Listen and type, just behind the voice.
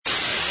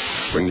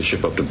Bring the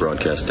ship up to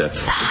broadcast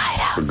depth.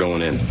 We're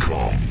going in.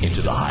 Come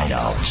into the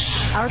hideout.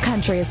 Our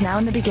country is now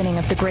in the beginning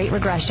of the Great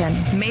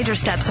Regression. Major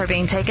steps are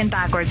being taken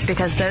backwards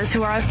because those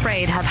who are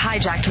afraid have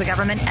hijacked the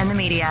government and the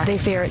media. They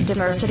fear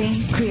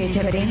diversity,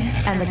 creativity,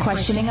 and the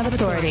questioning of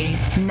authority.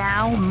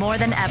 Now, more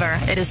than ever,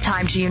 it is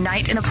time to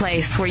unite in a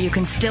place where you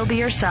can still be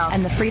yourself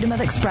and the freedom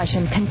of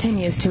expression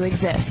continues to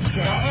exist.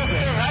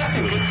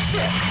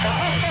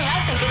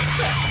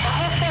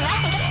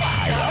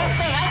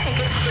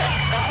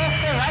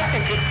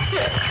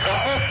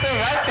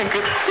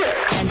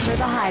 Enter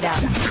the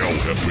hideout.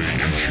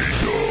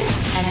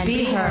 And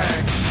be heard.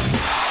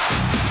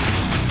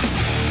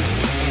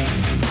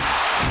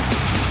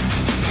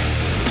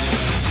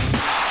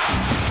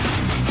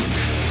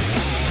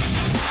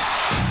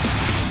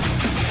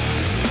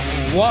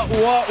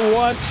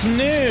 What's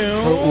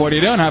new? What are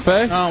you doing,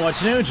 Happy? Oh,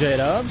 what's new,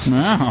 J-Dubs?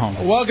 No.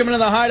 Welcome into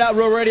the Hideout,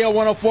 Real Radio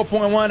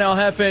 104.1, El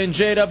Jefe and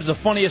J-Dubs, the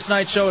funniest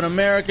night show in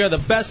America, the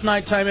best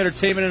nighttime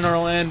entertainment in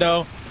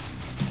Orlando.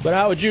 But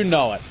how would you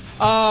know it?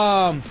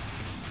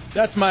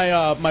 That's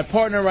my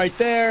partner right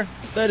there.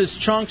 That is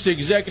Chunks, the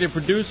executive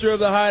producer of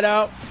the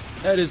Hideout.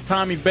 That is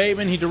Tommy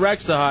Bateman. He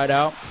directs the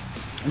Hideout.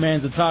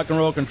 Man's the talk and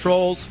roll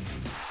controls.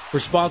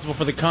 Responsible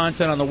for the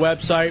content on the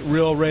website,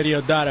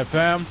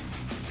 realradio.fm.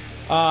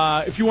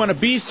 If you want to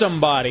be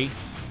somebody,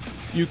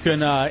 you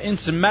can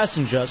instant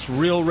message us,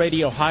 Real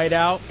Radio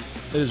Hideout.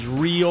 That is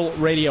Real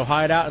Radio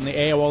Hideout in the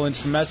AOL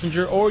Instant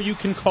Messenger, or you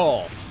can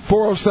call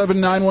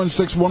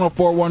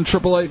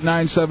 407-916-1041,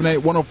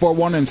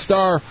 888-978-1041, and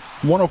star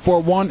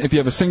 1041 if you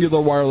have a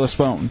singular wireless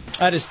phone.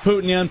 That is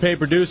Putin, the unpaid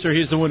producer.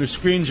 He's the one who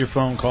screens your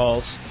phone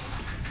calls.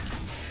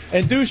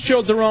 And Deuce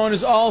Childerone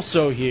is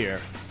also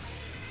here.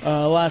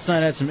 Last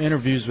night I had some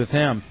interviews with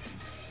him.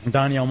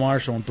 Danielle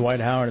Marshall and Dwight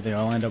Howard of the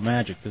Orlando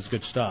Magic. That's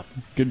good stuff.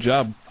 Good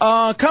job.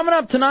 Coming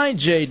up tonight,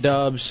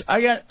 J-Dubs,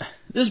 I got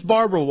this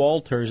Barbara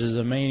Walters is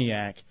a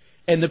maniac,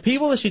 and the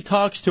people that she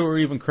talks to are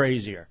even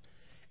crazier.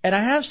 And I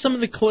have some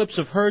of the clips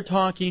of her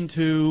talking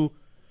to,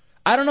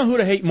 I don't know who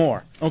to hate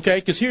more, okay?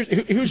 Because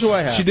here's who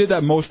I have. She did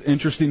that Most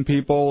Interesting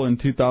People in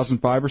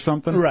 2005 or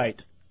something?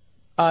 Right.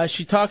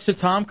 She talks to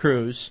Tom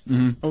Cruise.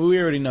 Mm-hmm. We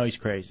already know he's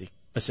crazy,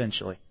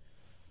 essentially.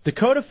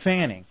 Dakota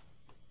Fanning.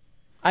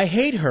 I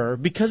hate her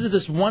because of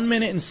this 1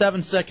 minute and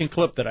 7-second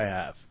clip that I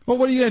have. Well,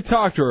 what are you going to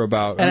talk to her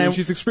about? I mean,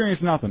 she's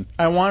experienced nothing.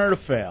 I want her to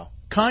fail.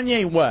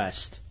 Kanye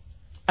West.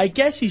 I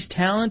guess he's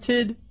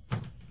talented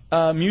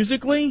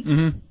musically.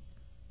 Mm-hmm.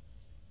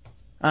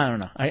 I don't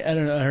know. I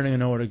don't even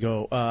know where to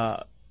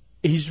go.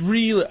 He's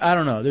really, I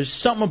don't know. There's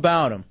something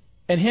about him.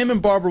 And him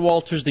and Barbara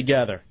Walters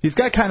together. He's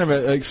got kind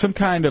of some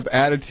kind of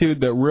attitude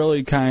that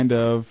really kind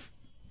of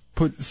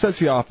sets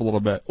you off a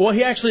little bit. Well,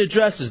 he actually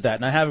addresses that,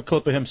 and I have a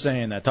clip of him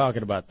saying that,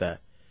 talking about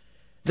that.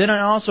 Then I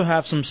also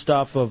have some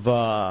stuff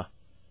of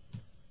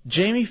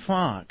Jamie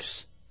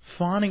Foxx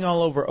fawning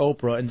all over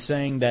Oprah and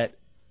saying that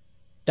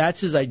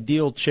that's his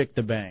ideal chick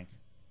to bang.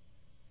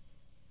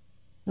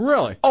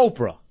 Really?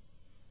 Oprah.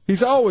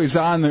 He's always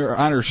on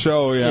her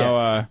show, you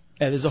know,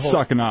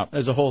 sucking up.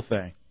 There's a whole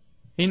thing.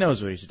 He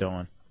knows what he's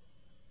doing.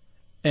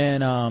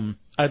 And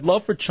I'd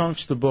love for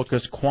Chunks to book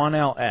us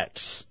Quanell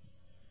X,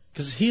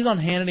 because he's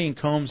on Hannity and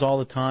Combs all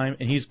the time,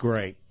 and he's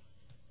great.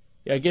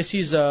 I guess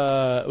he's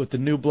with the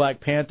new Black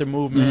Panther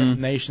movement,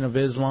 Nation of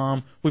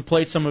Islam. We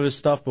played some of his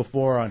stuff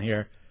before on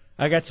here.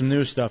 I got some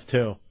new stuff,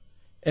 too.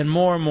 And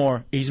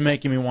more, he's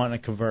making me want to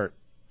convert.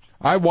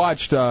 I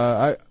watched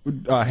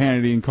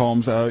Hannity and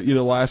Combs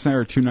either last night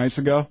or 2 nights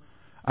ago.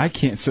 I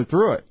can't sit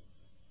through it.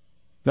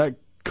 That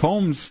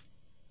Combs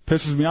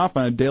pisses me off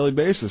on a daily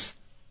basis.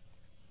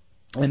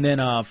 And then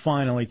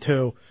finally,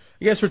 too,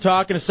 I guess we're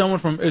talking to someone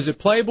from, is it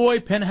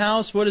Playboy,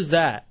 Penthouse? What is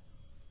that?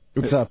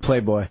 It's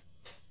Playboy.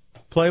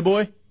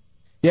 Playboy?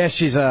 Yeah,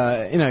 she's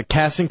in a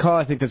casting call,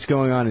 I think that's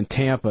going on in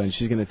Tampa, and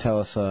she's going to tell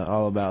us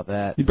all about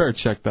that. You better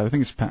check that. I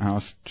think it's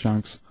Penthouse,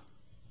 Chunks.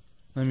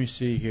 Let me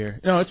see here.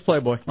 No, it's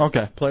Playboy.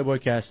 Okay. Playboy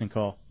casting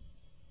call.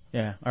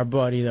 Yeah, our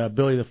buddy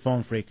Billy the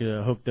Phone Freak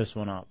hooked this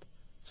one up.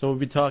 So we'll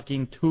be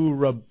talking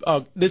to,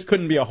 this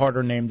couldn't be a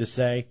harder name to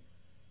say.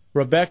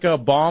 Rebecca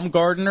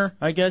Baumgardner,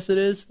 I guess it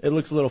is. It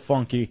looks a little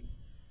funky.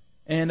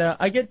 And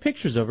I get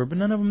pictures of her, but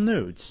none of them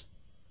nudes.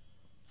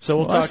 So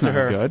we'll talk to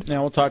her. Good.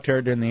 Yeah, we'll talk to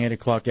her during the 8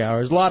 o'clock hour.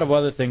 There's a lot of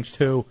other things,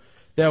 too,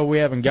 that we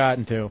haven't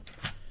gotten to.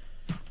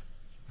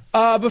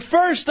 But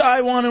first,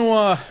 I want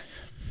to...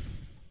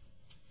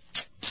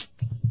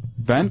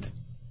 Vent?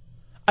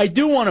 I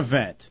do want to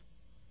vent.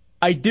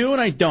 I do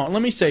and I don't.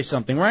 Let me say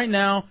something. Right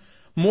now,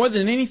 more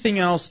than anything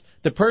else,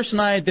 the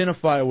person I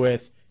identify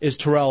with is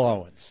Terrell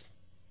Owens.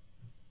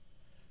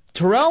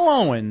 Terrell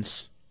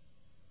Owens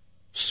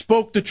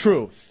spoke the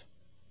truth.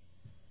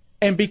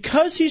 And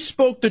because he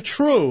spoke the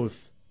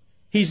truth,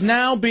 he's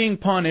now being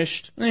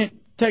punished.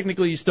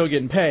 Technically, he's still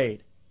getting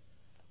paid.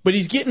 But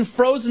he's getting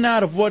frozen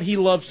out of what he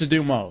loves to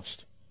do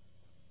most,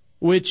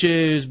 which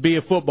is be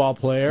a football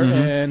player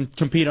and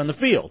compete on the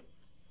field.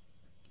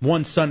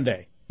 One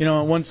Sunday.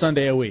 One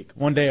Sunday a week.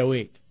 One day a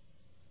week.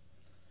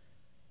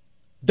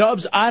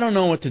 Dubs, I don't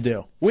know what to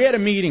do. We had a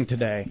meeting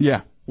today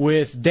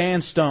with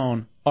Dan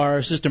Stone our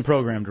assistant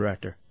program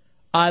director.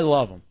 I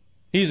love him.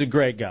 He's a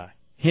great guy.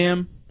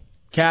 Him,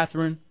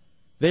 Catherine,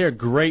 they are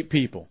great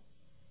people.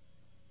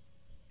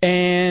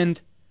 And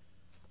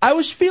I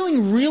was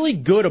feeling really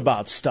good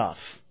about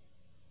stuff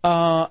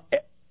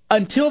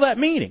until that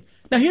meeting.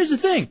 Now, here's the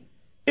thing.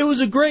 It was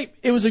a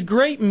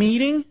great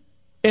meeting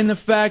in the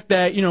fact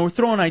that, we're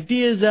throwing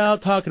ideas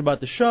out, talking about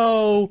the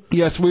show.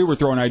 Yes, we were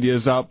throwing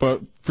ideas out,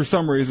 but for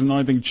some reason, the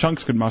only thing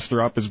Chunks could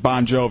muster up is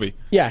Bon Jovi.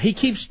 Yeah, he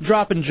keeps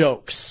dropping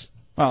jokes.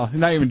 Well,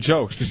 not even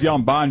jokes, just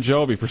yelling Bon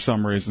Jovi for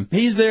some reason.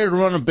 He's there to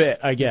run a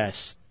bit, I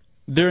guess,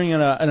 during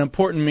an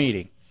important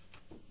meeting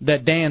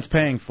that Dan's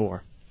paying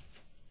for.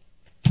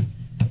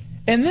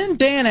 And then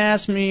Dan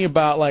asked me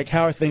about,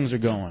 how things are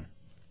going.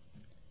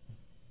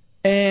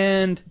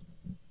 And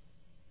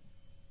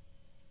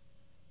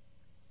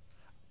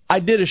I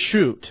did a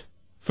shoot.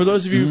 For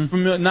those of you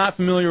not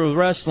familiar with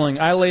wrestling,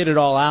 I laid it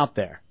all out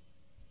there.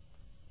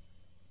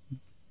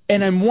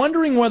 And I'm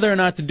wondering whether or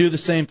not to do the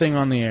same thing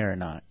on the air or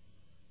not.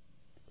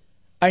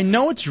 I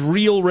know it's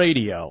real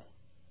radio,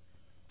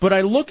 but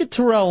I look at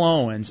Terrell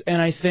Owens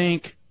and I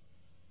think,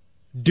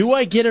 do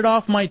I get it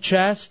off my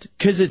chest?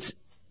 Because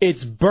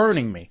it's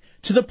burning me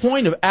to the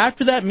point of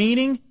after that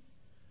meeting,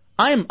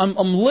 I'm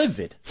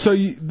livid. So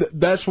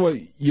that's what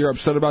you're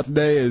upset about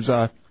today is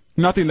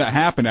nothing that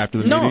happened after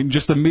the meeting,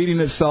 just the meeting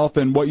itself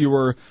and what you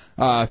were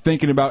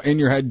thinking about in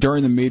your head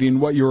during the meeting,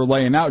 what you were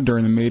laying out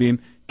during the meeting.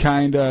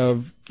 Kind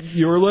of,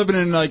 you were living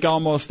in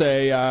almost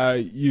a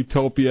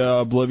utopia,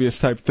 oblivious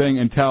type thing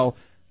until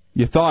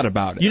you thought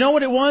about it. You know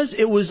what it was?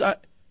 It was,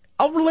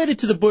 I'll relate it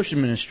to the Bush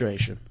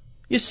administration.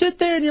 You sit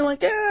there and you're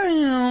like,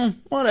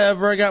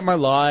 whatever, I got my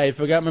life,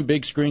 I got my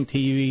big screen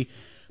TV.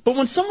 But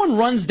when someone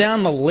runs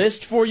down the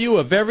list for you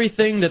of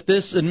everything that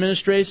this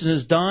administration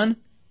has done,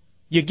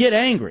 you get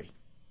angry.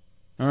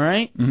 All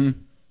right? Mm-hmm.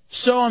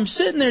 So I'm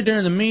sitting there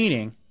during the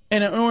meeting,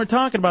 and we're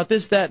talking about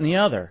this, that, and the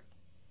other.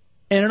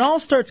 And it all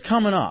starts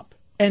coming up.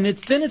 And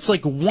it's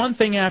like one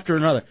thing after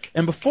another.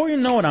 And before you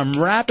know it, I'm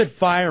rapid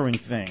firing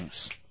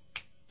things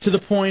to the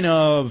point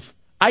of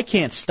I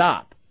can't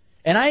stop.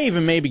 And I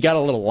even maybe got a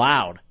little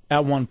loud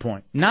at one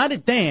point. Not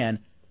at Dan,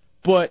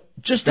 but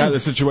just at the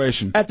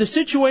situation. At the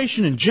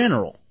situation in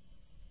general.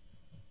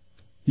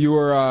 You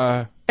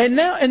were and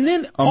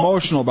then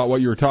emotional about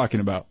what you were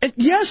talking about.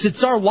 Yes,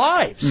 it's our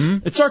lives.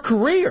 Mm-hmm. It's our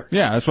career.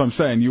 Yeah, that's what I'm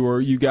saying.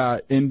 You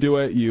got into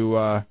it.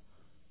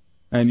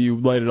 And you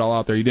laid it all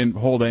out there. You didn't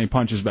hold any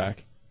punches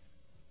back.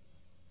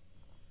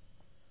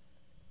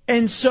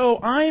 And so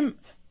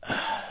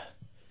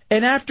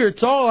and after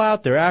it's all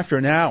out there, after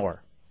an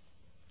hour,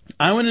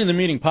 I went into the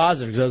meeting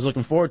positive because I was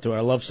looking forward to it.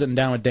 I love sitting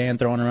down with Dan,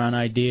 throwing around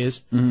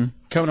ideas,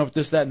 coming up with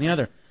this, that, and the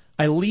other.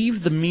 I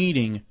leave the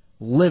meeting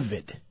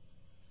livid.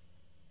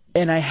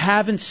 And I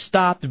haven't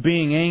stopped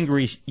being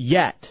angry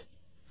yet.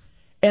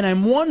 And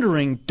I'm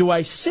wondering, do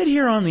I sit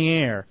here on the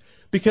air?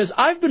 Because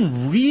I've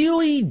been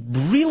really,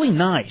 really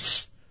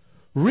nice.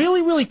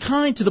 Really, really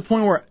kind to the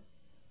point where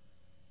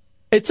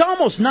it's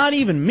almost not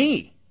even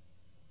me.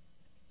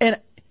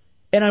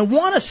 And I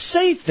want to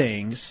say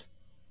things,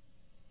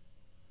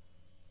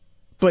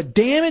 but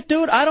damn it,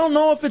 dude, I don't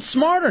know if it's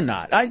smart or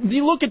not.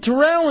 You look at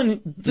Terrell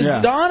and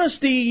the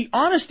honesty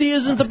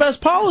isn't the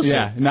best policy.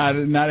 Yeah,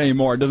 not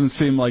anymore. It doesn't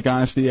seem like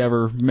honesty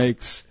ever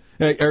makes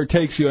or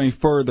takes you any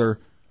further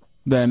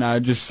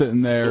than just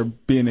sitting there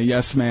being a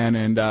yes man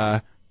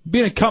and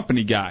being a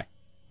company guy,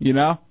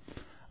 Now,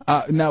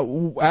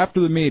 after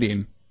the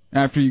meeting,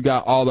 after you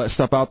got all that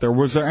stuff out there,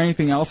 was there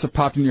anything else that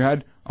popped in your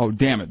head? Oh,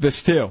 damn it,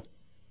 this too.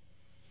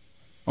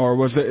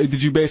 Or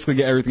did you basically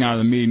get everything out of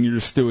the meeting? You're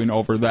just stewing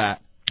over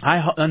that.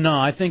 No,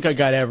 I think I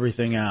got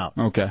everything out.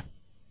 Okay.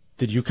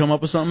 Did you come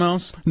up with something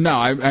else? No,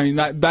 I mean,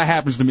 that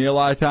happens to me a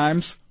lot of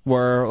times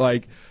where,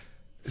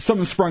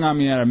 something sprung on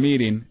me at a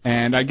meeting,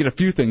 and I get a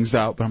few things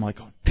out, but I'm like,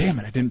 oh, damn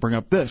it, I didn't bring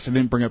up this, I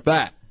didn't bring up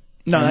that.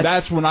 No,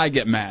 that's when I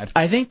get mad.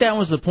 I think that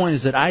was the point,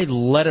 is that I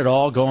let it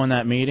all go in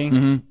that meeting.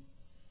 Mm-hmm.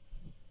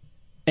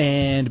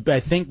 And I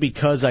think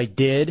because I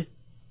did,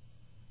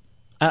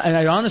 and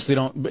I honestly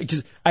don't,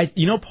 because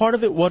part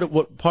of it,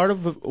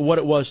 what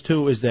it was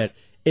too, is that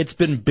it's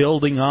been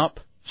building up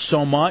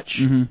so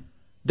much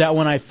that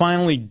when I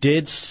finally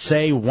did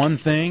say one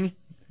thing,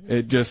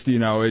 it just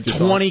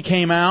 20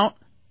 came out.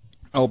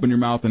 Open your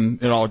mouth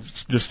and it all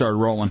just started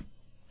rolling.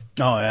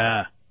 Oh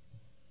yeah.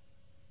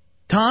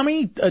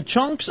 Tommy,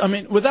 Chunks, I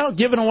mean, without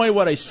giving away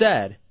what I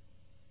said,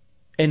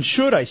 and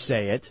should I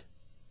say it,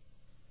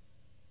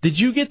 did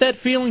you get that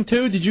feeling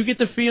too? Did you get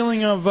the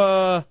feeling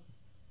of,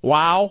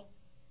 wow,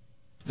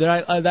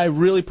 that I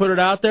really put it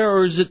out there?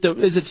 Or is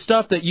it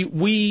stuff that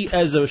we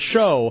as a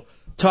show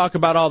talk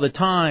about all the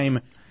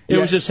time? It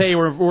was just, hey,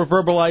 we're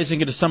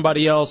verbalizing it to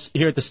somebody else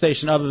here at the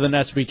station other than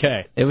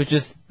SBK. It was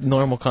just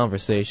normal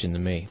conversation to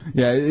me.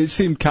 Yeah, it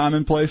seemed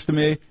commonplace to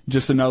me.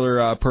 Just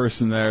another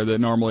person there that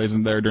normally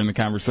isn't there during the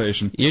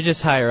conversation. You're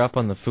just higher up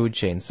on the food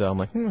chain, so I'm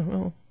like,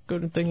 well,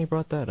 good thing you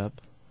brought that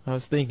up. I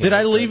was thinking. Did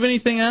I leave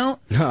anything out?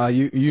 No,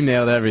 you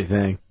nailed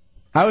everything.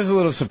 I was a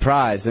little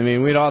surprised. I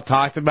mean, we'd all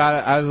talked about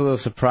it. I was a little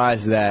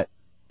surprised that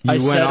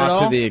you went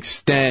off to the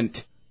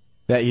extent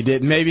that you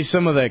did. Maybe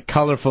some of the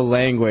colorful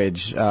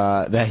language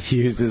that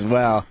you used as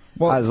well.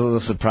 I was a little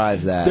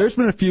surprised at. There's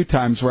been a few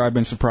times where I've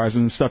been surprised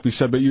in the stuff you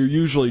said, but you're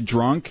usually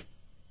drunk,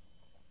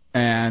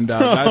 and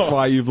that's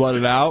why you've let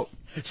it out.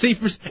 See,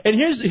 and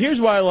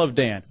here's why I love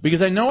Dan,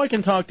 because I know I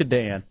can talk to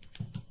Dan,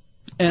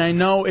 and I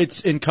know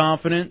it's in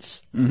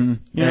confidence. Mm-hmm.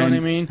 You know what I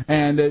mean?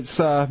 And it's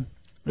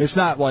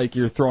not like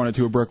you're throwing it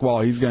to a brick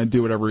wall. He's going to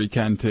do whatever he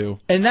can to.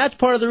 And that's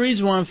part of the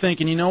reason why I'm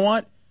thinking, you know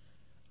what?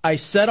 I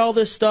said all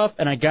this stuff,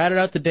 and I got it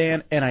out to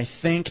Dan, and I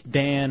think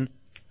Dan,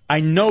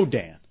 I know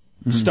Dan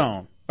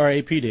Stone, our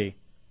APD,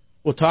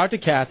 will talk to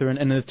Catherine,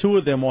 and the two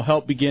of them will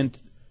help begin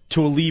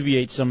to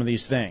alleviate some of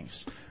these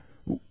things.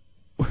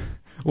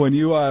 When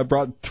you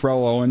brought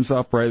Terrell Owens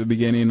up right at the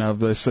beginning of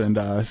this and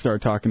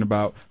started talking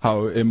about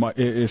how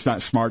it's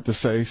not smart to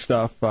say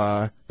stuff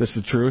that's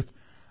the truth,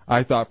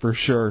 I thought for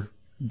sure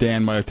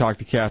Dan might have talked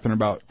to Catherine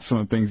about some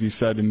of the things you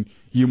said, and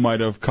you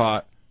might have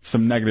caught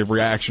some negative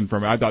reaction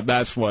from it. I thought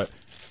that's what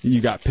you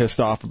got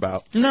pissed off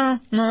about. No,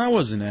 that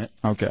wasn't it.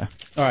 Okay.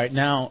 All right,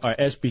 now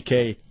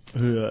SBK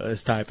who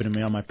is typing to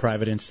me on my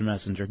private instant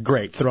messenger.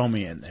 Great, throw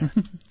me in there.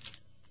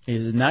 He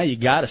says, now you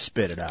got to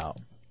spit it out.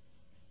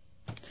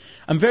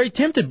 I'm very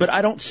tempted, but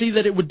I don't see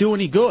that it would do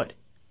any good.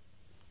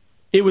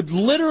 It would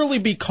literally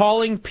be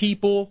calling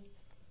people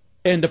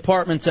and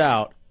departments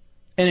out,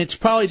 and it's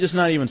probably just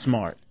not even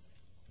smart.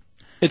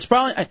 It's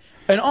probably,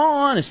 in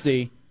all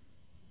honesty,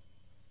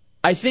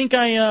 I think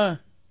I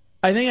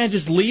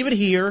just leave it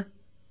here,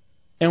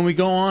 and we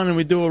go on and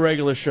we do a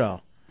regular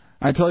show.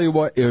 I tell you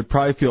what, it would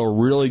probably feel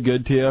really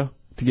good to you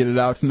to get it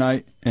out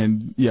tonight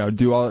and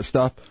do all that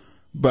stuff,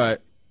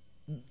 but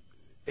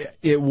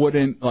it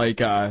wouldn't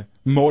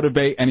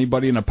motivate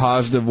anybody in a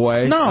positive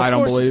way. No, I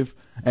don't course. believe.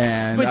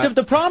 But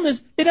the problem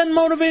is, it doesn't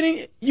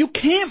motivate. You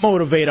can't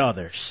motivate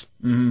others.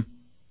 Mm-hmm.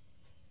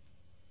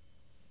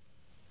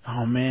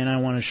 Oh man,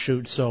 I want to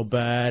shoot so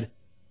bad.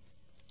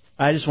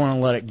 I just want to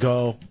let it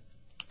go.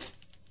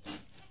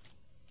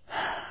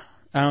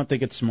 I don't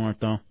think it's smart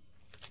though.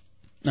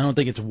 I don't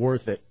think it's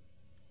worth it.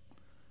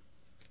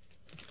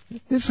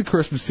 It's the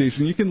Christmas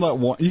season. You can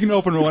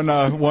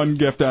open one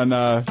gift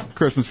on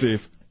Christmas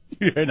Eve.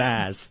 You're an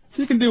ass.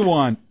 You can do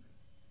one.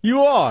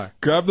 You are.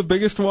 Grab the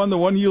biggest one, the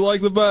one you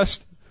like the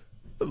best.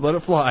 Let it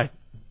fly.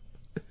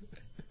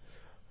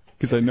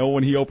 Because I know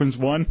when he opens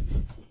one,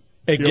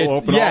 he'll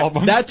open all of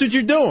them. That's what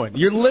you're doing.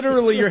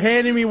 You're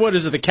handing me, what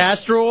is it, the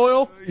castor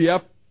oil?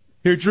 Yep.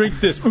 Here, drink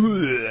this.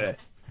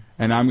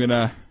 And I'm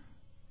gonna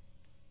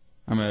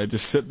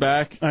just sit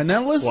back, and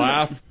now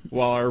laugh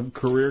while our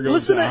career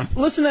goes down.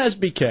 Listen to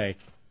SBK.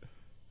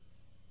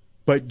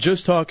 But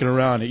just talking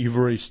around it, you've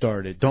already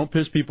started. Don't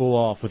piss people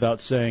off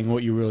without saying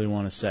what you really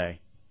want to say.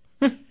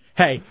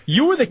 Hey,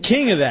 you were the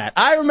king of that.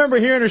 I remember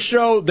hearing a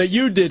show that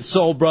you did,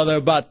 Soul Brother,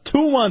 about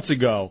 2 months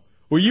ago,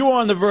 where you were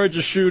on the verge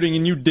of shooting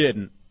and you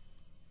didn't.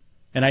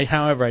 And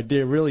however, I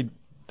did really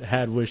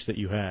had wished that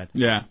you had.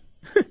 Yeah.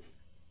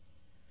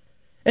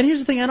 And here's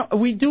the thing,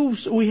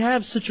 we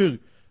have such a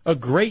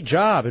great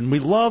job, and we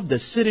love to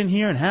sit in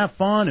here and have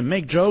fun and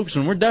make jokes,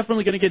 and we're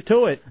definitely going to get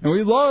to it. And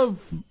we love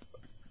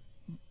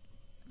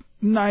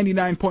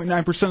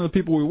 99.9% of the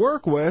people we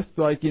work with,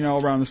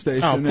 around the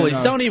station. Oh,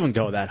 please, don't even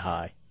go that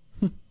high.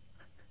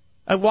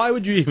 Why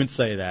would you even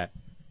say that?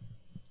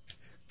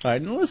 All right,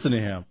 now listen to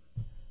him.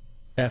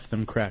 F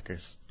them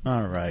crackers.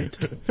 All right.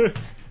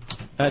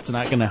 That's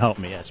not going to help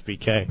me,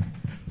 SBK. All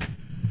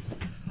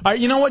right,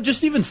 you know what?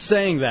 Just even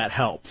saying that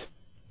helped.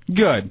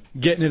 Good.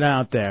 Getting it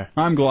out there.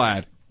 I'm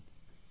glad.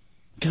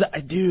 Because,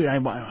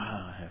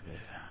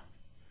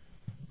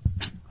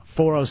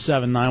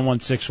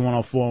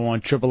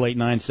 407-916-1041,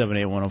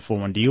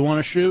 888-978-1041. Do you want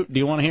to shoot? Do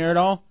you want to hear it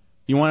all?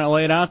 You want to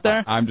lay it out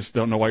there? I just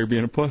don't know why you're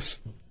being a puss.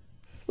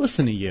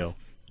 Listen to you.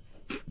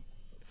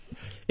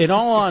 In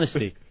all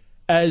honesty,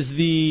 as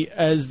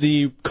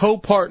the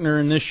co-partner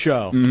in this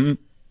show,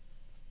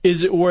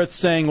 is it worth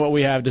saying what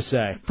we have to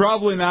say?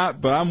 Probably not,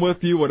 but I'm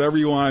with you, whatever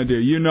you want to do.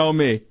 You know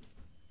me.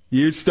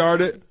 You start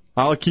it,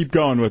 I'll keep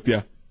going with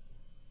you.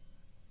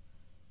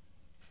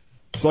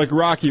 It's like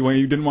Rocky when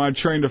you didn't want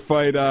to train to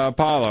fight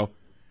Apollo.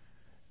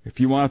 If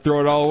you want to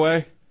throw it all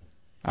away,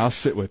 I'll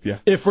sit with you.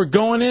 If we're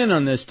going in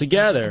on this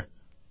together,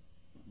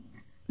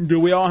 do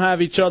we all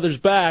have each other's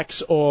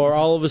backs, or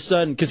all of a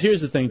sudden? Because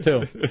here's the thing,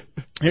 too.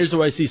 Here's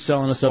who I see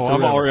selling us up the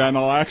river. I'm already on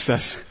all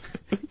access.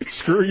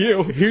 Screw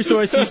you. Here's who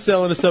I see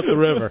selling us up the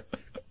river.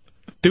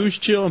 Douche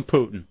Chill and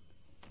Putin.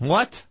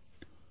 What?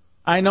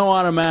 I know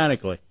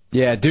automatically.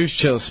 Yeah, Douche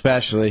Chill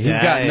especially.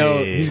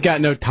 He's got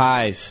no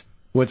ties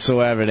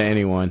whatsoever to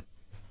anyone.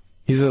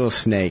 He's a little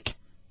snake.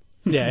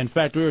 Yeah, in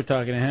fact, I was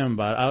talking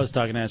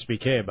to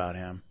SBK about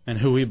him and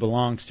who he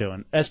belongs to.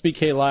 And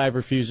SBK Live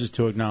refuses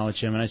to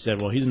acknowledge him. And I said,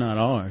 well, he's not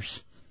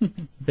ours.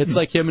 It's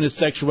like him and his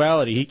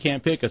sexuality. He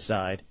can't pick a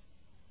side.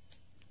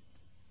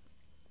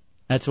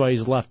 That's why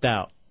he's left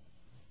out.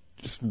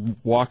 Just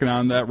walking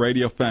on that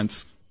radio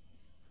fence.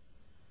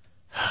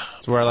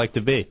 That's where I like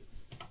to be.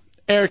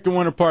 Eric in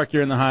Winter Park,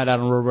 you're in the Hideout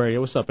on Rural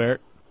Radio. What's up,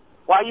 Eric?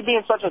 Why are you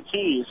being such a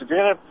tease? If you're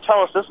going to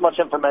tell us this much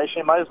information,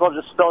 you might as well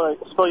just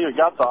spill your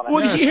guts on it.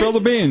 Well, spill the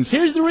beans.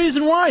 Here's the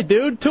reason why,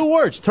 dude. 2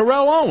 words.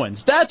 Terrell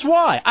Owens. That's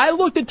why. I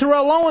looked at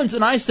Terrell Owens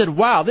and I said,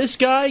 wow, this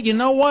guy, you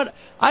know what?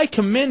 I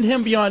commend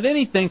him beyond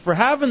anything for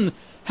having the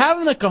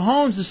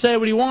cojones to say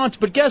what he wants,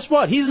 but guess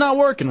what? He's not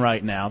working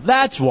right now.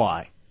 That's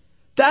why.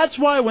 That's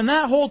why when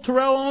that whole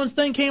Terrell Owens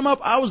thing came up,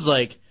 I was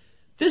like,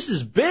 this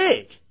is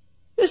big.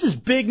 This is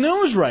big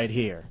news right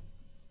here.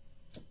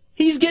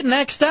 He's getting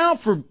X'd out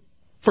for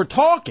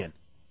talking.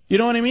 You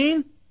know what I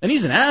mean? And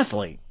he's an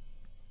athlete.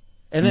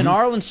 And then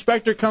Arlen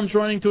Specter comes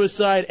running to his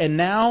side, and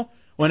now,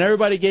 when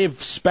everybody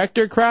gave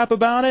Specter crap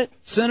about it,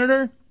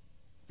 Senator,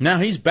 now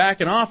he's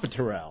backing off of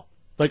Terrell.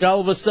 Like all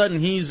of a sudden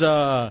he's,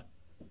 poo.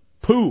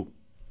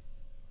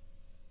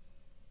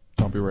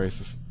 Don't be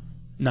racist.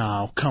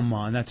 No, come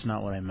on, that's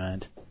not what I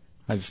meant.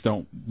 I just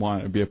don't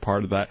want to be a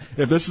part of that.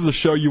 If this is the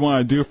show you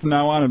want to do from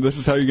now on, and this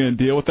is how you're going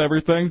to deal with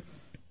everything,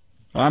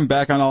 I'm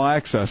back on All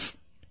Access.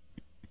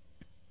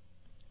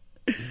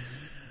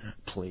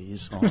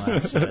 Please, All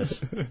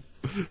Access.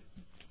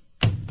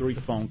 3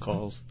 phone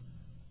calls.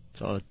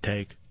 That's all it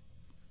take.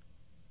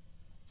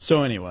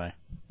 So anyway,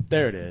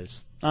 there it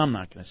is. I'm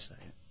not going to say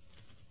it.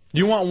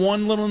 You want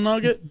one little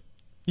nugget?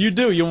 You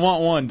do. You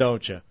want one,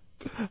 don't you?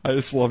 I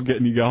just love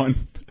getting you going.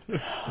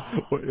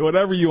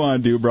 Whatever you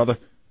want to do, brother.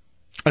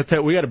 I tell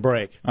you, we got a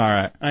break. All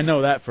right. I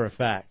know that for a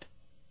fact.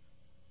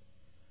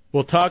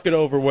 We'll talk it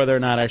over whether or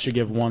not I should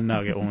give one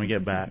nugget when we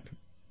get back.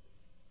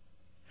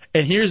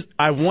 And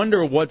I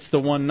wonder what's the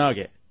one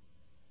nugget.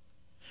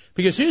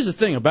 Because here's the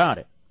thing about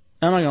it.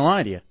 I'm not going to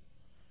lie to you.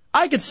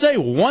 I could say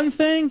one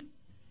thing,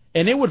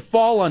 and it would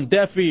fall on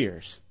deaf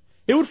ears.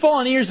 It would fall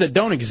on ears that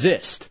don't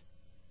exist.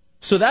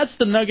 So that's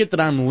the nugget that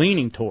I'm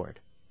leaning toward.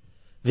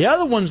 The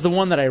other one's the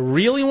one that I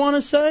really want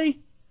to say,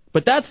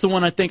 but that's the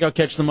one I think I'll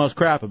catch the most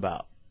crap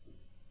about.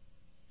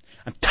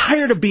 I'm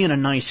tired of being a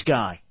nice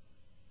guy.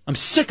 I'm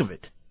sick of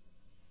it.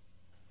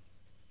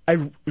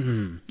 All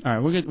right,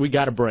 we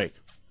got a break.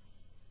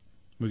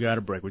 We got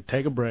a break. We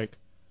take a break.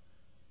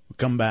 We'll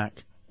come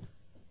back.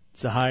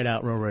 It's a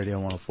Hideout, Real Radio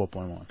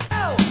 104.1.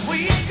 Oh,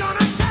 we ain't gonna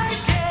take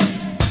it.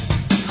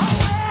 Oh,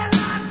 we're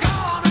not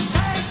gonna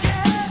take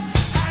it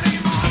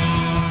anymore.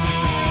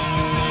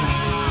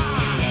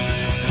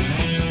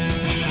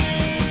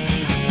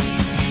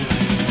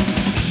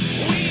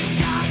 We've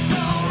got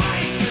the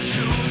right to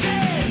choose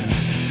it.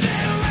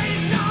 There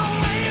ain't no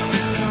way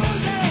we'll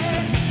lose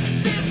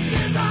it. This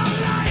is our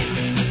life.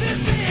 This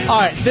is. All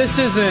right, this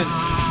isn't.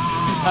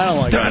 I don't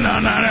like it.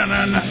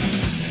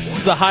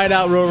 It's the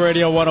Hideout, Real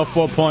Radio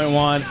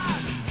 104.1.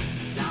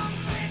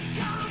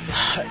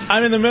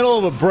 I'm in the middle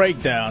of a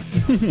breakdown.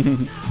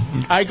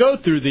 I go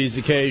through these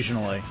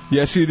occasionally.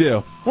 Yes, you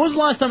do. When was the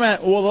last time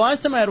the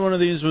last time I had one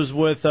of these was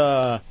with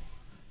that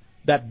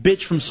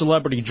bitch from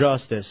Celebrity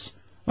Justice.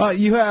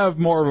 You have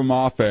more of them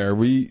off air.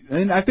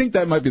 And I think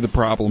that might be the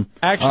problem.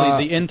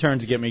 Actually, the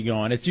interns get me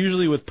going. It's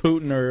usually with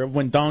Putin or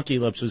when Donkey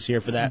Lips was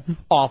here for that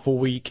awful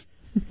week.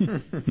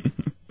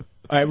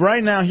 All right,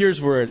 right now, here's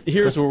where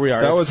we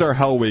are. That was our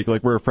hell week,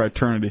 like we're a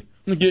fraternity.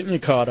 I'm getting you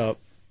caught up.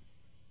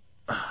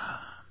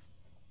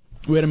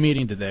 We had a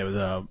meeting today with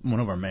one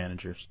of our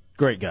managers.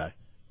 Great guy.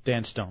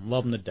 Dan Stone.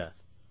 Love him to death.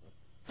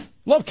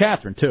 Love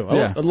Catherine, too.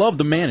 I love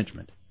the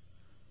management.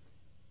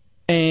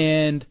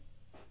 And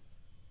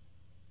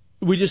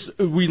we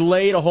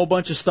laid a whole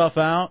bunch of stuff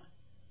out,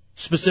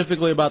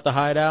 specifically about the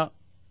Hideout.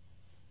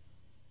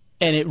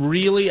 And it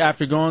really,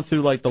 after going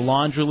through like the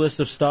laundry list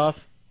of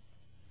stuff,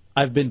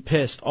 I've been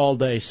pissed all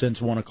day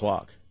since 1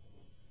 o'clock.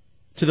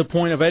 To the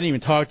point of I didn't even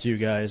talk to you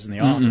guys in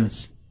the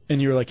office.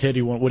 And you were like, hey,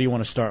 what do you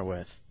want to start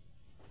with?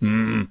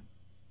 And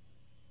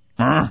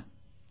now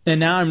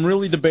I'm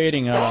really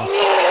debating. That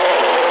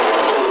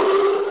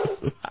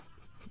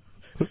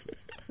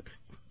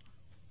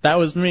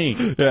was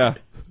me. Yeah.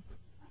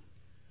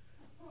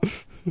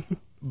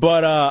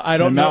 But I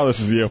don't know. Now this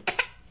is you.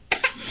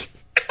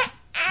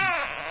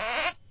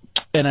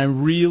 And I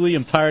really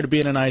am tired of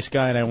being a nice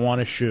guy, and I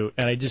want to shoot,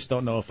 and I just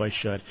don't know if I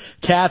should.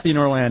 Kathy in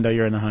Orlando,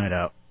 you're in the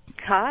Hideout.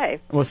 Hi.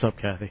 What's up,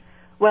 Kathy?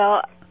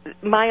 Well,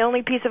 my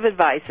only piece of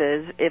advice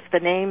is if the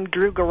name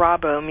Drew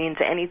Garabo means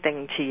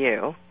anything to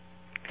you.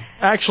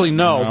 Actually,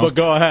 no. But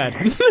go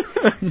ahead.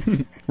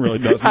 Really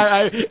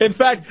doesn't. In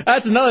fact,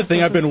 that's another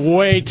thing I've been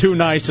way too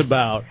nice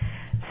about.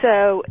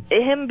 So,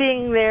 him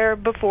being there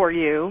before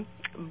you,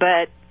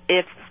 but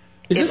if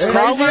it's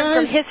all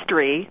learned from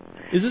history...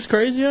 Is this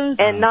crazy, guys?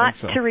 And not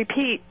to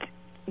repeat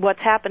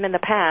what's happened in the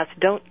past.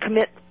 Don't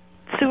commit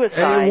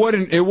suicide.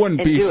 It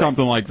wouldn't be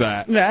something like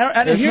that.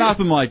 Yeah, it's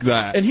nothing like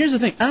that. And here's the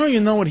thing. I don't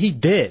even know what he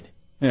did.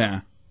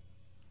 Yeah.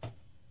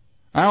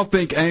 I don't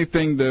think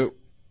anything that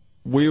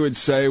we would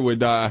say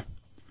would...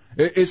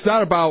 it's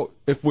not about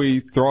if we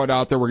throw it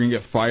out there, we're going to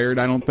get fired,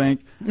 I don't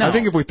think. No. I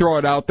think if we throw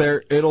it out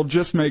there, it'll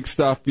just make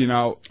stuff,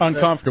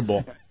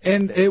 uncomfortable.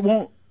 And it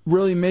won't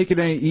really make it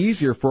any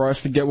easier for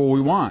us to get what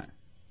we want.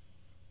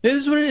 This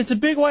is what it's a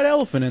big white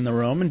elephant in the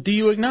room, and do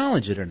you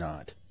acknowledge it or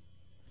not?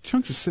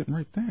 Chunks is sitting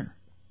right there.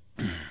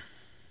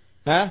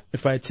 Huh?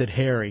 If I had said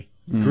Harry.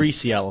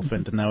 Greasy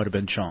elephant, and that would have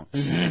been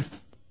Chunks.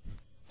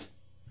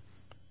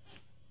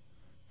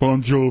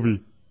 Bon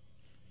Jovi.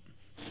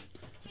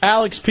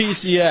 Alex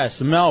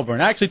PCS, Melbourne,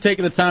 actually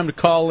taking the time to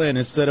call in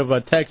instead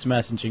of text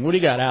messaging. What do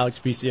you got, Alex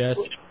PCS?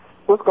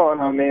 What's going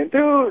on, man?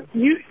 Dude,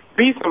 you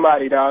be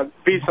somebody, dog.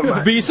 Be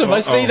somebody. Be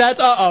somebody. See, that's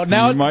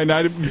now You might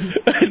not.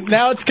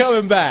 now it's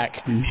coming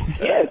back.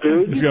 Yeah,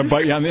 dude. He's gonna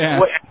bite you on the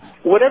ass.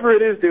 Whatever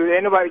it is, dude,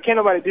 can't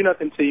nobody do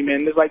nothing to you,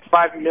 man. There's like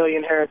 5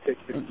 million heretics.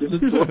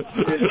 Just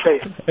say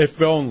it. If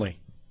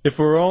it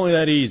were only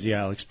that easy,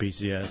 Alex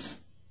PCS.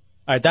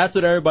 All right, that's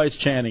what everybody's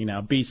chanting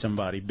now. Be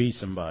somebody. Be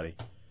somebody.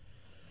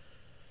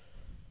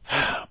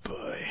 Oh,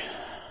 boy.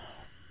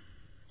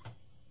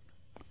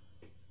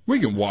 We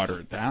can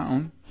water it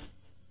down.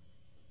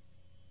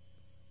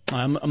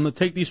 I'm going to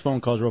take these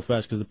phone calls real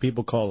fast because the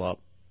people call up.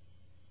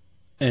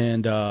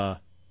 And,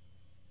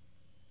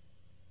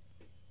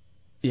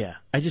 yeah,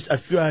 I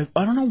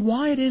don't know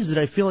why it is that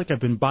I feel like I've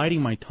been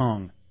biting my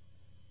tongue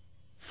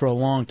for a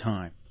long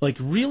time. Like,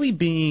 really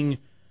being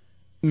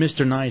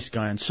Mr. Nice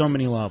Guy on so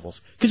many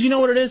levels. Because you know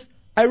what it is?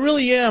 I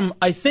really am,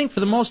 I think for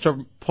the most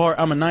part,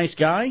 I'm a nice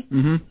guy.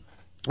 Mm-hmm.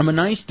 I'm a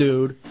nice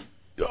dude.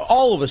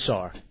 All of us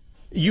are.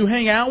 You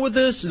hang out with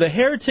us, the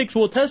heretics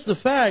will attest to the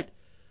fact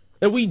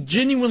that we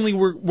genuinely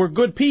we're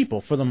good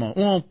people for the moment.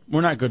 Well,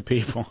 we're not good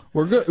people.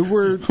 We're good.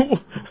 We're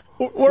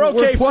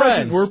okay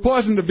friends. We're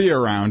pleasant to be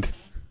around.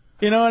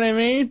 You know what I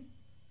mean?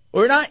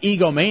 We're not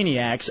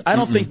egomaniacs. I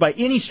don't think by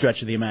any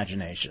stretch of the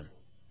imagination.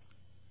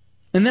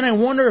 And then I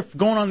wonder if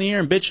going on the air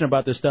and bitching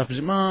about this stuff is,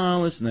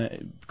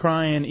 listen,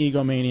 crying,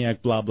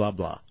 egomaniac, blah, blah,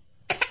 blah.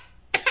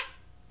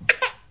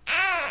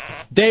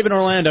 Dave in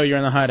Orlando, you're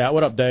in the Hideout.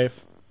 What up, Dave?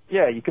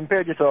 Yeah, you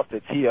compared yourself to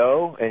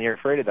T.O., and you're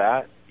afraid of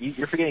that.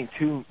 You're forgetting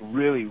two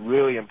really,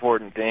 really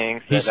important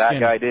things that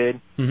guy did.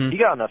 Mm-hmm. He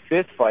got in a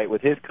fist fight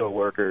with his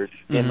coworkers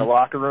in the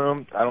locker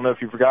room. I don't know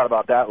if you forgot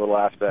about that little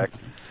aspect.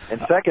 And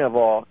second of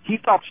all, he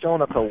stopped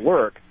showing up to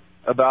work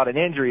about an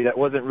injury that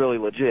wasn't really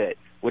legit,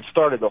 which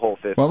started the whole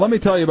fist Well, let me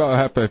tell you about what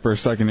happened for a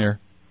second here.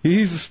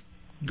 He's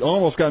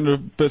almost got into a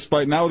fist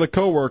fight now with a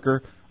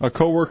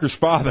coworker's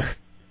father.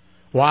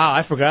 Wow,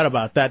 I forgot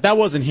about that. That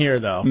wasn't here,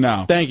 though.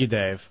 No. When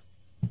Dave.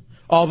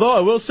 Although I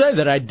will say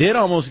that I did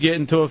almost get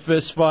into a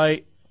fist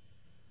fight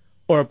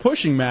or a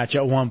pushing match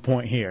at one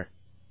point here.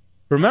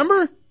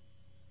 Remember?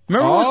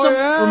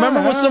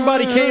 Remember when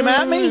somebody came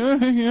at me?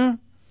 Yeah.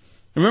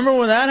 Remember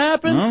when that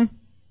happened? No.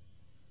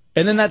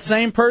 And then that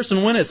same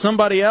person went at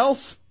somebody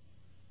else?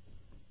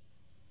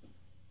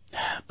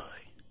 Ah, boy.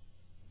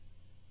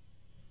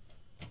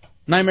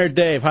 Nightmare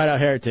Dave, Hideout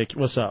Heretic.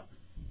 What's up?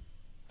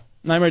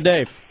 Nightmare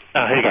Dave.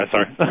 Hey guys,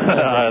 sorry.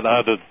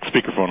 I had the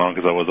speakerphone on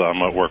because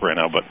I'm at work right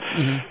now. But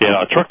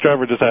yeah, a truck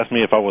driver just asked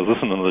me if I was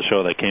listening to the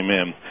show that came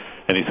in,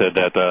 and he said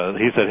that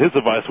his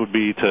advice would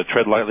be to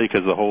tread lightly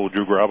because the whole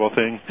Drew Garabo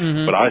thing.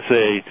 But I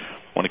say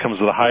when it comes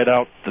to the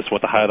Hideout, that's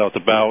what the Hideout's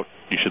about.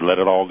 You should let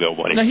it all go,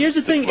 buddy. Now here's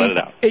the thing. Let it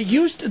out.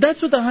 That's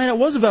what the Hideout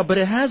was about, but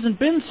it hasn't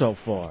been so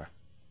far.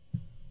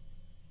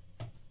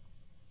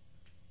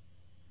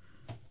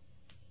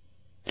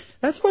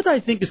 That's what I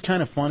think is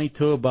kind of funny,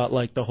 too, about,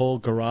 like, the whole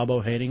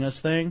Garabo hating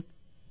us thing,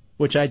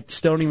 which I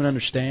still don't even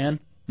understand,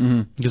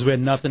 because we had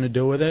nothing to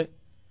do with it,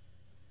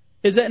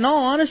 is that, in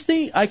all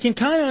honesty, I can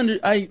kind of,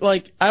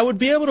 I would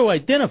be able to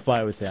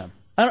identify with him.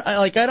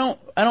 I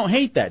don't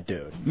hate that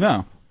dude.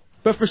 No.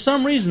 But for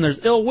some reason,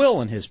 there's ill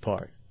will in his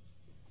part.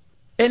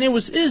 And it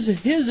was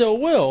his ill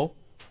will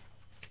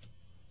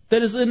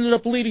that has ended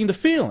up leading to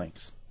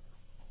feelings.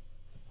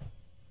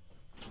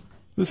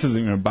 This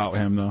isn't even about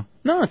him, though.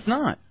 No, it's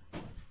not.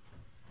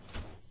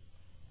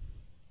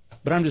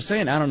 But I'm just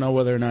saying, I don't know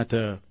whether or not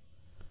to...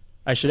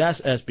 I should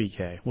ask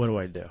SBK, what do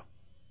I do?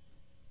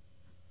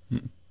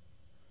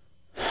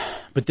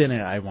 But then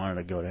I wanted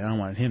to go there. I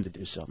wanted him to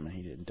do something, and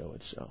he didn't do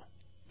it, so...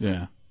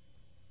 Yeah.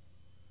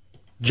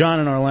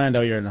 John in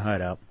Orlando, you're in the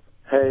Hideout.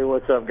 Hey,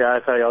 what's up,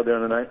 guys? How y'all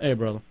doing tonight? Hey,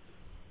 brother.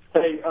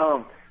 Hey,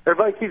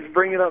 everybody keeps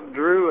bringing up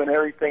Drew and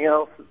everything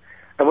else.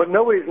 And what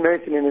nobody's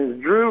mentioning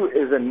is Drew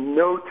is a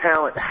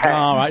no-talent hack.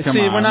 All right,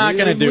 see, we're not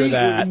going to do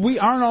that. We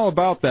aren't all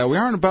about that. We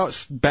aren't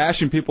about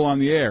bashing people on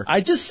the air.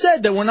 I just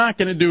said that we're not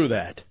going to do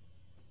that.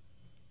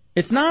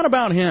 It's not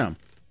about him.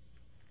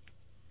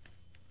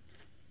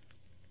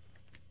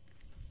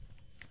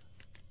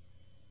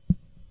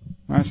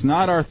 That's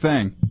not our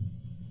thing.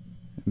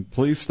 And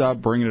please stop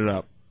bringing it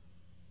up.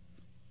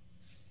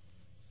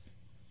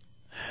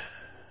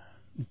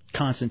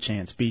 Constant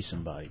chance, be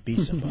somebody,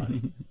 be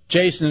somebody.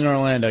 Jason in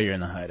Orlando, you're in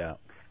the Hideout.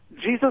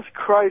 Jesus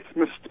Christ,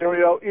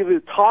 Mysterio, either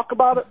talk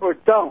about it or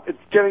don't. It's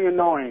getting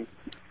annoying.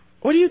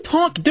 What are you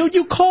talking? Dude,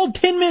 you called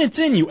 10 minutes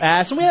in, you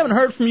ass, and we haven't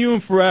heard from you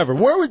in forever.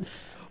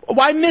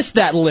 Why miss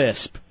that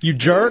lisp, you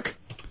jerk?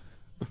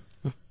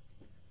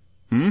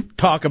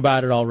 Talk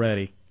about it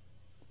already.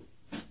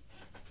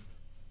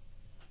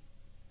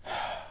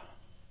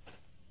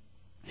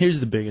 Here's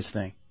the biggest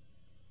thing.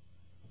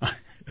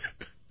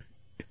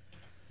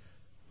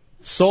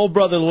 Soul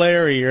Brother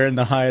Larry, you're in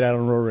the Hideout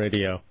on Rural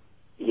Radio.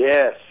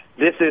 Yes,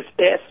 this is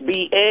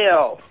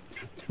SBL.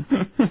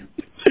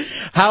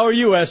 How are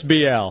you,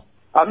 SBL?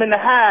 I'm in the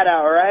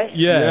hideout, right?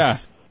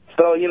 Yes.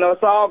 So,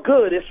 it's all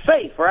good. It's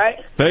safe, right?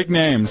 Fake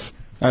names,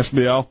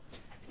 SBL.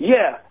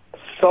 Yeah.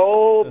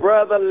 Soul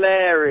Brother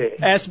Larry.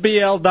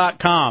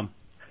 SBL.com.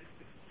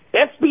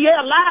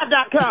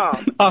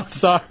 SBLlive.com. Oh,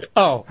 sorry.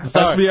 Oh,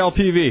 sorry. SBL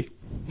TV.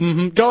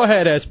 Mm-hmm. Go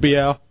ahead,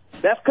 SBL.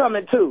 That's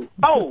coming too.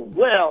 Oh,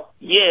 well,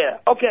 yeah.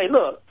 Okay,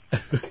 look.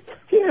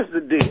 Here's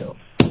the deal.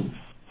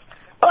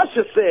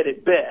 Usher said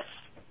it best.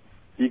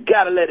 You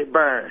gotta let it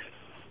burn.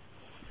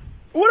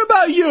 What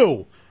about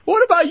you?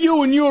 What about you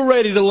when you were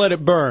ready to let it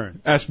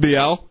burn?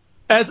 SBL?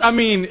 If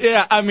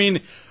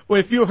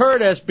you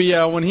heard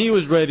SBL when he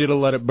was ready to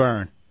let it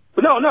burn.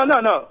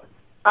 No.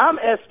 I'm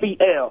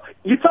SBL.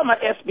 You talking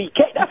about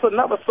SBK? That's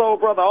another soul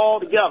brother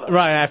altogether.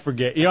 Right, I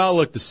forget. You all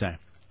look the same.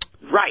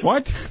 Right.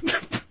 What?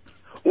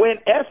 When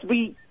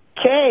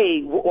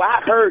SBK, well,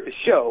 I heard the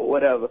show,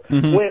 whatever.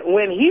 Mm-hmm.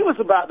 When he was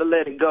about to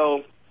let it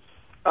go,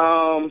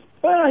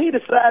 he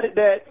decided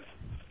that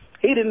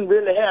he didn't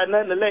really have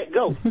nothing to let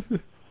go.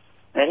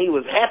 And he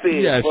was happy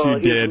Yes, for you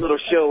his did. little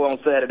show on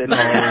Saturday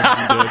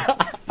night.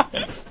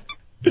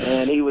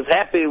 And he was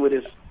happy with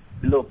his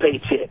little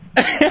paycheck.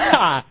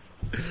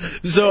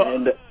 So,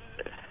 and,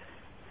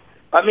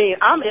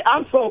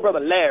 I'm Soul Brother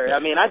Larry. I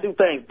do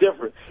things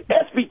different.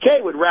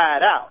 SBK would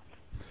ride out.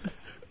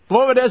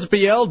 what would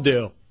SBL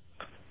do?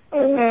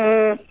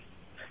 SBL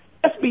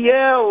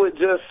would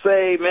just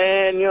say,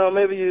 man,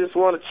 maybe you just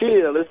want to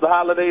chill. It's the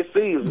holiday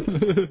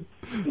season.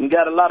 You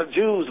got a lot of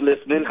Jews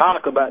listening.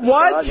 Hanukkah about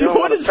What? You don't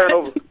What want to is turn that?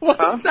 over.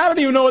 I don't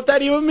even know what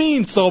that even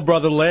means, Soul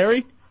Brother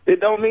Larry. It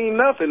don't mean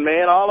nothing,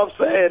 man. All I'm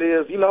saying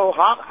is,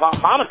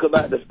 Hanukkah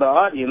about to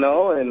start, and,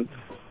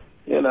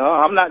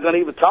 I'm not going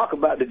to even talk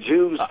about the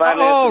Jews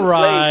financing All the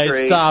right, slave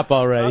trade. stop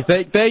already.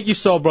 Thank you,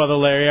 Soul Brother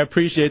Larry. I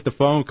appreciate the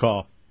phone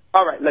call.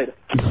 All right, later.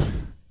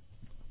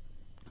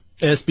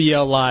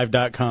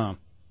 SBLlive.com.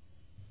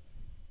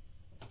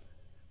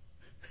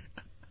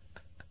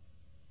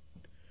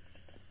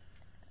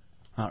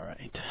 All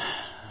right.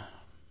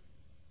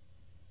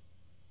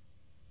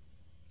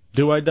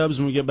 Do I, Dubs,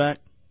 when we get back?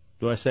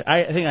 Do I say?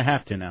 I think I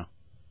have to now.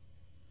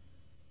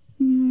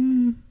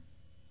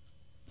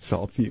 It's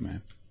all up to you,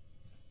 man.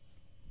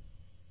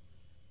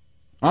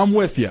 I'm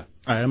with you. All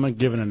right, I'm going to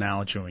give an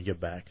analogy when we get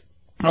back.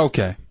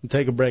 Okay. We'll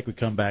take a break. We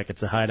come back.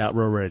 It's a Hideout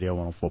Row Radio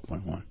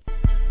 104.1.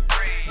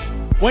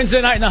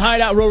 Wednesday night in the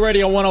Hideout Row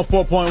Radio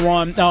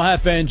 104.1.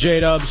 LFN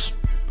J-Dubs.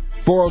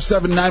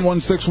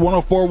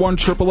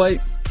 407-916-1041,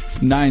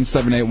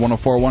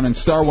 888-978-1041, and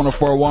star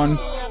 1041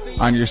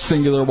 on your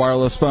singular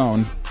wireless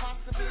phone.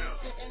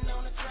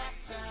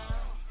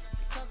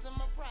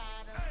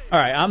 All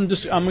right, I'm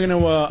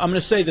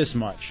gonna say this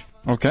much.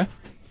 Okay.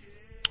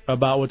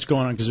 About what's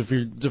going on, because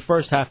the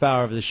first half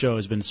hour of the show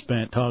has been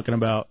spent talking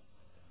about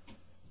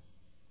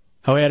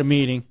how we had a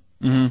meeting,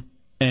 and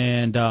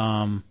it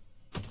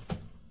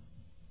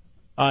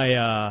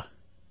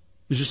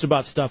was just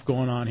about stuff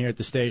going on here at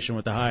the station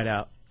with the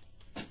Hideout,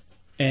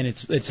 and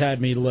it's had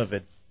me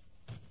livid.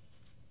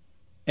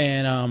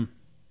 And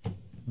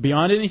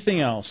beyond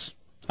anything else,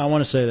 I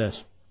want to say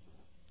this,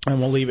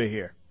 and we'll leave it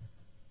here.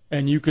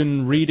 And you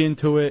can read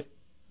into it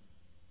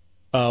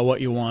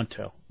what you want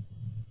to.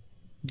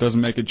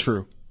 Doesn't make it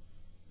true.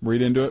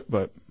 Read into it,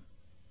 but...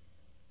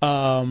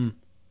 I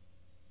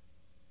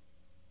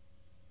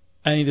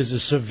think there's a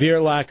severe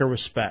lack of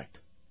respect.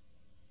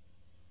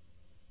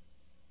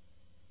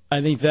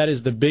 I think that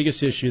is the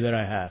biggest issue that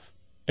I have,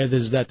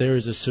 is that there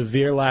is a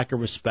severe lack of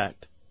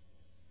respect.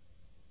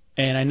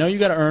 And I know you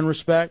got to earn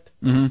respect.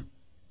 Mm-hmm.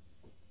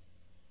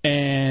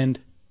 And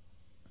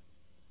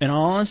in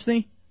all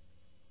honesty,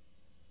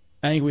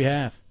 I think we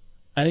have.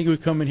 I think we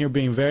come in here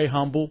being very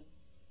humble,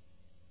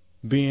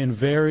 being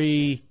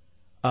very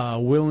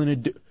willing to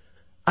do.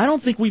 I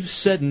don't think we've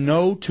said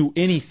no to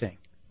anything.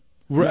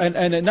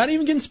 And not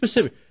even getting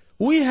specific.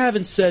 We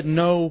haven't said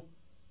no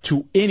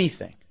to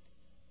anything.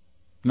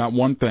 Not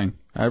one thing.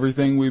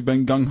 Everything we've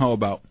been gung-ho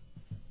about.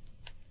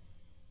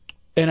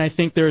 And I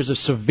think there is a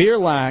severe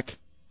lack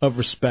of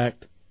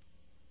respect.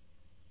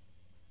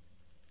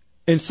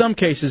 In some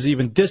cases,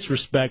 even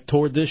disrespect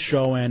toward this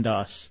show and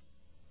us.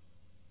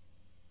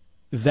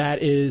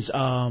 That is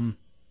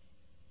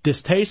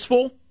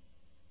distasteful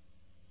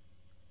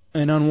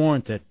and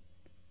unwarranted.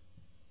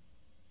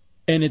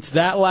 And it's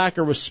that lack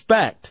of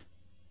respect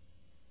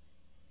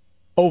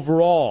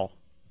overall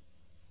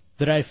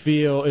that I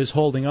feel is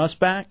holding us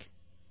back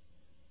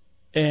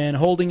and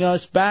holding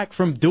us back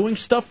from doing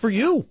stuff for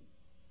you.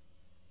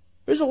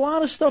 There's a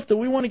lot of stuff that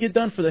we want to get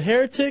done for the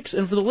heretics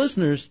and for the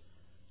listeners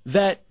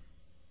that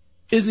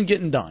isn't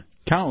getting done.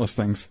 Countless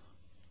things.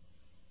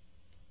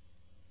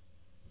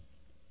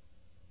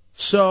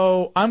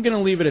 So I'm going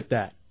to leave it at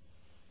that.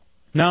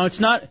 Now, it's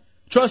not,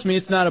 trust me,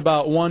 it's not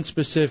about one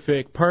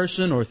specific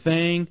person or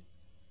thing.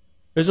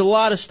 There's a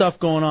lot of stuff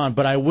going on,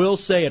 but I will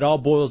say it all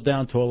boils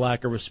down to a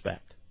lack of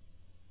respect.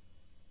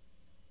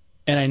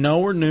 And I know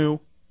we're new,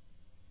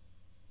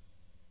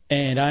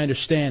 and I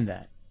understand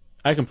that.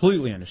 I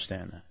completely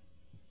understand that.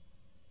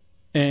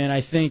 And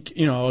I think,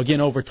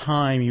 again, over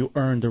time, you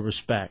earn the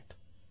respect.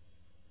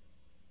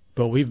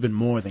 but we've been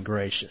more than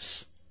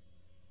gracious.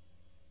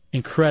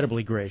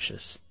 Incredibly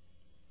gracious.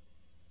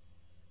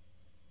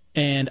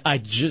 And I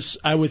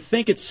would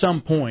think at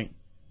some point,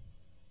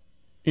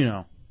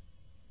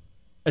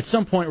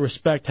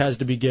 respect has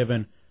to be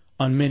given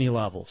on many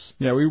levels.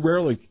 Yeah, we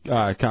rarely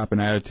cop an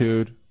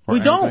attitude. We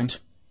don't.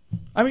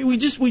 I mean, we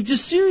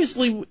just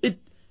seriously, it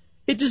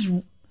just.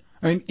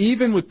 I mean,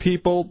 even with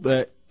people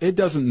that it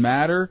doesn't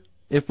matter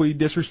if we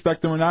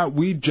disrespect them or not,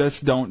 we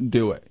just don't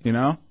do it,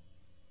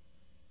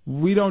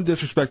 We don't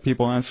disrespect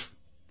people, and that's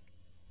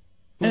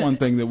the one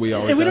thing that we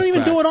always And we don't ask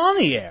even back. do it on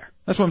the air.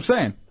 That's what I'm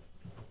saying.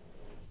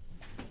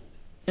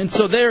 And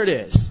so there it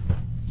is.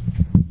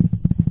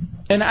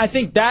 And I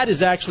think that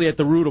is actually at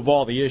the root of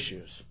all the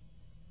issues,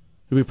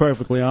 to be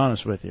perfectly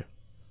honest with you.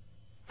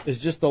 It's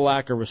just the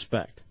lack of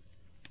respect.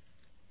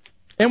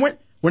 And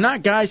we're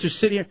not guys who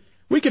sit here.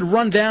 We could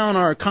run down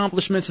our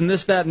accomplishments and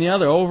this, that, and the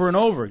other over and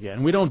over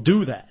again. We don't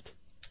do that.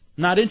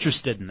 Not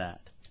interested in that.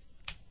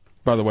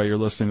 By the way, you're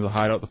listening to The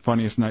Hideout, the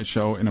funniest night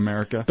show in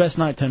America. Best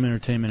nighttime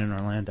entertainment in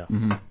Orlando.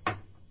 Mm-hmm.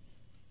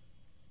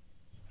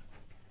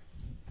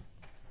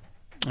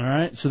 All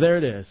right, so there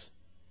it is.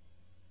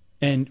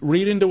 And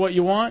read into what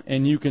you want,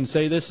 and you can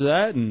say this or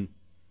that, and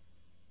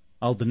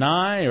I'll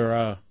deny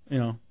or,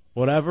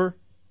 whatever.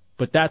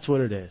 But that's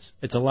what it is.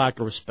 It's a lack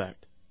of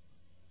respect.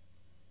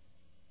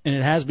 And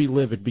it has to be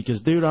livid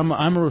because, dude, I'm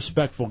a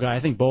respectful guy.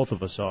 I think both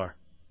of us are.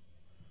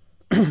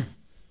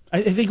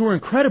 I think we're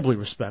incredibly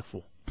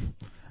respectful.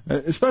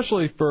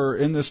 Especially for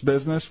in this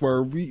business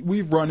where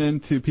we've run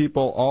into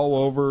people all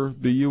over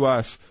the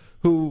U.S.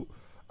 who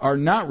are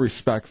not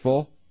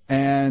respectful,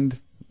 and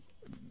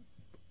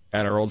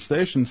at our old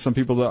station, some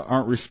people that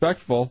aren't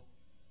respectful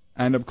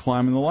end up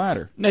climbing the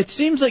ladder. It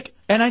seems like,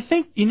 and I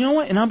think, you know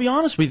what, and I'll be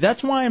honest with you,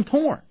 that's why I'm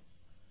torn.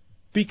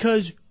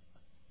 Because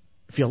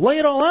if you lay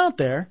it all out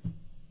there,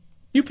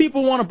 you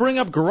people want to bring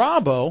up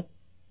Garabo.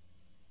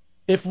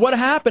 If what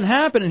happened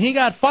and he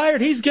got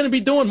fired, he's going to be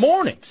doing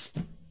mornings.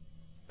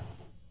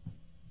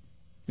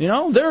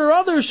 There are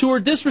others who are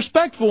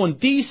disrespectful in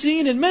D.C.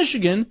 and in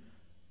Michigan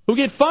who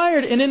get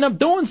fired and end up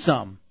doing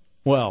something.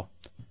 Well,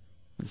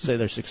 let's say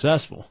they're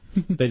successful.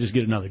 They just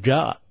get another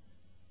job.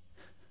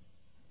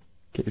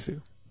 Casey.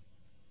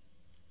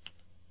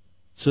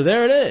 So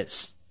there it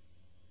is.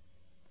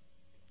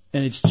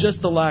 And it's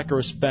just the lack of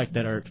respect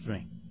that irks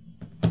me.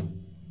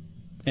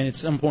 And at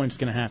some point it's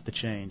going to have to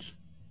change.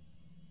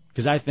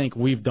 Because I think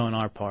we've done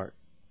our part.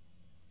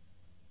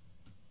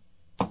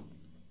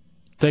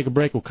 Take a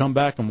break, we'll come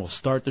back, and we'll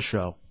start the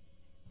show.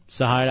 It's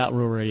the Hideout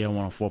Real Radio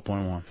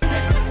 104.1.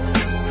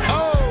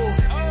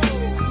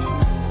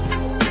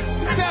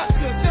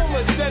 So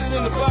much better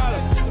than the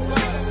bottom.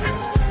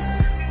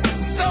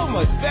 So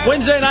much better.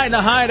 Wednesday night in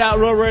the Hideout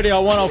Real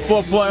Radio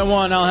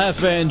 104.1. Al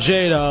Jefe and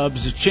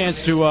J-Dubs. A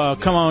chance to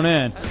come on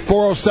in.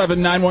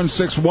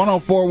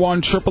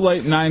 407-916-1041,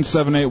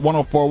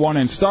 888-978-1041,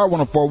 and star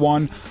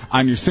 1041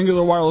 on your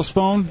singular wireless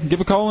phone.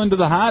 Give a call into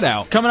the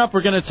Hideout. Coming up,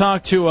 we're going to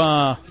talk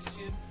to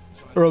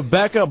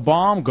Rebecca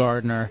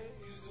Baumgartner.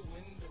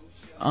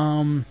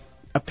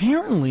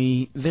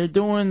 Apparently, they're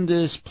doing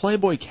this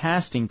Playboy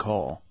casting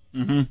call.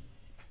 Mm-hmm.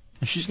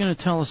 And she's going to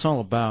tell us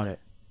all about it.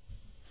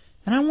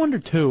 And I wonder,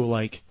 too,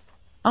 I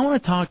want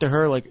to talk to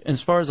her,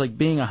 as far as,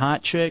 being a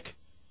hot chick.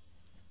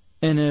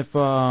 And if,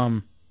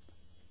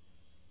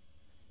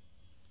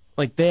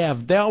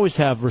 they always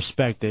have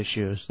respect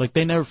issues.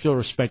 They never feel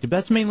respected. But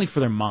that's mainly for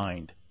their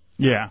mind.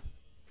 Yeah.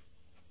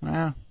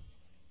 Well,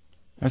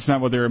 that's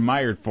not what they're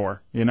admired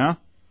for,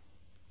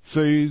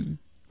 So you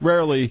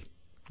rarely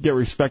get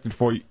respected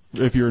for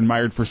if you're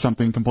admired for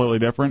something completely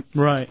different.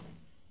 Right.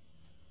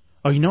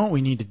 Oh, you know what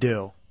we need to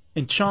do?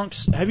 And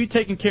Chunks, have you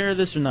taken care of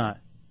this or not?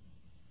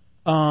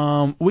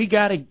 We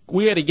gotta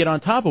get on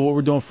top of what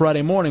we're doing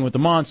Friday morning with the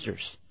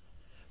Monsters.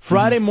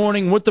 Friday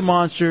morning with the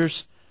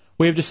Monsters,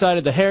 we have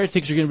decided the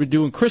Heretics are going to be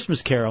doing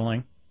Christmas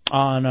caroling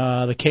on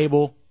the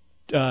cable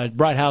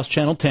Bright House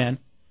Channel 10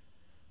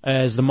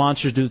 as the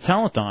Monsters do the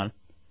telethon.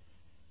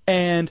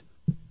 And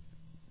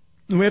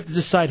we have to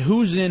decide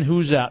who's in,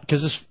 who's out.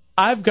 Because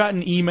I've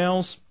gotten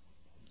emails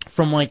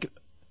from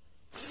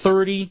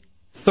 30,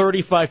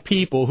 35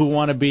 people who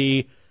want to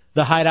be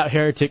the Hideout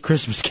Heretic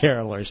Christmas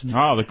carolers.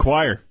 Oh, the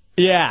choir.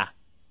 Yeah.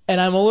 And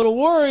I'm a little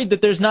worried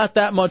that there's not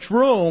that much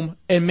room,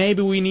 and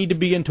maybe we need to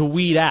begin to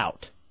weed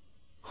out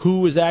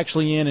who is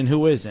actually in and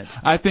who isn't.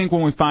 I think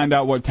when we find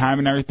out what time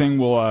and everything,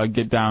 we'll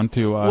get down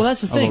to well,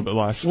 that's the thing. a little bit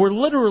less. We're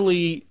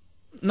literally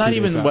not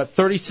even,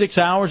 36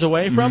 hours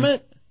away from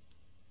it?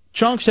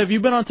 Chunks, have you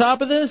been on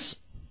top of this?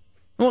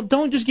 Well,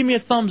 don't just give me a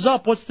thumbs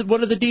up. What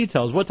are the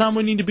details? What time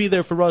we need to be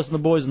there for Russ and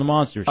the boys and the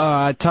Monsters?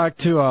 I talked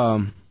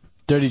to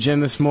Dirty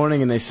Jim this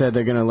morning, and they said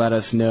they're going to let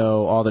us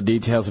know all the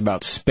details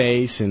about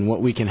space and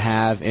what we can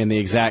have and the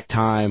exact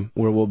time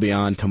where we'll be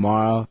on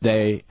tomorrow.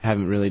 They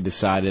haven't really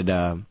decided.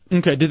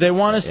 Okay, did they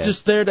want us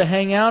just there to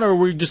hang out, or are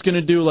we just going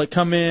to do,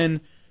 come in,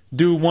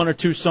 do one or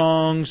two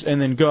songs,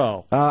 and then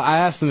go? I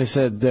asked them. They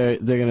said they're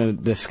going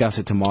to discuss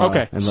it tomorrow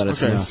and let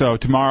us know. So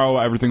tomorrow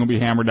everything will be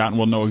hammered out and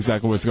we'll know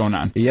exactly what's going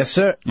on. Yes,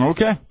 sir.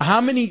 Okay. How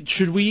many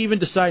should we even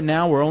decide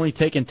now? We're only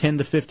taking 10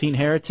 to 15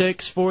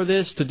 heretics for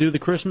this to do the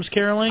Christmas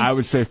caroling. I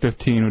would say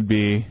 15 would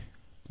be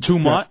too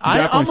much.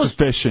 Definitely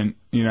sufficient.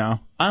 I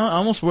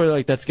almost worry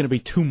like that's going to be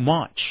too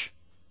much.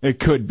 It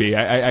could be.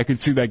 I could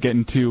see that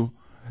getting too.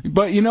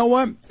 But you know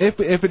what? If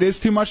it is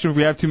too much, if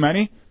we have too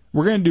many,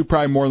 we're going to do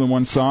probably more than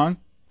one song.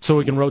 So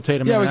we can rotate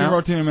them in and out? Yeah, we can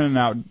rotate them in and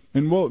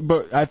out.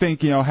 But I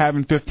think,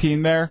 having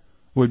 15 there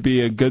would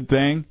be a good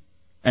thing.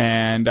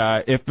 And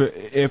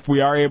if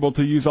we are able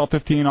to use all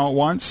 15 all at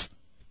once,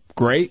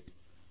 great.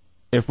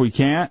 If we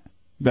can't,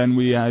 then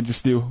we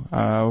just do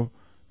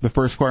the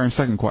first choir and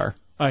second choir.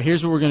 All right,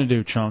 here's what we're going to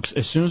do, Chunks.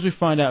 As soon as we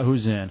find out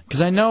who's in,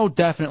 because I know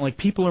definitely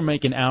people are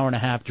making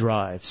hour-and-a-half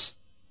drives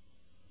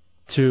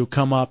to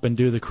come up and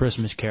do the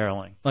Christmas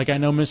caroling. Like I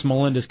know Miss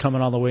Melinda's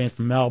coming all the way in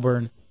from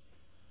Melbourne.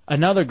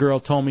 Another girl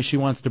told me she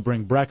wants to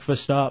bring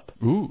breakfast up.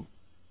 Ooh.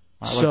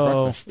 I like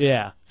breakfast.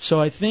 Yeah.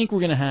 So I think we're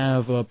going to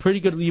have a pretty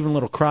good even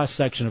little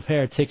cross-section of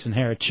heretics and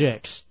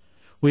heretics.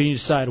 We need to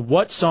decide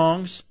what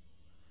songs.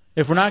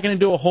 If we're not going to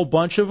do a whole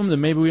bunch of them, then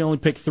maybe we only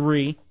pick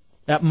 3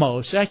 at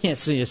most. I can't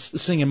see us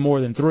singing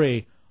more than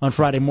 3 on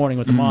Friday morning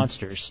with the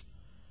Monsters.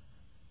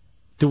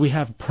 Do we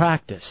have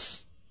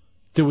practice?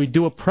 Do we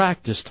do a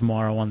practice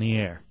tomorrow on the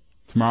air?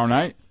 Tomorrow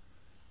night?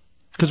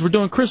 Because we're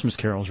doing Christmas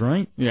carols,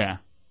 right? Yeah.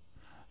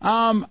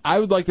 I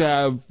would like to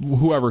have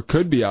whoever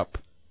could be up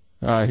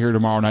here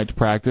tomorrow night to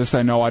practice.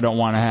 I know I don't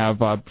want to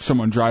have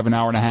someone drive an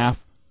hour and a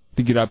half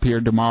to get up here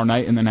tomorrow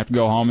night and then have to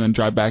go home and then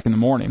drive back in the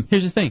morning.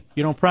 Here's the thing.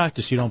 You don't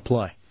practice, you don't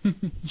play.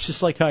 It's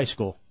just like high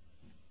school.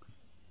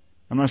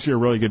 Unless you're a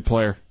really good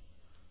player.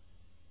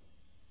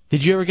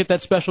 Did you ever get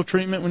that special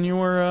treatment when you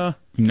were...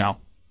 No.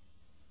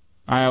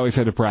 I always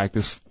had to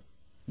practice,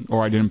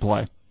 or I didn't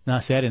play. No,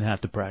 see, I didn't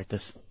have to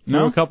practice. No?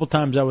 There were a couple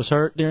times I was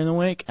hurt during the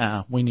week.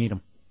 We need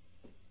them.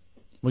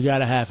 We got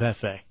to have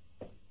FA.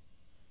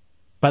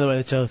 By the way,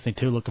 that's the other thing,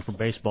 too, looking for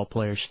baseball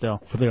players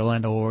still for the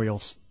Orlando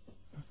Orioles.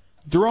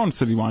 Daron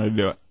said he wanted to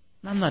do it.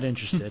 I'm not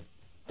interested.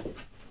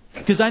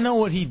 Because I know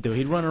what he'd do.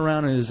 He'd run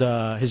around in his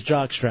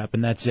jockstrap,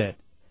 and that's it.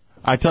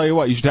 I tell you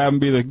what, you should have him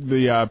be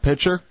the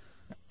pitcher,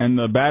 and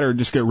the batter would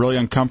just get really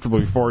uncomfortable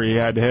before he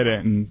had to hit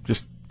it and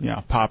just,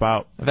 pop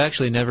out. I've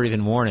actually never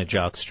even worn a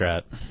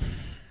jockstrap.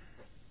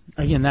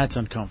 Again, that's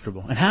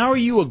uncomfortable. And how are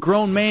you a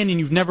grown man and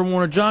you've never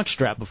worn a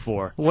jockstrap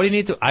before? What do you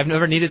need to? I've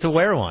never needed to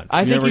wear one.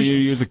 You ever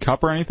use a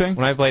cup or anything?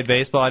 When I played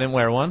baseball, I didn't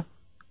wear one.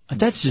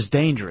 That's just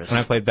dangerous. When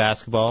I played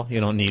basketball, you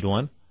don't need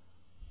one.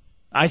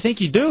 I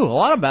think you do. A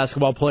lot of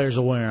basketball players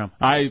will wear them.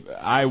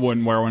 I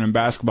wouldn't wear one in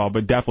basketball,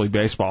 but definitely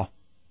baseball.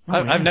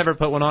 I've never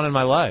put one on in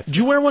my life. Did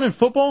you wear one in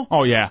football?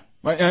 Oh, yeah.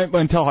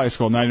 Until high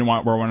school, and I didn't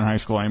want to wear one in high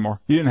school anymore.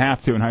 You didn't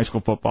have to in high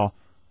school football,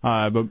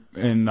 but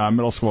in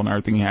middle school and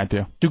everything, you had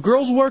to. Do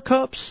girls wear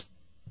cups?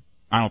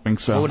 I don't think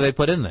so. What would they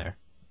put in there?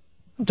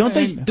 Don't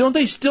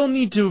they still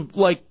need to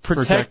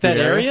protect that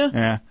area?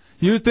 Yeah.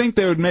 You would think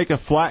they would make a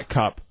flat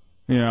cup,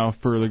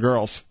 for the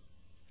girls.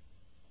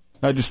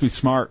 That'd just be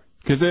smart,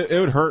 because it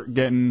would hurt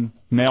getting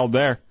nailed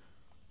there.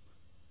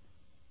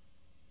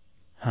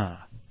 Huh.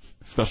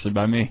 Especially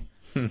by me.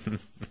 You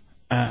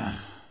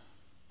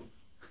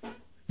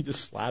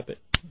just slap it.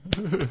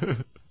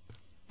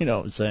 You know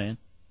what I'm saying.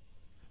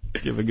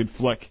 Give a good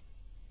flick.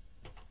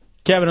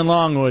 Kevin in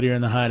Longwood, you're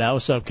in the Hideout.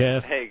 What's up,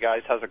 Kev? Hey,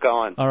 guys. How's it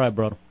going? All right,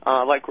 brother.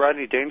 Like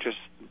Rodney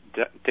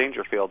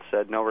Dangerfield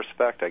said, no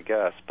respect, I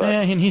guess. But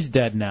Yeah, and he's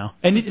dead now.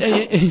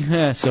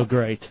 And so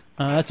great.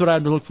 That's what I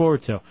had to look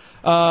forward to.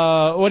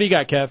 What do you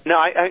got, Kev?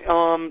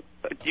 No,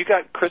 you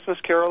got Christmas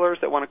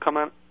carolers that want to come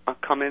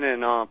in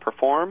and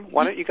perform.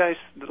 Why don't you guys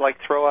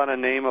throw out a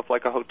name of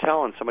a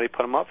hotel and somebody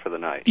put them up for the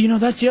night?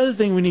 That's the other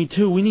thing we need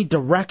too. We need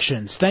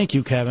directions. Thank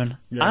you, Kevin.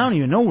 Yeah. I don't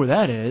even know where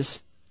that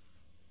is.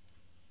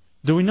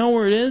 Do we know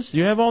where it is? Do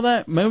you have all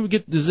that?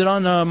 Maybe is it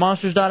on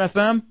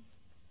monsters.fm?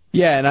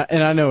 Yeah,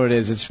 and I know where it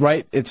is. It's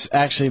right. It's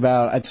actually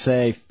about, I'd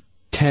say,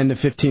 10 to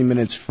 15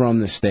 minutes from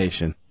the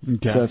station.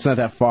 Okay. So it's not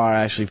that far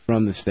actually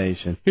from the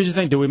station. Here's the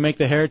thing: do we make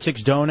the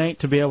heretics donate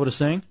to be able to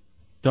sing?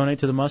 Donate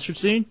to the mustard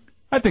seed?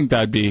 I think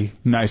that'd be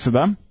nice of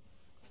them.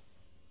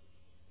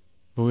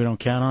 But we don't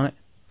count on it?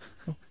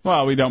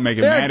 Well, we don't make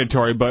it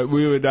mandatory, but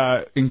we would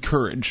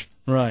encourage.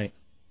 Right.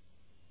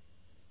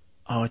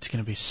 Oh, it's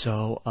going to be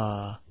so,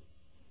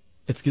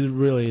 it's going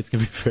to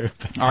be very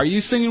bad. Are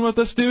you singing with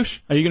us,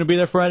 douche? Are you going to be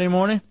there Friday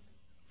morning?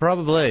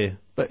 Probably.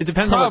 But it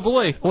depends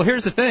Probably. Well,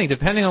 here's the thing.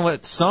 Depending on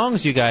what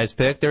songs you guys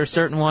pick, there are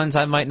certain ones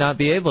I might not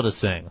be able to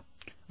sing.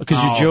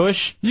 Because you're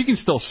Jewish? You can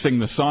still sing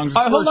the songs.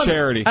 It's for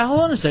charity.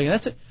 Hold on a second.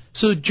 That's it.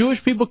 So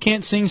Jewish people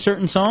can't sing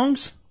certain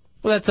songs?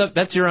 Well,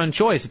 that's your own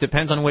choice. It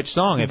depends on which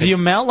song. Do you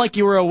melt like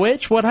you were a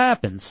witch? What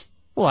happens?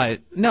 Well,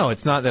 no,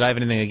 it's not that I have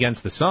anything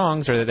against the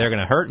songs or that they're going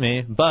to hurt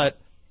me, but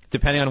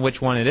depending on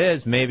which one it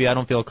is, maybe I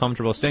don't feel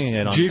comfortable singing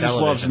it on Jesus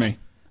television. loves me.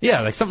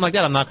 Yeah, something like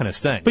that I'm not going to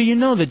sing. But you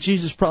know that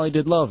Jesus probably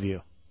did love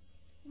you.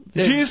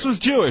 Jesus was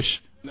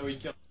Jewish. No, he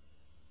killed.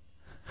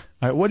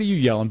 All right, what are you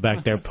yelling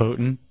back there,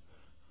 Putin?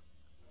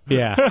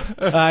 Yeah.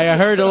 I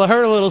heard a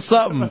little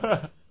something.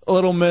 A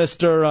little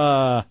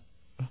Mr.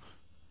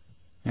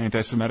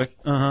 Anti-Semitic?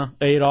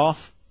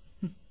 Adolf.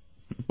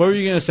 What were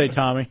you going to say,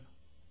 Tommy?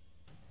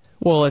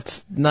 Well,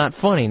 it's not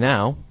funny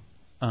now.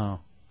 Oh.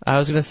 I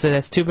was going to say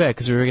that's too bad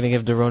because we were going to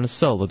give Daron a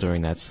solo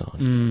during that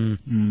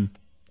song.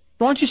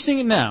 Why don't you sing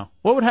it now?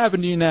 What would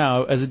happen to you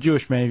now as a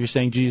Jewish man if you're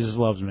saying Jesus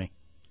loves me?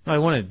 I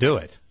want to do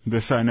it.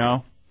 This I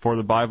know, for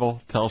the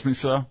Bible tells me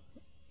so.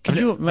 Could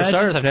you For imagine?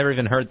 starters, I've never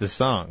even heard the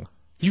song.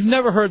 You've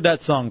never heard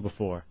that song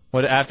before.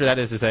 What after that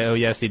is to say, oh,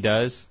 yes, he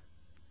does?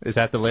 Is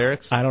that the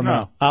lyrics? I don't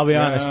know. I'll be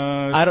honest.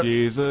 I don't.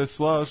 Jesus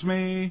loves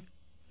me.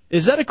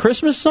 Is that a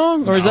Christmas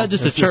song or is that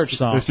just a church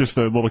song? It's just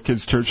a little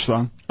kid's church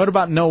song. What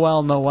about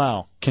Noel,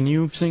 Noel? Can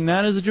you sing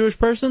that as a Jewish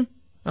person?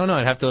 I don't know.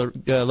 I'd have to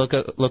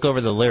look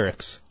over the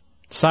lyrics.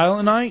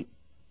 Silent Night?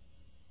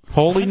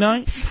 Holy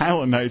Night?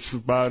 Silent Night's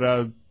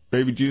about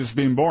baby Jesus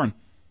being born.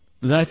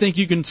 Then I think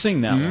you can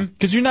sing that one.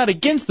 Because you're not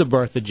against the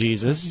birth of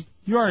Jesus.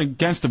 You aren't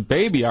against a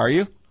baby, are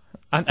you?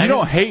 I You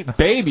don't hate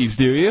babies,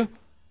 do you?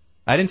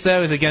 I didn't say I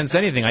was against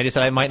anything. I just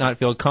said I might not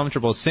feel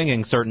comfortable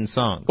singing certain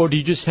songs. Or do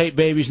you just hate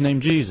babies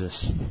named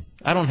Jesus?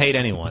 I don't hate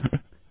anyone.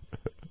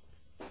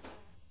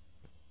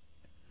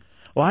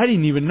 Well, I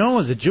didn't even know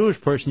as a Jewish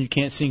person you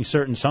can't sing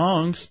certain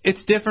songs.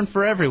 It's different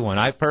for everyone.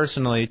 I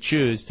personally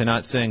choose to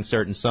not sing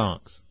certain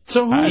songs.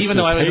 So who, even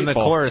though I was in the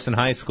chorus in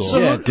high school.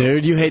 Yeah,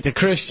 dude, you hate the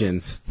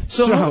Christians.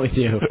 So What's wrong with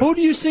you? Who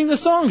do you sing the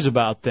songs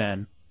about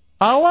then?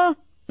 Allah?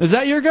 Is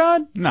that your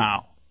God?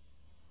 No.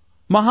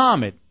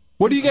 Muhammad?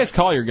 What do you guys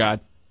call your God?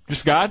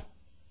 Just God?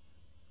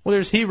 Well,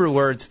 there's Hebrew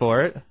words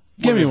for it.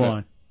 Give me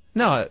one.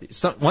 No,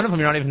 one of them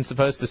you're not even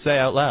supposed to say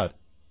out loud.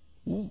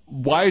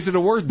 Why is it a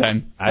word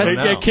then? I don't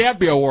know. It can't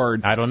be a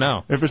word. I don't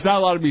know. If it's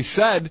not allowed to be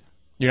said,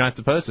 you're not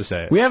supposed to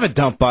say it. We have a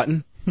dump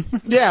button.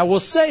 Yeah, we'll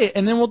say it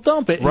and then we'll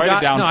dump it. Write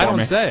it down No, for I don't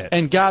me. say it.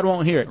 And God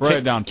won't hear it. Write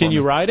it down for Can me.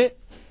 you write it?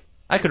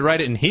 I could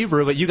write it in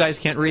Hebrew, but you guys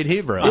can't read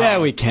Hebrew. Yeah,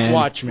 we can.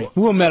 Watch me.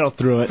 We'll meddle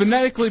through it.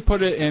 Phonetically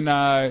put it in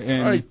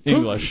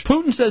English.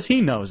 Putin says he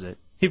knows it.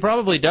 He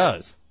probably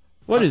does.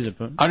 What is it,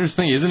 Putin? I just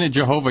think, isn't it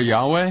Jehovah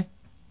Yahweh?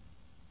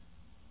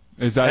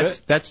 Is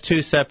that That's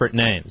two separate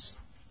names.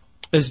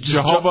 Is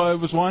Jehovah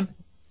was one?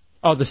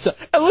 Oh, listen,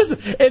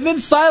 and then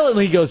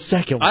silently he goes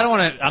second one. I don't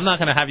want to. I'm not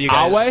going to have you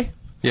guys. Yahweh?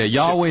 Yeah,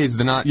 Yahweh is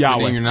the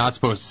Yahweh. name you're not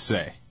supposed to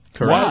say.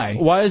 Why?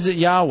 Why is it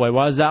Yahweh?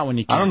 Why is that one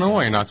you can't I don't know say?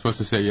 why you're not supposed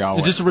to say Yahweh.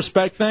 It's just a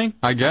respect thing?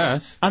 I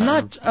guess. I'm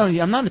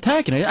not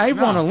attacking it. I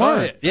want to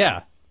learn.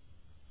 Yeah,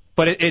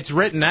 but it's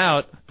written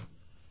out.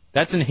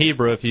 That's in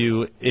Hebrew. If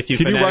you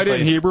Can you write it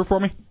in Hebrew for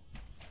me?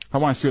 I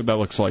want to see what that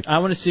looks like. I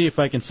want to see if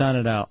I can sound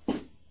it out.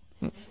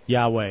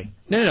 Yahweh.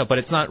 No, but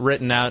it's not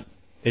written out.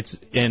 It's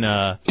in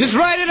Just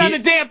write it on the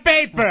damn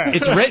paper.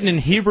 It's written in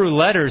Hebrew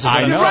letters.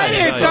 I know. Write it.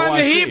 It's on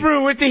the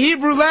Hebrew with the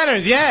Hebrew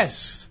letters.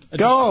 Yes.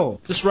 Go.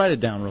 Just write it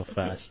down real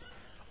fast.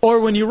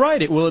 Or when you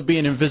write it, will it be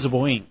in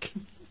invisible ink?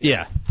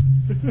 Yeah.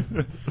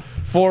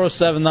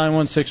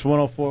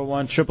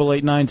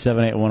 407-916-1041,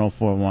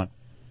 888-978-1041.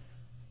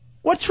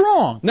 What's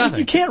wrong? Nothing.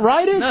 You can't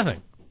write it?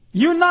 Nothing.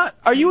 You're not.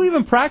 Are you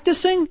even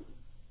practicing?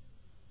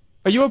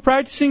 Are you a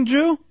practicing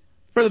Jew?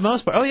 For the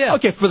most part. Oh, yeah.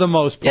 Okay, for the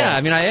most part. Yeah,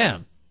 I mean, I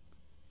am.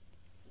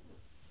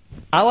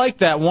 I like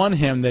that one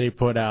hymn that he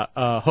put out,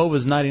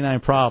 Hova's 99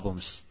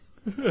 Problems.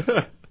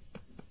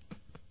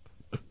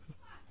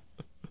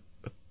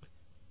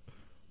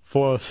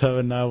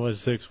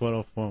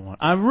 407-916-1041.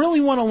 I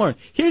really want to learn.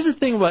 Here's the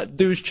thing about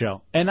Douche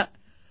Show, and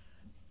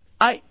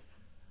and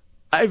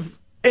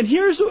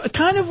here's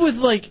kind of with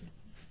like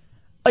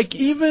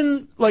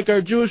even like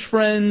our Jewish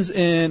friends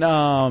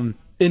in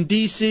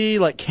D.C.,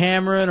 like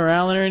Cameron or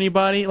Alan or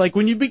anybody, like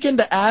when you begin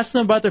to ask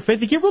them about their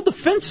faith, they get real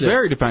defensive.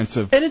 Very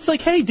defensive. And it's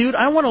like, hey, dude,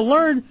 I want to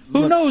learn.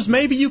 Who knows?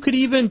 Maybe you could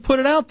even put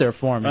it out there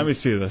for me. Let me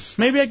see this.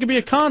 Maybe I could be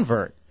a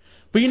convert.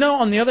 But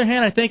on the other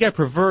hand, I think I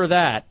prefer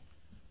that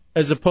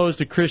as opposed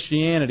to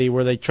Christianity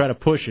where they try to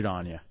push it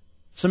on you.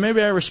 So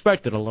maybe I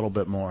respect it a little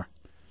bit more.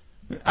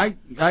 I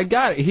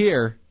got it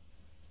here.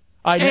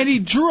 And he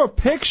drew a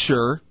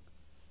picture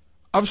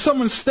of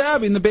someone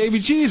stabbing the baby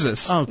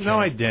Jesus. Okay. No,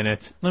 I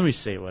didn't. Let me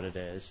see what it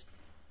is.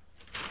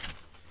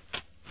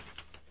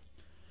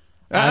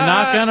 I'm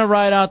not going to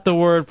write out the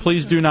word,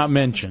 please do not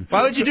mention.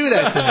 Why would you do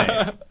that to me?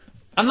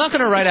 I'm not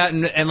going to write out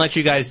and let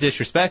you guys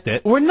disrespect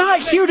it. We're not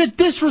here to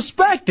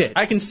disrespect it.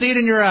 I can see it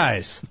in your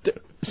eyes.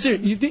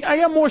 Seriously, I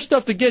got more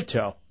stuff to get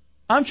to.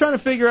 I'm trying to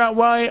figure out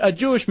why a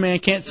Jewish man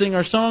can't sing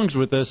our songs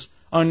with us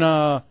on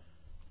Friday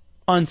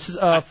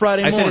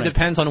morning. I said it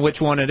depends on which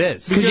one it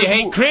is. Because you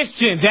hate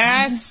Christians,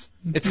 ass.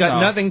 It's got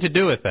nothing to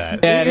do with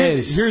that. Yeah, it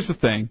is. Here's the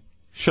thing.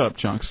 Shut up,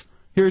 Chunks.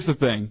 Here's the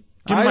thing.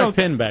 Give me my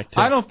pin back,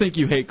 too. I don't think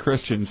you hate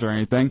Christians or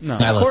anything. No.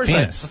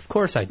 Of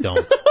course I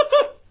don't.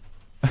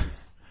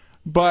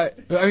 But,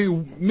 I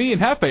mean, me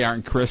and Hefe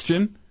aren't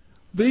Christian.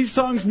 These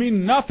songs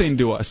mean nothing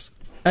to us.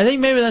 I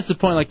think maybe that's the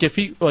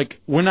point. Like,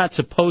 we're not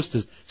supposed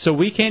to. So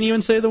we can't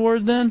even say the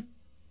word then?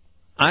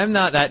 I'm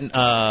not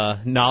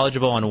that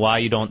knowledgeable on why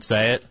you don't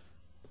say it.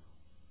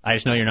 I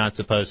just know you're not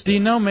supposed to. Do you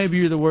know maybe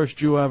you're the worst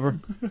Jew ever?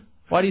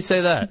 Why do you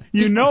say that?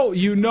 You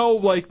know,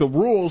 like the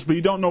rules, but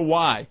you don't know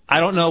why. I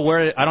don't know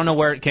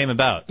where it came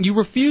about. You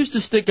refuse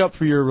to stick up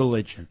for your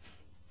religion.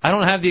 I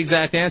don't have the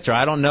exact answer.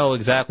 I don't know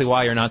exactly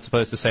why you're not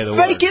supposed to say the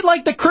word. Fake it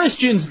like the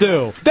Christians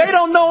do. They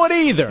don't know it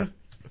either.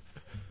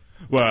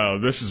 Well,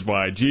 this is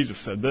why Jesus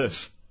said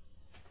this.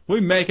 We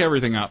make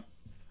everything up.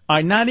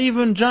 Not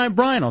even Giant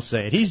Brian will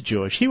say it. He's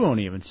Jewish. He won't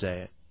even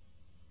say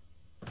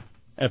it.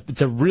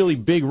 It's a really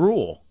big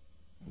rule.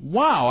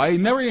 Wow, I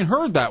never even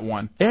heard that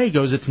one. Yeah, he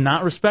goes, it's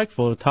not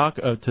respectful to talk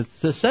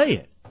to say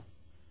it.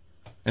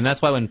 And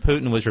that's why when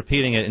Putin was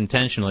repeating it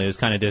intentionally, it was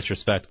kind of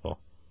disrespectful.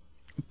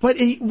 But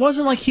it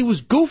wasn't like he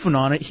was goofing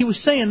on it. He was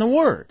saying the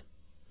word.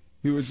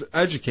 He was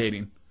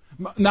educating.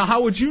 Now,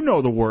 how would you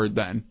know the word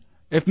then,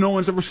 if no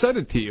one's ever said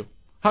it to you?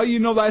 How do you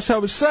know that's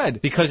how it's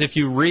said? Because if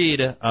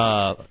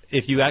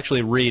you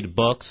actually read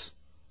books,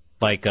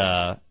 like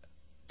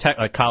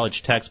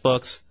college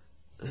textbooks,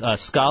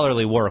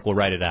 scholarly work will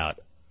write it out.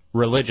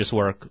 Religious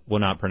work will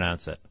not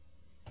pronounce it.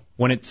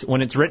 When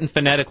it's written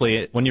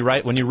phonetically, when you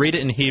read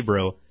it in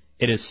Hebrew,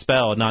 it is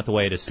spelled not the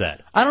way it is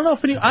said. I don't know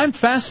if I'm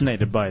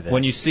fascinated by this.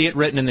 When you see it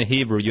written in the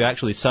Hebrew, you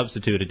actually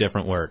substitute a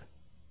different word.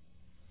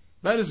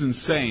 That is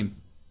insane.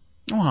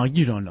 Well,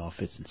 you don't know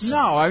if it's insane.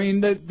 No, I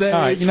mean that. All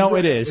right, you know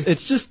it is.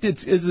 It's just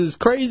it's as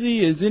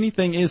crazy as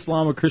anything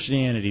Islam or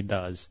Christianity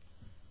does.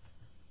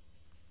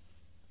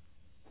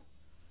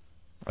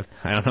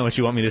 I don't know what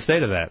you want me to say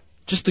to that.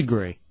 Just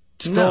agree.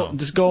 No.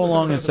 Just go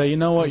along and say, you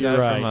know what, you're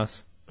From right.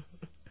 us.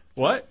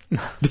 What?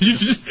 Did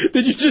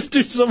you just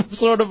do some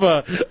sort of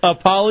a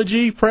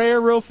apology prayer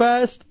real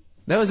fast?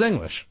 That was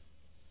English.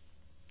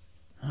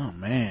 Oh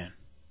man,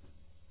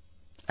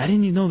 I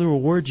didn't even know there were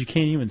words you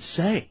can't even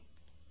say.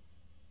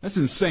 That's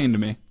insane to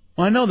me.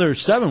 Well, I know there are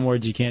 7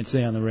 words you can't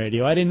say on the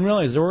radio. I didn't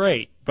realize there were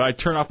 8. But I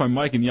turn off my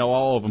mic and yell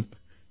all of them.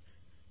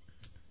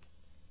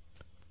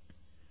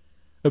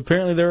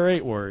 Apparently there are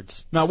 8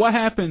 words. Now, what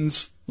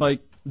happens,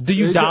 like... Do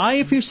you die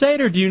if you say it,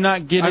 or do you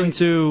not get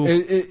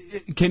into...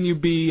 Can you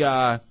be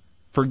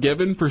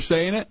forgiven for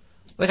saying it?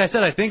 Like I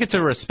said, I think it's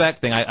a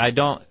respect thing. I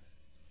don't...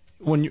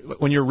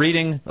 When you're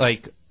reading,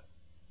 like,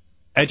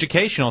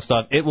 educational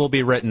stuff, it will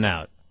be written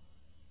out.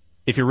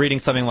 If you're reading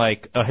something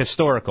like a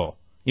historical...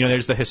 You know,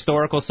 there's the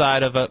historical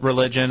side of a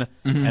religion,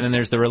 and then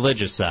there's the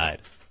religious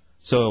side.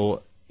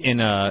 So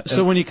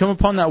So when you come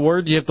upon that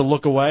word, do you have to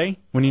look away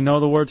when you know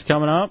the word's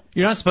coming up?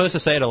 You're not supposed to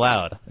say it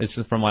aloud, is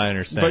from what I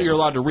understand. But you're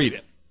allowed to read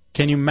it.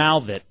 Can you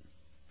mouth it?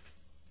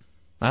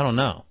 I don't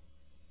know.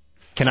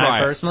 Can Try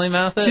I it. personally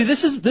mouth it? See,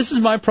 this is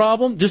my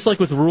problem. Just like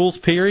with rules,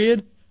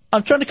 period.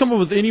 I'm trying to come up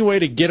with any way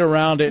to get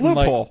around it.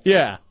 Loophole. And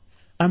yeah.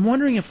 I'm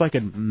wondering if I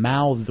could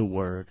mouth the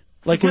word.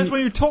 Like Because when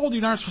you're told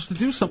you're not supposed to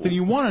do something,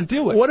 you want to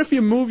do it. What if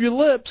you move your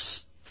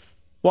lips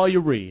while you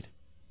read?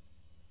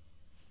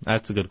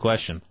 That's a good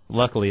question.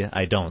 Luckily,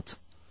 I don't.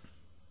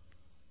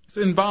 It's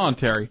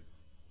involuntary.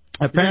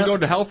 You're going to go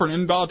to hell for an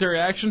involuntary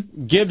action?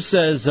 Gibbs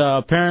says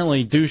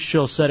apparently Deuce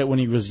Chill said it when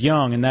he was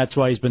young, and that's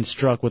why he's been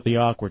struck with the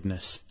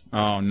awkwardness.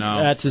 Oh,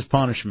 no. That's his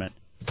punishment.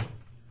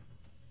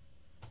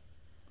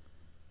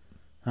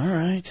 All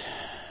right.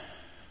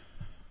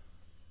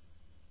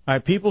 All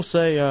right, people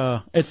say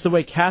it's the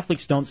way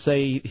Catholics don't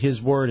say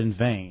his word in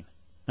vain.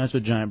 That's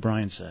what Giant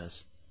Brian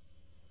says.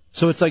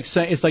 So it's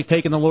like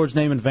taking the Lord's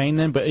name in vain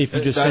then, but if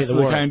you just say the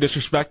word. That's the kind of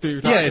disrespect that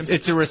you're talking? Yeah,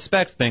 it's a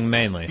respect thing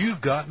mainly.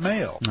 You've got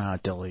mail.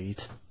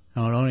 Delete.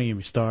 Oh, don't even get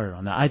me started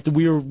on that.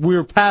 We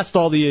were past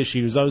all the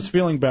issues. I was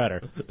feeling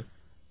better.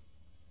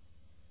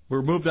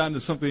 We're moved on to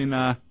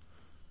something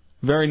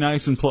very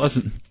nice and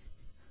pleasant.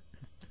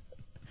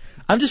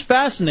 I'm just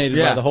fascinated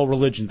by the whole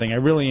religion thing. I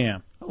really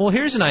am. Well,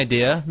 here's an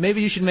idea.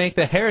 Maybe you should make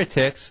the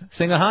heretics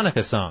sing a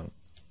Hanukkah song.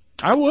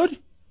 I would.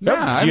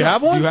 Yeah. Do you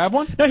have one? Do you have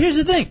one? Now, here's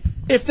the thing.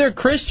 If they're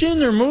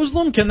Christian or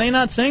Muslim, can they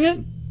not sing it?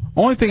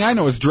 Only thing I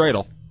know is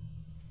dreidel.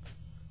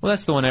 Well,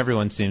 that's the one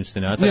everyone seems to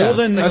know. It's Yeah, like,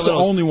 then that's the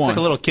only one. It's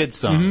like a little kid's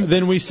song. Mhm.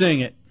 Then we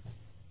sing it.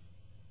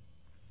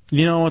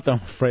 You know what? I'm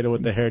afraid of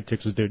what the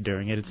heretics was doing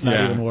during it. It's not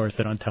even worth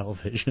it on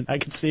television. I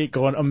can see it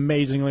going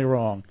amazingly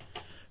wrong.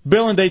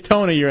 Bill in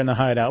Daytona, you're in the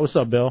Hideout. What's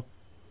up, Bill?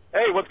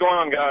 Hey, what's going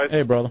on, guys?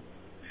 Hey, brother.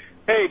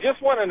 Hey,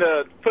 just wanted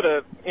to put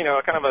a,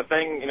 kind of a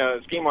thing,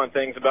 scheme on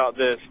things about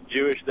this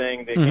Jewish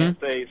thing. They can't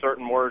say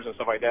certain words and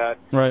stuff like that.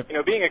 Right.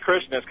 Being a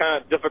Christian, it's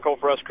kind of difficult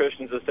for us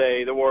Christians to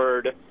say the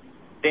word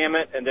damn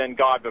it and then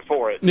God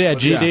before it. Yeah,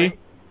 GD.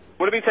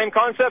 Would it be the same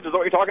concept? Is that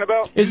what you're talking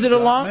about? Is it a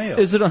long?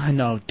 Is it a?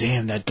 No,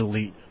 damn that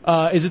delete.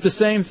 Is it the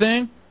same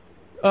thing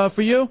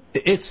for you?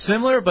 It's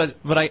similar, but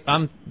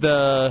I'm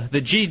the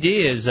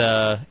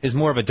GD is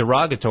more of a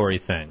derogatory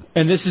thing.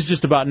 And this is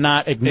just about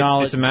not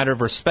acknowledging. It's a matter of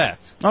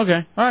respect.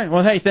 Okay. All right.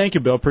 Well, hey, thank you,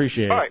 Bill.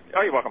 Appreciate it. All right.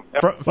 Oh, you're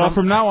welcome.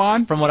 From now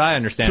on, from what I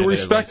understand, to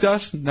respect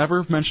us,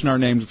 never mention our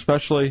names,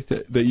 especially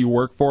that you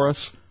work for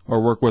us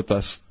or work with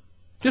us.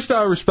 Just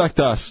respect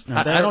us.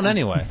 I don't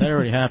anyway. That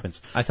already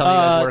happens. I tell you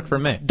guys work for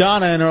me.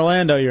 Donna in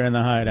Orlando, you're in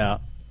the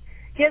Hideout.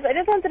 Yes, I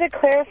just wanted to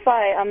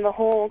clarify on the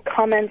whole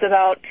comment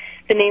about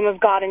the name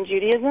of God in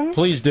Judaism.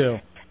 Please do.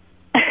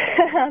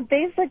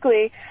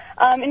 Basically,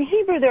 in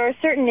Hebrew, there are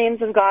certain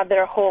names of God that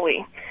are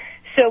holy.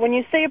 So when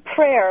you say a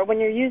prayer, when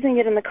you're using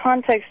it in the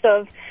context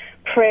of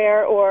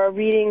prayer or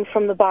reading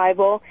from the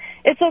Bible,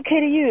 it's okay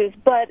to use,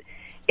 but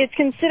it's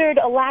considered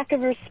a lack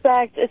of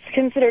respect. It's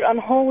considered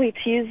unholy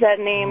to use that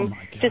name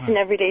just in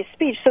everyday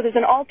speech. So there's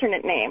an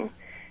alternate name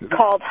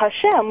called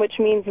Hashem, which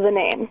means the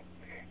name,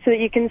 so that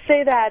you can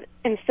say that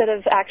instead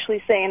of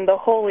actually saying the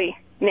holy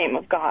name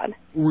of God.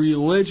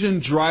 Religion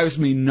drives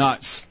me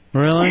nuts.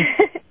 Really?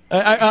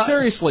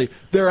 Seriously,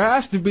 there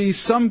has to be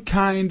some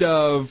kind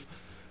of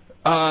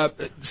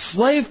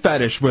slave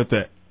fetish with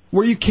it,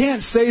 where you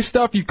can't say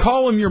stuff, you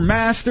call him your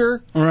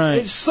master. Right.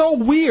 It's so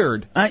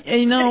weird.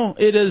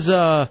 It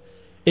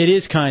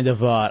is kind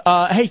of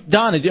odd. Hey,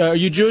 Donna, are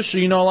you Jewish? Do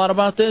you know a lot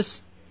about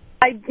this?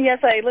 Yes,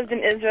 I lived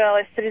in Israel.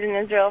 I studied in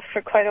Israel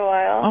for quite a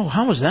while. Oh,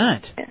 how was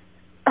that?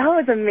 Oh,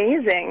 it's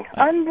amazing.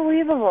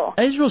 Unbelievable.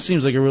 Israel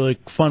seems like a really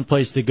fun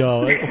place to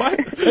go. What?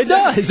 It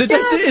does.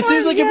 It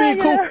seems like it'd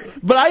be cool.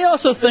 But I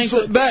also think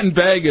that and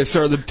Vegas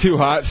are the two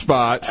hot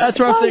spots. That's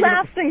where I'm thinking.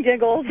 Laughs and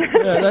giggles.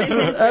 Yeah,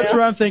 that's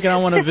where I'm thinking I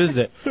want to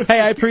visit.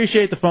 Hey, I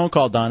appreciate the phone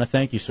call, Donna.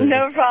 Thank you, sir.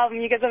 No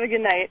problem. You guys have a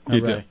good night. All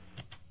right.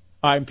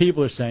 All right, and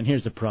people are saying,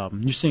 here's the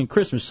problem. You're singing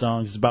Christmas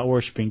songs is about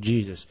worshiping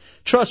Jesus.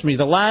 Trust me,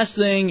 the last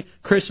thing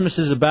Christmas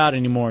is about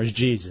anymore is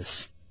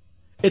Jesus.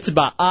 It's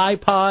about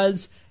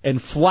iPods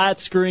and flat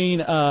screen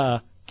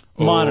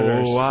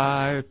monitors. Oh,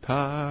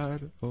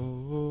 iPod.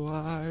 Oh,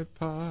 iPod.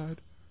 All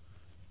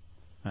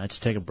right, let's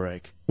take a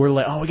break. We're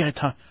late. Oh, we got to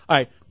time. All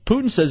right,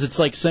 Putin says it's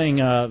like saying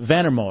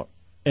Vandermoort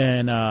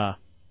in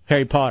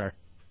Harry Potter.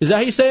 Is that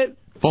how you say it?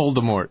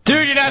 Voldemort.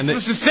 Dude, you're not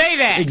supposed to say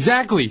that.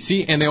 Exactly.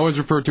 See, and they always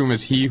refer to him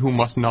as he who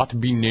must not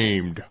be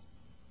named.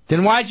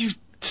 Then why'd you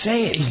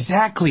say it?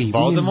 Exactly.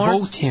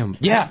 Voldemort? Vote him.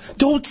 Yeah.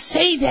 Don't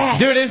say that.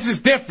 Dude, this is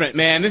different,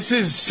 man. This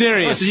is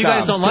serious So you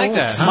guys don't like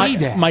that, huh?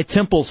 My, my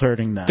temple's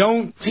hurting now.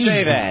 Don't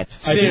say that.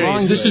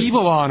 Serious. This is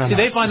evil on us. See,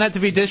 they find that to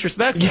be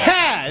disrespectful.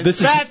 Yeah,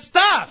 This is- bad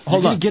stuff.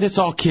 Hold on. Get us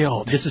all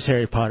killed. This is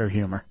Harry Potter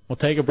humor. We'll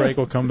take a break.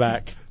 We'll come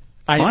back.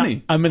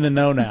 Funny. I'm in the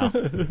know now.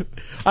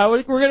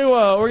 We're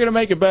gonna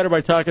make it better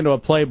by talking to a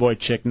Playboy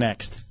chick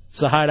next. It's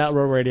the Hideout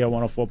Row Radio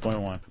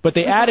 104.1. But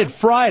they added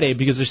Friday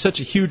because there's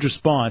such a huge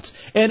response.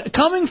 And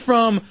coming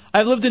from,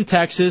 I lived in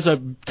Texas.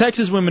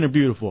 Texas women are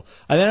beautiful.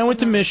 And then I went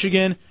to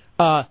Michigan.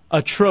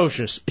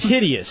 Atrocious,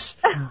 hideous.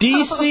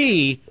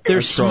 D.C.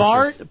 They're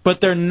smart,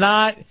 but they're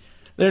not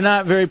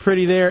very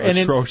pretty there.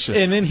 Atrocious.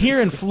 And then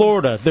here in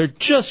Florida, they're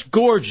just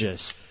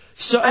gorgeous.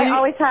 So I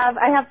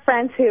have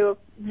friends who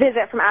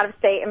visit from out of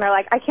state, and they're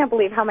like, I can't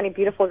believe how many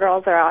beautiful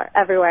girls there are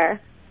everywhere.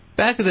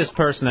 Back to this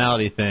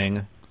personality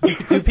thing.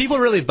 Do people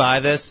really buy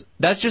this?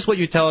 That's just what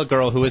you tell a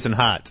girl who isn't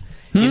hot.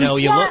 You know,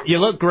 you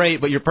look great,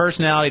 but your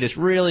personality just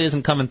really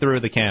isn't coming through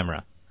the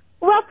camera.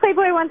 Well,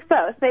 Playboy wants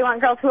both. They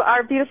want girls who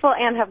are beautiful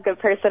and have good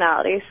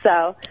personalities.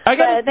 So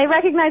but they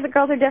recognize that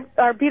girls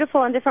are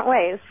beautiful in different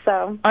ways.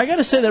 So I got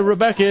to say that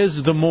Rebecca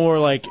is the more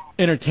like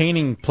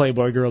entertaining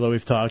Playboy girl that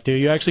we've talked to.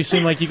 You actually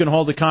seem like you can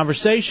hold the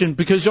conversation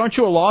because aren't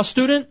you a law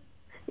student?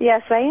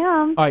 yes, I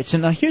am. All right, so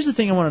now here's the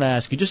thing I wanted to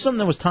ask you, just something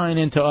that was tying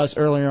into us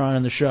earlier on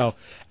in the show.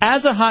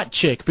 As a hot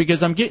chick,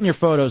 because I'm getting your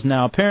photos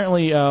now.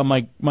 Apparently,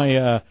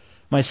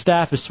 my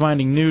staff is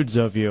finding nudes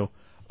of you.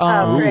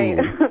 Great.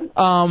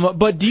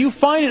 But do you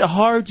find it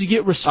hard to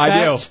get respect?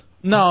 I do.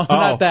 No,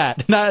 not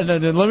that. No.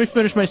 Let me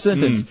finish my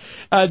sentence.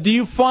 Do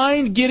you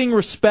find getting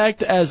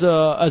respect as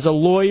a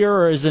lawyer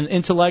or as an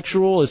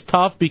intellectual is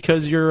tough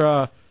because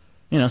you're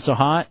so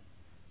hot?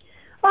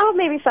 Well,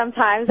 maybe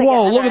sometimes. I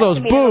Whoa, get look at those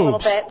boobs. A little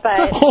bit,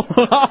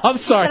 but I'm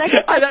sorry. But I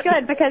guess that's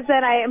good because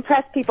then I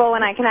impress people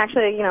when I can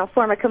actually,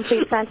 form a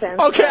complete sentence.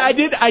 Okay, I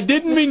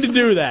didn't mean to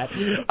do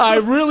that. I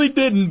really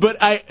didn't.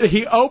 But I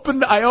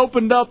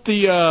opened up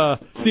the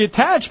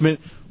attachment.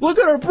 Look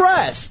at her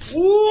breasts.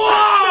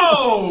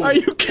 Whoa! Are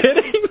you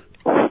kidding?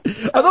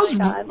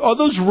 Are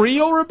those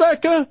real,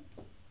 Rebecca?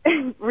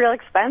 Real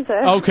expensive.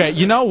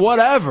 Okay,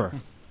 whatever.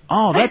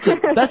 Oh,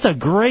 that's a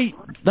great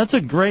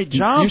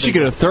job. You should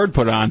get a third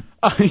put on.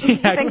 You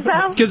think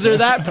so? Because they're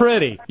that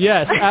pretty.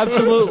 Yes,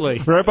 absolutely.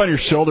 Right up on your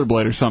shoulder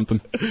blade or something.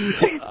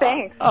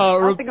 Thanks.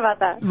 I'll think about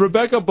that.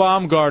 Rebecca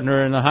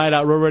Baumgartner in the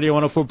Hideout Row Radio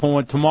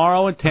 104.1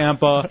 tomorrow in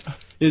Tampa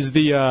is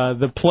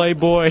the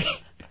Playboy.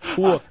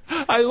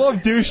 I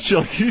love Douche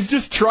Chill. He's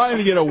just trying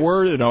to get a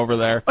word in over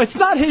there. It's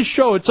not his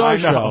show. It's our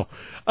show.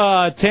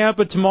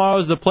 Tampa tomorrow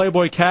is the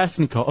Playboy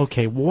casting call.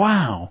 Okay,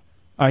 wow.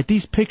 All right,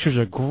 these pictures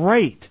are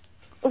great.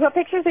 What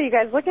pictures are you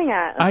guys looking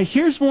at?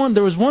 Here's one.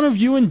 There was one of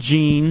you in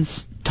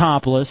jeans,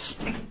 topless.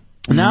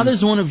 Now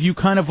there's one of you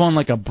kind of on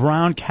like a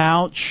brown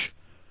couch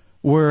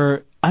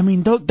where,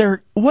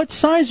 they're, what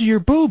size are your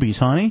boobies,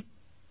 honey?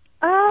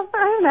 I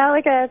don't know,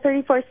 like a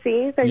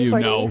 34C,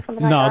 34D, something like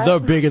that. No, they're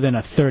bigger than a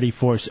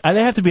 34C.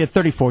 They have to be a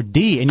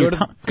 34D. And go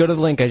to the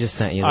link I just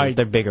sent you.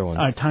 They're bigger ones.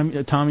 All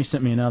right, Tommy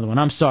sent me another one.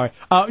 I'm sorry.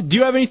 Do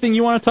you have anything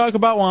you want to talk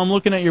about while I'm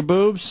looking at your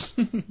boobs?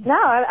 No,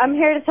 I'm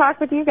here to talk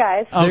with you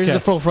guys. There's a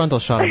full frontal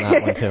shot on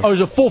that one, too. Oh,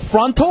 there's a full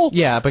frontal?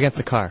 Yeah, up against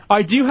the car. All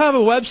right, do you have a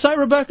website,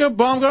 Rebecca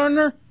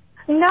Baumgartner?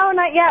 No,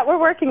 not yet. We're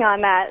working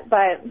on that,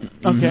 but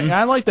Okay,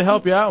 I'd like to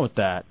help you out with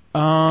that.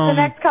 the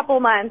next couple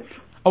months.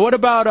 What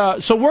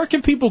about, so where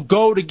can people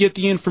go to get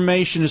the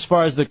information as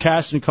far as the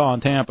casting call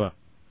in Tampa?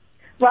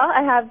 Well,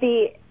 I have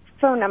the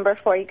phone number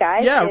for you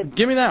guys. Yeah,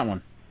 give me that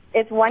one.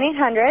 It's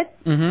 1-800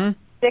 Mm-hmm.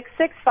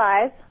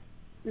 665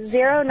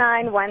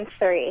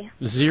 0913.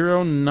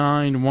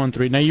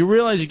 0913. Now, you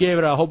realize you gave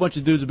it a whole bunch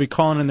of dudes would be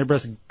calling in their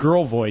best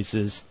girl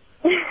voices.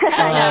 I know,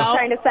 I'm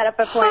trying to set up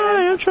appointments.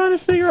 Hi, I'm trying to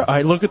figure out. All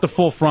right, look at the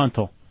full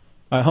frontal.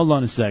 All right, hold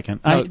on a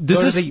second. Go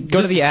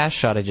to the ass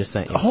shot I just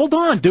sent you. Hold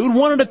on, dude.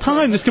 One at a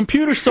time. This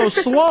computer's so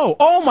slow.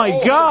 Oh,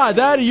 my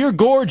God. You're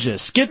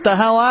gorgeous. Get the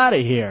hell out of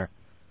here.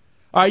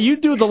 All right, you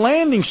do the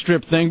landing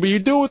strip thing, but you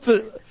do it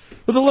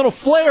with a little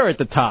flare at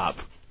the top.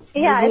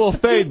 Yeah, There's a little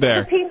fade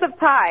there. It's a piece of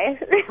pie.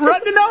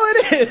 Right? No,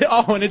 it is.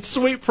 Oh, and it's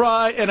sweet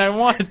pie, and I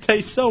want it to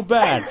taste so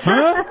bad.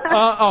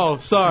 Huh?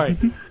 Sorry.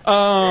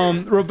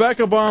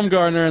 Rebecca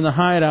Baumgartner in the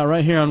Hideout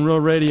right here on Real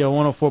Radio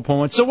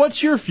 104.1. So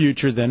what's your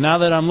future then, now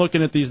that I'm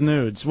looking at these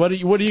nudes? What are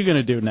you going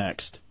to do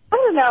next? I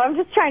don't know. I'm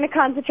just trying to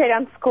concentrate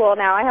on school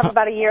now. I have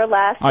about a year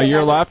left. A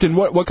year left? And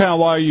what kind of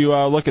law are you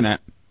looking at?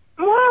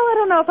 Well, I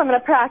don't know if I'm going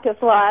to practice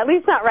law, at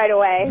least not right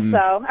away. So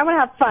I'm going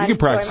to have fun, You can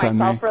practice enjoy on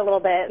myself me. for a little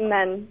bit,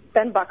 and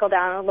then buckle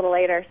down a little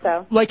later.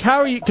 So Like, how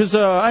are you, because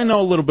I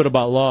know a little bit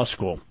about law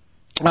school.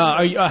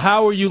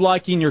 How are you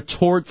liking your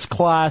torts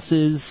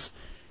classes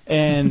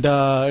and,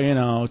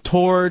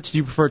 torts? Do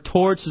you prefer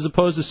torts as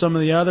opposed to some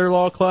of the other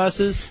law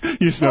classes?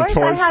 You Torts,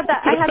 I had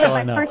that Oh, I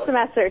my know. first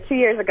semester 2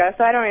 years ago,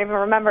 so I don't even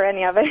remember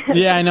any of it.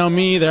 Yeah, I know,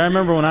 me either. I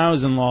remember when I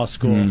was in law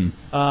school.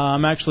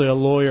 I'm actually a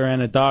lawyer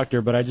and a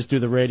doctor, but I just do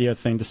the radio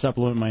thing to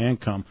supplement my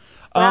income.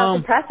 Wow, that's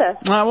impressive.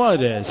 Well,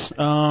 it is.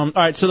 All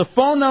right, so the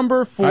phone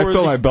number for I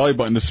fill my belly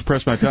button to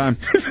suppress my time.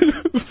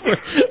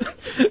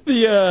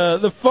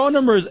 the phone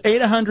number is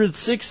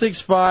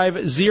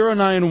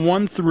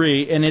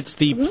 800-665-0913, and it's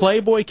the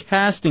Playboy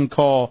casting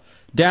call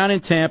down in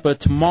Tampa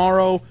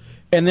tomorrow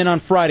and then on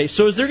Friday.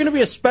 So is there going to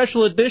be a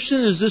special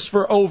edition, or is this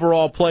for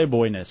overall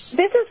Playboyness?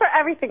 This is for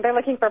everything. They're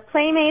looking for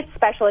Playmates,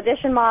 special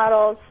edition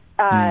models,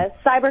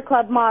 Cyber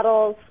Club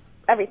models,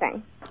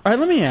 everything. All right,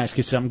 let me ask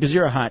you something, because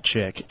you're a hot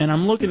chick, and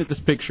I'm looking at this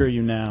picture of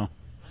you now,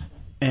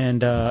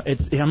 and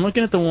I'm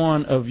looking at the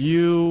one of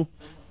you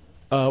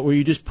where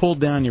you just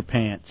pulled down your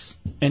pants,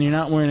 and you're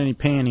not wearing any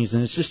panties,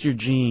 and it's just your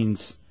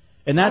jeans.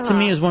 And that to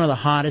me is one of the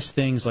hottest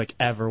things like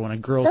ever when a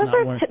girl's Those not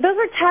are wearing. those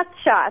are test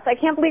shots. I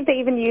can't believe they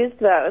even used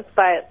those,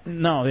 but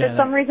No, for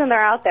some reason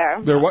they're out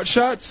there. They're what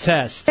shots?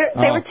 Test. They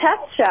were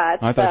test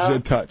shots. I thought so. you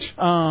said touch.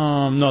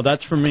 No,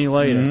 that's for me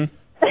later.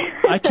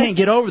 I can't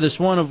get over this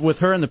one with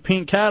her in the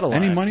pink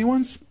Cadillac. Any money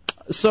ones?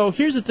 So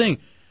here's the thing: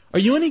 are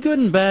you any good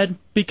in bed?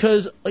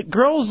 Because like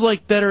girls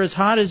like that are as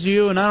hot as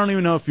you, and I don't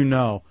even know if you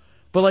know,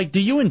 but like, do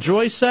you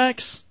enjoy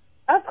sex?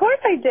 Of course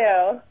I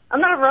do.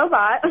 I'm not a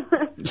robot.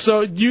 So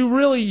you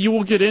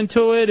will get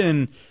into it,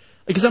 and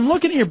because I'm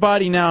looking at your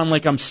body now, and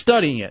like I'm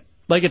studying it,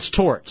 like it's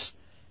torts,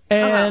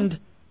 and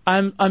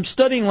I'm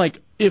studying like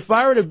if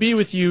I were to be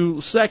with you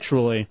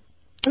sexually,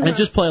 and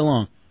just play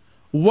along,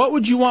 what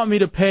would you want me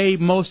to pay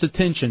most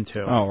attention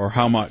to? Oh, or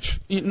how much?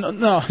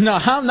 No,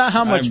 not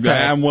how much pay.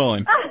 I'm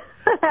willing.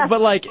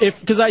 But like,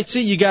 because I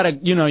see you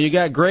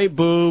got great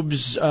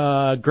boobs,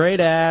 great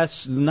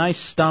ass, nice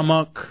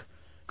stomach,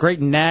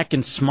 great neck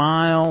and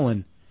smile,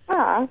 and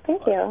Aw,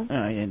 thank you.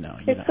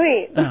 you're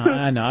sweet.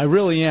 I know, I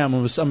really am.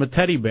 I'm a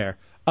teddy bear.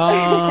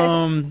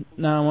 Now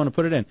I want to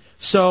put it in.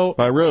 So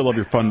I really love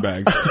your fun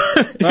bag.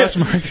 That's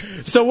my.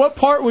 So what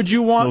part would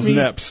you want Those me?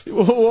 nips.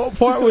 What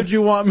part would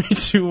you want me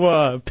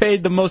to pay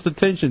the most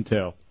attention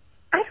to?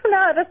 I don't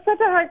know. That's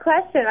such a hard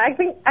question. I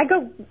think I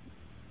go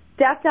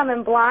deaf, dumb,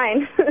 and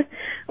blind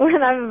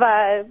when I'm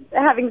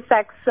having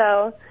sex.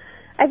 So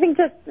I think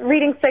just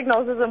reading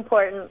signals is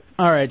important.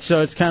 All right,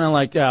 so it's kind of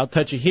like I'll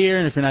touch you here,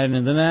 and if you're not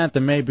into that,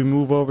 then maybe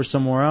move over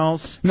somewhere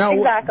else. Now,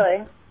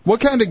 Exactly.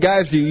 what kind of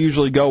guys do you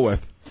usually go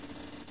with?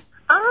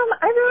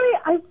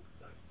 I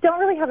don't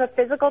really have a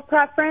physical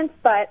preference,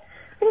 but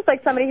I just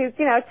like somebody who's,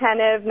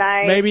 attentive,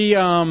 nice. Maybe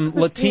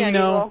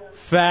Latino,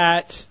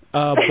 fat,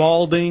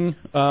 balding.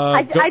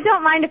 I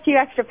don't mind a few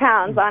extra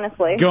pounds,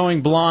 honestly.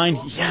 Going blind.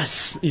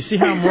 Yes. You see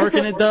how I'm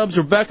working it, Dubs?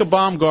 Rebecca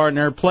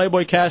Baumgartner,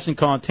 Playboy Casting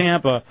Call in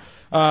Tampa.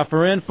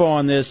 For info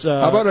on this.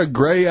 How about a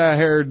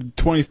gray-haired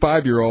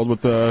 25-year-old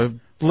with a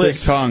big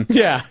tongue?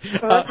 Yeah.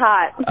 That's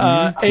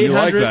hot. You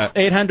like that.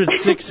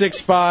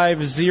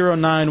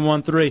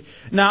 800-665-0913.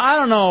 Now, I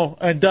don't know,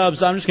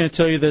 Dubs, I'm just going to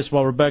tell you this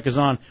while Rebecca's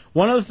on.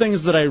 One of the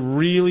things that I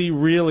really,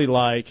 really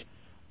like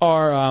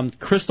are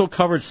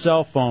crystal-covered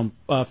cell phone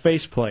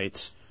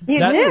faceplates. You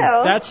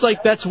do?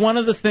 That's one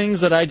of the things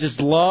that I just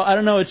love. I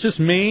don't know, it's just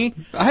me.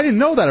 I didn't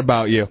know that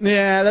about you.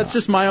 Yeah, that's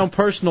just my own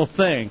personal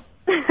thing.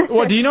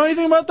 What, do you know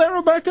anything about that,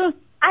 Rebecca?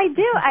 I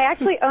do. I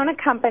actually own a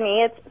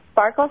company. It's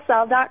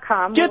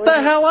sparklecell.com. Get the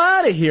hell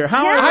out of here.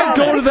 How Yeah, I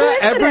go to that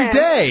every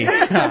day.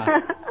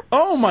 Yeah.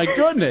 Oh, my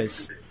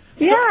goodness.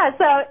 Yeah,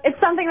 so it's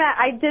something that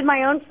I did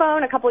my own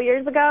phone a couple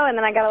years ago, and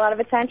then I got a lot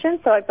of attention,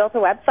 so I built a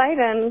website,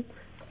 and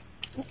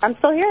I'm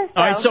still here. So,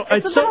 All right, so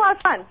it's been a lot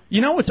of fun.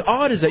 You know what's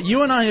odd is that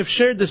you and I have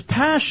shared this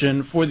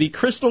passion for the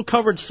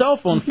crystal-covered cell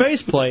phone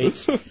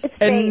faceplates,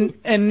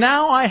 and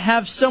now I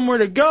have somewhere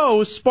to go,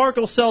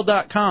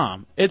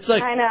 sparklecell.com. It's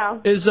like I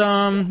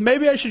know.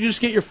 Maybe I should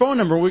just get your phone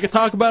number. We could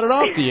talk about it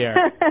off the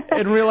air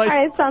and realize.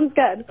 All right, sounds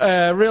good.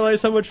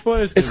 Realize how much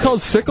fun It's called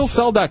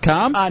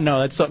sicklecell.com?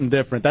 No, that's something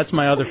different. That's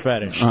my other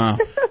fetish.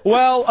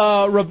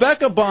 Well,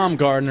 Rebecca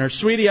Baumgartner,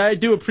 sweetie, I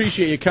do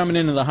appreciate you coming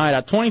into the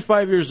Hideout.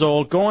 25 years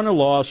old, going to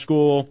law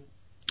school.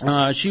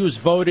 She was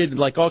voted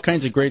like all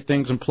kinds of great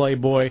things in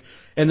Playboy.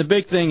 And the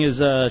big thing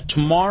is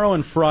tomorrow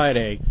and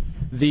Friday,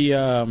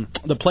 the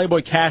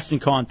Playboy casting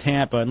call in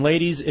Tampa. And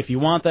ladies, if you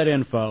want that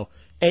info,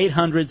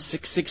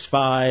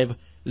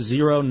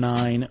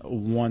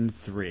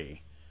 800-665-0913.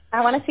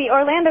 I want to see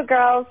Orlando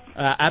girls.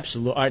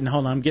 Absolutely. All right, now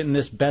hold on. I'm getting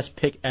this best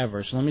pick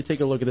ever. So let me take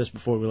a look at this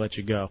before we let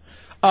you go.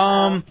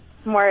 I'm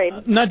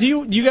worried. Now, do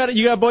you got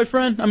a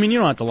boyfriend? I mean, you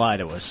don't have to lie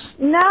to us.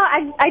 No,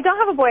 I don't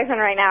have a boyfriend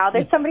right now.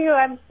 There's somebody who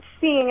I'm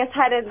seeing is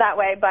headed that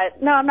way,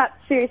 but no, I'm not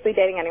seriously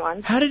dating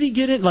anyone. How did he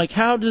get it? Like,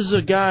 how does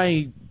a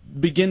guy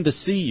begin to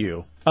see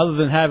you, other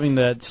than having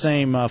that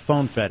same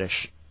phone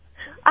fetish?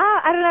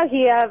 I don't know.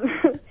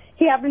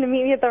 He happened to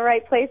meet me at the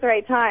right place,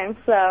 right time.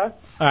 So. All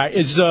right,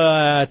 it's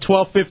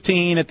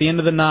 12:15 at the end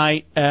of the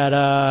night at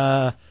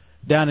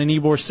down in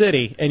Ybor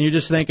City, and you're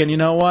just thinking, you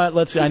know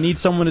what? I need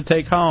someone to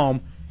take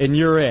home, and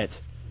you're it.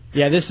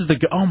 Yeah, this is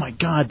oh my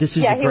God, this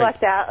is yeah, a he great.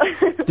 lucked out.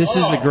 This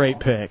is a great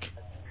pick.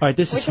 All right,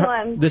 this Which is her,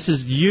 one? this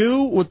is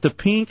you with the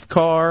pink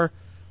car,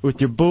 with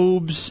your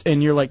boobs,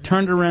 and you're like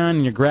turned around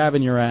and you're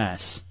grabbing your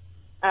ass.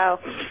 Oh.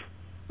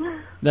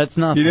 That's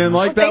not. You didn't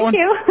like that Thank one?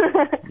 you.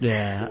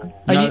 Yeah.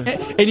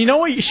 And you know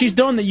what she's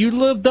doing that you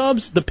love,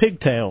 Dubs? The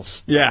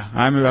pigtails. Yeah,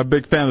 I'm a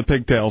big fan of the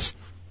pigtails.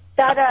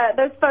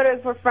 Those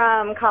photos were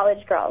from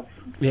college girls.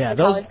 Yeah,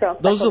 The those college girls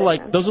those are special like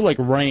edition. those are like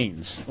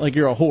reins, like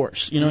you're a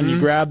horse, you know, and you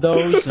grab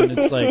those, and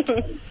it's like.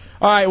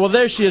 All right, well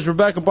there she is,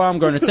 Rebecca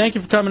Baumgartner. Thank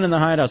you for coming in the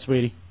Hideout,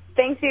 sweetie.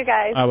 Thanks, you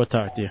guys. I will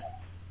talk to you.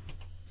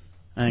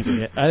 I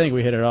think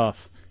we hit it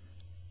off.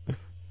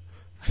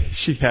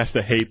 She has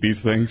to hate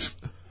these things.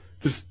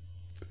 Just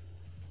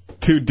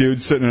two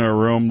dudes sitting in a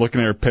room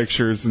looking at her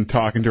pictures and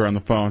talking to her on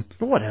the phone.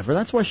 But whatever,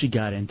 that's why she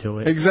got into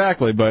it.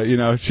 Exactly, but,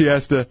 she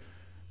has to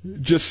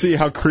just see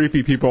how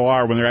creepy people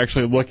are when they're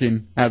actually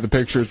looking at the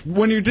pictures.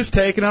 When you're just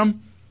taking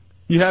them,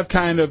 you have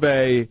kind of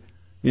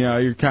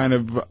you kind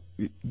of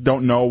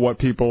don't know what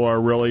people are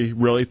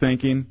really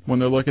thinking when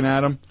they're looking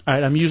at them. All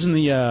right, I'm using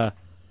the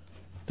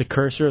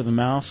cursor of the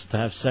mouse to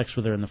have sex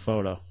with her in the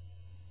photo.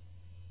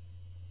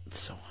 It's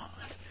so hot.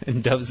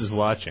 And Dubs is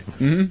watching.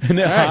 Mm-hmm. Isn't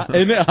it hot?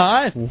 Isn't it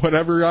hot?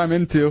 Whatever I'm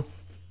into.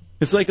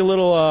 It's like a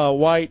little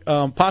white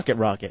pocket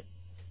rocket.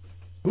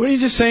 Were you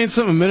just saying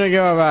something a minute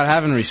ago about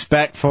having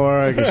respect for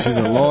her because she's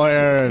a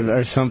lawyer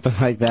or something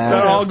like that?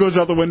 That all goes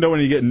out the window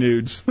when you get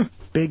nudes.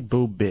 Big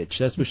boob bitch.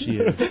 That's what she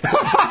is.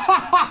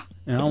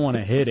 And I want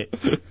to hit it.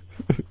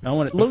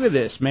 Look at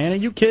this, man. Are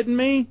you kidding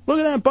me? Look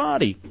at that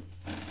body.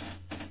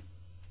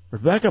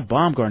 Rebecca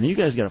Baumgartner, you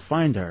guys got to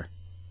find her.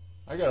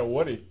 I got a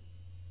Woody.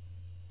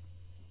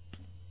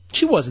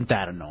 She wasn't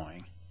that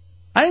annoying.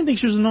 I didn't think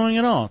she was annoying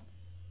at all.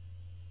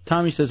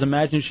 Tommy says,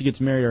 imagine if she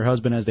gets married, her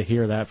husband has to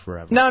hear that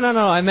forever. No.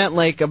 I meant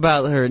like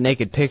about her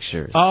naked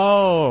pictures.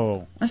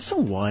 Oh, so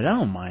what? I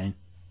don't mind.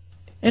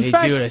 In Hey,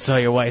 fact, dude, I saw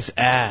your wife's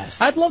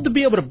ass. I'd love to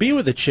be able to be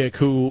with a chick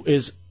who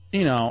is,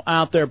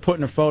 out there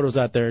putting her photos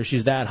out there.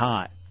 She's that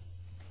hot.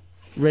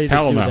 Ready to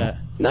do that.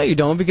 No, you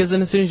don't, because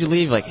then as soon as you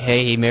leave, like,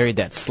 hey, he married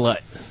that slut.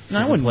 No,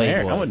 I She's a wouldn't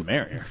playboy.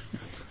 marry her.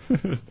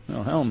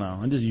 No, hell no.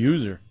 I'd just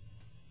use her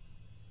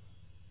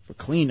for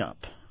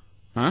cleanup.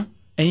 Huh?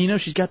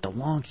 And she's got the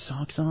long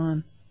socks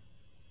on.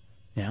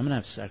 Yeah, I'm going to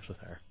have sex with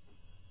her.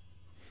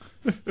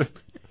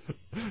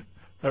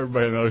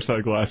 Everybody on the other side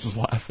of the glass is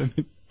laughing.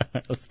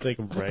 Let's take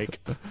a break.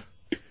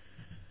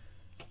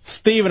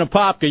 Steve and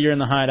Apopka, you're in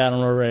the Hideout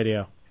on Road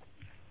Radio.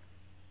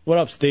 What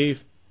up,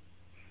 Steve?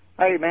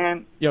 Hey,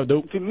 man. Yo,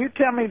 dude. Can you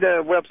tell me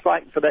the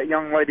website for that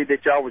young lady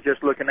that y'all was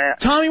just looking at?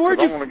 Tommy, where'd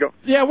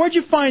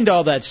you find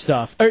all that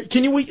stuff?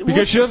 Can you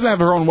Because she doesn't have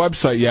her own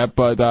website yet,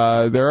 but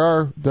there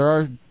are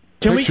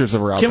pictures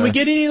of her out Can there. we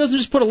get any of those and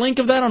just put a link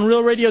of that on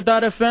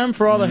RealRadio.fm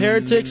for all the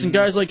heretics and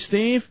guys like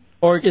Steve?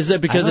 Or is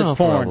that because I don't know it's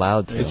if we're porn?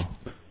 allowed to.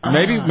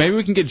 Maybe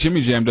we can get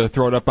Jimmy Jam to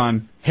throw it up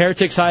on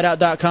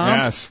hereticshideout.com?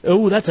 Yes.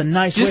 Ooh, that's a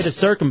nice way to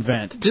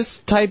circumvent.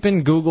 Just type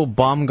in Google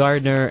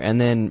Baumgartner and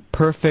then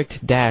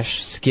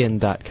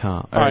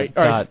perfect-skin.com. All right.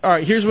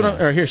 Here's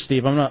what here,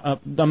 Steve. I'm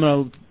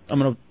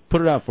gonna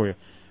put it out for you.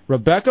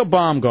 Rebecca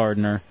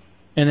Baumgartner,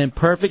 and then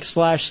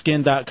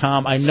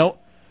perfect/skin.com. I know.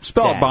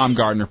 Spell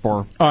Baumgartner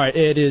for her. All right.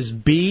 It is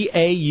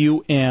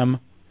BAUMGARDNER.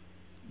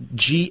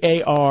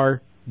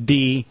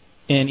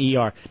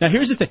 Now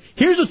here's the thing.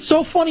 Here's what's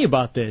so funny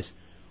about this.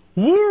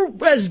 We're,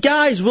 as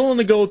guys, willing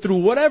to go through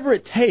whatever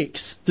it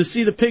takes to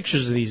see the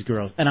pictures of these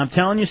girls. And I'm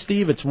telling you,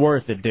 Steve, it's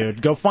worth it, dude.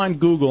 Go find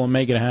Google and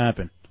make it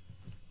happen.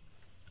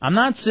 I'm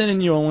not sending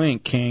you a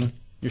link, King.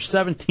 You're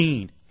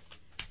 17.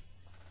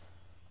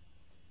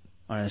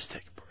 All right, let's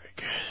take a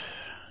break.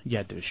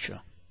 Yeah, do this show.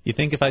 You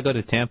think if I go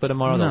to Tampa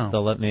tomorrow, No.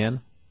 they'll let me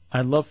in?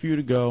 I'd love for you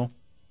to go.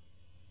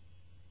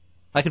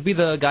 I could be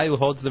the guy who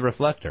holds the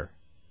reflector.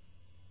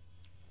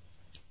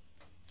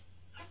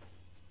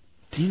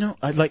 Do you know,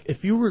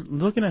 if you were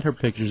looking at her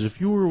pictures,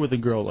 if you were with a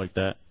girl like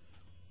that,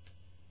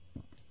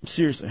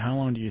 seriously, how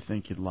long do you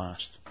think you'd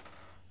last?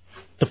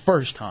 The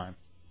first time.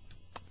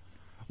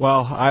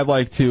 Well, I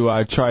like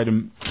to try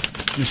to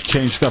just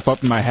change stuff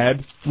up in my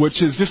head,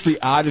 which is just the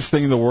oddest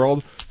thing in the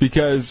world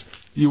because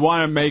you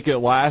want to make it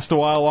last a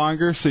while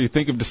longer, so you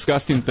think of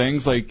disgusting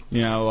things like,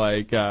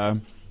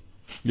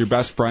 your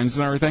best friends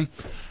and everything.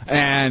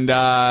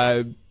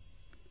 And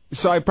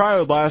so I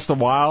probably would last a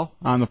while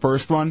on the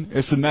first one.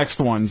 It's the next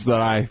ones that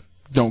I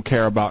don't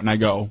care about, and I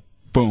go,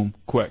 boom,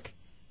 quick.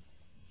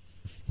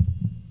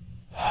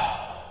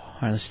 All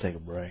right, let's take a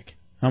break.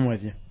 I'm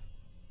with you.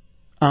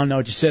 I don't know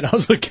what you said. I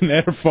was looking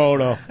at her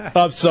photo.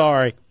 I'm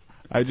sorry.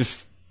 I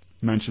just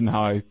mentioned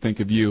how I think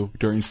of you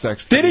during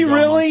sex. Did he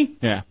really?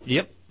 Yeah.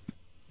 Yep.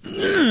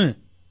 I'm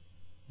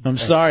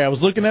sorry. I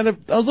was looking at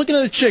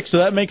a chick, so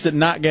that makes it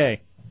not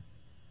gay.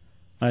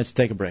 All right, let's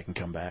take a break and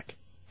come back.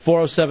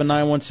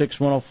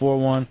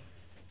 407-916-1041,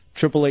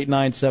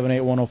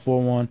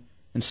 888-978-1041,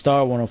 and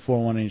star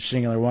 1041 on your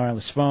singular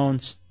wireless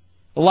phones.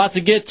 A lot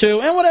to get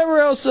to, and whatever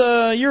else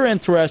you're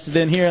interested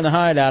in here in the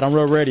Hideout on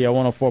Real Radio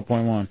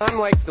 104.1. I'm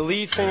like the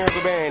lead singer of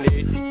a band,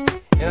 dude.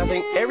 And I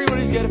think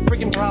everybody's got a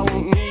freaking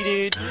problem with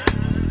me, dude.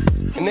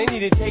 And they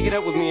need to take it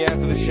up with me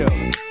after the show.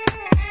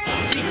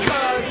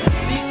 Because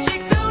these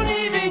chicks don't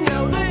even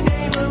know the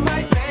name of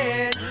my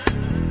band.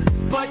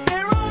 But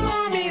they're all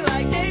on me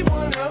like they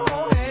want to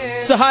hold hands.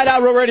 It's the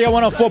Hideout Real Radio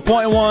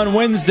 104.1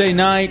 Wednesday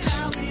night.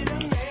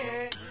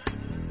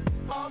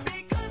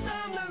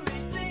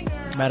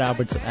 Matt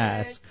Albertson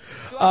ass.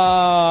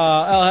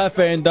 El Jefe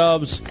and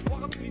Dubs.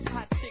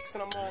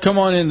 Come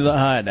on into the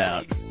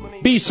Hideout.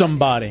 Be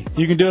somebody.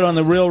 You can do it on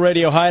the Real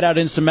Radio Hideout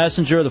Instant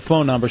Messenger. The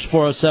phone number's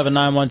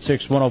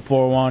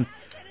 407-916-1041,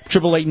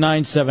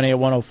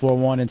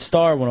 888-978-1041, and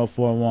star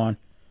 1041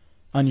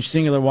 on your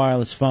singular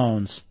wireless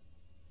phones.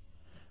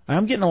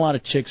 I'm getting a lot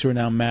of chicks who are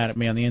now mad at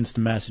me on the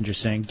Instant Messenger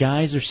saying,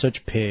 guys are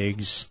such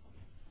pigs.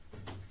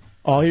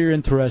 All you're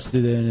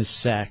interested in is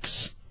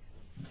sex.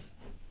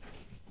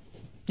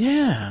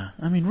 Yeah,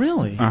 I mean,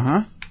 really.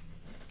 Uh-huh.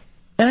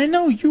 And I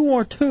know you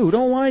are too.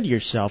 Don't lie to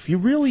yourself. You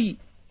really...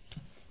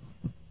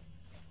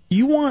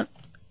 You want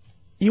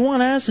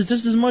asses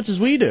just as much as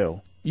we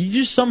do. You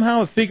just somehow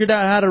have figured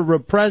out how to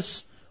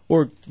repress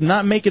or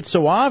not make it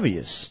so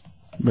obvious.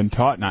 Been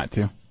taught not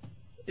to.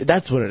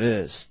 That's what it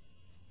is.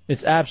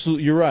 It's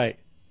absolutely... You're right.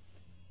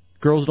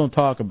 Girls don't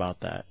talk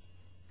about that.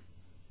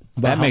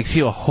 That makes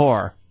you a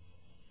whore.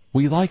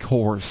 We like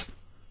whores.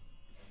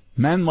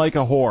 Men like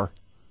a whore.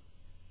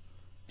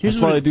 That's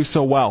why they do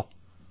so well.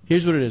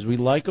 Here's what it is. We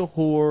like a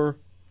whore.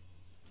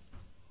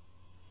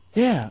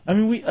 Yeah, I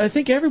mean, I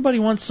think everybody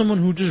wants someone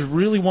who just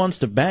really wants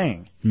to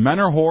bang. Men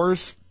are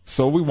whores,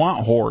 so we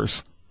want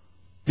whores.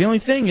 The only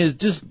thing is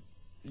just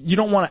you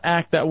don't want to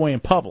act that way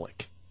in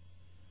public.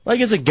 Like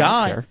as a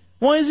guy.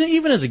 Well,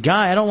 even as a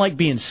guy, I don't like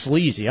being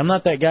sleazy. I'm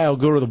not that guy who'll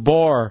go to the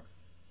bar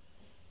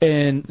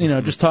and,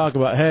 just talk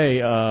about,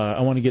 hey,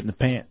 I want to get in the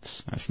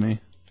pants. That's me.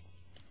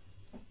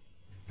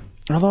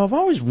 Although I've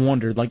always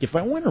wondered, like, if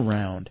I went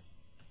around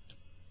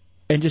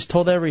and just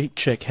told every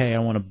chick, hey, I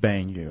want to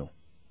bang you,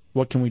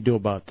 what can we do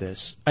about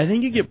this? I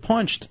think you get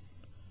punched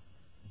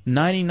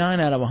 99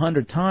 out of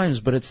 100 times,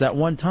 but it's that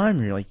one time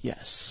where you're like,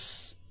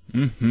 yes.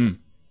 Mm-hmm. It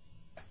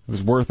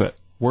was worth it.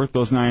 Worth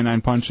those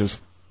 99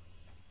 punches.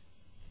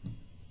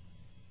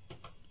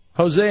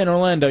 Jose in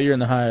Orlando, you're in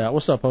the Hideout.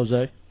 What's up,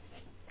 Jose?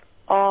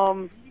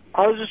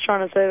 I was just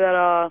trying to say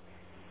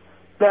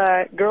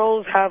that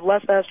girls have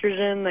less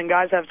estrogen than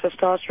guys have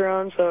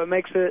testosterone, so it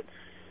makes it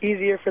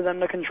easier for them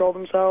to control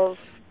themselves.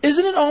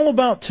 Isn't it all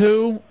about,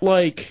 too,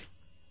 like,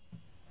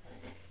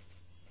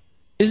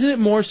 isn't it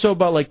more so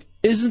about, like,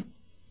 isn't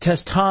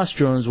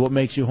testosterone is what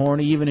makes you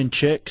horny, even in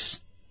chicks?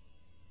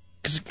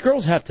 Because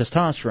girls have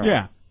testosterone.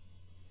 Yeah.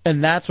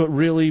 And that's what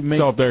really makes...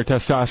 So if their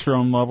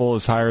testosterone level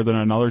is higher than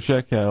another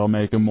chick, it'll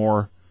make them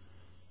more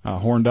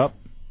horned up?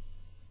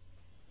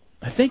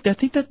 I think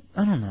that,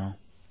 I don't know.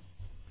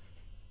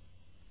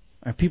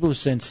 People are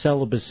saying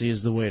celibacy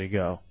is the way to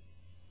go.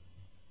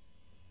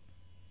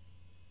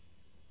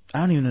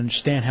 I don't even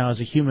understand how, as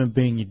a human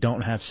being, you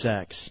don't have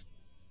sex.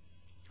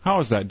 How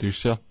is that,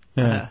 douche chill?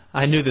 Yeah.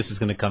 I knew this was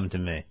going to come to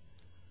me.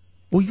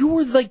 Well, you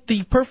were like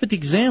the perfect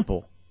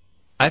example.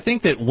 I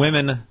think that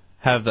women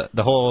have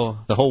the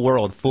whole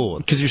world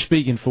fooled. Because you're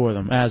speaking for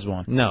them as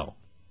one. No.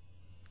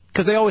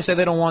 Because they always say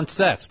they don't want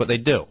sex, but they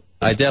do.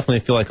 I definitely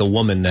feel like a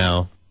woman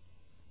now.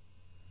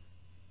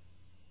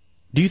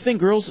 Do you think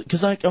girls,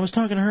 because I was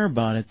talking to her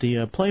about it,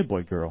 the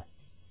Playboy girl.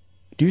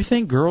 Do you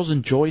think girls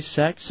enjoy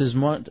sex as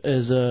much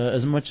as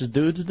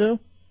dudes do?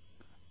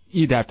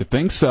 You'd have to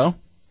think so.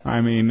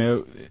 I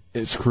mean,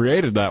 it's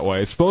created that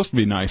way. It's supposed to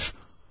be nice.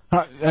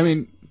 I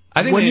mean,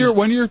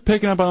 when you're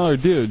picking up on other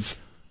dudes,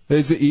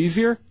 is it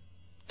easier?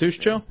 Douche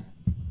Joe?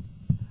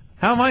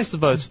 How am I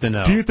supposed to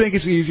know? Do you think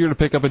it's easier to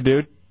pick up a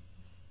dude?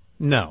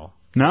 No.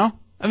 No?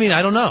 I mean,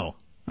 I don't know.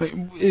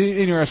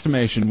 In your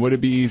estimation, would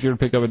it be easier to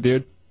pick up a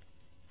dude?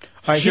 All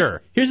right,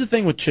 sure. Here's the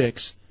thing with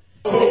chicks.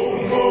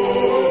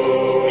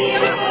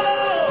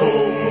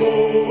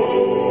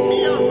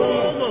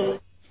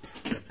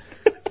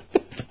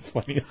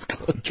 Funniest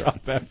clip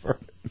drop ever.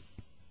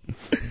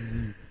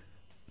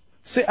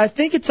 See, I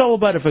think it's all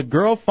about if a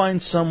girl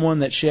finds someone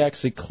that she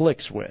actually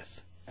clicks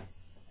with,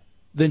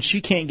 then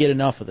she can't get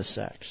enough of the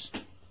sex.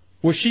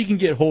 Where she can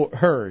get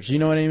hers, you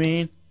know what I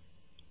mean?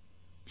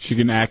 She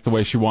can act the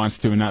way she wants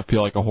to and not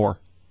feel like a whore.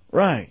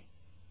 Right.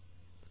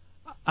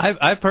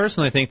 I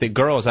personally think that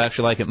girls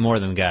actually like it more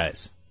than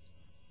guys.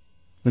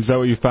 Is that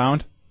what you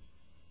found?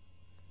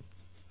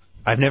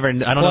 I don't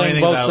know Playing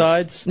anything both about.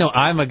 sides? No,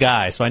 I'm a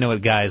guy, so I know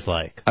what guys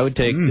like. I would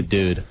take the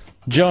dude.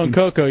 Joe and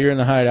Coco, you're in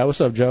the hideout. What's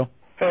up, Joe?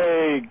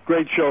 Hey,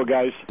 great show,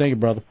 guys. Thank you,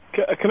 brother.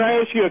 Can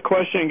I ask you a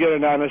question and get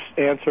an honest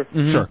answer?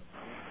 Sure.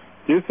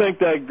 Do you think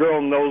that girl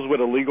knows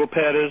what a legal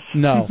pad is?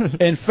 No.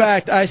 In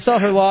fact, I saw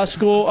her law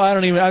school.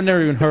 I've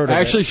never even heard of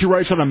Actually, she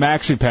writes on a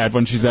maxi pad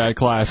when she's out of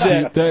class.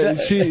 it.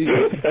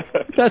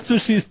 That's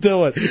what she's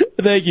doing.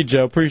 Thank you,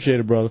 Joe. Appreciate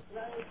it, brother.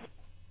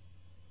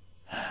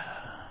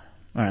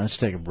 All right, let's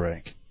take a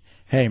break.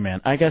 Hey,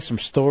 man, I got some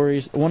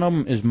stories. One of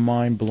them is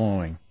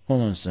mind-blowing.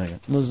 Hold on a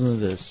second. Listen to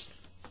this.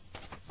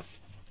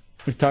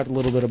 We talked a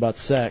little bit about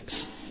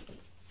sex.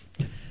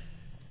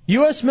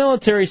 U.S.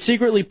 military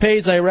secretly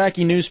pays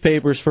Iraqi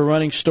newspapers for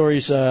running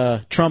stories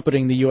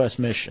trumpeting the U.S.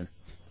 mission.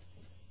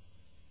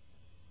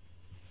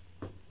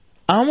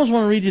 I almost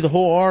want to read you the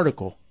whole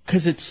article,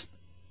 because it's...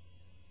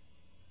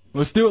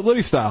 Let's do it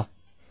Liddy style.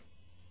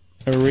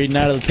 Are we reading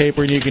out of the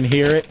paper and you can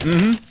hear it?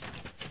 Mm-hmm.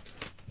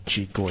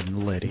 Gee,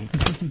 Gordon Liddy.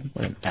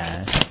 What an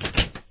ass.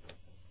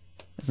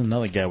 There's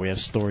another guy we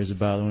have stories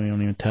about that we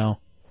don't even tell.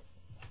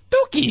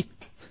 Dookie!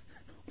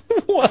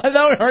 What? I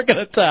thought we weren't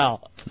going to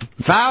tell.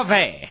 Valve.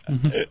 All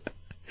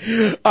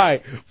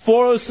right,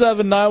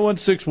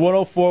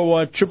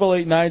 407-916-1041,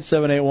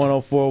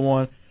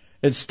 888-978-1041,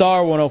 and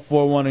star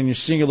 1041 on your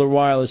singular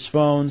wireless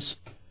phones.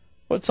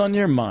 What's on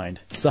your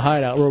mind? It's the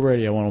Hideout, Real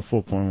Radio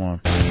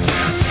 104.1.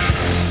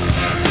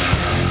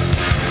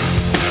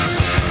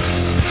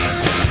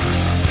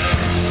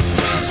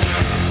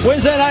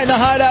 Wednesday night in the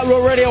Hideout,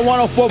 Real Radio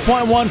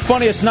 104.1,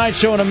 funniest night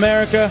show in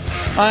America.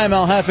 I am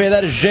El Jefe.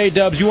 That is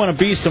J-Dubs. You want to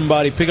be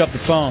somebody, pick up the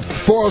phone.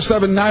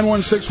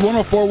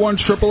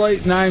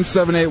 407-916-1041,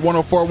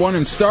 888-978-1041,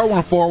 and star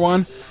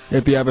 1041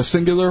 if you have a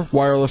singular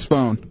wireless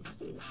phone.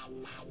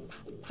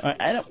 All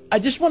right, I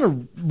just want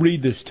to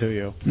read this to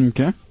you.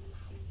 Okay.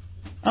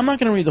 I'm not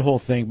going to read the whole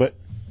thing, but...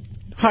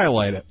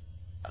 Highlight it.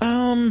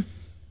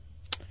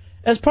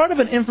 As part of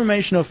an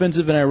information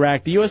offensive in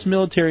Iraq, the U.S.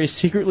 military is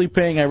secretly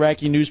paying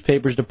Iraqi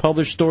newspapers to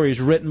publish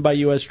stories written by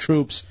U.S.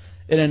 troops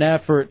in an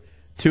effort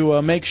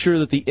to make sure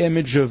that the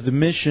image of the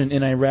mission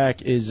in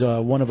Iraq is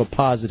one of a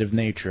positive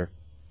nature.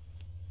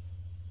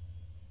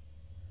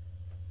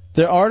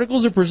 The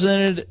articles are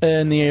presented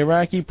in the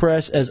Iraqi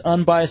press as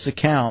unbiased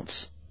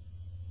accounts,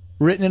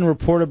 written and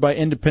reported by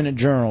independent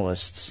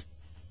journalists.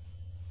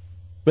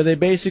 But they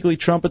basically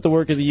trumpet the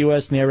work of the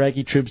U.S. and the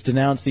Iraqi troops,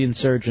 denounce the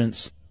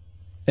insurgents,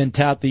 and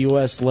tout the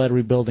U.S.-led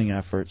rebuilding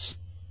efforts.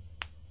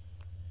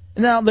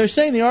 Now, they're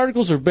saying the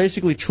articles are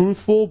basically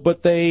truthful,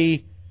 but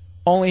they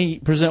only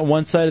present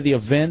one side of the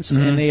events,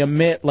 and they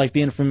omit like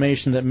the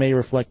information that may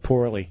reflect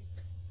poorly.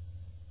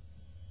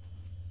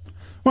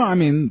 Well, I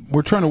mean,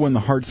 we're trying to win the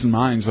hearts and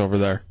minds over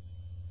there.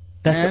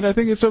 And I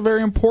think it's a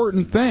very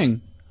important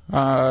thing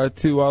to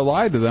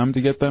lie to them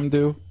to get them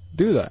to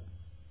do that.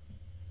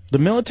 The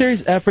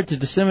military's effort to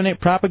disseminate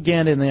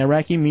propaganda in the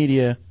Iraqi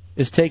media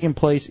is taking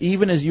place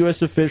even as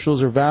U.S.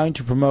 officials are vowing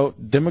to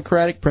promote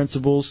democratic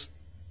principles,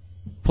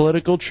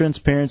 political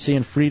transparency,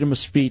 and freedom of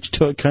speech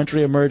to a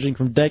country emerging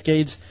from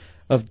decades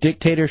of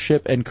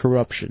dictatorship and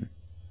corruption.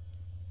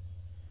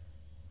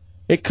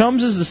 It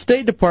comes as the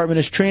State Department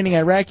is training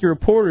Iraqi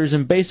reporters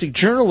in basic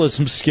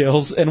journalism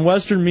skills and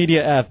Western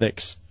media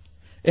ethics,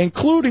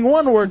 including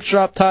one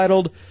workshop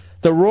titled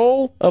The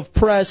Role of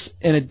Press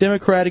in a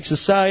Democratic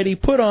Society,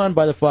 put on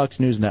by the Fox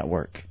News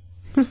Network.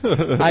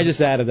 I just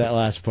added that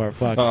last part,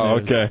 Fox News. Oh,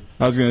 okay.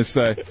 I was going to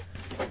say,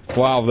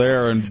 wow,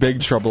 they're in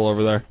big trouble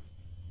over there.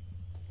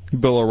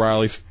 Bill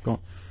O'Reilly's going,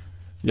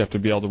 you have to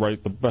be able to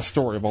write the best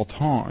story of all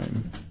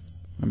time.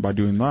 And by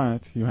doing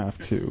that, you have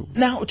to...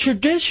 Now,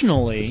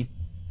 traditionally,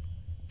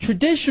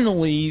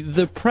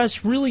 the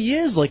press really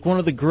is like one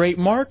of the great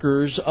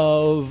markers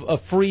of a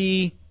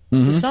free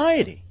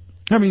society.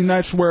 I mean,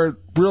 that's where it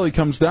really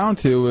comes down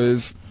to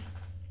is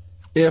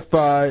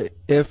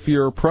if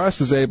your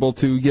press is able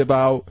to give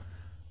out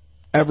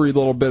every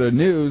little bit of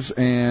news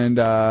and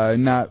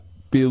not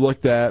be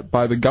looked at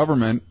by the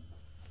government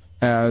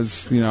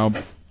as, you know,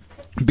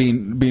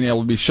 being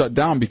able to be shut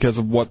down because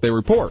of what they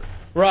report.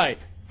 Right.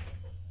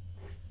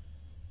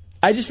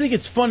 I just think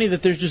it's funny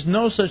that there's just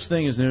no such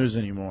thing as news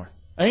anymore.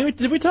 I mean,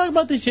 did we talk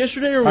about this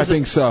yesterday, or was I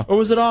think so. Or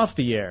was it off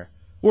the air?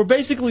 Where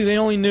basically the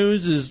only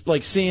news is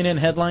like CNN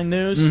headline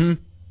news.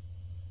 Mm-hmm.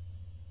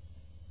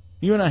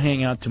 You and I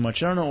hang out too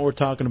much. I don't know what we're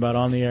talking about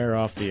on the air or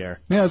off the air.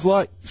 Yeah, it's a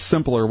lot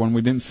simpler when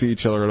we didn't see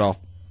each other at all.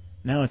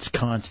 Now it's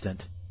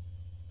constant.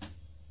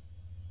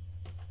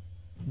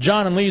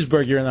 John in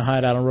Leesburg, you're in the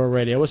Hideout on Rural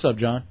Radio. What's up,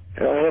 John?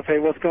 Hey,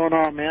 what's going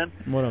on, man?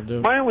 What up,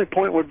 dude? My only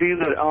point would be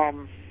that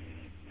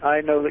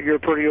I know that you're a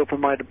pretty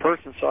open-minded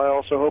person, so I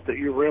also hope that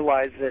you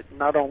realize that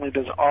not only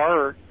does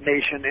our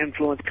nation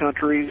influence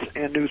countries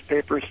and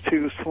newspapers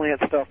to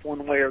slant stuff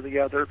one way or the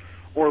other,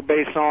 or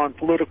based on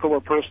political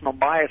or personal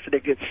bias that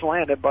it gets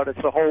slanted, but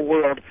it's the whole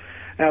world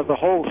as a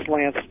whole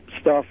slants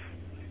stuff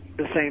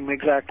the same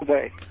exact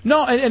way.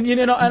 No, and you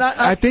know, and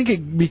I think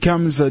it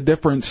becomes a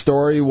different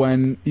story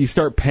when you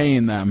start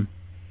paying them.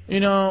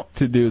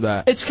 To do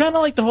that. It's kind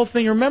of like the whole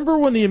thing. Remember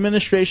when the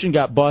administration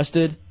got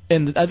busted,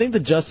 and I think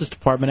the Justice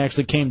Department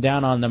actually came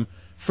down on them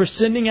for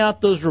sending out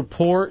those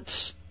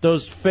reports,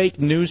 those fake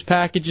news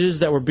packages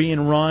that were being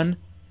run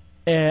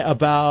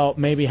about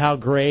maybe how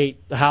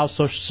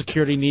Social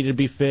Security needed to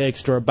be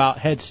fixed, or about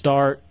Head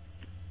Start.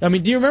 I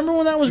mean, do you remember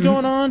when that was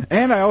going on?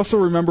 And I also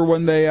remember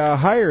when they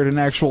hired an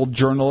actual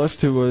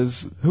journalist who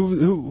was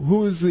who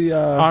was the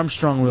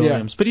Armstrong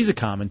Williams, but he's a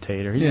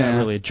commentator. He's not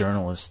really a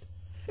journalist.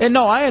 And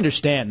no, I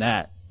understand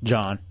that,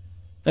 John.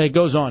 It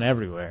goes on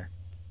everywhere.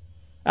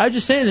 I was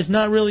just saying it's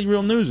not really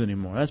real news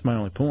anymore. That's my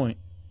only point.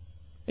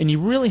 And you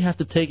really have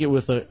to take it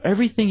with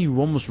everything you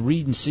almost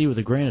read and see with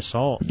a grain of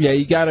salt. Yeah,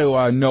 you got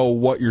to know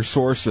what your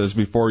source is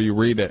before you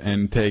read it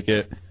and take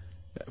it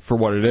for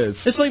what it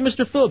is. It's like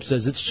Mr. Phillips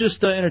says. It's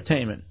just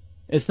entertainment.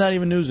 It's not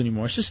even news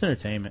anymore. It's just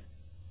entertainment.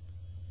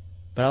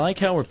 But I like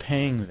how we're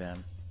paying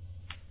them.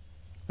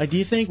 Like, do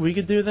you think we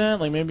could do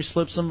that? Like, maybe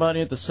slip somebody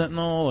at the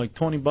Sentinel like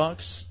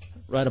 $20,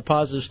 write a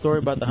positive story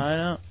about the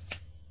Hideout?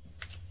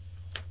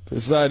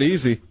 It's that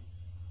easy.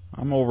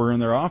 I'm over in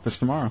their office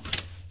tomorrow.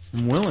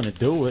 I'm willing to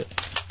do it.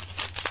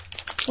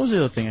 What was the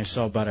other thing I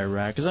saw about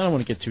Iraq? Because I don't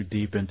want to get too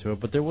deep into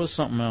it, but there was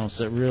something else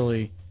that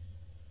really,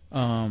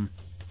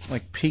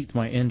 piqued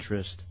my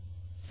interest.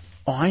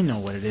 Oh, I know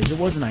what it is. It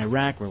wasn't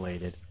Iraq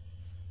related.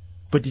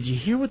 But did you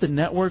hear what the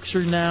networks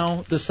are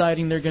now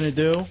deciding they're going to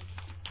do?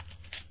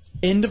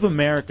 End of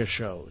America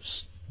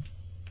shows.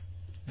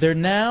 They're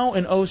now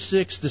in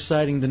 06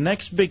 deciding the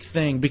next big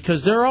thing,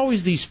 because there are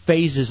always these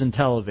phases in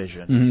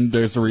television. Mm-hmm.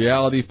 There's the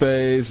reality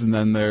phase, and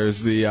then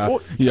there's the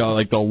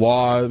like the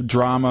law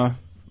drama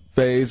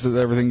phase that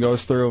everything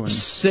goes through, and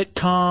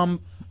sitcom,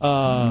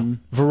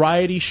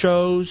 variety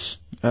shows.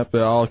 Yep,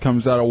 it all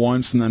comes out at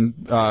once and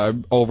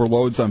then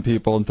overloads on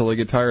people until they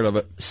get tired of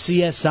it.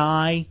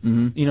 CSI,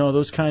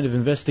 those kind of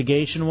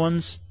investigation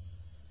ones.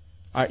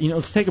 All right,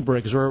 let's take a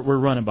break because we're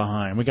running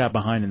behind. We got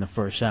behind in the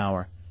first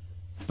hour.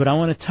 But I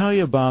want to tell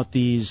you about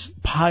these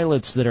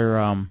pilots that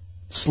are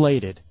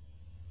slated.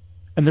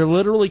 And they're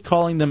literally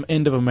calling them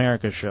End of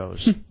America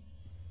shows.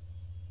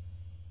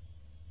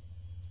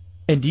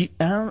 And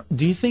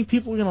do you think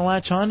people are going to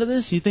latch on to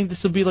this? Do you think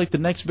this will be like the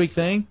next big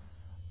thing?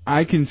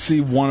 I can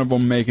see one of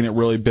them making it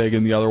really big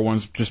and the other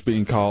one's just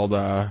being called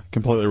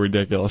completely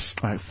ridiculous.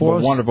 All right,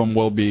 but one of them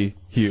will be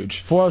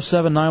huge.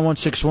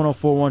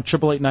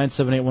 407-916-1041,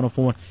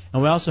 888-978-1041.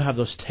 And we also have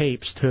those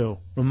tapes, too.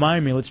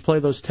 Remind me, let's play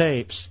those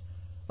tapes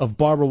of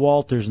Barbara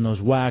Walters and those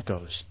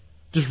wackos.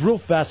 Just real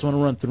fast, I want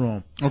to run through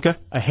them. Okay.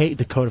 I hate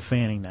Dakota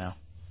Fanning now.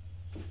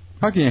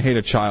 How can you hate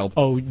a child?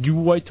 Oh, you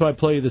wait till I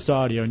play you this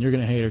audio and you're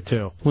going to hate her,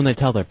 too. When they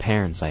tell their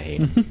parents I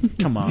hate them.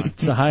 Come on.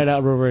 It's the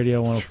Hideout Real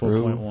Radio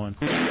 104.1.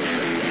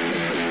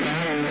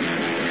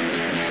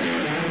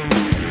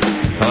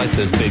 I like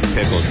those big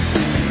pickles.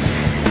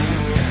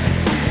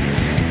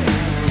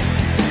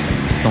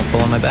 Don't pull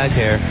on my back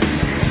hair.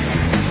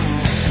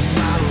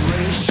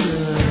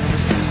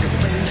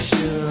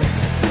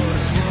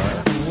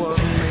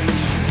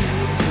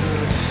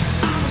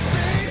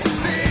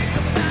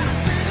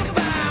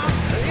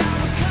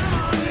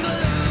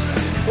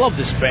 Love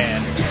this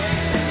band.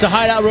 It's a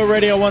Hideout Real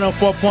Radio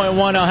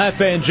 104.1 El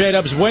Jefe and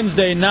J-Dub's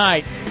Wednesday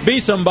night. Be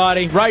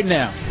somebody right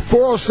now.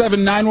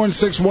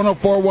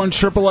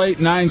 407-916-1041,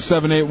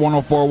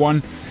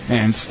 888-978-1041,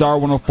 and star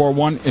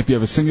 1041 if you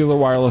have a singular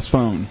wireless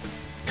phone.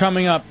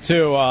 Coming up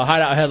to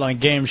Hideout Headline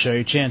Game Show,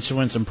 your chance to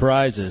win some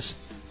prizes.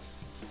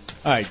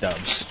 All right,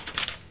 Dubs.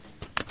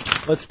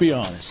 Let's be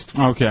honest.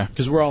 Okay.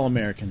 Because we're all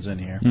Americans in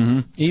here. Mm-hmm.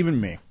 Even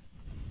me.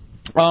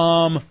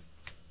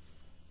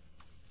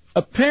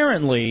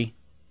 Apparently,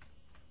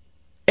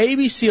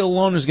 ABC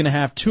alone is going to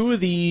have two of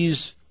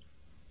these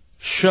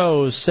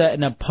shows set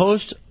in a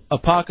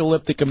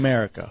post-apocalyptic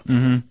America.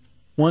 Mm-hmm.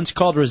 One's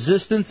called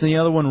Resistance and the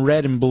other one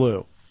Red and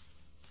Blue.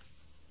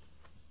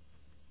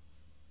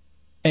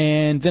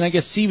 And then I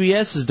guess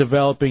CBS is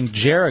developing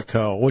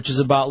Jericho, which is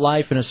about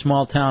life in a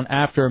small town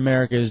after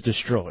America is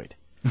destroyed.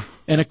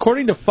 And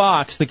according to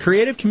Fox, the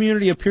creative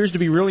community appears to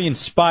be really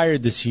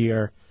inspired this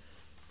year.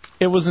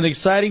 It was an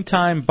exciting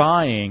time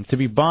to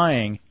be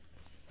buying.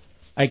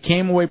 I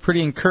came away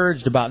pretty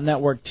encouraged about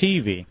network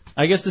TV.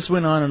 I guess this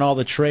went on in all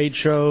the trade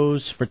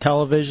shows for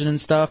television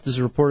and stuff. This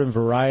is reported in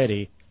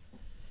Variety.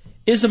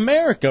 Is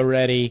America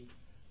ready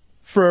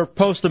for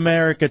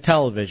post-America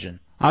television?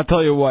 I'll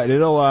tell you what,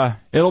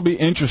 it'll be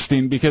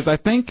interesting because I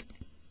think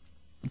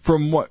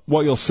from what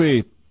you'll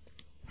see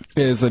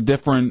is a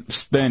different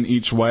spin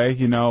each way,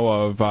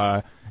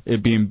 of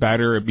it being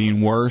better, it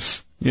being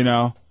worse,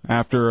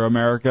 after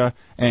America.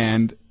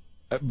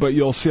 But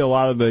you'll see a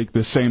lot of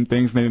the same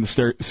things, maybe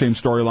the same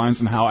storylines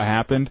and how it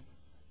happened.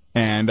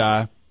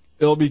 And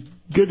it'll be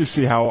good to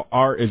see how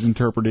art is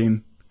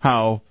interpreting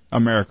how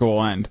America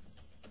will end.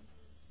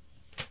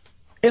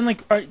 And all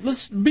right,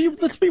 let's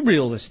be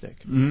realistic.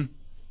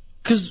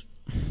 Because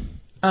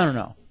I don't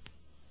know.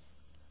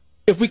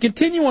 If we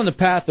continue on the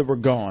path that we're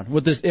going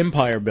with this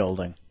empire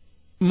building,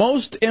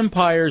 most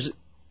empires,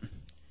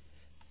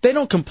 they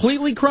don't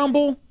completely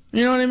crumble.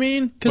 You know what I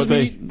mean? But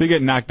they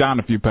get knocked down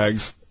a few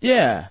pegs.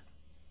 Yeah.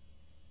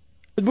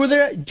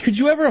 Could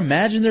you ever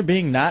imagine there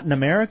being not in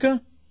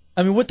America?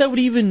 I mean, what that would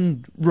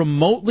even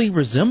remotely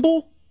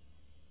resemble?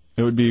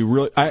 It would be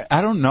really.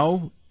 I don't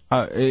know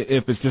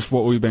if it's just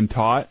what we've been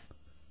taught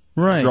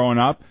growing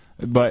up,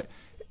 but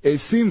it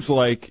seems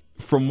like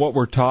from what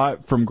we're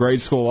taught from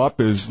grade school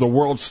up is the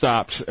world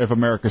stops if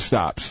America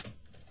stops.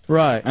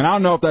 Right. And I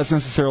don't know if that's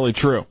necessarily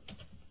true.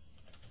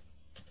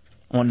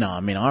 Well, no, I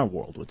mean, our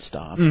world would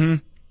stop.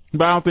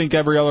 But I don't think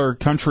every other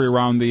country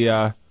around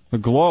the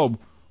globe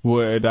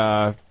would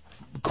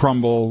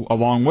crumble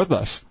along with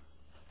us.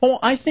 Well,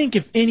 I think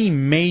if any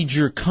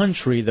major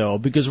country, though,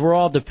 because we're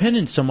all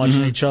dependent so much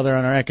on each other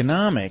on our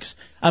economics,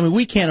 I mean,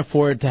 we can't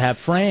afford to have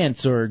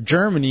France or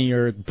Germany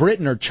or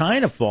Britain or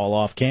China fall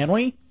off, can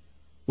we?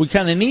 We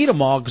kind of need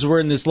them all because we're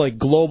in this,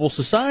 global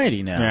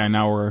society now. Yeah,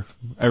 now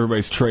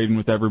everybody's trading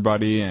with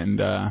everybody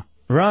and...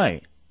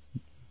 Right.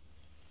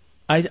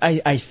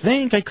 I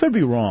think, I could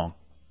be wrong.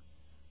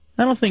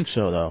 I don't think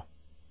so, though.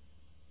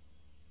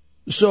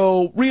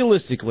 So,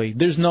 realistically,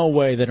 there's no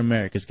way that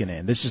America's going to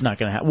end. This is not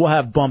going to happen. We'll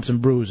have bumps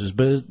and bruises,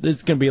 but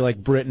it's going to be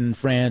like Britain and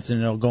France,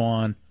 and it'll go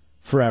on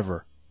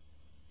forever.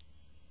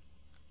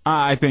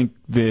 I think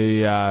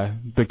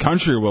the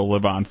country will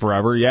live on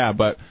forever, yeah,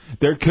 but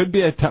there could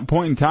be a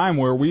point in time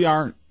where we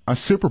aren't a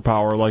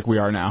superpower like we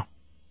are now.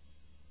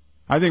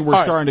 I think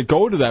we're starting to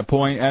go to that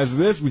point as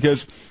it is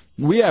because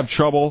we have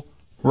trouble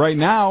right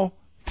now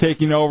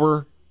taking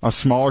over a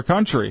smaller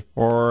country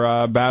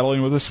or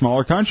battling with a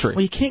smaller country.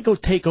 Well, you can't go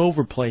take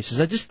over places.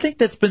 I just think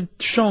that's been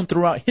shown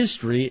throughout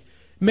history.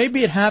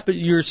 Maybe it happened,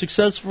 you're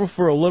successful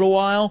for a little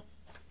while,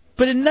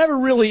 but it never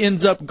really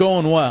ends up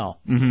going well.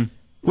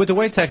 With the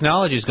way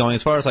technology is going,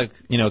 as far as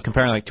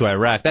comparing to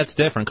Iraq, that's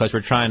different because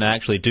we're trying to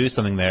actually do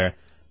something there.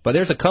 But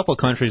there's a couple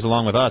countries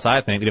along with us,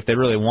 I think, that if they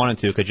really wanted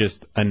to, could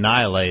just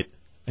annihilate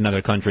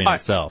another country in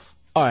itself.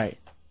 All right.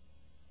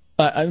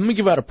 Let me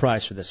give out a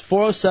prize for this.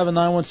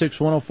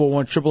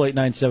 407-916-1041,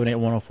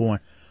 888-978-1041.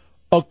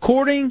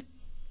 According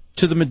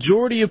to the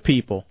majority of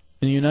people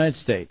in the United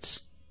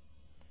States,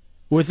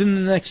 within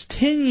the next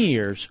 10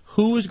 years,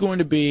 who is going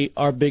to be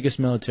our biggest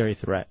military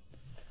threat?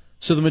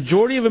 So the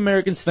majority of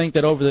Americans think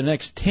that over the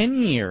next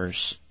 10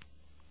 years,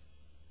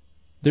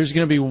 there's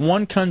going to be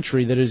one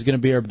country that is going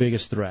to be our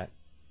biggest threat.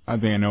 I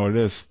think I know what it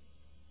is.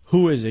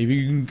 Who is it? If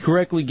you can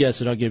correctly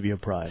guess it, I'll give you a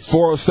prize.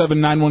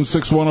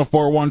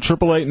 407-916-1041,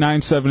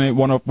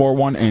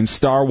 888-978-1041, and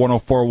star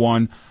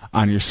 1041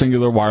 on your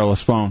singular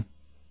wireless phone.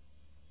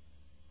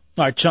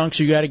 All right, Chunks,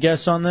 you got a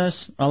guess on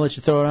this? I'll let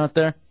you throw it out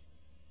there.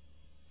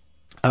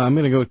 I'm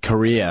going to go with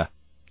Korea.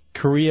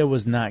 Korea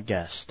was not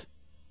guessed.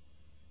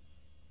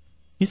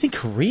 You think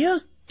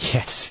Korea?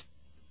 Yes.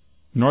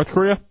 North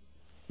Korea?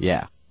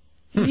 Yeah.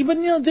 But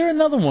they're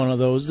another one of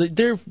those.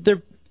 They're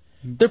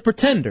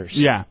pretenders.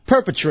 Yeah.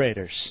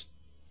 Perpetrators.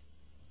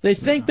 They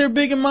think they're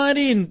big and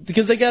mighty, and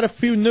because they got a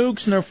few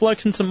nukes and they're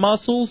flexing some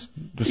muscles.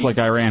 Just like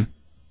Iran.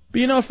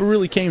 But if it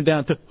really came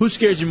down to who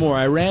scares you more,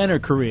 Iran or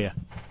Korea?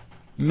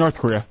 North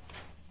Korea.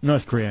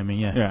 North Korea, I mean,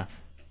 yeah. Yeah.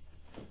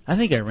 I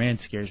think Iran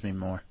scares me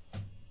more.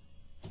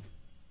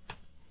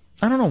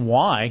 I don't know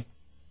why.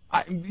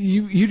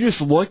 You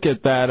just look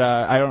at that.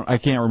 I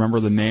can't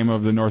remember the name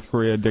of the North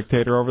Korea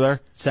dictator over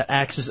there. It's that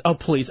Axis. Oh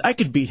please, I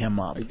could beat him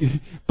up.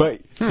 But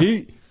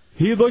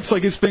he looks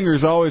like his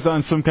finger's always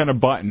on some kind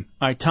of button.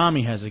 All right,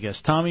 Tommy has a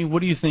guess. Tommy,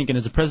 what are you thinking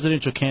as a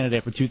presidential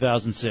candidate for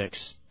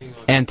 2006?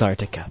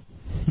 Antarctica.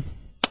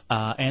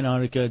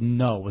 Antarctica,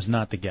 no, was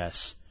not the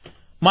guess.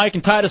 Mike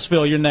in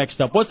Titusville, you're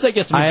next up. What's that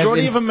guess? The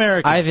majority of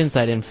Americans. I have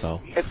inside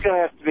info. It's going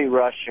to have to be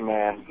Russia,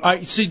 man. All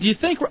right, so do you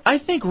think? I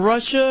think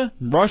Russia.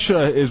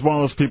 Russia is one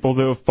of those people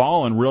that have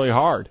fallen really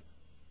hard.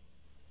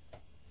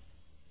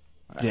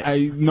 Yeah.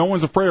 No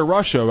one's afraid of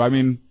Russia. I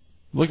mean,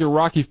 look at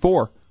Rocky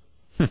IV.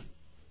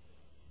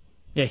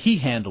 Yeah, he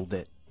handled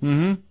it.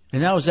 Mm-hmm.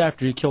 And that was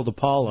after he killed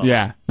Apollo.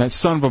 Yeah, that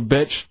son of a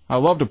bitch. I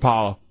loved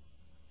Apollo.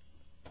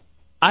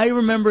 I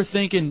remember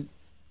thinking,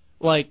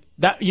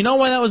 that. You know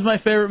why that was my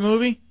favorite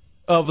movie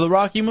of the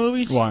Rocky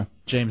movies? Why?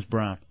 James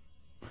Brown.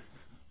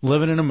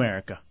 Living in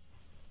America.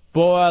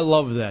 Boy, I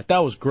love that.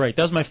 That was great.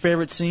 That was my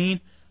favorite scene.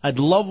 I'd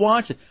love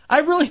watching. I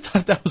really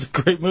thought that was a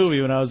great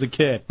movie when I was a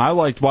kid. I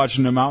liked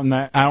watching him out in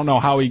that. I don't know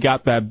how he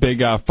got that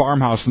big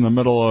farmhouse in the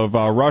middle of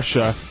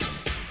Russia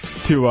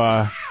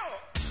to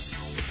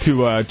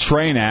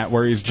train at,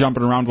 where he's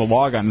jumping around with a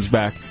log on his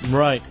back.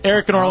 Right.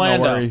 Eric in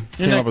Orlando. I don't know where he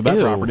came up with that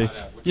property.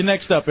 You're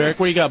next up, Eric.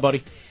 What do you got,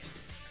 buddy?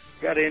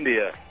 Got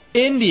India.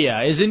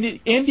 India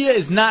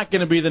is not going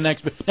to be the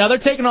next. Now they're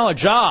taking all our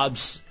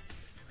jobs,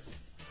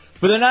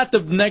 but they're not the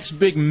next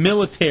big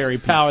military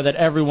power that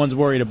everyone's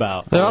worried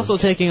about. They're also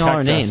taking all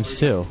our names,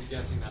 too.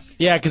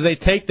 Yeah, because they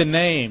take the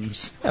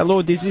names.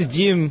 Hello, this is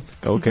Jim.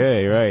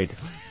 Okay, right.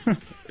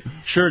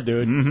 Sure,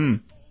 dude. Mm-hmm.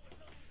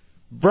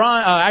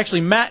 Brian,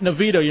 actually, Matt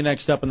Navito, you're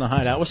next up in the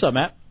Hideout. What's up,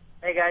 Matt?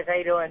 Hey guys, how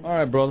you doing? All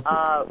right, brother.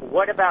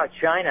 What about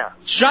China?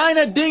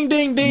 China, ding,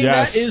 ding, ding.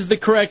 Yes. That is the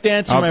correct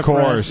answer, Of my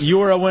course. friend.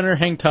 You are a winner.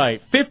 Hang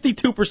tight.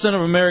 52%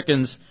 of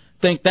Americans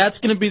think that's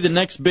going to be the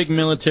next big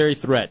military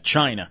threat,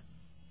 China.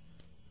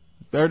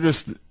 They're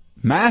just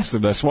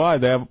massive. That's why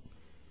they have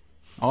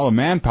all the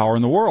manpower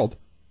in the world.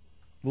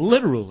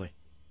 Literally.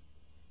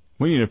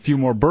 We need a few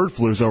more bird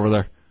flus over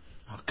there.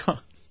 Oh, come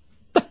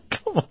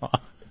on.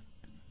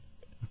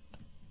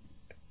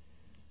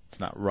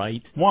 It's not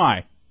right.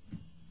 Why?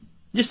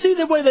 You see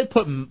the way they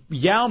put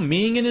Yao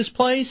Ming in his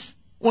place?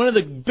 One of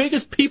the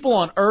biggest people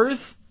on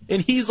Earth,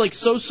 and he's like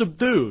so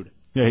subdued.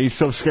 Yeah, he's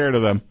so scared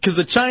of them. Because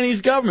the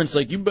Chinese government's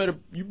like, you better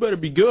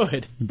be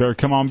good. You better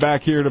come on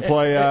back here to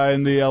play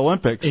in the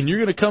Olympics. And you're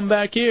going to come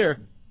back here.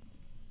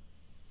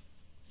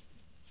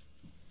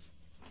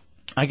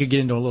 I could get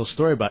into a little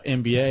story about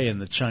NBA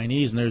and the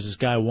Chinese, and there's this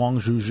guy, Wang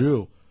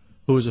Zhuzhu,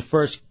 who was the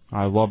first.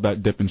 I love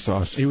that dipping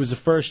sauce. He was the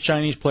first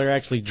Chinese player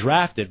actually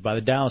drafted by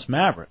the Dallas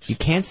Mavericks. You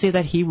can't say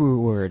that Hebrew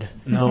word.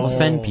 No, It'll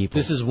offend people.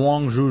 This is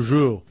Wang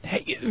Zhuzhu.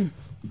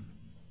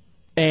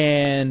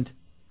 And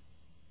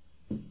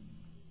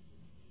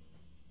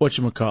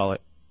whatchamacallit,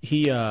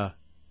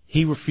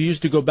 he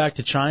refused to go back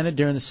to China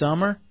during the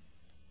summer.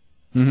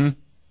 Mm-hmm.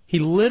 He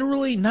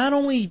literally, not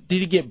only did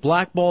he get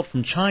blackballed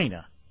from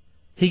China,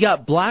 he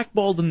got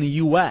blackballed in the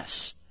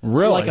U.S.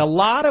 Really? Like a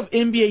lot of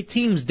NBA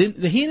teams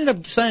didn't. He ended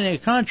up signing a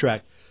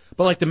contract,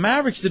 but like the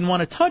Mavericks didn't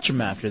want to touch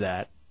him after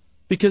that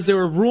because they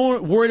were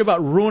worried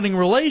about ruining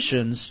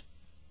relations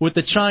with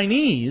the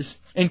Chinese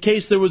in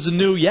case there was a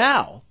new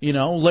Yao,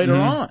 later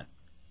on.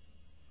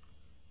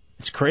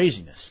 It's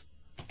craziness.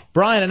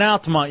 Brian and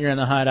Altamont, you're in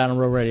the Hideout on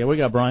Real Radio. We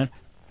got Brian.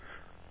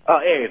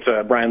 Hey,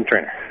 it's Brian the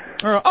trainer.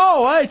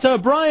 Hey,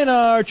 it's Brian,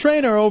 our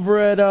trainer over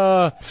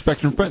at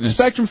Spectrum Fitness.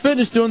 Spectrum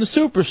Fitness doing the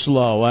Super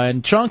Slow,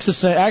 and Chunks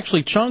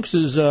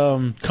is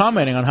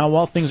commenting on how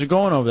well things are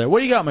going over there. What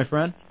do you got, my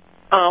friend?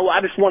 Well,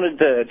 I just wanted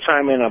to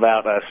chime in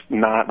about us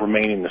not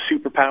remaining the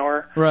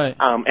superpower. Right.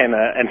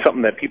 And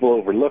something that people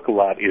overlook a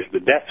lot is the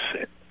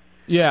deficit.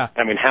 Yeah.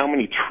 I mean, how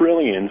many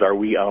trillions are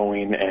we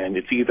owing? And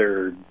it's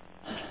either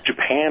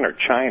Japan or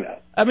China.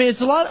 I mean,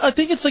 it's a lot. I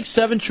think it's like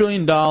 $7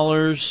 trillion.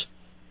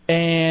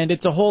 And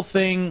it's a whole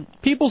thing.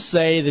 People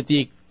say that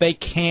they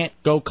can't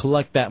go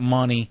collect that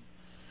money.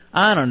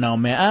 I don't know,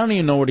 man. I don't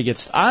even know where to get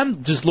started.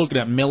 I'm just looking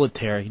at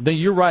military.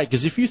 You're right,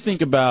 because if you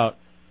think about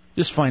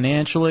just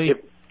financially.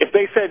 If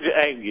they said,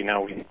 hey,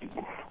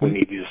 we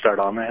need you to start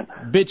on that.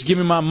 Bitch, give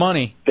me my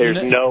money.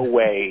 There's no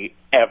way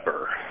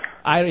ever.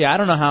 I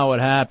don't know how it would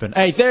happen.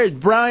 Hey, there's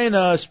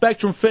Brian,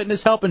 Spectrum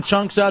Fitness, helping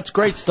Chunks out. It's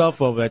great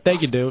stuff over there.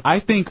 Thank you, dude. I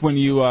think when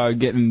you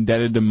get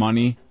indebted to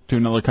money to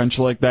another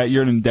country like that,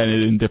 you're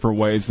indebted in different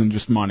ways than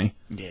just money.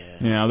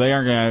 Yeah. They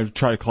aren't going to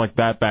try to collect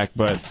that back,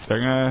 but they're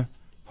going to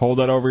hold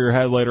that over your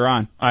head later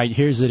on. All right,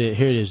 here it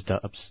is,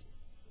 Dubs.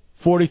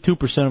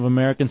 42% of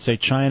Americans say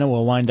China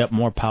will wind up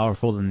more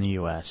powerful than the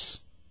U.S.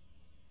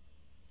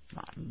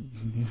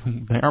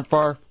 They aren't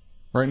far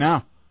right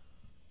now.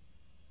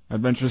 I'd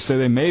venture to say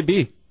they may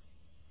be.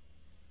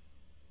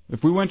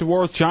 If we went to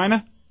war with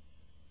China?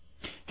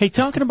 Hey,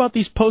 talking about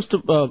these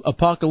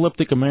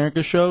post-apocalyptic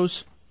America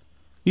shows,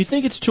 you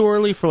think it's too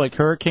early for like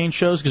hurricane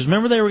shows? Because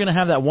remember they were going to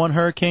have that one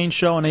hurricane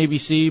show on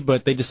ABC,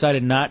 but they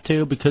decided not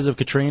to because of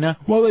Katrina?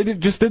 Well, they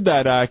just did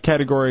that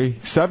Category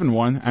 7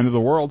 one, End of the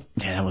World.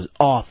 Yeah, that was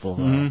awful,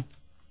 though.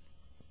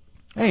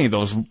 Mm-hmm. Any of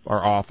those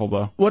are awful,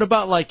 though. What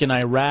about like an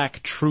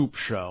Iraq troop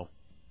show?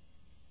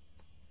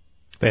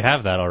 They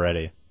have that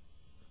already.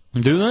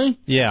 Do they?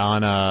 Yeah,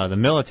 on the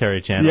military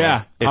channel.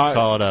 Yeah. It's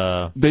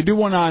called... They do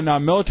one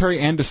on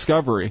Military and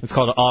Discovery. It's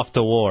called Off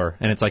to War,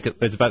 and it's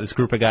about this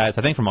group of guys,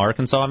 I think from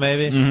Arkansas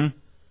maybe, Mm-hmm.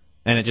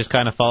 and it just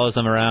kind of follows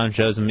them around,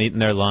 shows them eating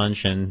their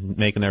lunch and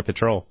making their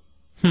patrol.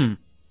 And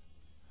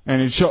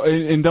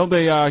don't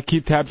they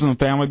keep tabs on the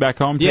family back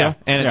home, too? Yeah,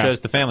 and it shows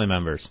the family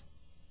members.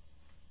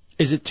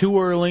 Is it too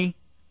early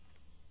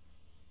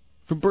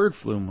for bird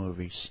flu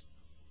movies?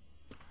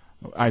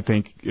 I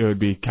think it would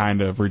be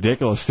kind of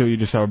ridiculous, too. You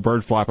just have a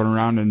bird flapping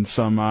around and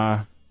some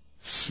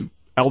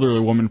elderly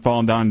woman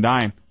falling down and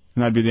dying.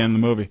 And that'd be the end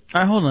of the movie. All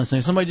right, hold on a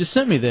second. Somebody just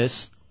sent me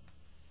this.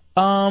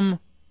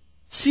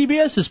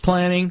 CBS is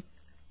planning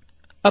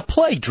a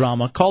plague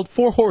drama called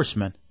Four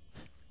Horsemen.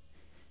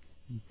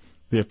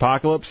 The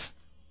apocalypse?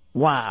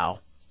 Wow.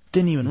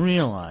 Didn't even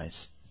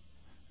realize.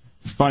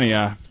 It's funny.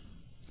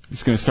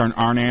 It's going to star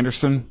Arn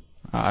Anderson,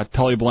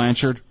 Tully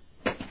Blanchard,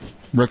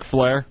 Ric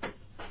Flair.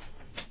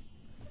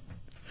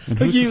 Look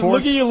at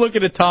you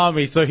looking at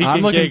Tommy so he I'm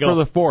can looking giggle. for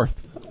the fourth.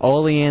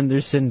 Ole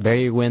Anderson,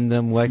 Barry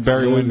Windham, Lex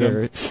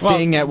Luger,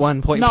 Sting at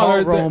one point, no,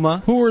 Paul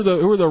Roma. Who were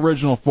the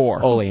original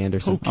four? Ole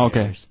Anderson.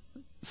 Okay.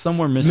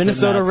 Somewhere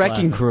Minnesota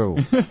Wrecking Crew.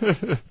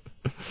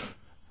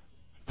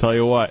 Tell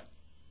you what,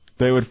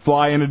 they would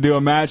fly in to do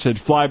a match, they'd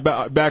fly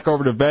back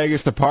over to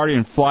Vegas to party,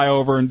 and fly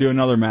over and do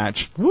another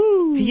match.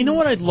 Woo! Hey, you know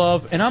what I'd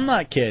love, and I'm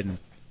not kidding.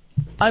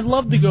 I'd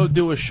love to go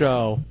do a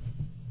show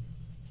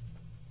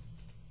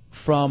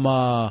from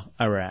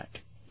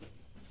Iraq.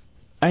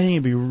 I think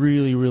it'd be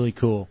really, really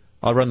cool.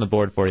 I'll run the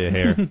board for you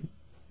here.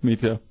 Me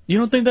too. You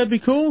don't think that'd be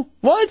cool?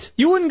 What?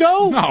 You wouldn't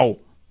go? No.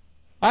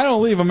 I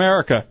don't leave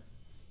America.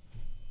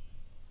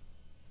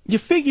 You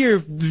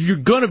figure you're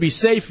going to be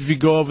safe if you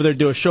go over there and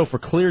do a show for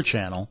Clear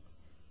Channel.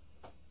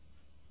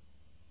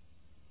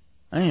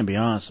 I ain't be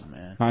awesome,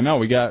 man. I know,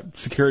 we got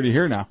security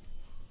here now.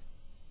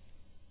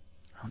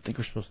 I don't think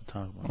we're supposed to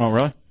talk about Oh,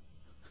 really?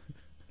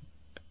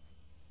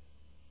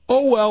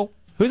 Oh, well.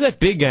 Who's that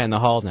big guy in the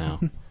hall now?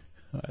 All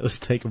right, let's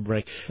take a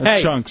break. That's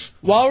Hey, Chunks.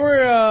 while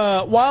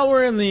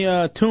we're in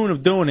the tune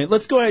of doing it,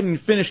 let's go ahead and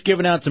finish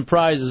giving out some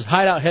prizes.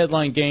 Hideout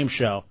Headline Game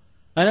Show.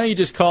 I know you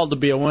just called to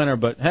be a winner,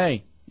 but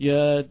hey,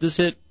 this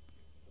hit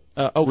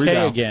okay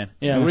Redial. again.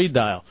 Yeah,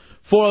 redial.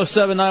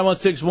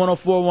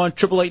 407-916-1041,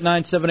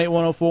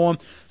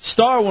 888-978-1041,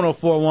 star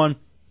 1041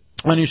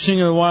 on your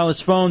singular wireless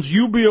phones.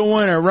 You be a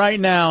winner right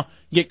now.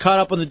 Get caught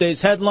up on the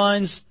day's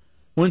headlines.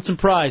 Win some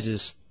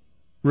prizes.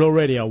 Real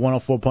Radio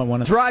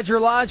 104.1. It's Roger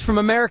Lodge from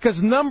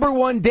America's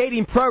 #1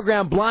 dating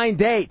program, Blind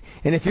Date.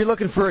 And if you're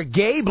looking for a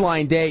gay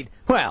blind date,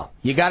 well,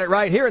 you got it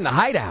right here in the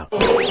Hideout. All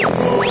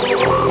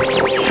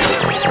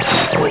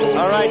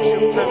right, you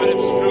primitive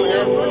screw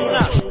here. Listen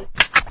up.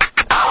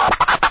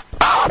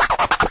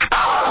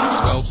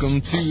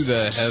 Welcome to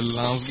the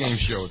Headlines Game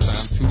Show.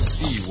 Time to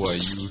see what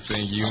you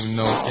think you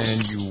know.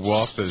 Can you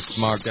walk the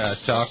smart guy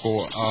talk,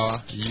 or are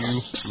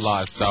you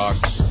livestock?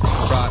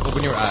 Try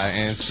open your eye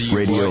and see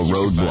Radio what you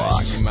Roadblock.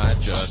 find. You might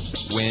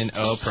just win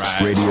a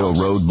prize. Radio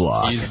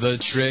Roadblock. Is the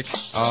trick?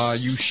 Are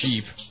you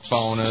sheep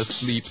falling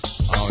asleep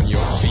on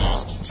your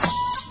feet?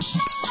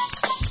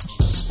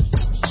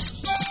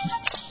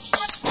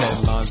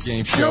 Headlines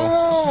Game Show.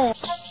 No.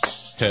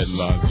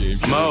 Headlines Game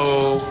Show.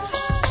 Mo.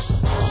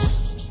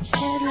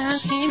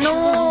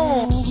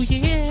 No.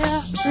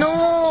 Yeah.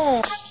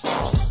 No.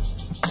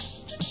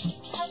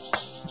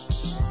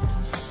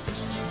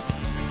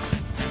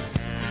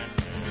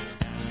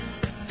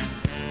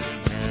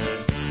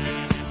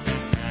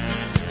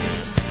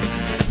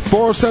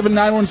 Four zero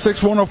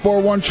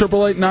 407-916-1041,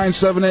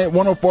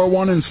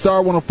 888-978-1041, and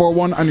star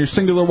 1041 on your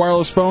singular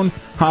wireless phone.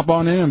 Hop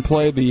on in and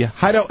play the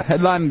Hideout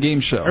Headline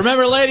Game Show.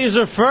 Remember, ladies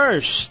are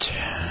first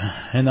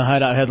in the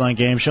Hideout Headline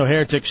Game Show.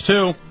 Heretics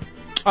 2.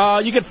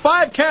 You get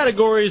 5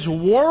 categories: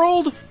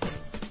 world,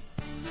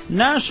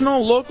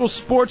 national, local,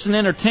 sports, and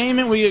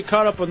entertainment. We get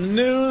caught up on the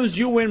news.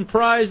 You win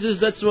prizes.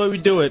 That's the way we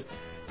do it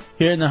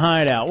here in the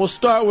Hideout. We'll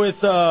start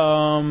with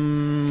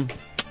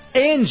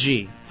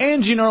Angie.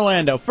 Angie in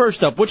Orlando.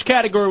 First up, which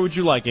category would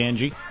you like,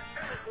 Angie?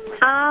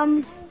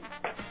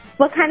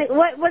 What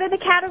are the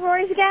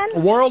categories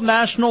again? World,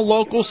 national,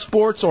 local,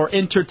 sports, or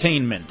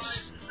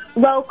entertainment?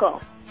 Local.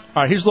 All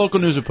right, here's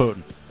local news of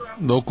Putin.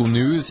 Local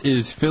news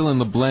is fill in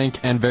the blank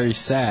and very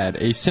sad.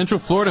 A Central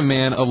Florida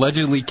man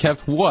allegedly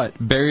kept what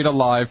buried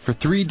alive for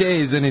 3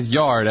 days in his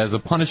yard as a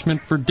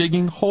punishment for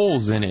digging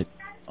holes in it.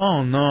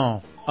 Oh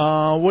no.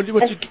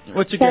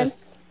 What's your guess?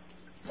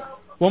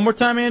 One more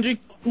time, Angie?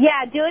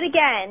 Yeah, do it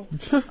again.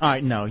 All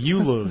right, no, you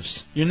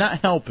lose. You're not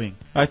helping.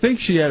 I think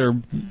she had her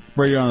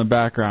radio on the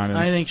background.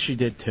 I think she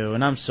did too,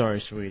 and I'm sorry,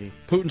 sweetie.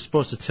 Putin's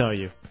supposed to tell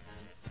you.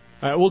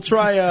 All right, we'll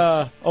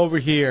try over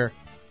here.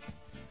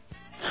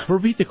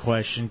 Repeat the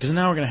question, because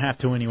now we're going to have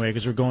to anyway,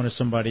 because we're going to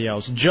somebody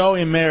else. Joe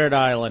in Merritt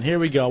Island. Here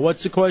we go.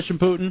 What's the question,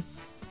 Putin?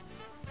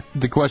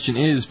 The question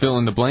is, fill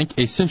in the blank,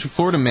 a Central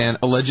Florida man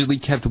allegedly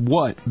kept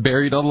what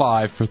buried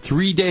alive for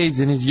 3 days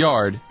in his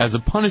yard as a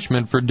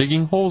punishment for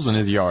digging holes in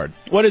his yard?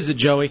 What is it,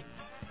 Joey?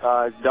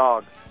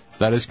 Dog.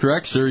 That is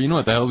correct, sir. You know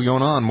what the hell's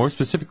going on. More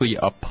specifically,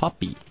 a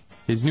puppy.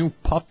 His new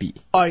puppy.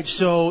 All right,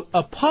 so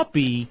a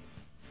puppy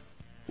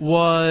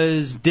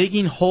was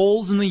digging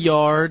holes in the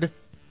yard,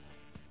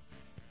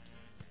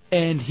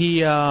 and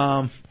he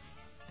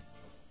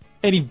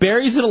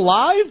buries it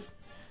alive?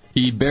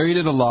 He buried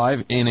it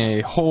alive in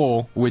a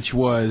hole which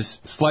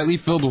was slightly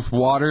filled with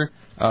water,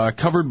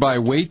 covered by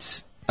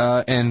weights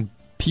and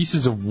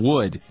pieces of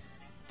wood.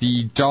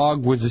 The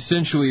dog was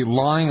essentially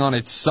lying on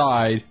its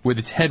side with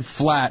its head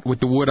flat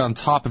with the wood on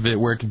top of it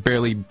where it could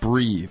barely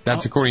breathe.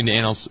 That's according to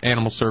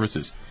Animal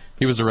Services.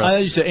 He was I arrested.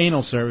 thought you said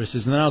anal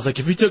services, and then I was like,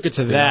 if you took it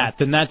to that,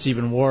 then that's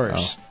even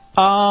worse.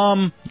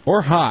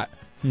 Or hot.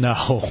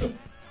 No.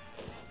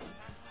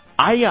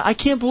 I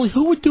can't believe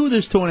who would do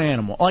this to an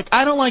animal. Like,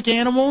 I don't like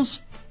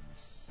animals.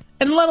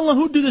 And let alone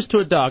who'd do this to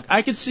a dog.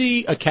 I could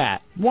see a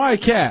cat. Why a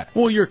cat?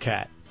 Well, your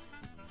cat.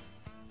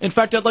 In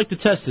fact, I'd like to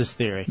test this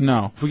theory.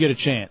 No. If we get a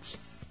chance.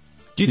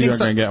 Do you think You're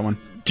going to get one.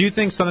 Do you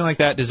think something like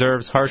that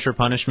deserves harsher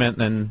punishment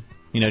than,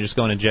 just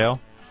going to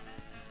jail?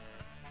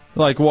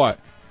 Like what?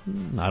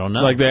 I don't know.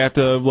 Like they have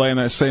to lay in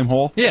that same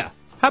hole? Yeah.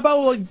 How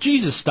about like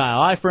Jesus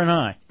style, eye for an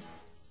eye?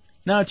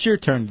 Now it's your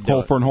turn to do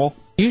Hole it. for an hole?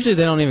 Usually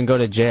they don't even go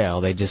to jail.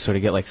 They just sort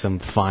of get like some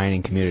fine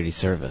and community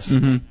service.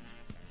 Mm-hmm.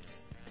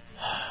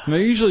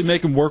 They usually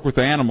make them work with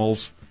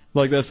animals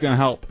like that's gonna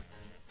help.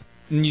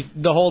 And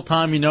the whole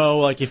time,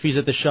 like if he's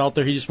at the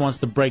shelter, he just wants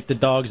to break the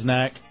dog's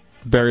neck.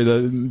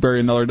 Bury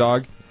another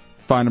dog,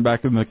 find him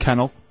back in the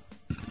kennel.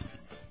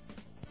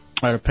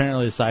 All right,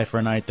 apparently the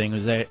Cypher Night thing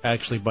was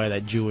actually by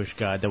that Jewish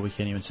guy that we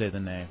can't even say the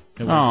name.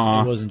 It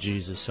wasn't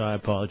Jesus, so I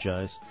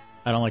apologize.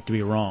 I don't like to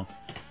be wrong.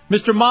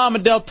 Mr. Mom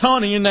and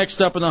Deltona, you're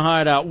next up in the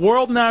Hideout.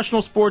 World,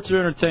 national, sports, or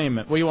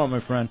entertainment? What do you want, my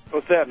friend?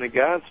 What's happening,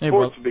 guys? Hey,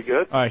 Sports bro. would be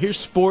good. All right, here's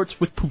sports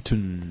with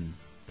Putin.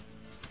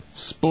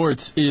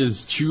 Sports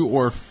is true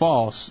or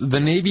false. The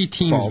Navy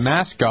team's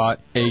mascot,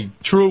 a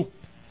true.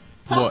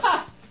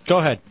 What? Go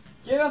ahead.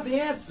 Give out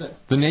the answer.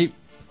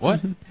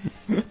 What?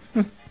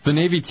 The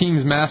Navy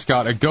team's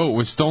mascot, a goat,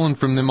 was stolen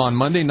from them on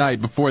Monday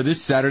night before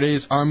this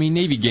Saturday's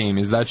Army-Navy game.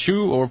 Is that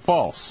true or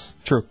false?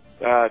 True.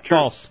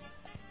 False.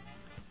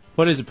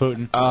 What is it,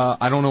 Putin?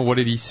 I don't know. What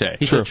did he say?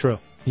 He said true.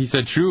 He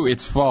said true.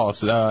 It's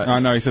false.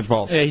 No, he said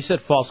false. Yeah, he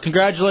said false.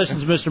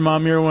 Congratulations, Mr.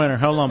 Mom. You're a winner.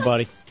 Hold on,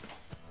 buddy.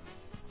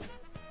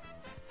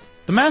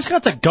 The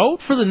mascot's a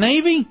goat for the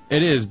Navy?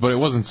 It is, but it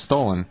wasn't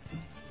stolen.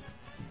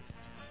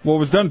 What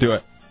was done to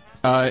it?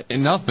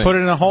 Nothing. Put it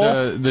in a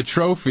hole? The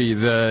trophy,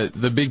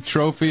 the big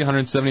trophy,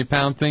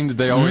 170-pound thing that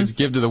they always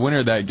give to the winner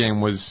of that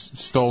game was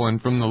stolen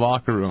from the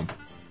locker room.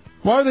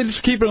 Why would they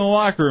just keep it in the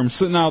locker room,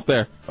 sitting out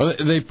there? Well,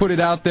 they put it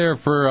out there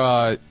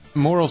for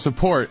moral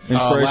support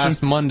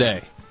last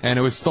Monday, and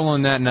it was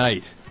stolen that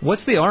night.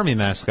 What's the Army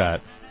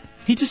mascot?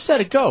 He just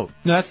said a goat.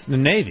 No, that's the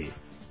Navy.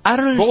 I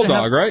don't understand.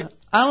 Bulldog, right?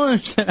 I don't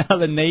understand how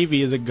the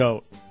Navy is a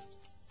goat.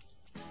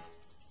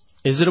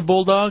 Is it a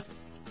bulldog?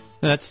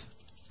 That's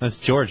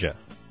Georgia.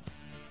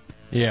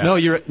 Yeah. No,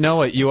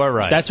 you are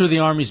right. That's where the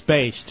Army's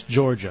based,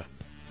 Georgia.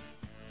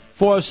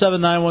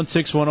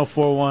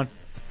 407-916-1041.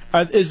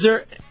 Is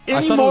there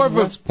any more of a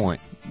West Point.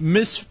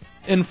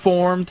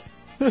 misinformed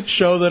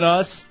show than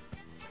us?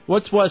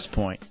 What's West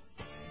Point?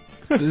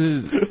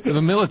 The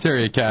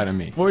military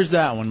academy. Where's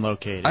that one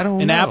located? I don't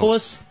know.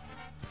 Annapolis?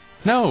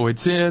 No,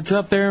 it's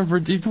up there in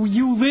Virginia.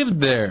 You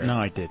lived there. No,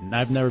 I didn't.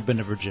 I've never been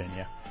to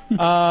Virginia.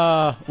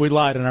 We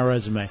lied on our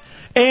resume.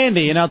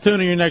 Andy and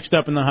Altoona, you're next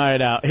up in the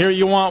Hideout. Here,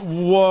 you want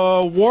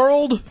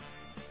world,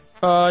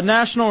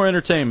 national, or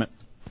entertainment?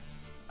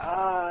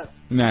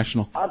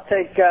 National. I'll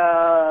take,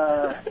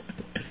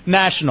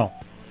 National.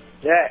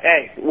 Yeah,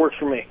 hey, it works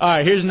for me. All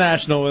right, here's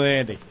national with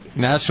Andy.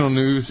 National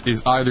news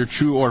is either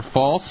true or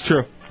false.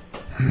 True.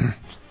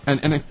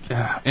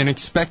 An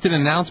expected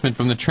announcement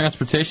from the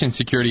Transportation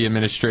Security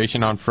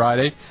Administration on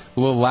Friday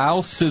will allow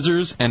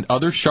scissors and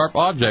other sharp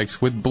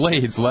objects with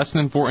blades less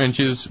than 4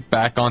 inches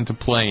back onto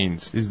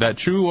planes. Is that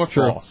true or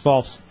false?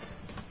 False.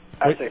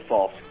 I say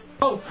false.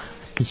 Oh.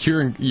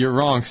 You're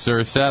wrong,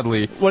 sir.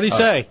 Sadly. What did he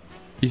say?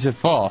 He said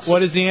false.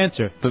 What is the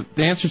answer? The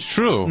answer's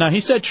true. No,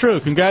 he said true.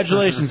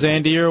 Congratulations,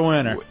 Andy. You're a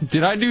winner.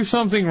 Did I do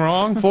something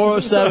wrong?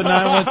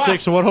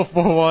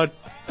 407-916-1041.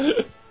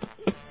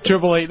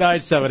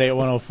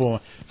 888-978-1041.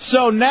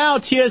 So now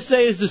TSA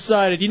has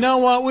decided, you know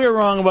what? We were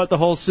wrong about the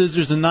whole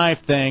scissors and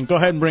knife thing. Go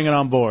ahead and bring it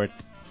on board.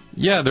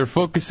 Yeah, they're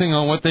focusing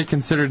on what they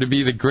consider to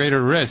be the greater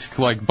risk,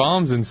 like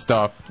bombs and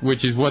stuff,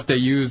 which is what they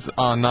use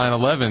on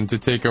 9/11 to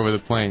take over the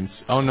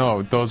planes. Oh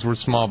no, those were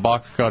small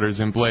box cutters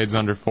and blades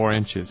under 4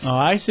 inches. Oh,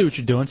 I see what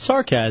you're doing.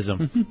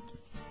 Sarcasm.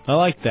 I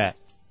like that.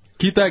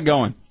 Keep that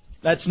going.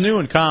 That's new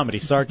in comedy,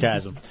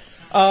 sarcasm.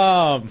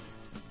 We're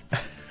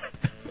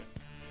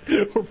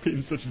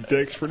being such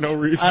dicks for no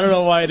reason. I don't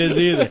know why it is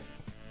either.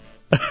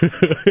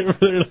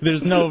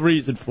 There's no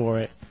reason for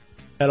it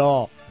at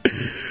all.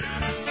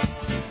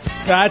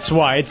 That's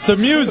why. It's the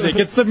music.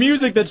 It's the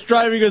music that's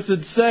driving us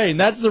insane.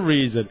 That's the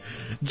reason.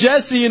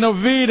 Jesse and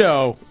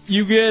Oviedo,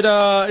 you get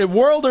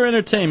world or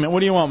entertainment? What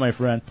do you want, my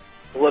friend?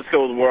 Let's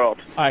go with world.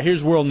 All right,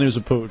 here's world news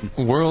of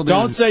Putin. World.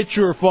 Don't say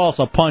true or false.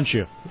 I'll punch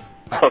you.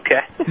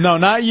 Okay. No,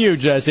 not you,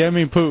 Jesse. I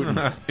mean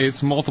Putin.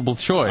 It's multiple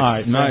choice. All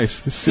right,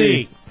 nice.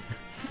 C.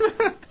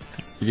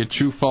 You get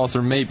true, false,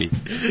 or maybe.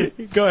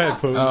 Go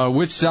ahead, Putin.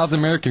 Which South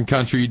American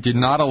country did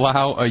not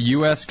allow a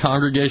U.S.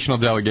 congregational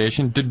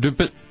delegation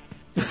What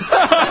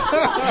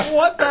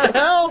the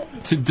hell?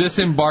 to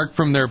disembark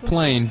from their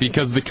plane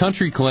because the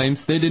country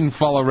claims they didn't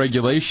follow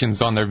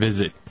regulations on their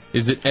visit?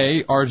 Is it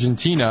A,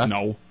 Argentina?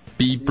 No.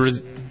 B,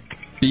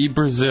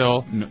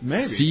 Brazil? No,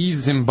 maybe. C,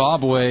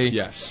 Zimbabwe?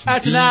 Yes.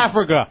 That's in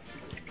Africa.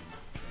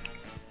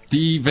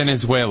 D,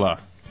 Venezuela?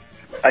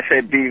 I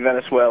say B,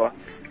 Venezuela.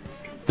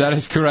 That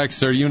is correct,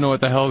 sir. You know what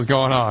the hell is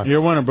going on. You're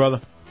a winner,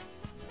 brother.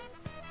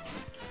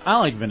 I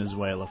like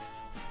Venezuela.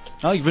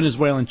 I like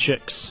Venezuelan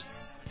chicks.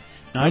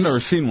 Now, I've never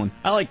seen one.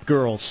 I like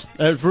girls.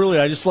 I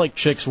just like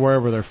chicks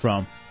wherever they're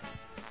from.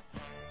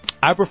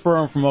 I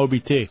prefer them from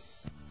OBT.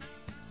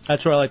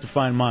 That's where I like to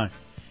find mine.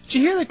 Did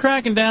you hear they're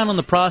cracking down on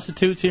the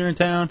prostitutes here in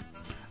town?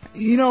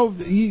 You know,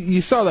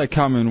 you saw that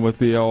coming with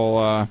the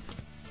old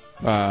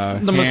The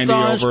handy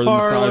massage over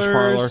parlors, the massage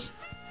parlor.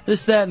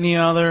 This, that, and the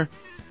other.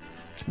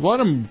 Let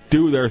them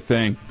do their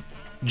thing.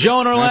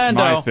 Joe in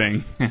Orlando. That's my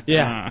thing.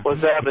 Yeah.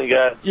 What's happening,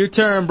 guys? Your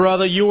turn,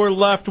 brother. You were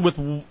left with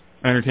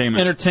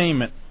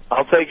Entertainment.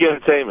 I'll take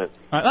entertainment.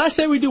 All right, I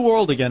say we do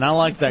world again. I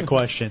like that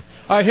question.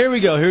 All right, here we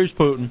go. Here's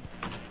Putin.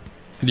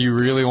 Do you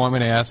really want me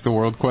to ask the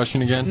world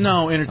question again?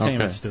 No,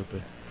 entertainment, Okay.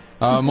 stupid.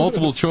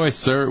 Multiple choice,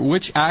 sir.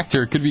 Which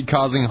actor could be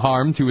causing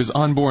harm to his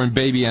unborn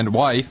baby and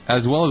wife,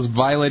 as well as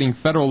violating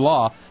federal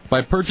law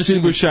by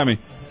purchasing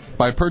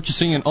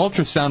an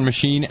ultrasound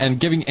machine and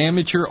giving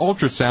amateur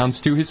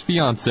ultrasounds to his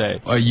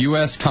fiancée? A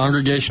U.S.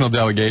 congregational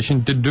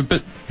delegation did.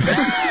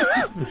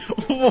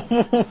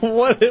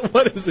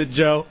 What is it,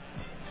 Joe?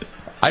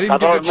 I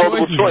didn't give the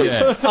choices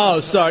yet. Oh,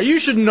 sorry. You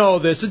should know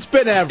this. It's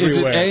been Is it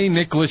everywhere. A.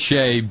 Nick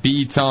Lachey,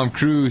 B. Tom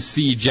Cruise,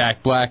 C.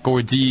 Jack Black,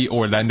 or D.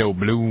 Orlando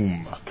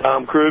Bloom?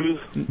 Tom Cruise.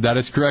 That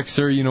is correct,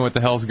 sir. You know what the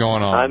hell's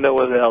going on. I know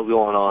what the hell's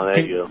going on.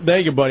 There you go. There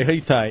you go, buddy.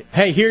 Hang tight.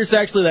 Hey, here's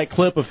actually that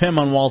clip of him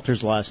on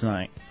Walters last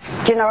night.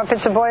 Do you know if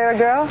it's a boy or a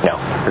girl? No,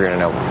 we're going to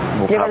know.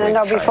 You're going to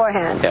know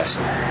beforehand. Yes.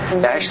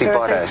 I actually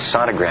bought a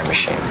sonogram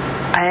machine.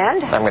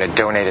 And? I'm going to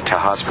donate it to a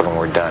hospital when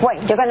we're done.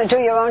 Wait, you're going to do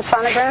your own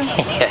sonogram?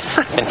 Yes.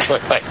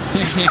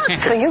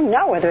 So you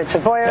know whether it's a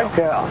boy or a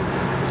girl,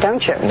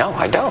 don't you? No,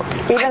 I don't.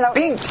 Even though,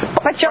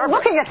 but you're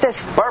looking at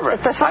this, Barbara,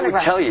 at the sonogram. I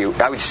would tell you,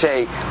 I would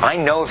say, I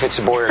know if it's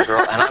a boy or a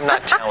girl, and I'm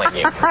not telling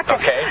you.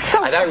 Okay?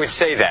 And I would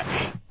say that.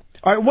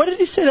 All right, what did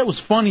he say that was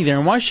funny there,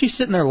 and why is she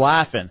sitting there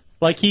laughing?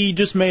 Like he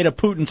just made a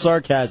Putin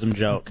sarcasm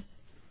joke.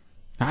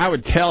 I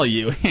would tell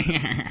you.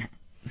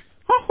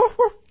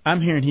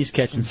 I'm hearing he's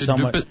catching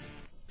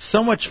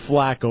so much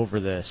flack over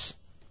this.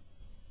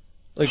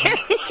 Like,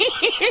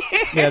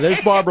 yeah,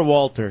 there's Barbara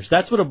Walters.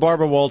 That's what a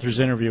Barbara Walters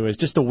interview is,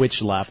 just a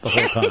witch laugh the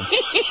whole time.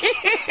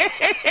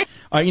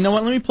 All right, you know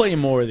what? Let me play you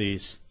more of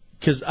these,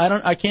 because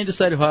I can't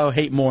decide who I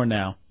hate more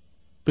now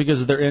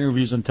because of their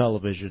interviews on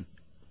television.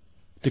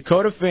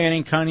 Dakota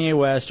Fanning, Kanye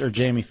West, or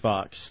Jamie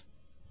Foxx.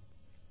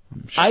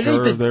 I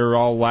think they're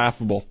all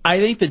laughable. I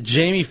think the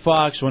Jamie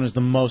Foxx one is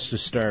the most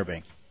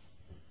disturbing.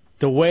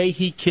 The way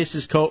he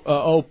kisses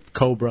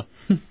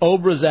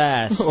Obra's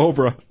ass.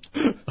 Obra.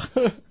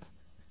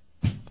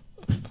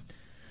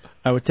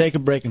 I would take a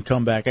break and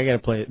come back. I got to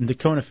play it. And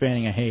Dakota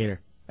Fanning, I hate her.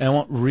 And I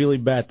want really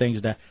bad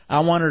things to happen.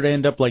 I want her to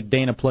end up like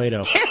Dana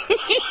Plato.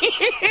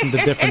 In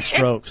the Different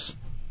Strokes.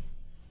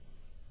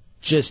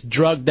 Just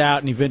drugged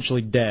out and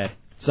eventually dead.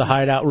 It's a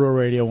Hideout, Rural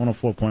Radio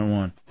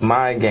 104.1.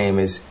 My game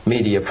is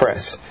media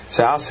press.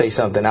 So I'll say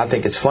something, I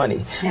think it's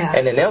funny. Yeah.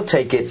 And then they'll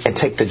take it and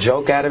take the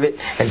joke out of it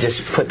and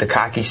just put the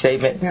cocky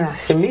statement. Yeah.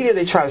 In media,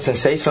 they try to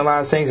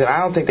sensationalize things, and I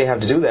don't think they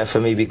have to do that for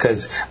me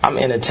because I'm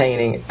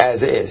entertaining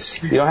as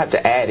is. You don't have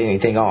to add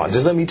anything on.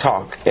 Just let me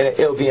talk, and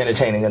it'll be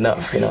entertaining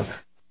enough, you know.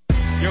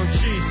 Yo, G,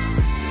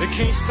 they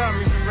can't stop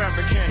me from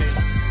rapping, Kenny.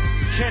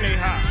 Kenny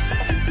hot.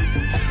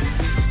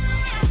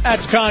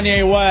 That's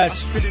Kanye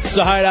West. It's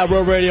the Hideout,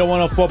 Road Radio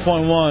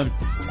 104.1.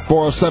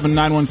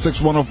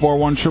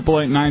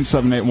 407-916-1041,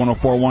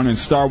 888-978-1041, and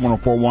star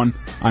 1041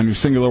 on your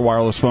singular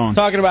wireless phone.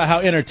 Talking about how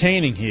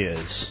entertaining he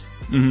is.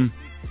 Mm-hmm.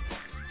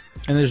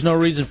 And there's no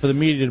reason for the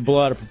media to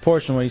blow out of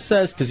proportion what he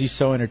says because he's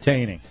so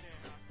entertaining.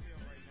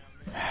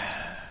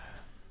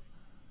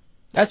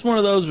 That's one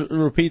of those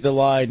repeat the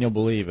lie and you'll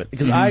believe it.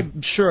 Because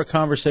I'm sure a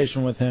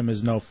conversation with him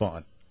is no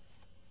fun.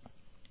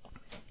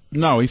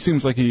 No, he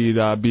seems like he'd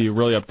be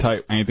really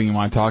uptight. Anything you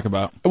want to talk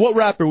about. What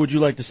rapper would you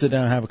like to sit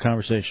down and have a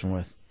conversation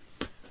with?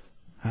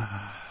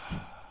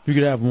 You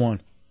could have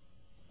one.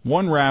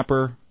 One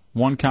rapper,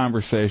 one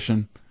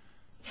conversation.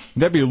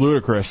 That'd be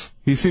Ludacris.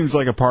 He seems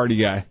like a party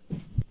guy.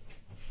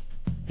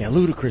 Yeah,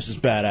 Ludacris is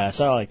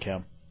badass. I like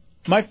him.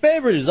 My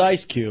favorite is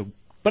Ice Cube,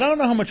 but I don't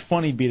know how much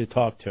fun he'd be to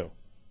talk to.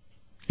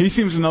 He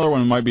seems another one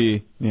who might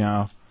be,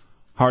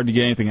 hard to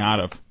get anything out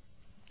of.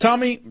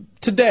 Tommy,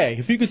 today,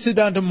 if you could sit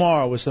down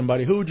tomorrow with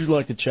somebody, who would you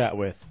like to chat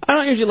with? I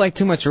don't usually like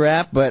too much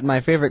rap, but my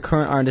favorite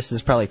current artist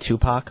is probably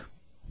Tupac.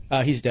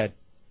 He's dead.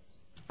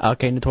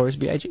 Okay, Notorious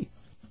B.I.G.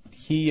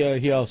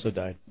 He also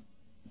died.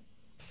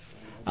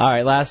 All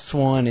right, last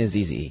one is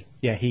Eazy.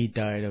 Yeah, he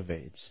died of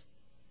AIDS.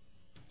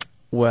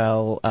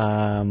 Well,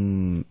 how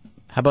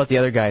about the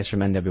other guys from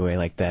NWA,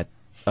 like that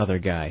other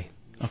guy?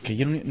 Okay,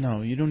 you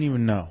don't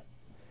even know.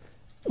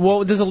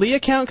 Well, does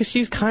Aaliyah count? Because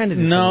she's kind of...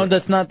 No,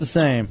 that's not the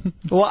same.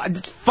 Well,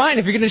 it's fine.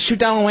 If you're going to shoot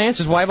down all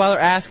answers, why bother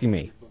asking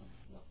me?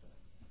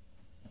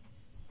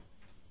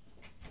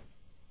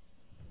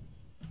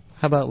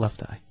 How about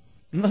Left Eye?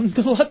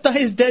 The Left Eye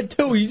is dead,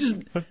 too.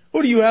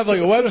 What do you have, like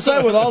a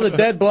website with all the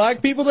dead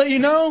black people that you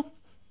know?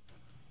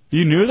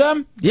 You knew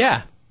them?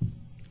 Yeah.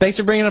 Thanks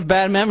for bringing up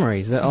bad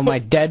memories. All my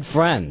dead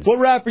friends. What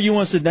rapper you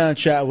want to sit down and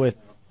chat with,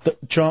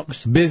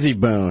 Chunks? Busy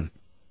Bone.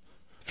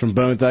 From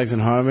Bone Thugs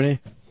and Harmony.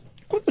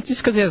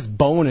 Just because he has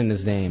bone in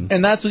his name.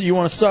 And that's what you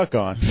want to suck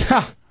on.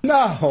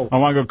 No. I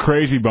want to go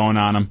crazy bone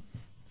on him.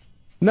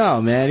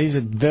 No, man. He's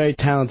a very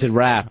talented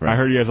rapper. I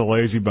heard he has a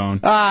lazy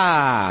bone.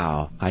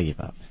 I give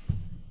up.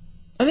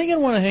 I think I'd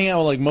want to hang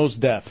out with, like, Mos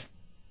Def.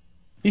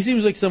 He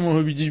seems like someone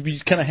who would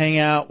just kind of hang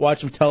out,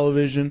 watch some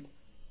television,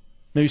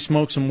 maybe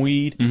smoke some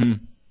weed.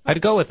 Mm-hmm.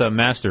 I'd go with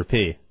Master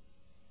P.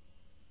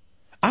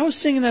 I was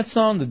singing that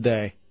song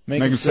today.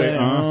 Make him say,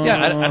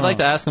 Yeah, I'd like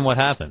to ask him what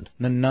happened.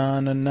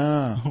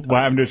 Na-na-na-na. What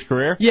happened to his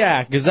career?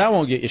 Yeah, because that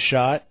won't get you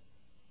shot.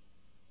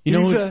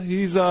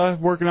 He's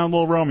working on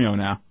Little Romeo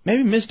now.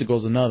 Maybe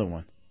Mystical's another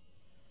one.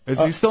 Is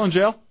he still in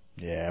jail?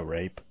 Yeah,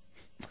 rape.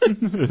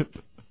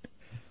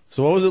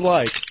 So what was it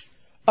like?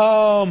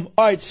 All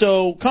right,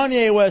 so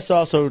Kanye West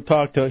also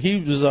talked to.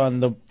 He was on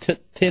the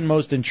 10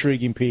 most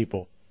intriguing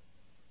people.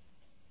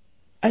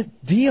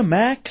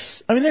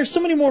 DMX. I mean, there's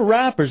so many more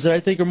rappers that I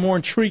think are more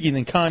intriguing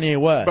than Kanye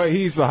West. But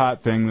he's the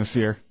hot thing this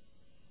year.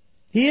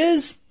 He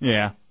is?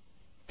 Yeah.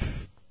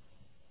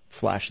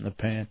 Flash in the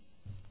pan.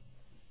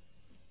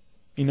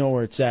 You know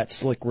where it's at,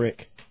 Slick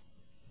Rick.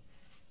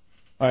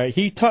 All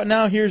right,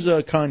 now here's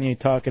Kanye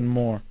talking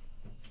more.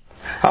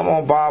 I'm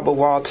on Barbara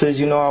Walters,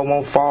 you know I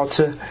won't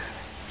falter.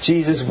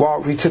 Jesus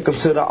walked, we took him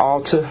to the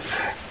altar.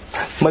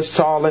 Much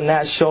taller,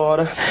 not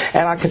shorter.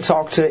 And I can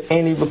talk to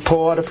any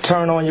reporter,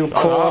 turn on your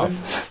recorder.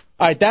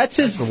 All right, that's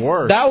his.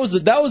 That was a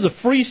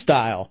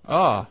freestyle.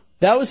 Oh.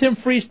 That was him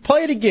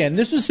Play it again.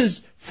 This was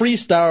his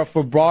freestyle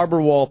for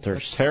Barbara Walters.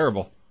 That's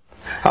terrible.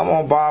 I'm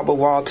on Barbara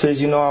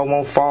Walters, you know I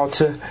won't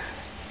falter.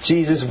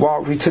 Jesus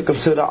walked, we took him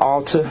to the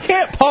altar.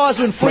 Can't pause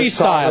when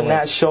freestyling.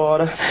 Not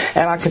shorter.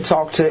 And I can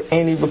talk to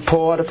any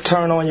reporter,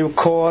 turn on your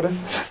recorder.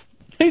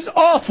 He's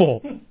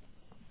awful.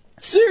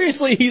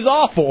 Seriously, he's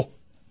awful.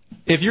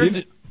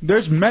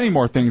 There's many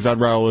more things I'd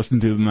rather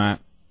listen to than that.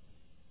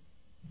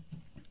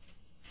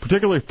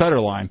 Particularly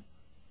Federline.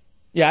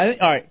 Yeah,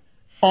 all right.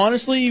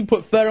 Honestly, you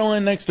put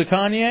Federline next to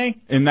Kanye?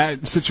 In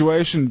that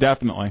situation,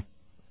 definitely.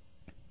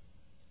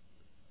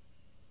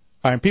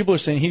 All right, people are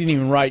saying he didn't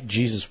even write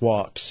Jesus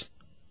Walks.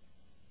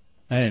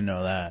 I didn't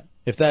know that.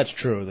 If that's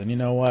true, then you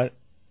know what?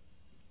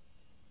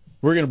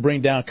 We're going to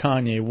bring down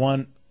Kanye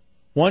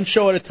one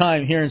show at a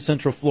time here in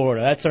Central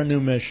Florida. That's our new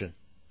mission.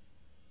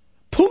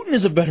 Putin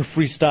is a better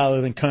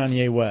freestyler than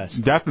Kanye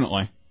West.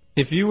 Definitely.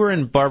 If you were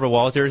in Barbara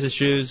Walters'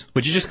 shoes,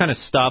 would you just kind of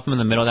stop him in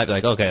the middle of that, be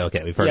like,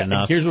 okay, we've heard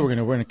enough? Here's what we're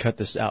going to cut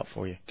this out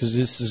for you, because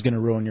this is going to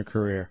ruin your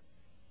career.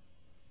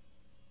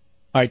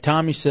 All right,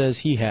 Tommy says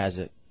he has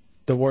it.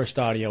 The worst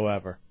audio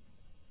ever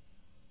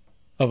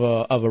of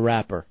a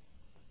rapper.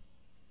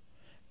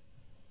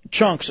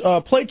 Chunks,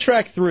 play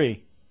track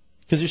 3,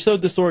 because you're so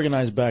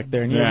disorganized back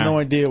there, and you have no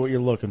idea what you're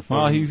looking for.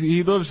 Well,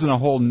 he lives in a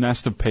whole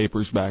nest of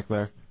papers back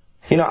there.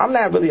 You know, I'm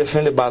not really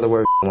offended by the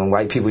word when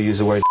white people use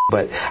the word,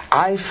 but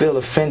I feel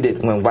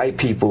offended when white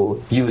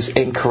people use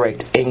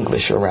incorrect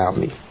English around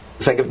me.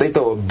 It's like if they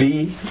throw a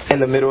B in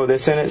the middle of their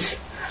sentence,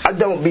 I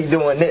don't be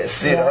doing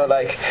this, you know,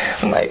 like,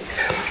 I'm like,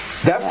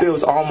 that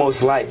feels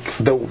almost like,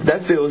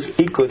 that feels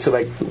equal to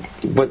like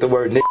what the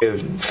word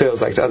nigga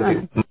feels like to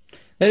other people.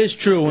 That is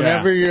true.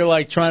 Whenever you're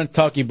like trying to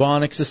talk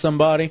Ebonics to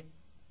somebody.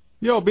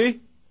 Yo, B.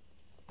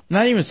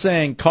 Not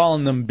even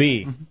calling them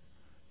B.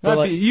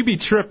 Like, you be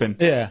tripping.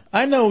 Yeah,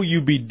 I know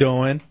you be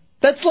doing.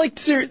 That's like,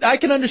 I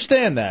can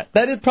understand that.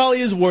 That probably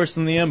is worse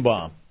than the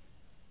M-bomb.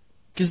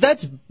 Because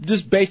that's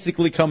just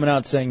basically coming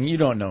out saying you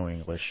don't know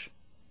English.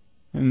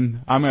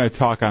 And I'm going to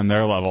talk on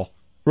their level.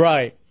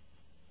 Right.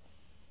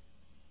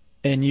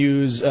 And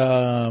use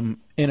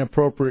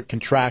inappropriate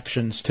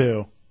contractions,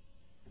 too.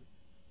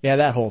 Yeah,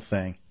 that whole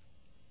thing.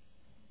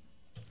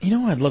 You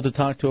know who I'd love to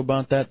talk to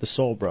about that? The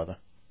Soul Brother.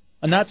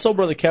 Not Soul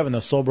Brother Kevin, though,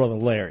 Soul Brother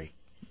Larry.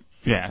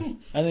 Yeah.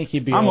 I think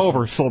he'd be I'm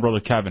over Soul Brother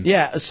Kevin.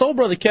 Yeah, Soul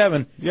Brother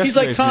Kevin. He's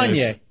like Kanye.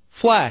 News.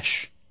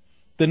 Flash.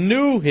 The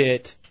new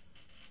hit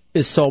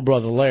is Soul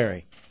Brother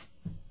Larry,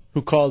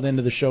 who called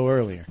into the show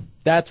earlier.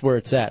 That's where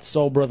it's at.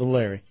 Soul Brother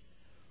Larry.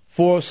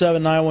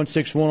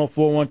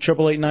 407-916-1041,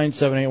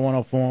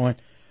 888-978-1041.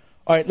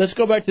 All right, let's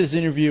go back to this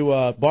interview.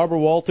 Barbara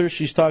Walters,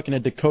 she's talking to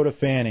Dakota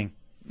Fanning.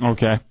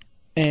 Okay.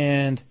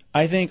 And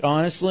I think,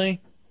 honestly,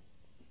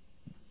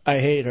 I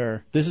hate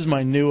her. This is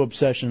my new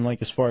obsession,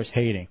 like, as far as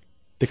hating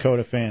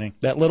Dakota Fanning.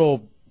 That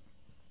little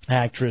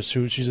actress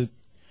she's a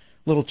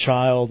little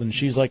child, and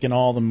she's, like, in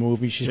all the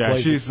movies. She's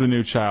the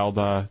new child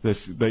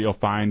that you'll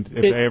find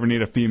if they ever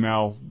need a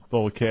female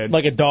little kid.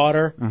 Like a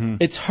daughter. Mm-hmm.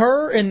 It's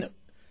her and,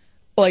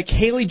 like,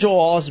 Haley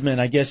Joel Osment,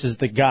 I guess, is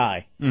the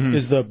guy,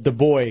 is the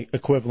boy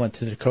equivalent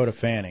to Dakota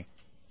Fanning.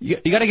 You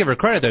got to give her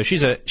credit, though.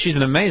 She's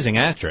an amazing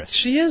actress.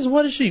 She is.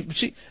 What is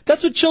she?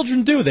 That's what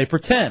children do. They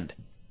pretend.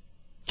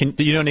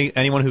 Do you know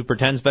anyone who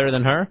pretends better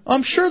than her?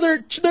 I'm sure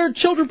there are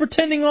children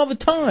pretending all the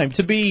time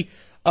to be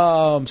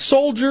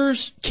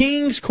soldiers,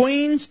 kings,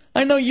 queens.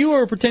 I know you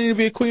are pretending to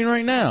be a queen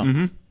right now.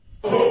 Mm-hmm.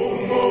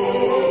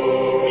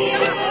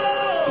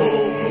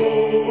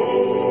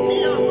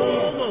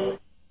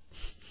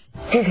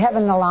 Do you have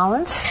an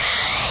allowance?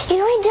 You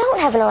know, I don't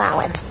have an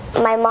allowance.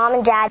 My mom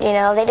and dad, you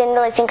know, they didn't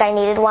really think I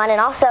needed one. And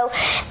also,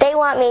 they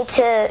want me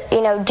to,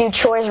 you know, do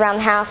chores around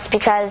the house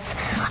because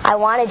I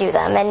want to do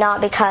them and not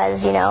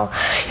because, you know,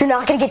 you're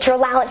not going to get your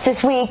allowance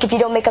this week if you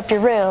don't make up your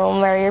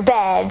room or your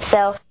bed.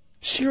 So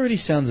she already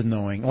sounds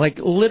annoying. Like,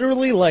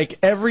 literally like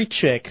every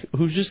chick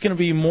who's just going to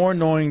be more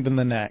annoying than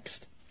the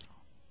next.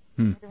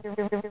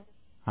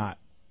 Hot.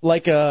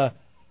 Like so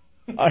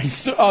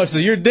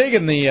you're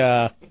digging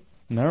the,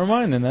 never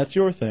mind then, that's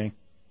your thing.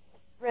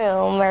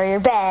 Room or your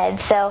bed,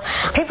 so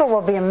people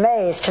will be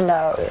amazed to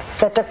know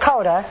that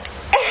Dakota,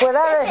 with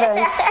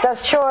everything,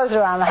 does chores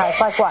around the house.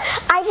 Like what?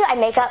 I I do. I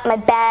make up my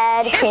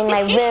bed, clean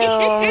my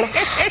room,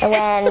 and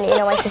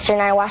when, my sister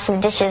and I wash the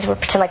dishes, we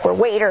pretend like we're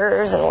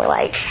waiters, and we're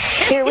like,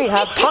 here we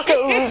have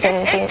tacos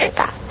and things like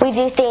that. We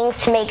do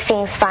things to make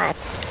things fun.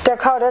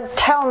 Dakota,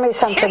 tell me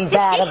something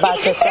bad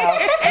about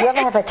yourself. Do you ever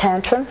have a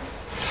tantrum?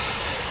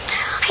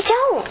 I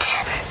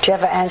don't. Do you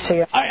ever answer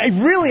your... I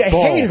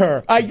hate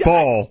her.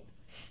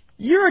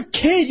 You're a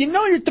kid. You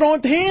know you're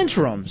throwing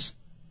tantrums.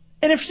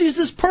 And if she's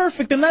this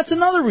perfect, then that's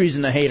another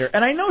reason to hate her.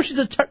 And I know she's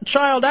a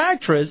child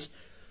actress,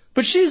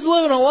 but she's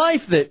living a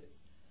life that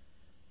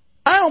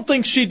I don't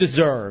think she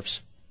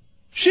deserves.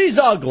 She's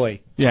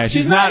ugly. Yeah,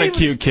 she's not a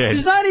cute kid.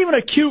 She's not even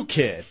a cute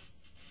kid.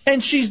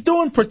 And she's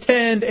doing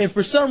pretend, and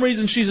for some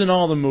reason she's in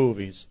all the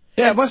movies.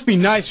 Yeah, it must be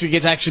nice if you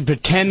get to actually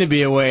pretend to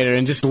be a waiter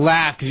and just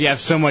laugh because you have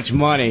so much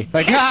money.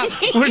 Like,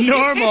 we're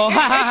normal.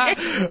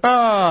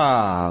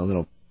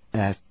 Little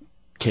ass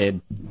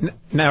kid.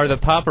 Now, are the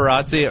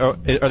paparazzi,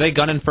 are they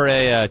gunning for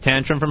a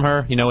tantrum from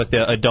her? With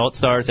the adult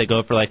stars, they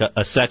go for like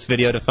a sex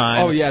video to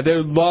find. Oh, yeah, they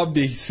would love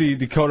to see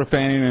Dakota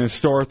Fanning in a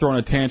store throwing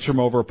a tantrum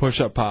over a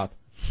push-up pop.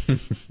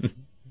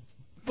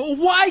 But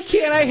why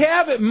can't I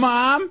have it,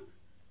 Mom?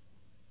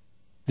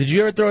 Did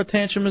you ever throw a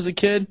tantrum as a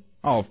kid?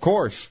 Oh, of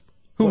course.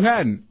 Who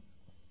hadn't?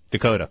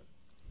 Dakota.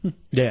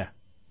 Yeah.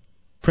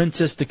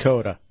 Princess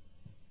Dakota.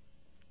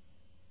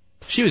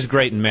 She was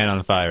great in Man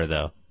on Fire,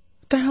 though.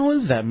 What the hell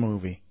is that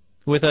movie?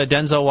 With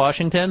Denzel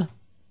Washington?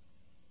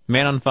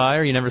 Man on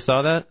Fire? You never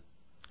saw that?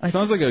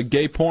 Sounds like a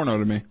gay porno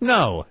to me.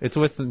 No, it's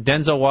with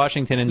Denzel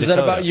Washington and Dakota. Is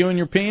that about you and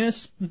your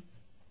penis?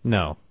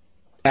 No.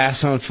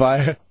 Ass on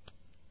fire?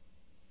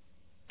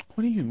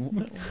 What are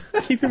you...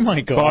 Keep your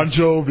mic on. Bon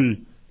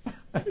Jovi.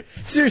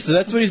 Seriously,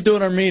 that's what he's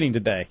doing our meeting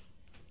today.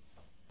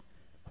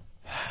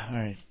 All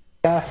right.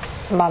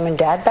 Mom and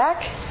Dad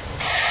back?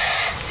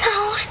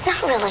 No,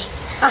 not really.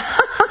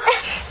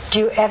 Do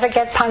you ever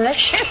get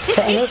punished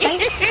for anything?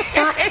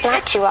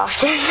 Not too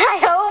often, I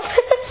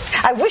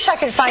hope. I wish I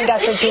could find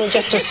out that you were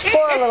just a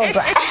spoiled little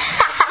brat.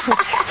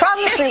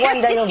 Promise me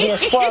one day you'll be a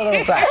spoiled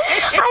little brat.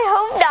 I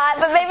hope not,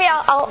 but maybe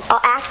I'll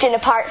act in a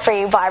part for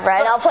you, Barbara,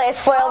 and I'll play a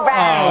spoiled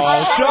brat.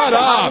 Oh, shut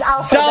up!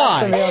 I'll say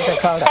that's the real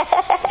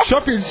Dakota.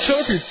 Shut up your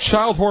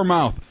child whore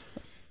mouth.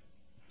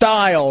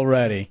 Die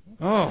already.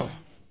 Oh.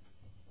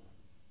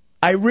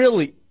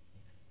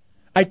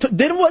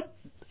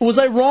 Was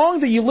I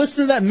wrong that you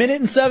listened to that minute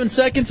and 7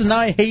 seconds and now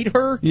I hate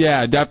her?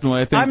 Yeah,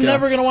 definitely. I'm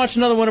never going to watch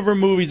another one of her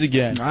movies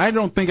again. I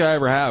don't think I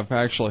ever have,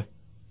 actually.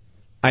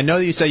 I know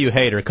that you say you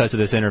hate her because of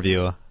this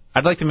interview.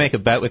 I'd like to make a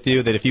bet with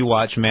you that if you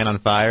watch Man on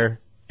Fire,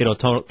 it'll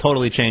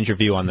totally change your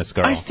view on this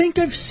girl. I think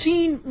I've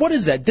seen, what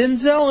is that,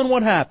 Denzel and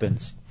What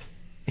Happens?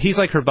 He's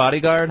like her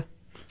bodyguard.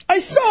 I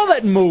saw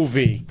that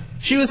movie.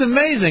 She was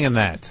amazing in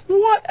that.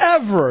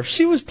 Whatever.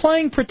 She was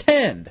playing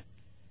pretend.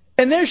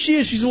 And there she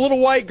is. She's a little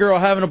white girl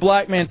having a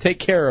black man take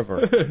care of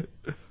her.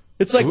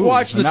 It's like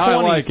watching the 20s. I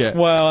like it.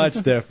 Well,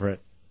 that's different.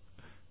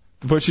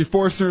 But she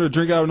forced her to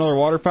drink out of another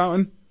water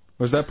fountain?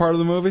 Was that part of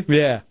the movie?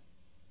 Yeah.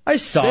 I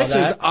saw this that.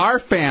 This is our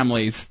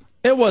family's.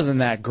 It wasn't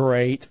that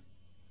great.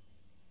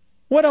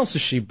 What else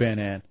has she been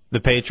in? The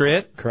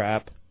Patriot?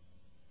 Crap.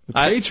 The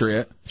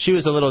Patriot? She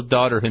was a little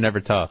daughter who never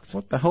talked.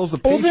 What the hell's the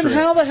Patriot? Well, then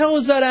how the hell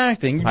is that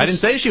acting? I didn't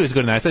say she was good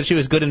in that. I said she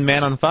was good in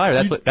Man on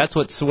Fire. That's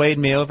what swayed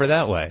me over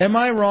that way. Am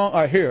I wrong? All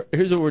right,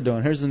 here's what we're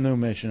doing. Here's the new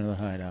mission of the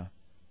Hideout.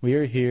 We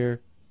are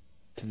here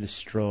to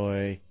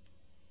destroy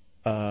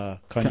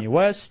Kanye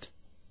West,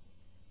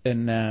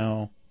 and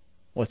now,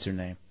 what's her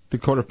name?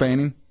 Dakota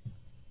Fanning.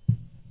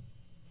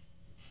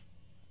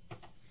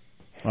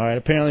 All right,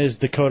 apparently it's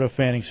Dakota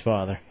Fanning's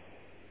father.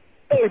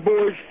 Hey,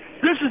 boys.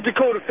 This is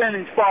Dakota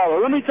Fanning's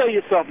father. Let me tell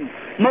you something.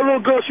 My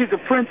little girl, she's a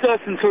princess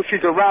until she's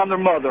around her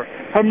mother.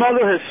 Her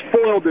mother has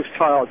spoiled this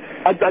child.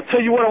 I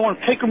tell you what, I want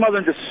to take her mother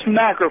and just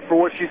smack her for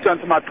what she's done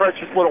to my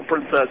precious little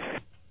princess.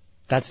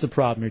 That's the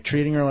problem. You're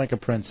treating her like a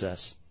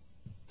princess.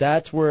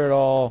 That's where it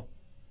all...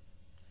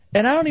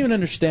 And I don't even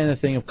understand the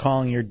thing of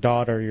calling your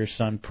daughter or your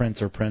son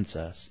prince or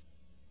princess.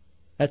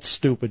 That's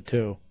stupid,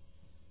 too.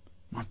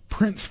 My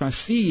prince, my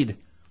seed.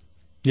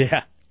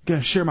 Yeah.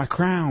 Gotta share my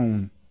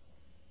crown.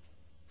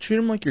 Treat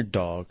him like your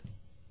dog.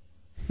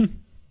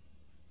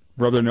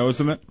 Rub their nose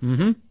in it?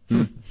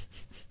 Mm-hmm.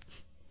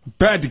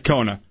 Bad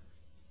Dakota.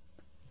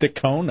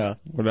 Dakota?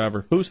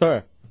 Whatever. Who's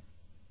her?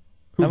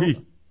 Have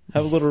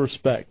a little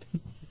respect.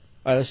 All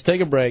right, let's take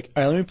a break.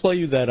 All right, let me play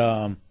you that,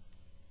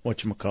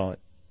 whatchamacallit.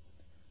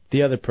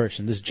 The other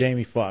person, this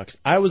Jamie Foxx.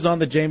 I was on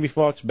the Jamie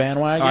Foxx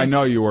bandwagon. I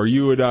know you were.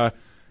 You would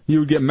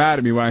get mad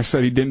at me when I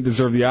said he didn't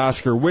deserve the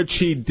Oscar, which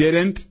he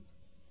didn't.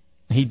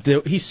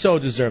 He so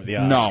deserved the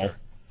Oscar. No.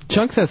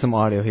 Chunks has some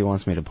audio he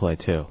wants me to play,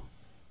 too.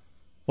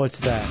 What's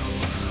that?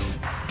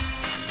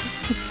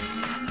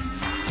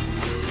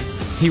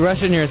 He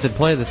rushed in here and said,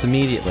 play this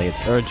immediately.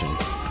 It's urgent.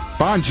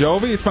 Bon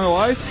Jovi, It's My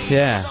Life?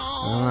 Yeah.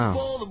 I don't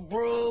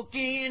know.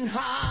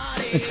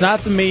 It's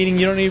not the meeting.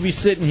 You don't need to be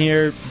sitting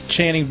here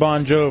chanting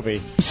Bon Jovi.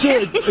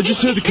 I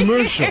just heard the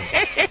commercial. All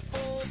right,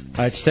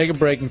 let's take a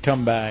break and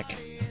come back.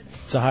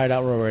 It's a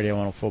Hideout Row Radio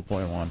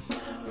 104.1.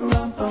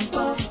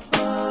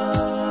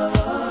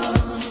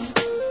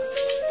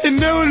 And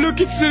now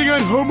look, it's sitting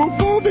on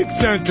homophobic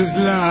Santa's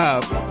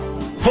lap.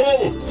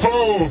 Ho,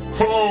 ho,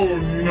 ho,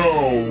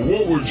 no.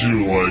 What would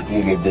you like,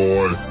 little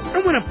boy?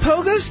 I want a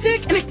pogo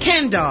stick and a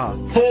Ken doll.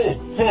 Ho,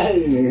 ho,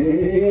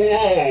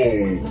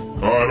 whoa.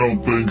 I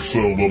don't think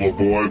so, little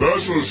boy.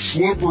 That's a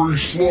slippery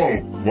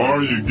slope. Why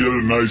don't you get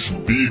a nice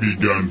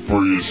BB gun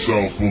for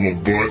yourself, little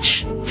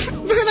butch?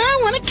 But I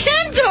want a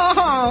Ken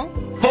doll.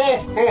 Ho,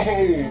 ho,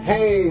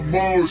 ho,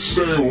 Mo,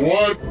 say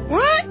what?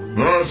 What?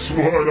 That's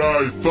what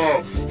I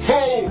thought.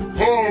 Ho,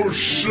 ho,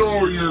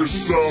 show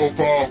yourself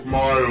off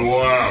my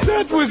lap.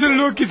 That was a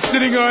look, it's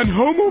sitting on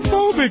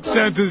homophobic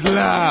Santa's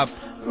lap.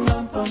 Find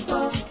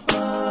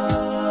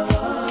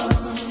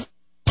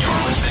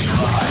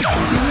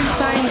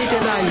it a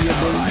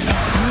valuable,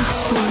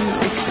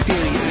 useful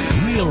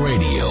experience. Real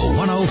Radio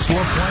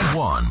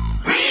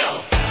 104.1. Real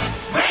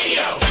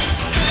Radio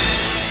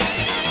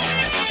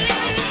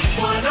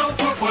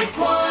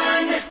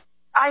 104.1.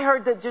 I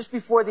heard that just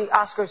before the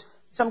Oscars,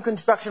 some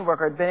construction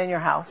worker had been in your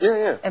house.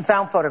 Yeah. And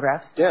found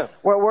photographs. Yeah.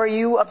 Were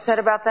you upset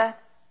about that?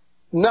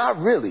 Not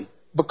really,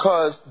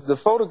 because the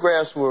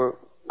photographs were,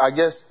 I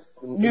guess,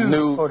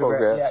 nude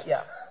photographs.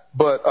 Yeah.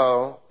 But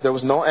there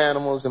was no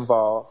animals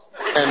involved,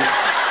 and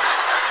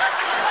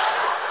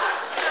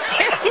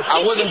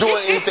I wasn't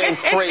doing anything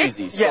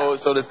crazy. So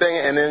the thing,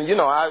 and then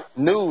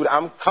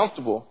I'm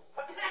comfortable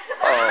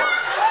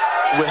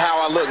with how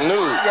I look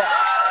nude.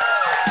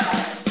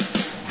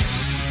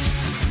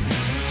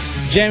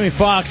 Jamie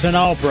Foxx and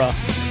Oprah.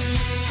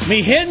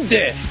 Mi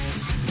gente.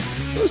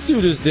 Let's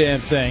do this damn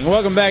thing.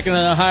 Welcome back into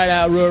the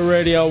Hideout, Real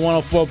Radio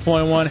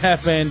 104.1,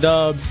 Hefe and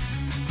Dubs.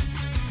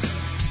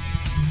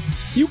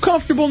 You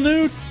comfortable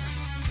nude?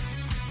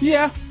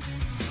 Yeah.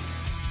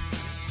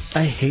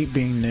 I hate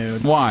being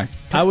nude. Why?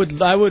 I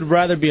would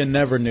rather be a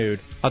never nude.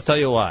 I'll tell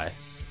you why.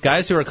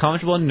 Guys who are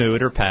comfortable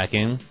nude are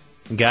packing.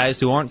 Guys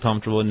who aren't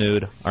comfortable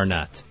nude are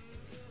not.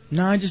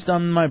 No,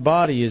 my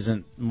body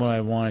isn't what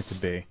I want it to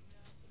be.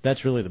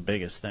 That's really the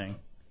biggest thing.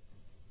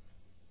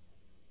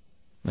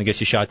 I guess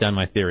you shot down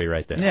my theory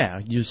right there. Yeah,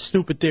 you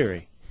stupid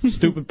theory.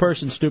 Stupid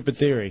person, stupid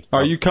theory.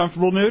 Are you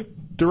comfortable nude,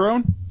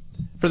 Daron?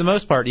 For the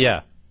most part,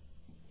 yeah.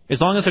 As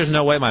long as there's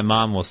no way my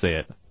mom will see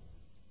it.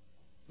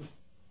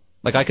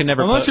 Like I could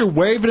never. Unless you're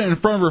waving it in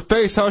front of her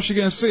face, how is she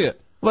going to see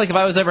it? Like if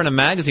I was ever in a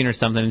magazine or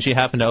something and she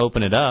happened to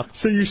open it up.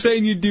 So you're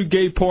saying you'd do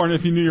gay porn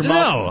if you knew your mom?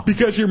 No.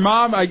 Because your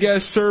mom, I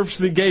guess, surfs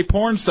the gay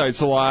porn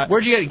sites a lot.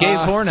 Where'd you get gay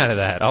porn out of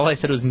that? All I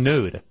said was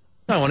nude.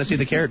 I want to see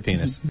the carrot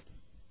penis.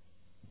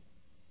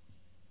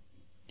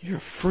 You're a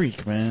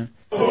freak, man.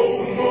 You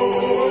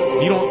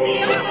don't.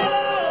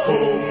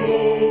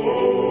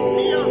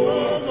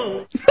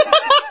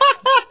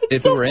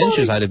 If it were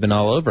inches, I'd have been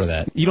all over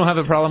that. You don't have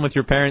a problem with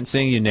your parents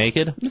seeing you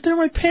naked? But they're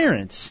my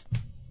parents.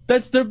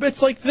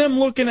 It's like them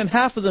looking at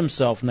half of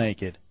themselves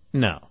naked.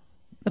 No.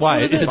 That's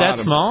Why? what Is it that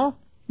small?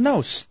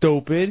 No,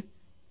 stupid.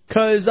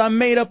 'Cause I'm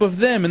made up of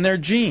them and their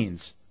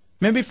genes.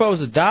 Maybe if I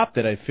was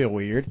adopted, I'd feel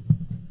weird.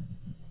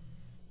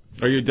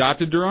 Are you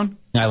adopted, Daron?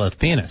 I love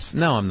penis.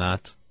 No, I'm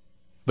not.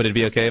 But it'd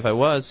be okay if I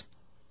was.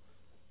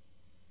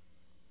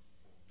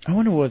 I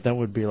wonder what that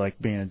would be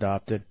like being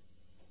adopted.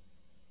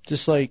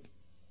 Just like,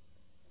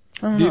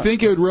 I don't Do know. you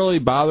think it would really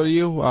bother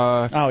you?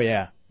 Oh,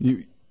 yeah.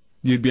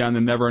 You'd be on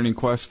the never-ending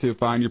quest to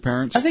find your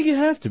parents? I think you'd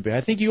have to be.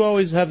 I think you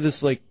always have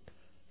this, like,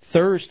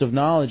 thirst of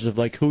knowledge of,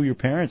 like, who your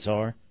parents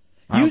are.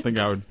 I don't think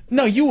I would.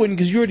 No, you wouldn't,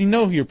 because you already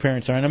know who your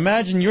parents are. And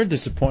imagine your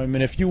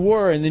disappointment if you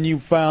were, and then you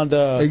found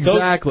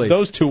exactly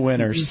those two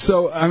winners.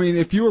 So, I mean,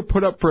 if you were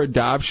put up for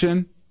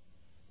adoption,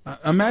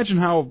 imagine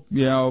how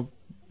how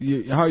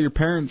your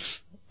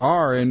parents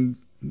are, and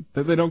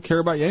that they don't care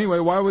about you anyway.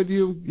 Why would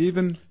you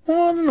even?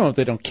 Well, I don't know if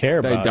they don't care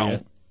about They don't.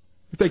 you.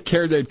 If they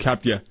cared, they'd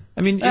kept you.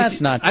 I mean,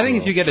 That's not I think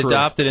true. if you get True.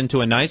 adopted into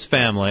a nice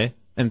family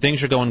and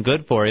things are going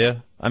good for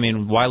you, I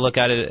mean, why look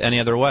at it any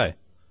other way?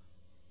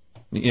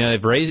 You know,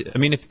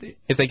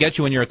 if they get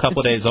you when you're a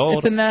couple days old.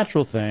 It's a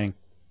natural thing.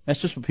 That's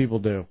just what people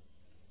do.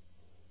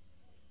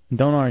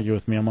 Don't argue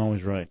with me. I'm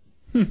always right.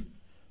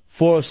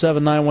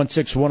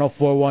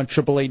 407-916-1041,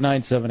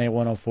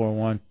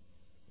 888-978-1041.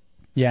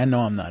 Yeah, I know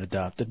I'm not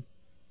adopted.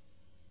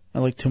 I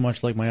look too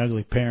much like my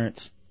ugly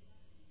parents.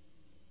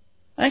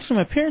 Actually,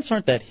 my parents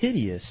aren't that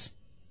hideous.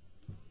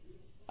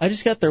 I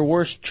just got their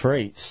worst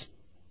traits.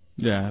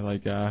 Yeah,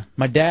 like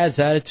my dad's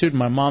attitude and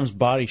my mom's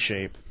body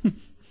shape.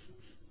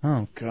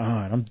 Oh,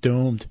 God, I'm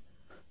doomed.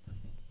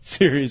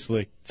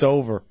 Seriously, it's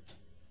over.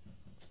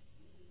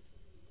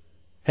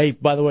 Hey,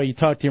 by the way, you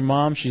talked to your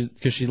mom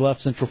because she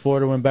left Central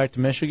Florida and went back to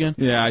Michigan?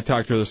 Yeah, I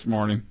talked to her this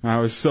morning. I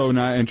was so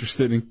not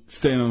interested in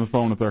staying on the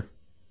phone with her.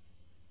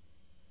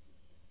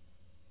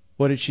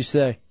 What did she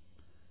say?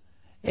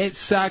 It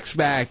sucks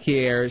back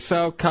here. It's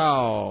so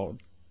cold.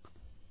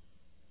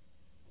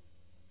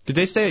 Did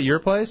they stay at your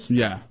place?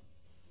 Yeah.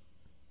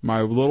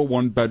 My little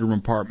one-bedroom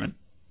apartment.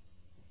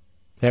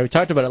 Yeah, we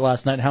talked about it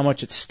last night, how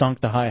much it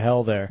stunk to high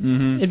hell there.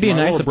 Mm-hmm. It'd be a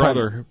My nice little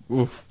apartment.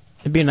 brother. Oof.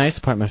 It'd be a nice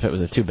apartment if it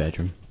was a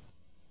 2-bedroom.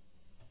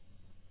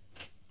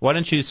 Why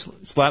didn't you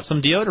slap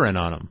some deodorant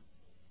on them?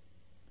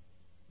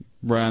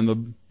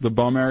 around the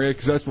bum area,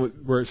 because that's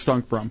where it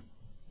stunk from.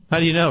 How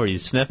do you know? Were you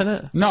sniffing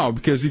it? No,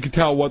 because you could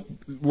tell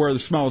where the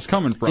smell was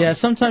coming from. Yeah,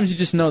 sometimes you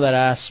just know that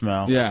ass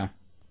smell. Yeah.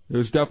 It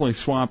was definitely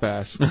swamp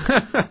ass.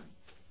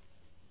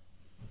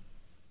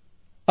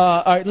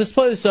 All right, let's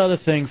play this other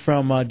thing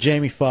from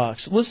Jamie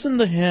Foxx. Listen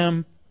to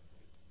him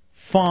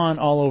fawn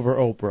all over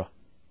Oprah.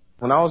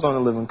 When I was on The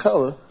Living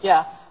Color,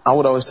 Yeah. I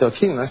would always tell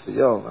Keaton, I said,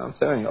 yo, man, I'm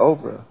telling you,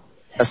 Oprah,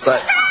 that's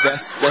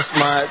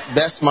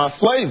my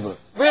flavor.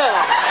 Really?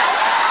 And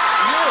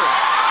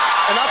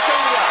I'll tell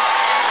you why.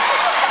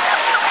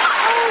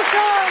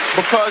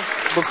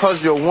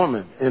 Because you're a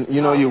woman, and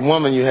you know you're a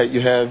woman. You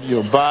have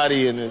your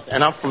body, and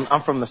I'm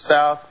from the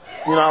South.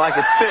 You know, I like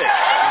it thick.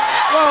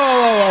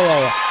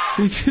 Whoa.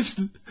 He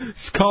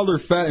just called her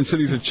fat and said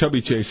he's a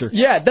chubby chaser.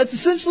 Yeah, that's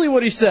essentially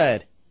what he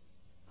said.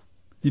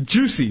 You're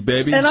juicy,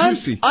 baby. And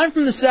Juicy. I'm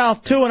from the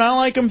South too, and I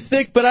like them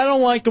thick, but I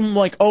don't like them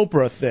like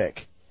Oprah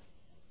thick.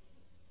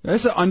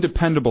 That's an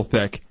undependable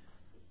thick.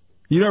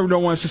 You never know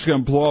when it's just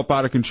going to blow up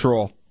out of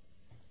control.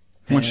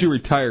 When she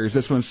retires,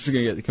 that's when it's just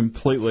going to get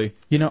completely...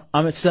 You know,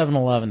 I'm at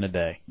 7-Eleven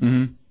today,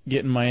 Mm-hmm.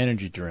 getting my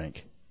energy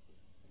drink,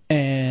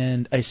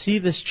 and I see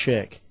this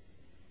chick,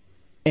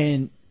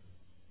 and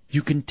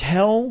you can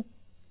tell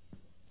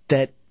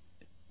that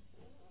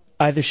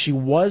either she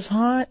was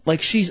hot,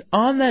 like she's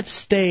on that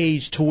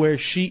stage to where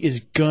she is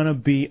going to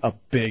be a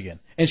biggin.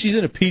 And she's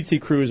in a PT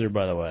Cruiser,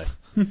 by the way.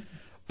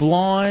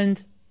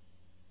 Blonde,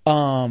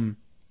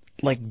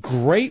 like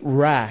great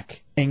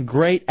rack and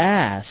great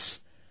ass.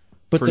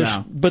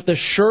 But the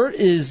shirt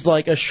is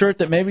like a shirt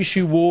that maybe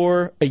she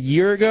wore a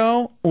year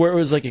ago, where it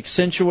was like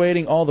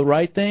accentuating all the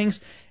right things,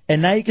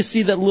 and now you can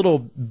see that little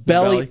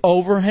belly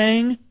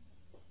overhang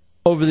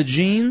over the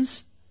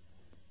jeans,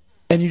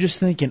 and you're just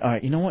thinking, all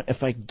right, you know what?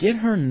 If I get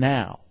her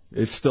now,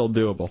 it's still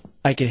doable.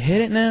 I could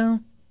hit it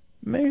now,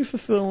 maybe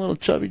fulfill a little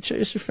chubby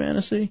chaser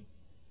fantasy,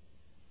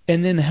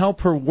 and then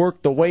help her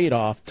work the weight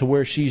off to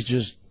where she's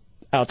just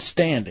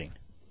outstanding.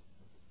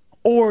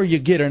 Or you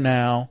get her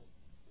now.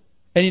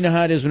 And you know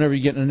how it is whenever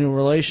you get in a new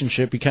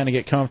relationship, you kind of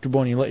get comfortable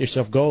and you let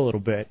yourself go a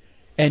little bit.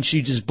 And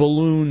she just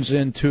balloons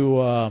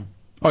into... oh,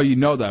 you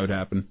know that would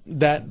happen.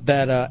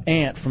 That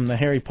ant from the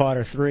Harry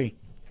Potter 3.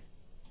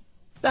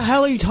 The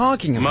hell are you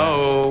talking about?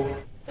 Mo.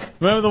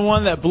 Remember the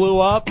one that blew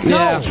up?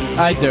 Yeah,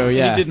 I do,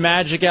 yeah. You did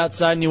magic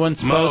outside and you weren't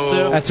supposed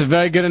to? That's a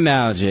very good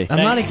analogy. I'm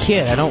not a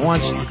kid. I don't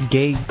watch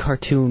gay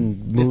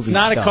cartoon movies. It's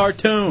not a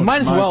cartoon.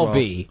 Might as well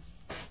be.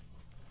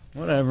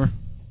 Whatever.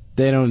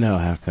 They don't know,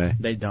 Hefe.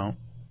 They don't.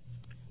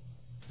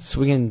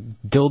 Swinging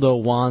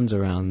dildo wands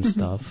around and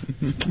stuff.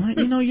 You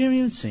know, you haven't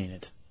even seen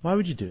it. Why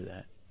would you do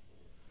that?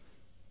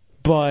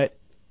 But,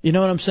 you know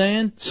what I'm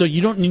saying? So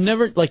you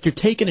never, like, you're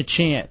taking a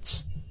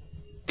chance.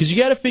 Because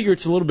you got to figure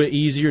it's a little bit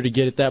easier to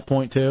get at that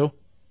point, too.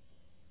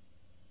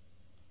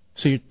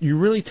 So you're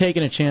really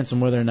taking a chance on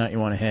whether or not you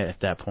want to hit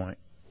at that point.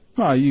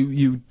 Well,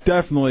 you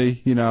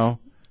definitely,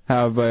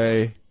 have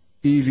a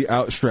easy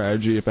out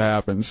strategy if it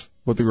happens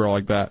with a girl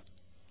like that.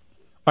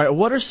 All right,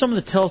 what are some of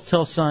the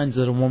telltale signs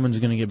that a woman's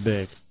going to get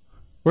big?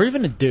 Or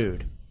even a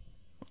dude?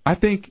 I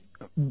think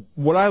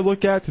what I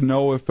look at to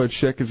know if a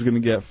chick is going to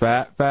get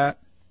fat, the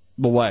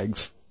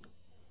legs.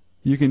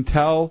 You can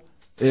tell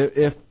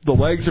if the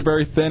legs are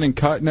very thin and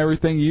cut and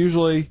everything,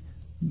 usually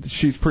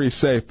she's pretty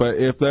safe. But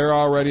if they're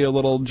already a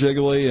little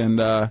jiggly and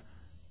got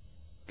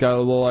a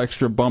little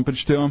extra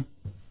bumpage to them.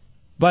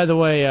 By the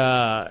way,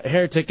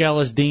 Heretic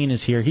Ellis Dean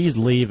is here. He's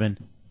leaving.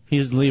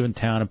 He's leaving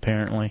town,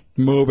 apparently.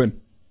 Moving.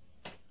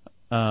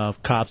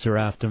 Cops are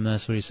after him.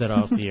 That's what he said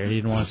off the air. He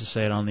didn't want us to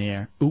say it on the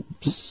air.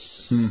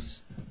 Oops.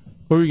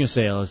 What were you going to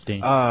say, Ellis Dean?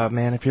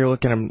 Man, if you're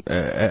looking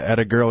at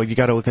a girl, you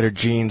got to look at her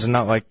jeans and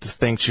not like the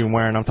thing she's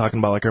wearing. I'm talking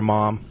about like her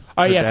mom.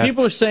 Oh, yeah,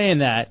 people are saying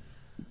that.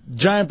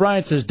 Giant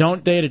Brian says,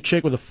 don't date a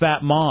chick with a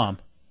fat mom.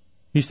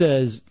 He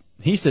says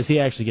he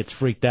actually gets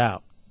freaked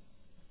out.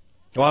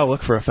 Well, I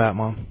look for a fat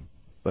mom.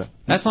 But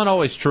that's not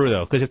always true,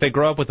 though, because if they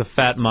grow up with a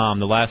fat mom,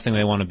 the last thing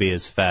they want to be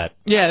is fat.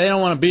 Yeah, they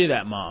don't want to be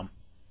that mom.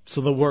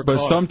 So they'll work But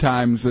hard.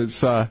 sometimes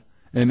it's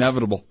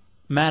inevitable.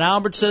 Matt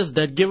Albert says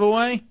dead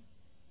giveaway?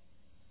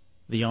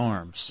 The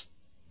arms.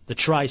 The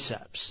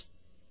triceps.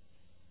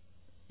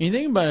 You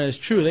think about it, it's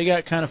true. They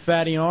got kind of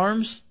fatty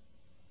arms.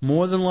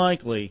 More than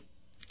likely.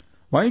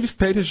 Why don't you just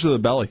pay attention to the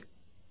belly?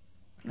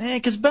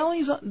 Because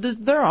bellies,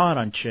 they're odd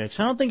on chicks.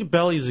 I don't think a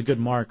belly is a good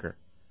marker.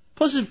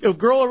 Plus, if a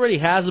girl already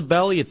has a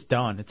belly, it's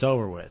done. It's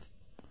over with.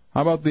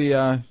 How about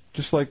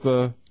just like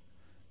the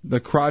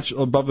crotch,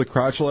 above the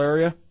crotchal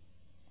area?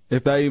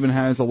 If that even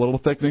has a little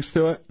thickness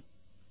to it.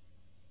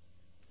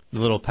 The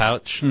little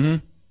pouch?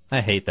 Mm-hmm.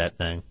 I hate that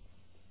thing.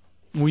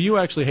 Well, you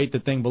actually hate the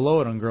thing below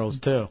it on girls,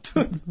 too.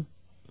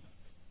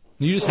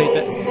 You just hate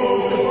that.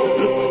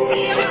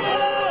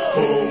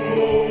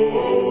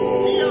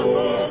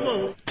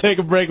 Take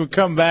a break. We'll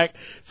come back.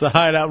 It's a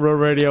Hideout Road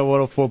Radio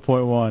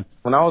 104.1.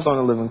 When I was on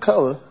The Living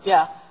Color,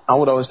 Yeah. I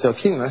would always tell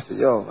Keaton, I said,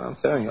 yo, man, I'm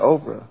telling you,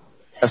 Oprah,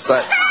 that's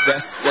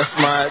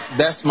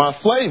my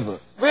flavor.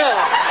 Really?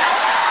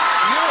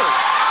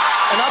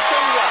 And I'll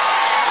tell you why.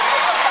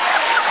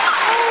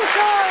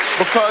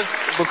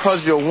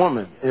 Because you're a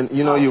woman, and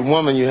you know you're a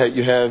woman. You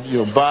have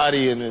your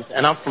body, and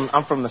I'm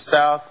from the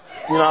South.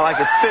 You know, I like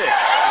it thick.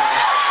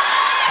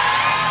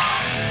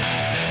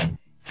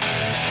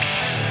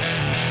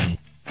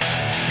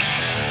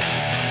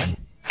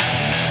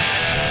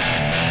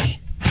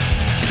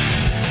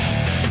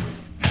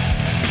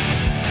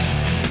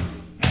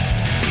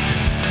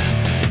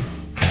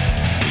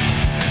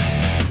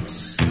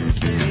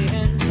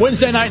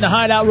 Wednesday night in the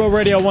Hideout, Real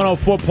Radio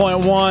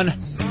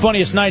 104.1.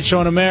 Funniest night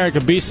show in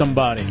America. Be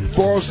somebody.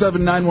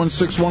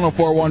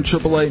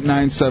 407-916-1041,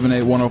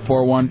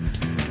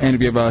 888-978-1041. And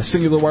if you have a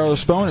singular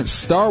wireless phone, it's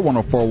star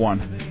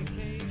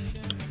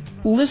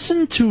 1041.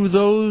 Listen to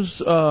those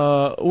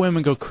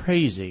women go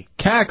crazy.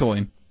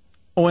 Cackling.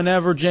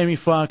 Whenever Jamie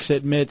Foxx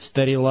admits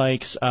that he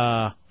likes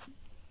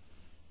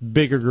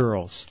bigger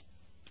girls.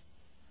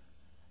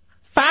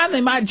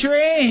 Finally, my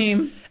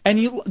dream.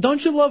 And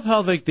don't you love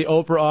how like the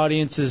Oprah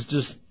audience is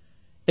just,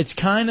 it's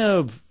kind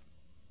of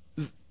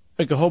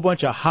like a whole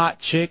bunch of hot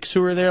chicks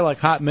who are there, like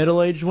hot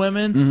middle-aged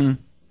women. Mm-hmm.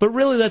 But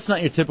really, that's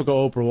not your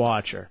typical Oprah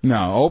watcher.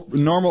 No,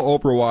 normal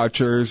Oprah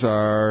watchers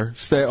are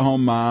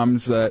stay-at-home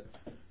moms that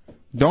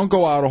don't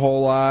go out a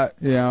whole lot.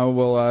 You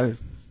know,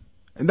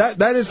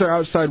 that is their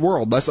outside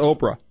world. That's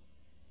Oprah.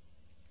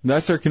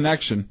 That's their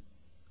connection.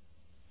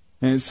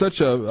 And it's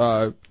such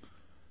a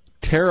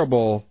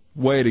terrible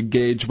way to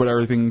gauge what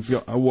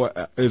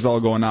is all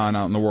going on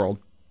out in the world.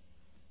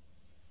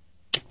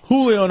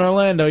 Julio in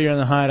Orlando, you're in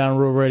the Hideout on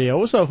Real Radio.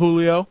 What's up,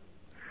 Julio?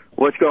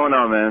 What's going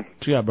on, man?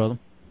 What you got, brother?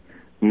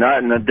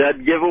 Nothing. The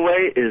dead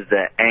giveaway is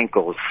the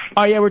ankles.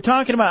 Oh, yeah, we're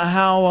talking about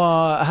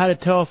how to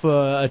tell if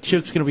a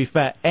chick's going to be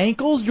fat.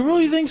 Ankles? You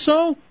really think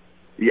so?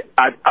 Yeah,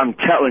 I'm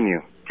telling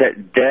you,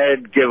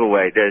 dead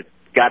giveaway. They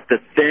got the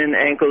thin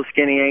ankles,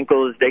 skinny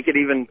ankles. They could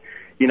even,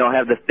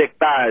 have the thick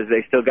thighs.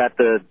 They still got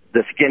the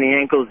skinny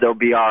ankles. They'll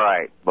be all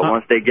right. But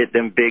once they get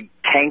them big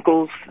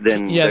cankles,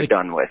 then they're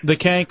done with. The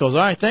cankles.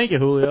 All right, thank you,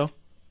 Julio.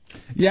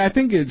 Yeah, I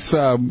think it's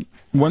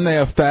when they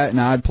have fat in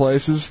odd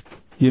places,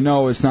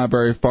 it's not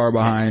very far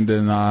behind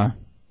in the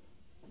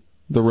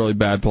really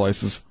bad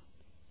places.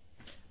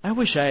 I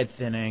wish I had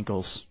thin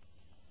ankles.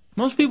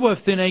 Most people who have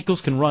thin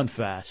ankles can run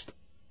fast.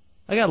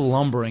 I got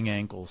lumbering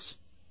ankles.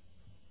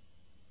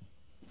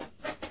 It's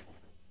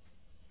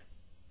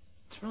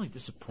really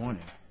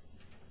disappointing.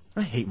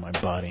 I hate my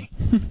body.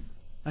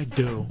 I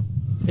do.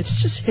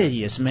 It's just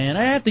hideous, man.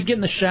 I have to get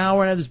in the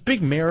shower and I have this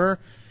big mirror,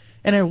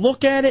 and I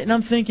look at it and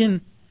I'm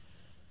thinking,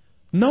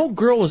 no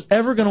girl is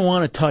ever going to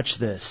want to touch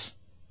this.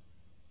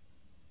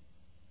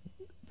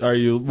 What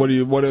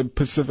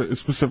a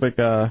specific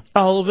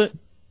all of it.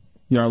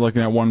 You aren't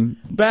looking at one.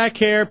 Back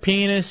hair,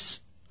 penis,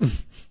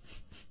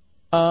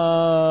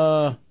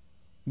 gut.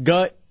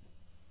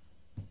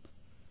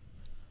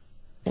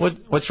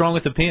 What's wrong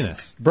with the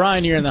penis?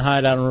 Brian, you're in the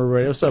Hideout on Real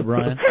Radio. What's up,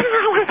 Brian?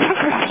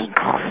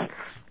 Ankles.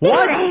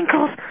 What?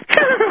 Ankles.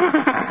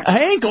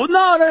 Ankle?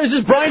 No, is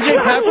this Brian J.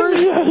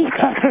 Peppers?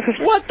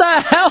 What the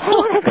hell?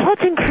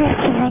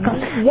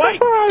 What?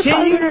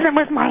 Can you? Them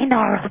with my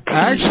gnarls.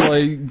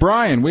 Actually,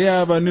 Brian, we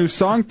have a new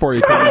song for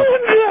you coming up.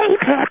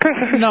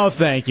 No,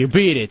 thank you.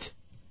 Beat it.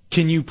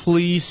 Can you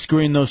please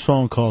screen those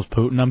phone calls,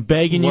 Putin? I'm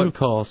begging you. What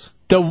calls?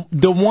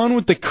 The one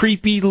with the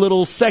creepy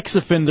little sex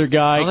offender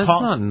guy. Oh, that's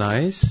not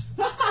nice.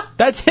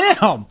 That's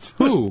him.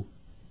 Who?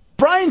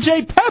 Brian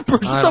J.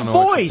 Peppers, I the don't know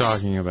voice. what you're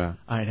talking about.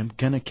 All right, I'm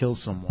gonna kill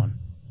someone.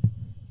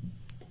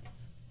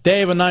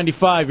 Dave, at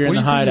 95, you're what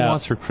in the do you think Hideout. he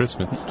wants for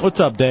Christmas? What's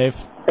up, Dave?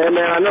 Hey,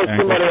 man, I know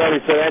somebody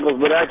already said ankles,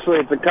 but actually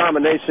it's a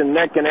combination,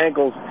 neck and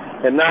ankles,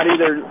 and not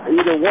either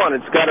one.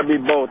 It's got to be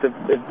both. If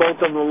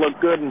both of them look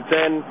good and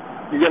thin,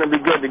 you're going to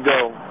be good to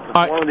go. If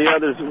one of the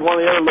other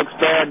looks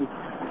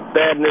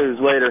bad news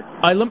later.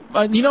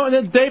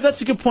 Dave,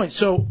 that's a good point.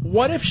 So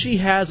what if she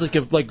has like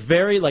a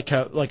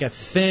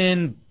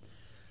thin,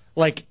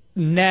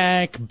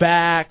 neck,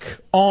 back,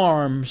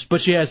 arms,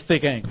 but she has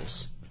thick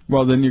ankles?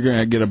 Well, then you're going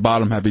to get a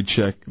bottom-heavy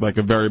chick, like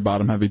a very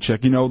bottom-heavy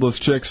chick. You know those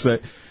chicks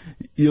that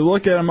you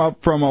look at them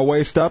up from a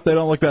waist up, they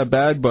don't look that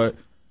bad, but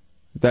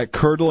that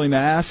curdling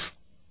ass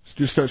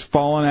just starts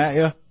falling at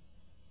you.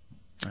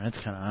 That's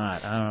kind of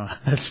hot. I don't know.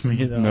 That's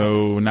me, though.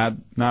 No,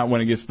 not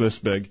when it gets this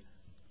big.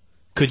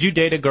 Could you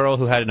date a girl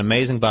who had an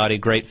amazing body,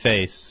 great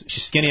face?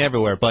 She's skinny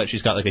everywhere, but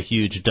she's got like a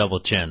huge double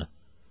chin.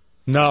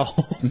 No.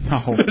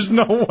 No. There's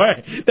no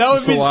way. That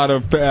would be a lot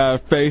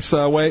of face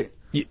weight.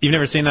 You've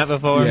never seen that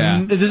before?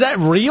 Yeah. Is that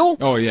real?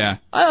 Oh, yeah.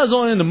 I was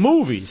only in the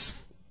movies.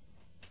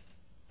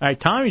 All right,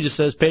 Tommy just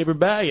says paper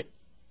bag it.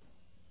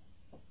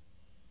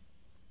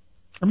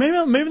 Or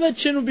maybe that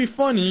chin would be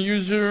fun. You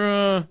use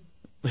your,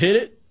 hit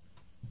it.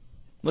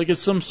 Like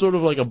it's some sort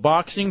of like a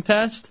boxing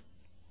test.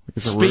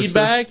 Like Speed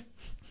bag.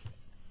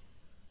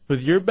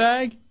 With your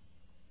bag.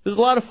 There's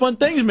a lot of fun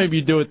things maybe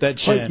you do with that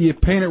chin. Like you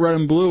paint it red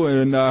and blue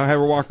and have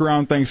her walk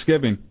around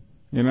Thanksgiving,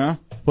 you know?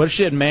 What if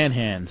she had man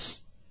hands?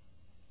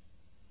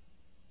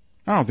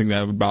 I don't think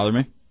that would bother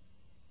me.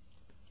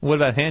 What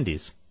about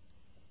handies?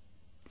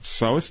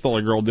 So it's still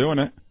a girl doing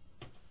it.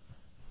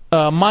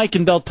 Mike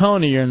and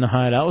Deltona, you're in the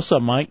Hideout. What's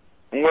up, Mike?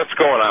 What's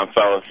going on,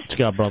 fellas? What you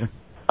got, brother?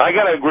 I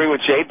gotta agree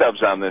with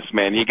J-Dubs on this,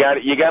 man. You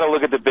gotta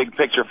look at the big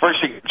picture. First,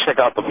 you check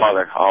out the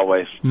mother,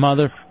 always.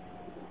 Mother.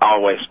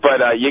 Always.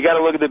 But you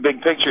gotta look at the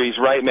big picture. He's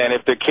right, man.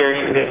 If they're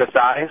carrying the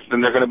thighs,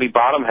 then they're gonna be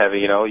bottom heavy,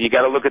 you know. You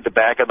gotta look at the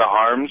back of the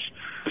arms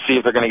to see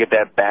if they're gonna get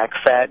that back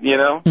fat, you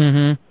know.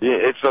 Mm-hmm.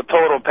 It's a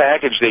total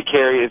package they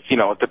carry. It's, you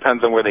know, it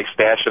depends on where they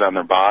stash it on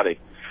their body.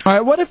 All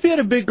right, what if you had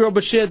a big girl,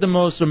 but she had the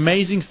most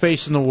amazing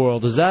face in the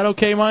world? Is that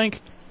okay,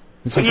 Mike?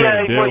 Well, you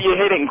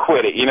hit it and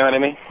quit it, you know what I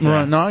mean?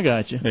 Right, no, I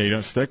got you. Yeah, you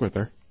don't stick with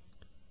her.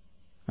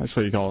 That's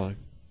what you call it.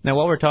 Now,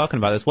 what we're talking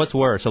about is what's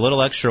worse, a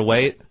little extra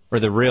weight or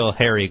the real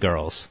hairy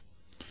girls?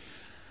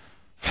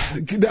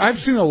 I've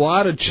seen a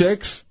lot of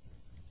chicks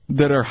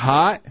that are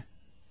hot,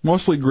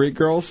 mostly Greek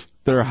girls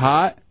that are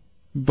hot,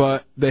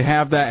 but they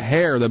have that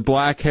hair, the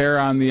black hair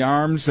on the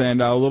arms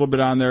and a little bit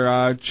on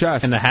their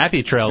chest. And the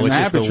happy trail, And which the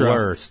is happy the trail.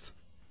 worst.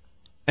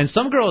 And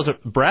some girls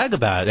brag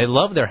about it. They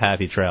love their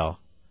happy trail.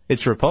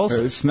 It's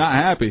repulsive. It's not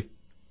happy.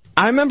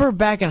 I remember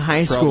back in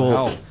high Trail to school,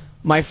 hell.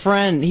 my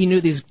friend, he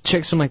knew these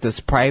chicks from like this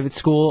private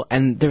school,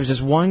 and there was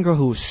this one girl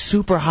who was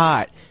super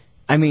hot.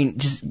 I mean,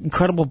 just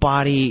incredible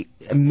body,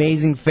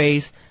 amazing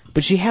face,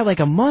 but she had like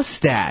a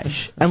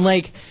mustache. And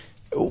like,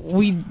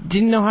 we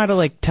didn't know how to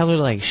like tell her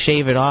to like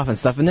shave it off and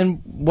stuff. And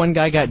then one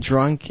guy got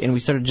drunk, and we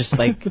started just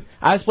like,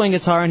 I was playing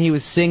guitar and he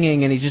was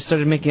singing, and he just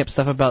started making up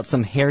stuff about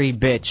some hairy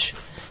bitch.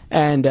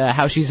 And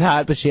how she's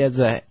hot, but she has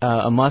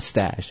a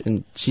mustache,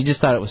 and she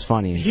just thought it was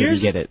funny and didn't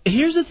get it.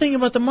 Here's the thing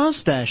about the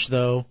mustache,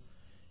 though.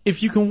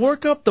 If you can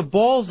work up the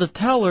balls to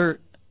tell her,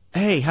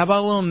 hey, how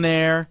about a little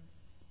there,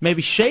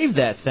 maybe shave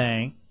that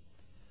thing,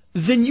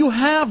 then you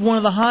have one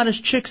of the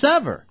hottest chicks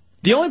ever.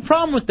 The only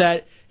problem with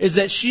that is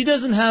that she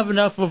doesn't have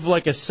enough of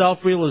like a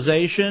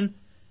self-realization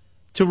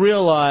to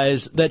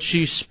realize that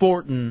she's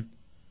sporting,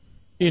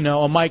 you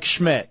know, a Mike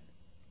Schmidt.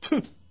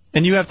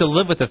 And you have to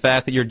live with the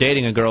fact that you're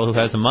dating a girl who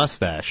has a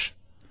mustache.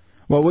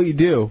 Well, what you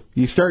do,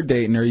 you start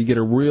dating her, you get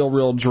her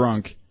real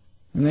drunk,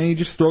 and then you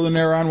just throw the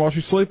hair on while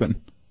she's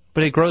sleeping.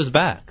 But it grows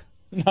back.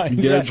 You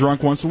get her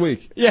drunk once a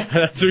week. Yeah,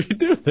 that's what you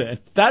do then.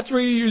 That's where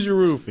you use your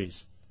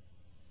roofies.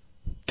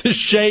 To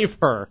shave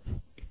her.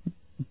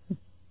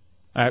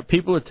 All right,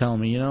 people are telling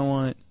me, you know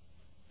what?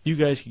 You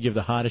guys could give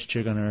the hottest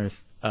chick on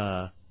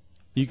earth,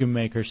 you can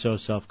make her so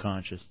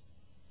self-conscious.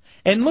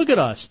 And look at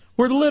us.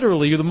 We're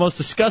literally the most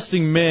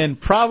disgusting men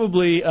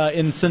probably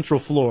in Central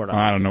Florida.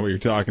 I don't know what you're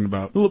talking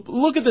about.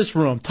 Look at this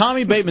room.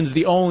 Tommy Bateman's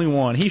the only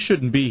one. He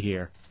shouldn't be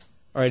here.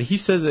 All right, he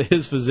says that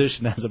his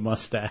physician has a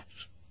mustache.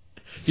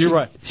 You're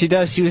right. She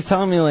does. She was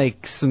telling me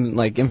like some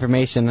like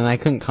information, and I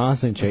couldn't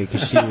concentrate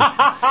because she.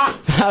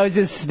 I was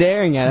just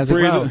staring at it. I was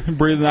like, wow.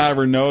 Breathing out of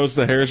her nose,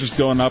 the hair's just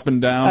going up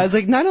and down. I was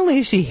like, not only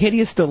is she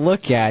hideous to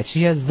look at,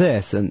 she has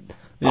this, and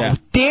Yeah.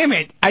 oh damn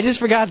it! I just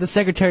forgot the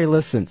secretary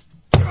listens.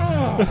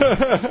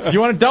 You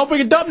want to dump? We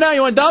can dump now.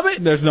 You want to dump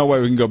it? There's no way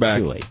we can go back.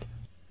 Too late.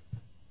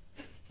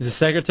 Is the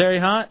secretary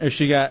hot, or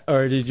she got,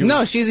 or did you?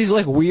 No, she has these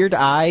like weird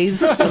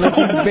eyes, and like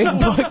these big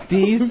buck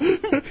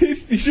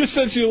teeth. You just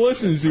said she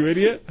listens, you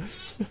idiot.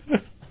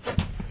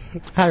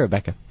 Hi,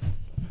 Rebecca.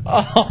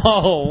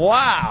 Oh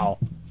wow!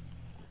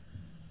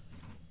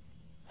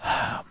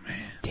 Oh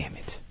man, damn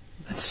it!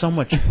 That's so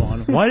much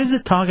fun. Why does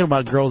it talking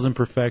about girls'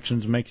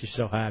 imperfections makes you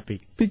so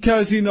happy?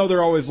 Because you know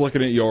they're always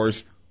looking at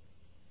yours.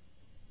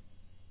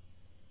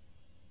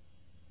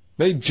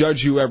 They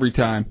judge you every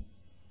time.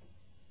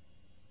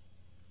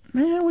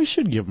 Man, we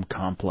should give them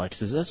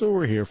complexes. That's what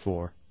we're here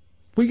for.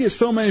 We get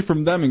so many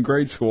from them in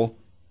grade school.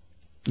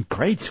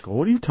 Grade school?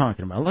 What are you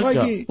talking about? Let Like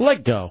go. he-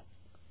 Let go.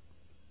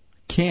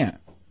 Can't.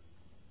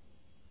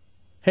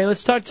 Hey,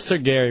 let's talk to Sir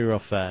Gary real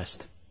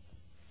fast.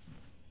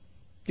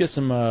 Get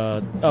some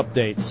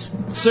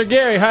updates. Sir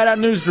Gary, Hideout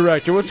News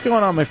Director. What's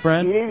going on, my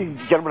friend? Good evening,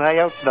 gentlemen. How you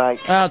out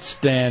tonight?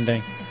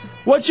 Outstanding.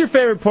 What's your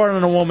favorite part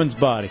on a woman's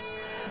body?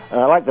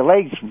 I like the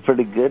legs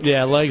pretty good.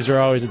 Yeah, legs are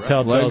always a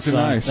telltale Legs are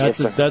sign. nice.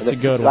 That's a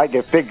good I one. like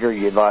their figure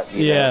you like.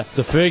 You Yeah,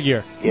 the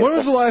figure. Yeah. When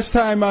was the last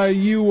time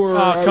you were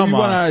come you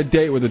on. went on a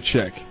date with a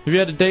chick? Have you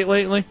had a date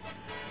lately?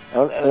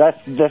 That's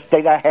the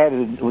date I had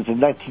was in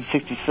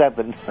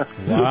 1967.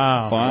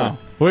 Wow. Wow.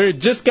 We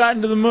just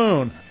gotten to the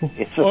moon.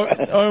 Yes,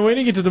 sir. Oh, we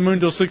didn't get to the moon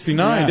till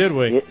 69, Yeah. did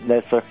we? Yeah,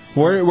 no, sir.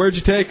 Where'd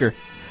you take her?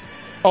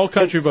 Old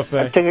Country Buffet.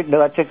 I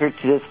took her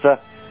to this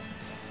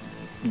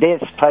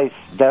dance place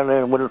down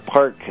there in Winter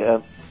Park,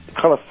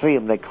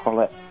 Coliseum they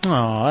call it.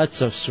 Oh, that's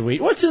so sweet.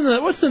 What's in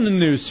the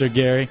news, Sir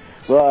Gary?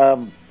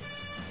 Well,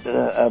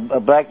 a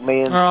black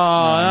man. Oh,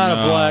 not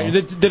a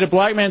black. Did a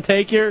black man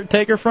take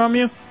her from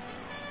you?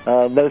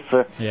 No,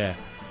 sir. Yeah.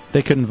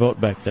 They couldn't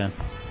vote back then.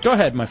 Go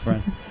ahead, my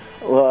friend.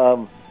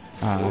 Well,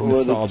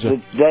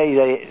 nostalgia.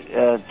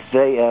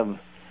 Today,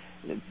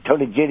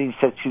 Tony Jennings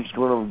said she was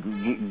going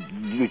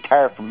to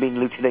retire from being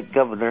lieutenant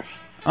governor.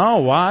 Oh,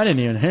 wow, I didn't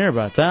even hear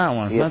about that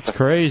one. Yes, That's sir.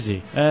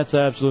 crazy. That's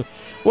absolute.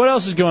 What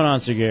else is going on,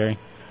 Sir Gary?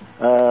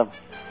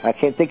 I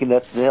can't think of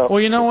nothing else.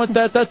 Well, you know what?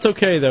 That's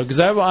okay though,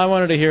 because I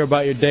wanted to hear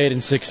about your date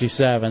in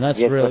 '67. That's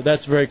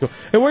that's very cool.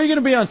 Hey, where are you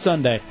going to be on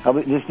Sunday? I'll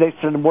be this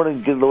next Sunday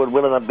morning, good Lord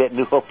willing, I'm at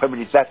New Hope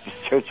Primitive Baptist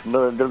Church,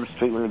 Miller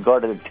Street, in the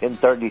garden at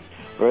 10:30.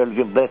 We're going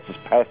to bless this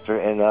pastor,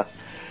 and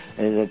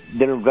then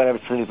we're going to have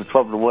a Sunday from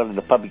 12 to 1, and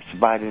the public's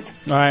invited.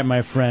 All right,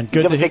 my friend.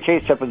 Good to take care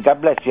of yourself, and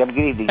God bless you. Have a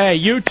good evening. Hey,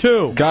 you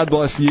too. God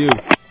bless you.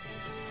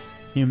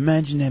 You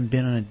imagine them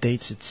being on a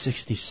date at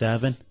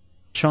 67?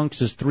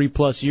 Chunks is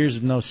 3+ years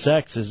of no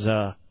sex is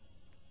Yeah,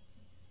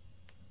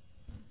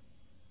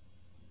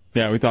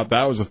 we thought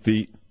that was a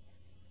feat.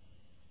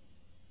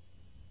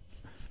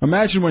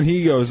 Imagine when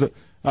he goes,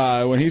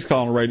 when he's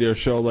calling a radio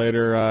show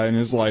later in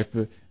his life.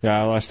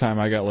 Yeah, last time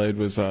I got laid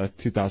was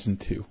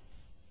 2002.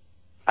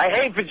 I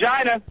hate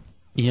vagina.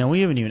 You know,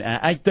 we haven't even.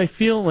 I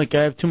feel like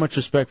I have too much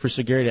respect for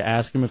Segura to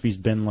ask him if he's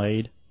been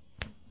laid.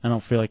 I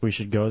don't feel like we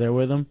should go there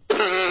with him.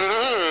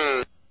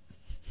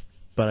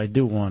 But I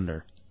do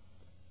wonder.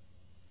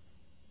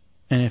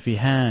 And if he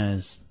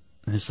has,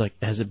 and it's like,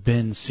 has it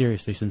been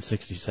seriously since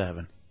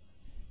 '67?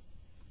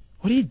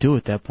 What do you do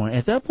at that point?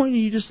 At that point, are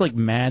you just like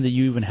mad that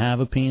you even have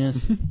a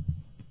penis?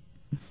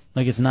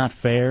 Like it's not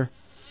fair?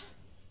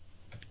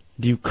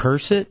 Do you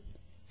curse it?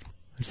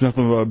 It's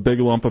nothing but a big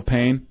lump of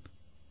pain.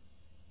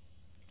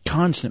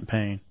 Constant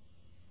pain.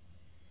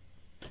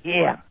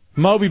 Yeah.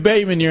 Moby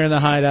Bateman, you're in the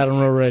Hideout on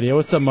Real Radio.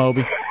 What's up,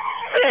 Moby? Hey,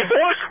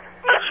 boys.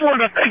 I just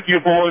wanted to thank you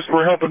boys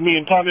for helping me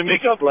and Tommy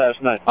make up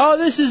last night. Oh,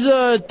 this is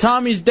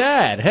Tommy's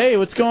dad. Hey,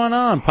 what's going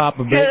on,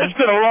 Papa Bateman? Yeah, it's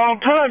been a long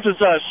time since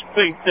I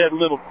spanked that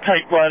little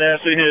tight white ass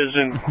of his,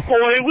 and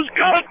boy, it was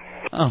good.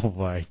 Oh,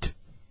 right.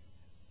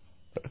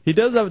 He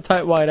does have a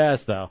tight white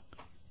ass, though.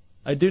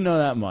 I do know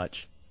that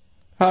much.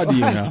 How do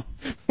you know?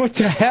 What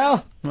the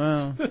hell?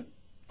 Well,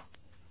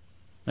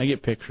 I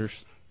get pictures.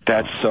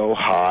 That's so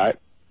hot.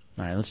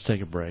 All right, let's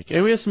take a break.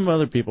 Hey, we have some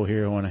other people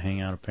here who want to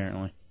hang out,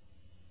 apparently.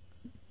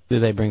 Do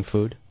they bring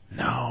food?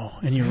 No,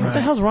 and you're right. What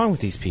the hell's wrong with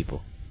these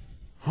people?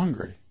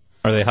 Hungry.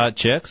 Are they hot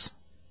chicks?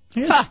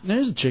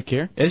 There's a chick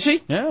here. Is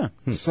she? Yeah.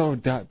 So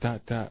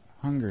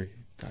hungry.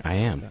 I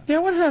am. Yeah,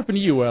 what happened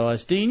to you,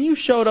 LSD? And you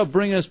showed up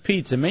bringing us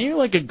pizza, man. You're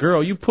like a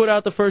girl. You put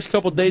out the first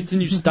couple dates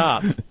and you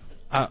stopped.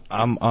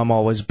 I'm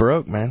always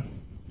broke, man.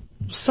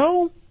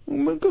 So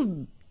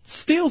go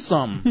steal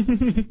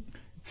something.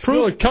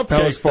 Steal a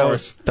cupcake for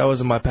us. That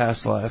was in my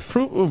past life.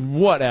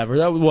 Whatever.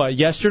 That was what,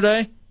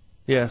 yesterday?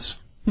 Yes.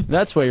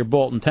 That's why you're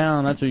bolting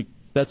town. That's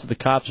what the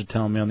cops are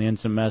telling me on the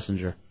instant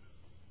messenger.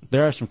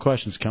 There are some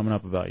questions coming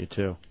up about you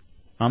too.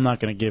 I'm not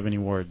going to give any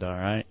word, though. All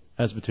right,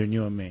 that's between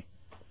you and me.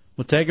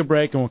 We'll take a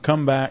break and we'll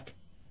come back.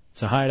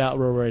 It's a Hideout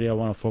Real Radio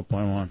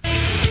 104.1.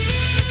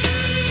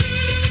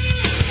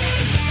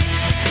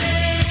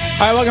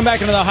 All right, welcome back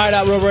into the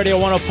Hideout Real Radio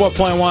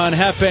 104.1.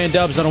 Half and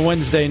Dubs on a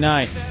Wednesday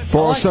night.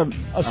 407.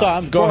 Oh,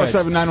 sorry, go ahead.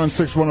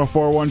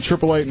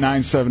 407-916-1041,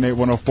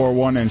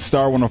 888-978-1041, and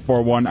star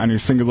 1041 on your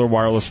singular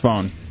wireless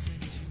phone.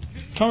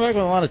 Coming back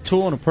with a lot of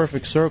Tool in a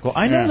perfect circle.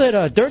 I know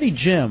that Dirty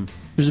Jim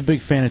was a big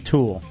fan of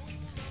Tool.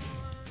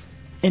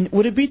 And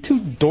would it be too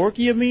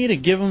dorky of me to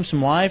give him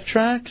some live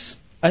tracks?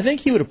 I think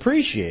he would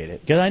appreciate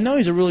it, because I know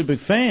he's a really big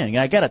fan.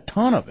 I got a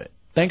ton of it.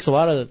 Thanks a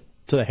lot to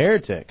the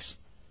Heretics.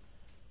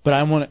 But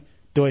I want to...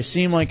 Do I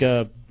seem like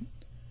a...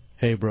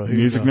 Hey, bro, here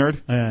music you go.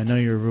 nerd? Yeah, I know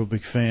you're a real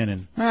big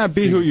fan. And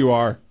be who you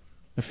are.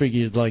 I figure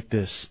you'd like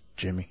this,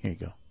 Jimmy. Here you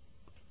go.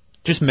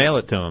 Just mail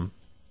it to him.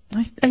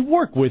 I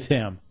work with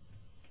him.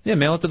 Yeah,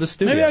 mail it to the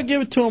studio. Maybe I'll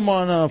give it to him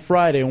on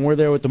Friday when we're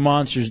there with the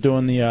Monsters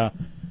doing the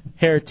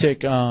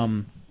Heretic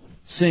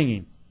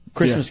singing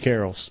Christmas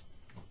carols.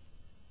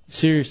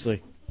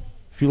 Seriously,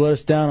 if you let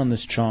us down on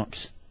this,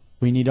 Chunks,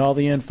 we need all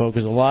the info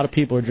because a lot of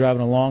people are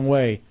driving a long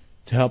way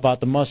to help out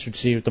the Mustard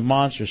Seed with the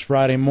Monsters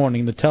Friday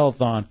morning, the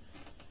telethon,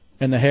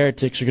 and the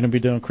Heretics are going to be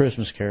doing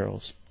Christmas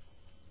carols.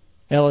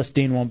 Ellis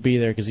Dean won't be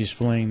there because he's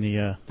fleeing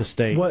the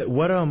state.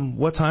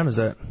 What time is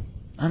that?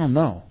 I don't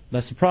know.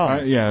 That's the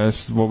problem. Yeah,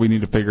 that's what we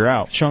need to figure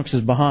out. Chunks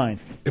is behind.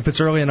 If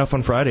it's early enough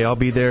on Friday, I'll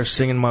be there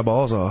singing my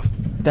balls off.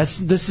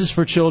 This is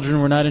for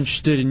children. We're not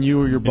interested in you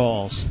or your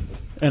balls.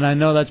 And I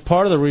know that's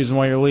part of the reason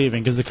why you're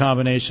leaving, because the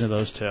combination of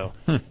those two.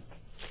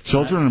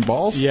 Children and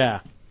balls?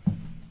 Yeah.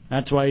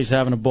 That's why he's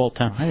having a bolt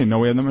town. I didn't know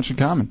we had that much in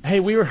common. Hey,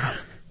 we were...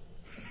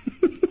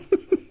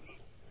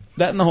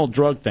 that and the whole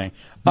drug thing.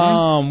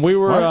 We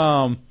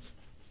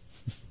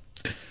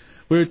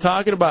were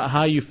talking about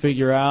how you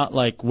figure out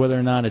like whether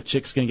or not a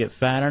chick's going to get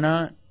fat or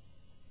not,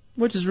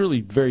 which is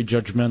really very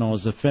judgmental.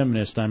 As a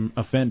feminist, I'm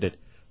offended.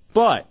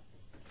 But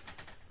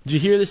did you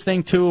hear this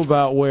thing, too,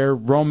 about where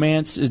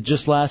romance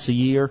just lasts a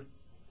year?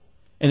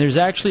 And there's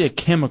actually a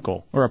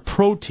chemical or a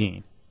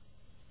protein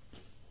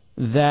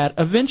that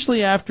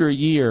eventually after a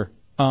year,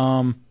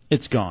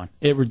 it's gone.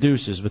 It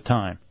reduces with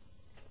time,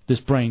 this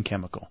brain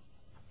chemical.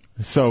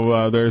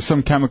 So there's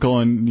some chemical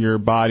in your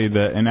body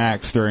that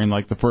enacts during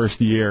like the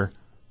first year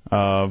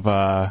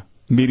of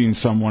meeting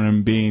someone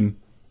and being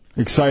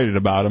excited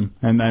about them,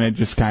 and then it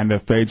just kind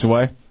of fades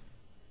away.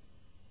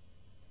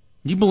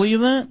 You believe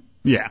that?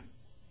 Yeah.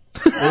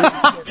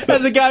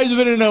 As a guy who's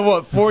been in a,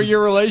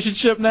 4-year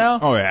relationship now?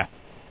 Oh, yeah.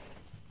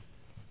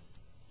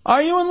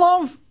 Are you in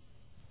love?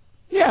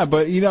 Yeah,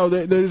 but,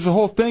 there's a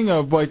whole thing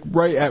of,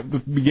 right at the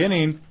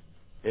beginning,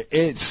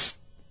 it's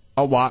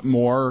a lot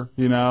more,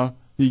 you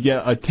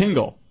get a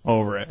tingle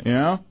over it,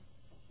 And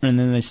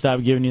then they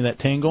stop giving you that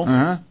tingle?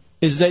 Uh-huh.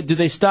 Do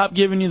they stop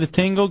giving you the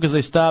tingle because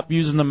they stop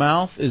using the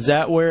mouth? Is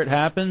that where it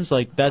happens?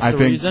 That's I the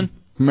think reason?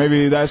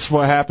 Maybe that's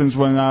what happens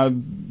when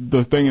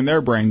the thing in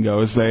their brain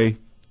goes. They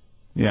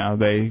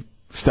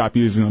stop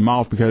using the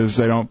mouth because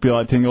they don't feel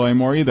that tingle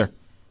anymore either.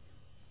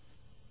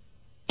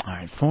 All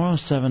right,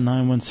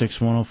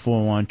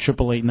 407-916-1041,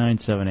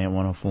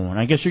 888-978-1041.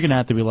 I guess you're going to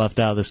have to be left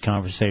out of this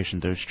conversation,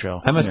 Deuce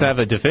Joe. I must have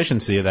a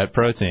deficiency of that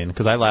protein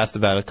because I last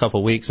about a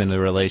couple weeks into the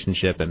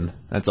relationship, and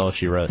that's all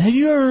she wrote. Have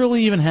you ever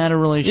really even had a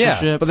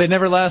relationship? Yeah, but they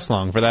never last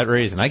long for that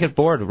reason. I get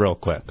bored real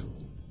quick.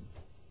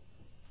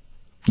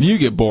 You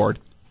get bored.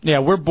 Yeah,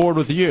 we're bored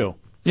with you.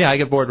 Yeah, I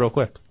get bored real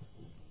quick.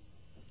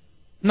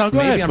 No, go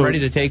Maybe ahead, I'm Putin. ready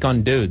to take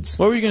on dudes.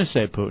 What were you going to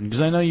say, Putin?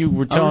 Because I know you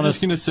were telling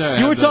us. You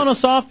were telling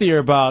us off the air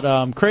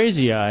about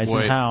Crazy Eyes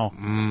Wait. and how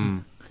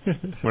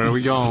Where are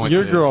we going with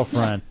your this?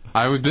 girlfriend.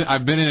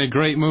 I've been in a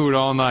great mood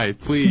all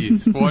night.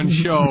 Please, one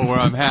show where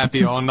I'm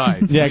happy all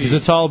night. Yeah, because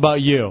it's all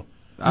about you.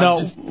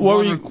 Just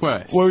one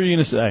request. What were you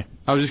going to say?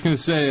 I was just going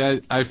to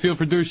say I feel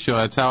for Deuce Show.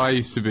 That's how I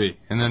used to be.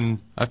 And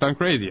then I found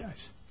Crazy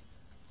Eyes.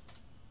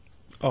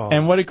 Oh.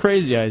 And what did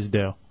Crazy Eyes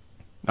do?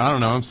 I don't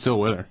know. I'm still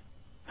with her.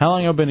 How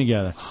long have you been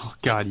together? Oh,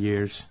 God,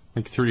 years.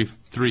 Like 3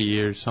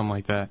 years, something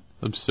like that.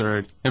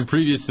 Absurd. And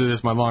previous to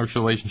this, my longest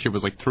relationship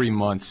was like 3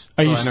 months.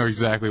 Are So you I know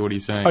exactly what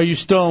he's saying. Are you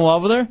still in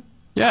love with her?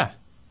 Yeah.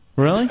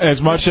 Really?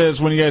 As much as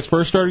when you guys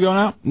first started going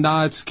out?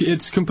 Nah,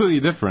 it's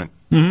completely different.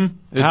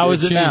 Mm-hmm. How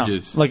is it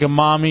changes. now? Like a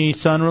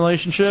mommy-son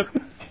relationship?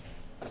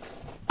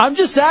 I'm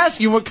just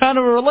asking what kind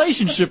of a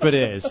relationship it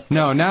is.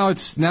 No, now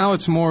it's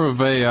more of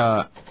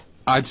a.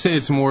 I'd say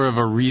it's more of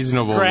a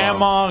reasonable.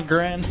 Grandma,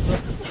 grandson.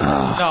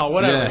 No,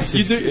 whatever. Yes,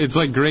 it's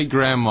like great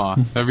grandma.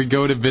 Every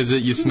go to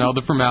visit, you smell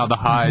the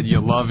formaldehyde, you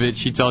love it.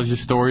 She tells you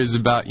stories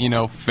about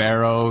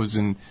pharaohs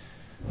and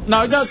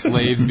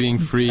slaves being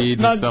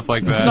freed and stuff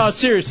like that. No,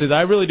 seriously,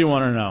 I really do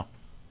want to know.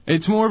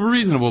 It's more of a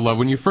reasonable love.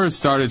 When you first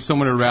start, it's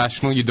somewhat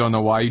irrational. You don't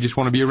know why. You just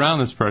want to be around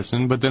this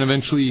person. But then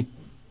eventually,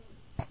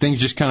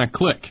 things just kind of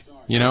click,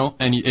 and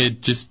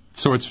it just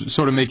sort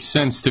of makes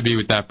sense to be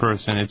with that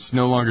person. It's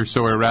no longer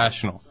so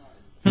irrational.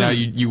 Now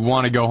you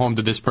want to go home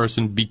to this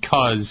person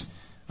because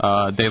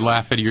they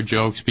laugh at your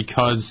jokes,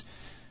 because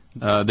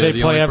they're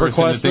the only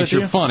person that thinks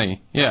you're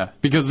funny. Yeah,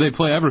 because they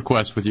play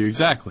EverQuest with you,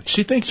 exactly.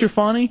 She thinks you're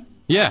funny?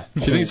 Yeah,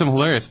 she thinks I'm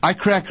hilarious. I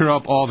crack her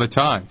up all the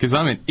time because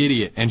I'm an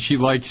idiot, and she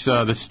likes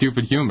the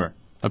stupid humor,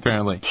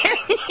 apparently.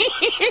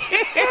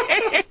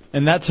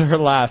 And that's her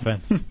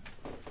laughing.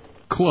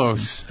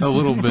 Close, a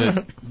little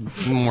bit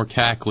more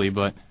cackly,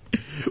 but...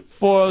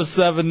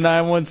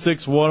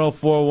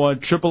 407-916-1041,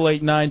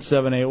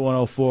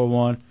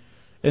 888-978-1041,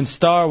 and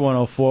star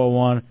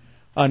 1041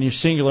 on your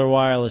singular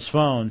wireless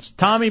phones.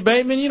 Tommy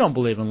Bateman, you don't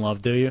believe in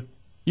love, do you?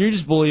 You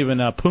just believe in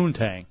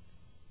poontang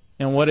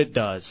and what it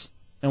does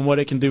and what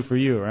it can do for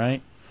you,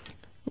 right?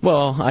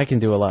 Well, I can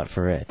do a lot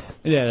for it.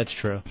 Yeah, that's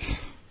true.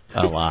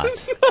 A lot.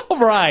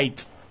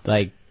 Right.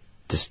 Like,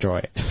 destroy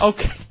it.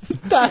 Okay.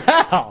 What the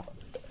hell?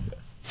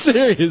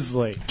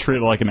 Seriously. Treat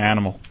it like an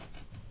animal.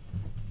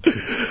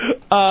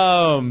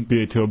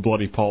 Beat it to a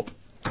bloody pulp.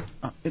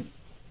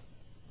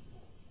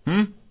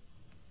 You're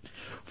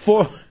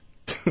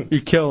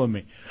killing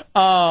me.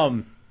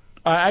 I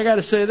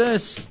gotta say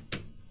this.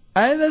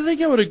 I think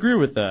I would agree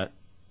with that.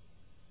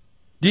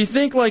 Do you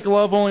think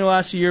love only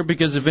lasts a year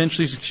because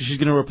eventually she's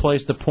gonna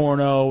replace the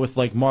porno with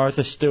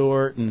Martha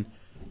Stewart and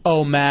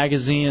O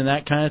Magazine and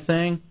that kind of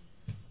thing?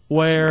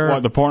 Where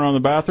What, the porno in the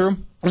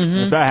bathroom?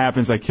 Mm-hmm. If that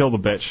happens, I kill the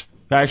bitch.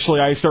 Actually,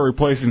 I start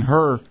replacing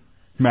her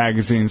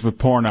magazines with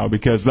porno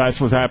because that's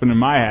what's happened in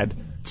my head.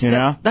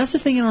 That's the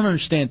thing I don't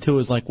understand too,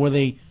 is where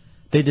they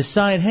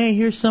decide, hey,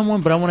 here's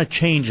someone, but I want to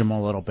change him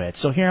a little bit.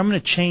 So here I'm going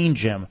to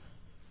change him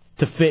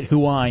to fit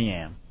who I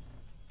am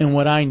and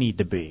what I need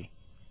to be,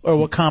 or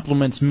what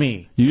compliments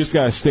me. You just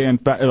gotta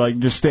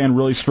stand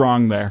really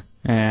strong there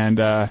and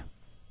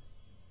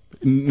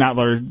not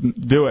let her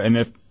do it. And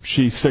if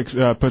she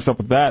puts up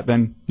with that,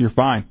 then you're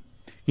fine.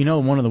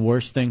 One of the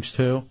worst things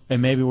too,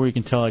 and maybe where you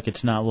can tell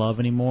it's not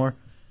love anymore.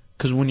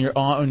 Because when you're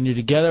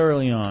together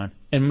early on,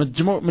 and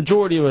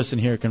majority of us in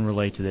here can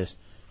relate to this,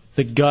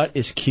 the gut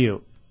is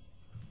cute.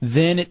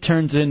 Then it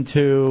turns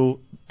into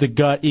the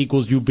gut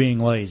equals you being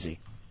lazy.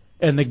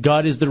 And the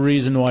gut is the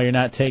reason why you're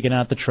not taking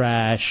out the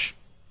trash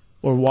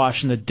or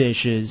washing the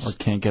dishes. Or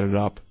can't get it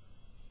up.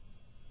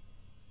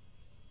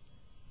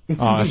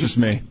 Oh, that's just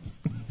me.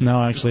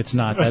 No, actually it's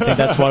not. I think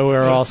that's why we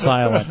were all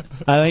silent.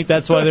 I think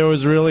that's why there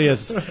was really a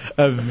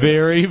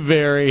very,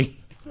 very...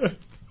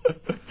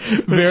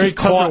 Very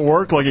quiet. Doesn't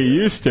work like it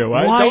used to.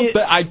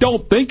 I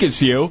don't think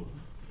it's you.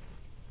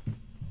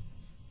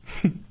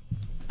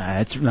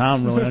 Now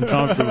I'm really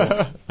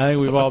uncomfortable. I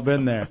think we've all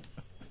been there.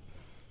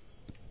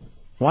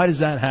 Why does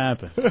that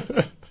happen?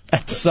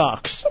 That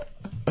sucks.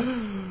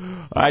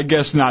 I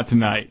guess not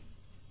tonight.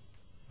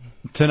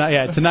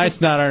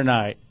 Tonight's not our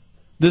night.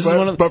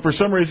 But for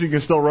some reason, you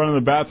can still run in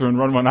the bathroom and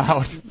run one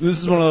out.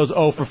 This is one of those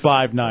 0 for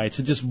 5 nights.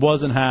 It just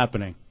wasn't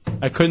happening.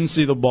 I couldn't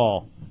see the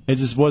ball. It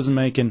just wasn't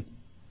making.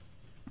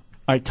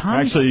 All right, Tommy.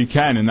 Actually, you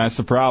can, and that's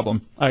the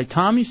problem. All right,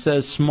 Tommy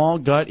says small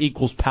gut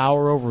equals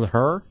power over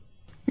her.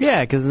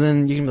 Yeah, because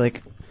then you can be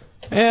like,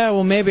 yeah,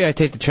 well, maybe I'd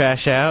take the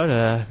trash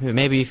out.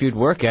 Maybe if you'd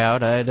work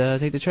out, I'd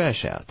take the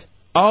trash out.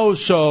 Oh,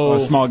 so... A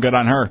small gut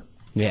on her.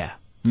 Yeah.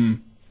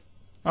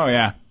 Oh,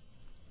 yeah.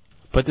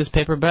 Put this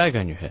paper bag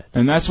on your head.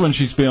 And that's when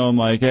she's feeling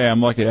like, hey, I'm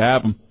lucky to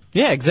have him.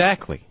 Yeah,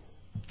 exactly.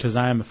 Because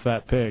I am a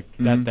fat pig.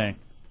 That thing.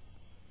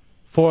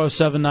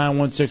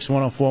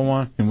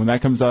 407-916-1041. And when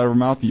that comes out of her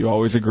mouth, you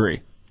always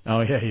agree.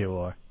 Oh, yeah, you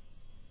are.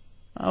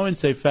 I wouldn't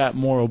say fat,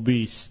 more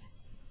obese.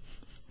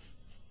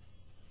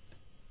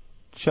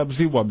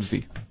 Chubsy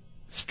wubsy.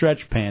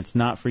 Stretch pants,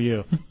 not for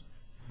you.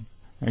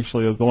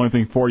 Actually, it's the only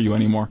thing for you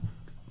anymore.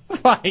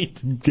 Right.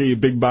 Get you a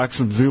big box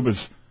of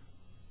Zubas.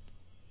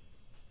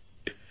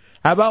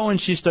 How about when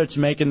she starts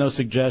making those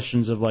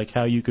suggestions of like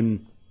how you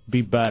can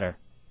be better?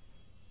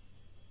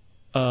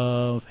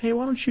 Hey,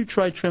 why don't you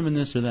try trimming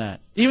this or that?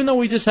 Even though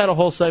we just had a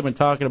whole segment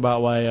talking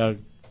about why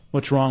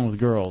what's wrong with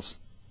girls.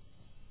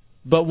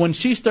 But when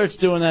she starts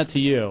doing that to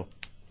you,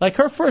 like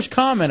her first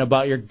comment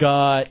about your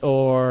gut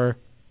or,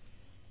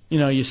 you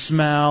know, you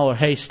smell or,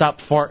 hey, stop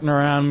farting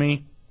around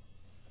me.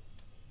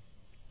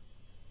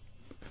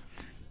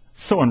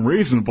 So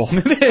unreasonable.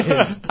 It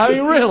is. I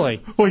mean,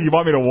 really. Well, you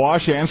want me to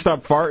wash and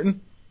stop farting?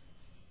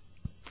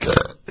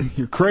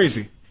 You're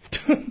crazy.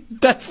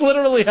 That's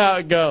literally how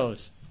it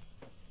goes.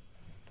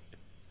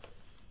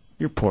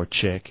 You poor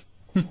chick.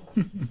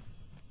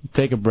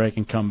 Take a break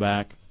and come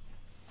back.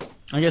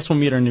 I guess we'll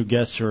meet our new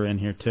guests who are in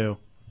here, too.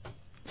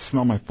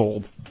 Smell my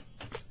fold.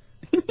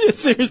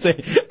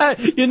 Seriously.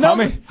 You know,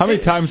 how many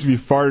times have you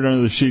farted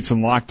under the sheets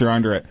and locked her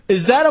under it?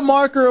 Is that a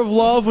marker of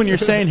love when you're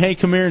saying, hey,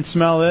 come here and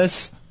smell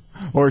this?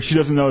 Or she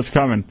doesn't know it's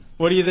coming.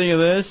 What do you think of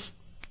this?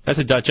 That's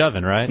a Dutch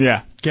oven, right?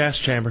 Yeah. Gas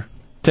chamber.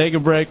 Take a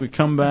break. We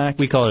come back.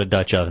 We call it a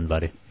Dutch oven,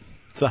 buddy.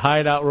 It's a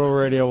Hideout Row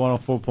Radio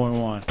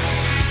 104.1.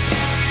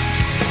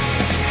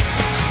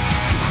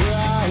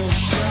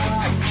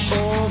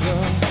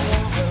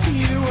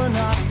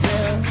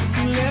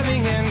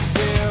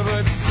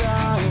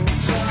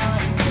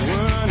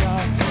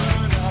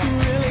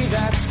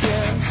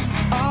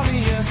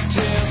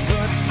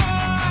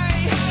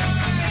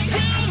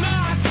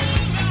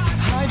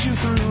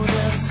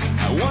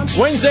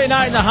 Wednesday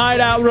night in the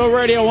Hideout, Real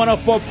Radio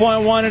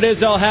 104.1. It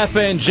is El Jefe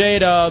and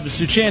J-Dubs.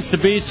 Your chance to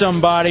be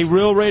somebody.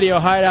 Real Radio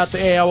Hideout, the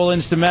AOL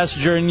Instant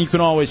Messenger, and you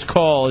can always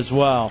call as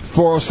well.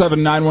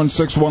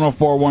 407-916-1041,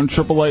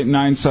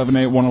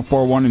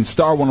 888-978-1041, and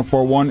star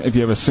 1041 if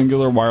you have a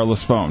singular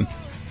wireless phone.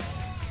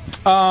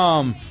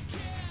 I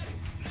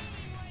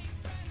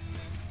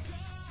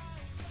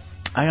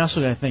also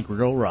got to thank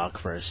Real Rock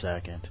for a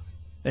second.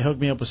 They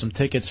hooked me up with some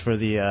tickets for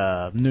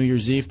the New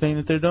Year's Eve thing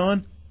that they're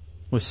doing.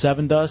 With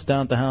Seven Dust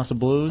down at the House of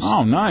Blues.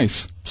 Oh,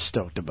 nice.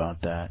 Stoked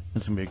about that.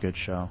 It's going to be a good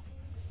show.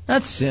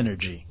 That's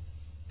synergy.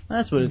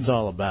 That's what it's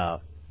all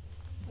about.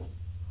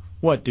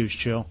 What, Douche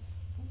Chill?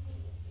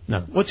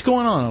 Nothing. What's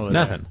going on over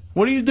there? Nothing.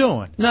 What are you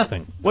doing?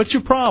 Nothing. What's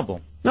your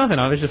problem? Nothing.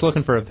 I was just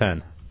looking for a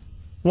pen.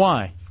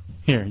 Why?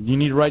 Here, you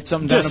need to write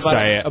something down Just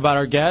say it. about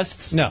our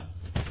guests? No.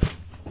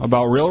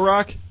 About Real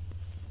Rock?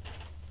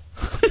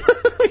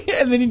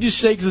 And then he just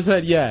shakes his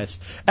head, yes.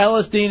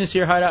 Ellis Dean is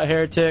here, Hideout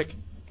Heretic.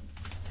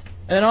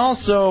 And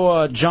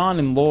also, John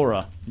and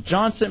Laura.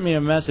 John sent me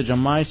a message on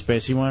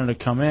MySpace. He wanted to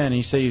come in.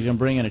 He said he's going to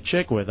bring in a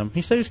chick with him.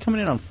 He said he was coming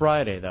in on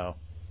Friday, though.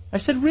 I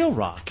said Real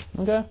Rock.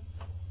 Okay.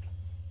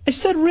 I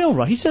said Real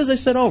Rock. He says I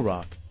said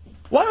Rock.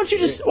 Why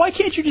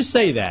can't you just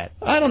say that?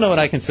 I don't know what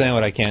I can say and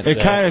what I can't say. It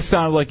kind of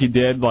sounded like you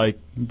did,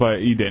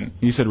 but you didn't.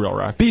 You said Real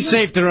Rock. Be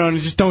safe, Tyrone.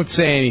 Just don't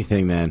say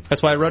anything, then.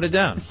 That's why I wrote it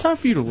down. It's time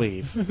for you to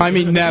leave. I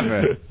mean,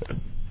 never.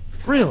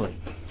 Really?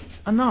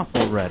 Enough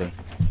already.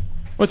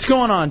 What's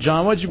going on,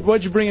 John?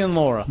 What'd you bring in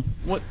Laura?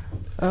 What?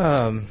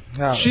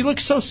 She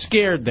looks so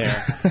scared there.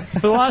 For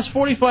the last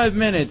 45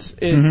 minutes,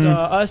 it's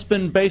us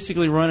been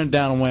basically running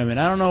down women.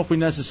 I don't know if we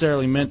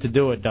necessarily meant to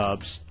do it,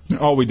 Dubs.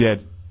 Oh, we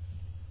did.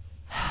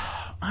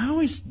 I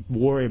always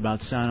worry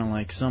about sounding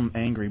like some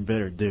angry,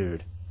 bitter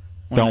dude.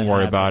 Don't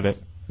worry about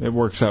it. It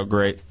works out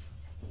great.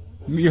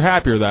 You're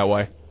happier that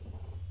way.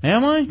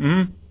 Am I?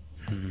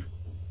 Mm-hmm.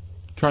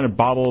 Trying to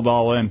bottle it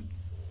all in.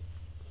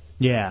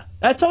 Yeah.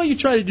 That's all you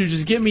try to do,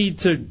 just get me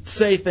to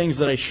say things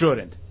that I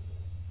shouldn't.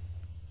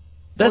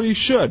 Well, you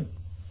should.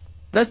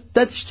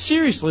 That's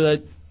seriously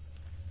like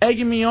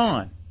egging me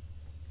on.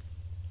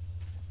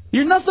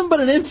 You're nothing but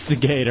an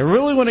instigator,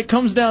 really, when it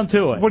comes down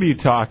to it. What are you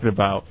talking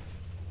about?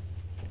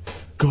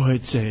 Go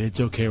ahead, say it. It's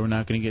okay. We're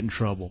not going to get in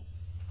trouble.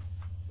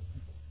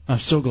 I'm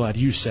so glad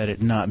you said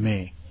it, not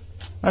me.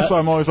 That's why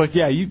I'm always like,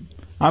 yeah,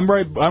 I'm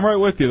right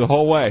with you the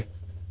whole way.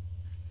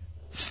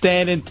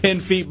 Standing 10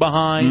 feet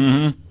behind.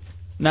 Mm-hmm.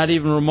 Not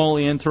even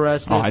remotely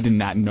interested. Oh, I did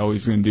not know he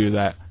was going to do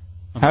that.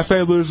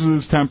 Hefe loses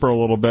his temper a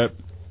little bit.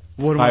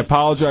 What I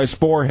apologize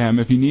for him.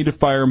 If you need to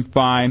fire him,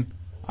 fine.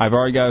 I've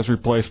already got his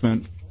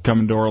replacement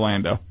coming to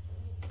Orlando.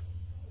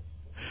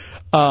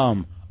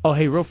 Oh,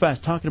 hey, real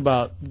fast, talking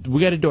about, we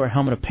got to do our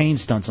helmet of pain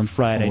stunts on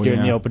Friday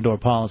during the open door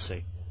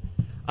policy.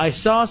 I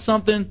saw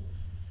something.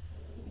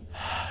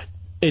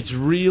 It's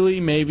really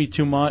maybe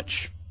too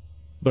much,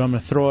 but I'm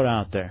going to throw it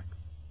out there.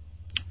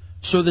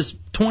 So this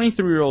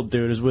 23-year-old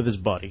dude is with his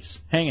buddies,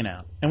 hanging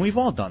out, and we've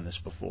all done this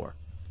before,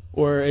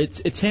 where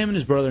it's him and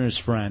his brother and his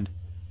friend,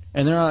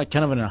 and they're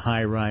kind of in a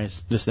high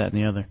rise, this, that,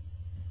 and the other.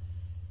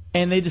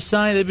 And they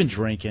decide they've been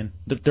drinking,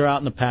 they're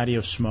out in the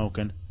patio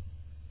smoking,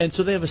 and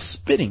so they have a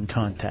spitting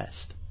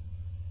contest.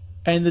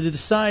 And they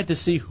decide to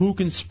see who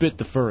can spit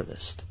the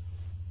furthest.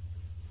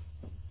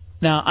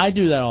 Now, I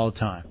do that all the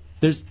time.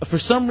 For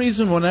some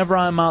reason, whenever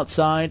I'm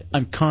outside,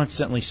 I'm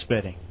constantly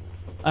spitting.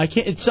 I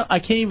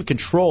can't even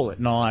control it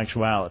in all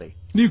actuality.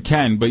 You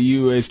can, but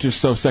it's just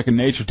so second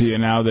nature to you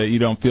now that you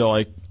don't feel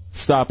like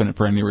stopping it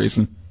for any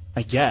reason.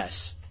 I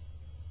guess.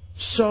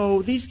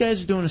 So these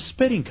guys are doing a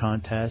spitting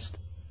contest,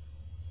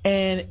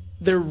 and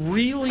they're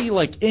really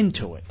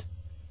into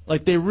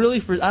it. They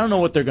really, I don't know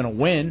what they're gonna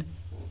win.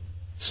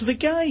 So the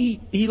guy he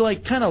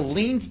kind of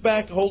leans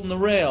back holding the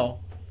rail,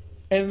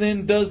 and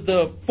then does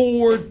the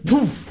forward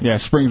poof. Yeah,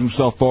 springs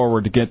himself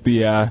forward to get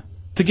to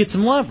get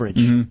some leverage.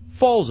 Mm-hmm.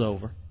 Falls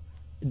over,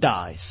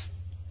 dies.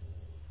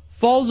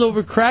 Falls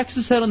over, cracks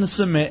his head on the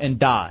cement, and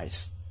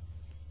dies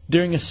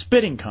during a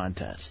spitting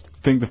contest. I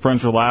think the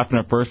friends were laughing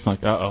at first,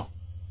 uh-oh.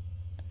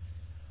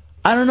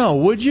 I don't know,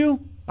 would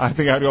you? I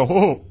think I'd go,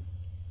 whoa.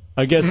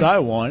 I guess I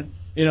won.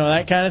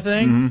 That kind of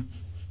thing. Mm-hmm.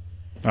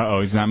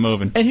 Uh-oh, he's not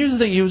moving. And here's the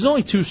thing, he was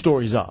only 2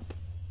 stories up.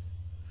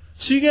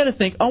 So you got to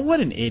think, oh, what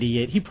an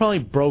idiot. He probably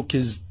broke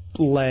his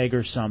leg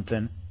or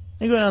something.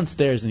 They go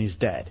downstairs and he's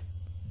dead.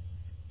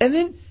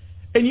 And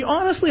you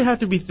honestly have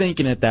to be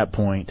thinking at that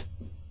point,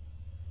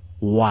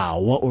 wow,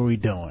 what were we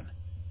doing?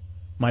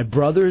 My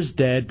brother is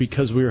dead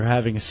because we were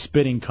having a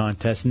spitting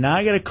contest. Now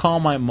I got to call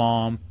my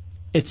mom.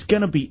 It's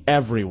going to be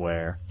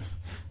everywhere.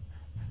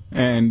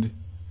 And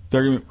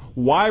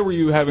why were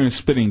you having a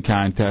spitting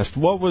contest?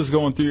 What was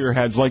going through your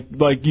heads?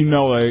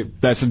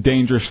 That's a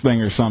dangerous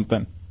thing or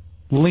something.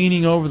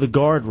 Leaning over the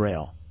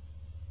guardrail.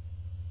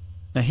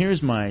 Now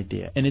here's my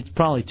idea, and it's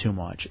probably too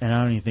much, and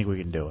I don't even think we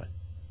can do it.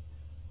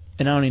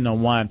 And I don't even know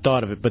why I've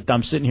thought of it, but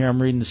I'm sitting here, I'm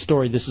reading the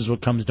story, this is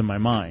what comes to my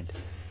mind.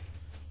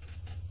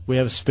 We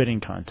have a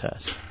spitting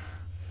contest.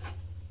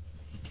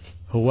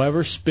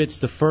 Whoever spits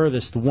the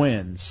furthest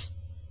wins.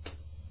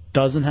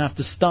 Doesn't have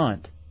to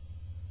stunt.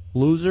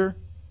 Loser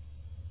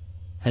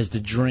has to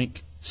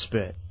drink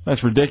spit.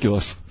 That's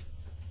ridiculous.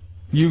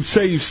 You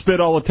say you spit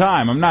all the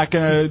time. I'm not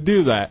going to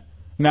do that.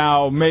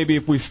 Now, maybe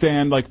if we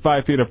stand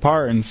 5 feet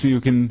apart and see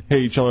who can hit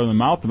each other in the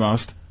mouth the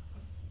most,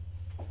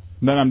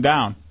 then I'm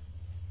down.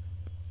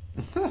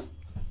 All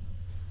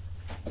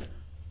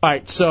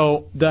right,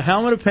 so the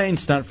helmet of pain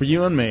stunt for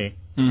you and me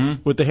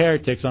with the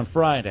heretics on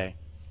Friday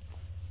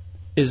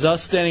is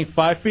us standing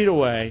 5 feet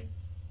away,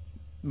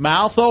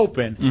 mouth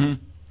open,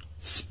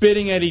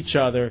 spitting at each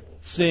other,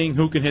 seeing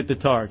who can hit the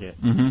target.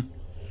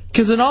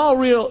 Because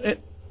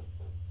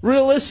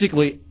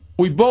realistically,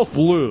 we both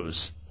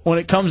lose. When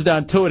it comes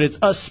down to it, it's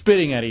us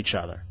spitting at each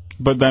other.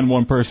 But then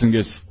one person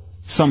gets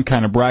some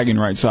kind of bragging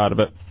rights out of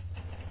it.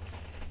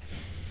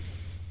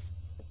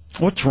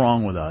 What's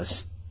wrong with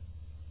us?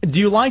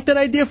 Do you like that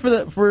idea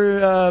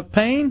for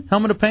pain?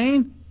 Helmet of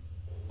pain?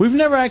 We've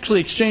never actually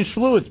exchanged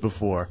fluids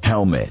before.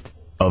 Helmet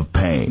of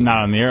pain.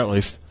 Not on the air, at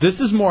least. This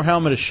is more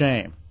helmet of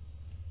shame.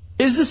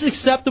 Is this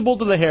acceptable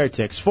to the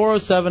heretics?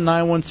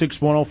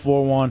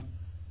 407-916-1041.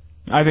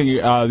 I think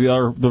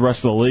the rest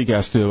of the league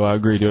has to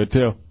agree to it,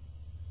 too.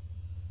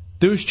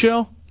 Douche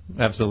chill?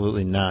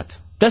 Absolutely not.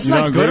 That's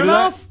not good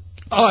enough?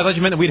 Oh, I thought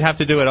you meant that we'd have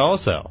to do it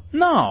also.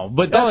 No,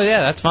 but oh,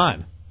 yeah, that's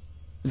fine.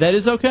 That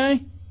is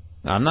okay?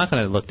 I'm not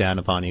going to look down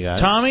upon you guys.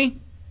 Tommy?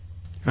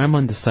 I'm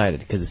undecided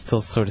because it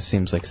still sort of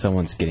seems like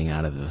someone's getting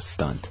out of the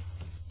stunt.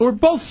 We're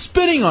both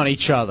spitting on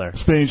each other.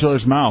 Spitting each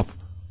other's mouth.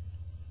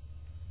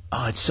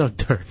 Oh, it's so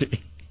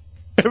dirty.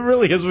 It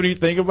really is when you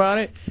think about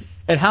it.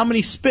 And how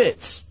many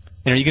spits?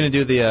 And are you going to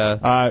do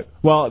the...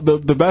 Well,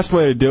 the best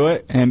way to do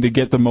it and to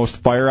get the most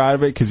fire out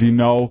of it, because you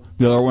know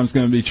the other one's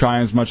going to be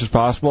trying as much as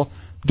possible,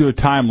 do a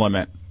time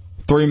limit.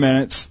 3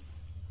 minutes.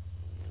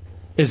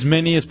 As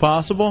many as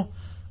possible?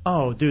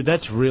 Oh, dude,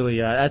 that's really...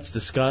 that's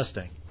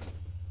disgusting.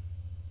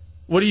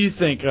 What do you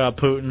think,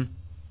 Putin?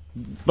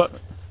 But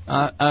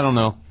I don't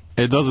know.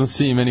 It doesn't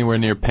seem anywhere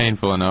near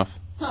painful enough.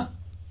 Huh.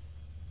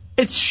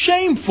 It's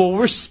shameful.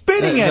 We're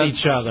spitting at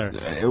each other.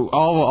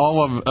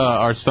 All of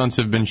our stunts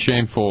have been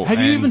shameful. Have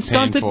you even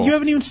stunted? Painful. You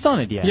haven't even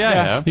stunted yet. Yeah, I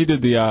have. He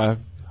did the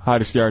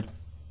hottest yard.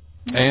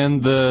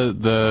 And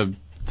the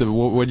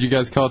what'd you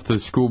guys call it? The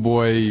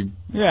schoolboy.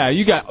 Yeah,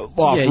 you got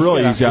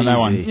really easy on that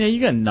one. Yeah, you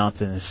got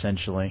nothing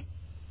essentially.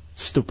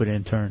 Stupid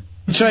intern.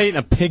 Try eating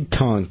a pig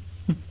tongue.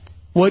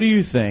 What do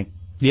you think?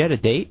 You had a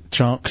date?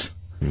 Chunks.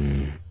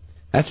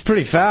 That's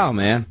pretty foul,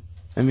 man.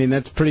 I mean,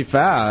 that's pretty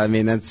foul. I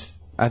mean, I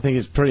think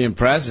it's pretty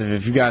impressive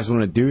if you guys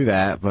want to do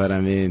that, but I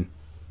mean,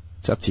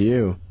 it's up to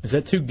you. Is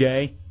that too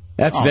gay?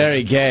 That's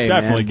very gay,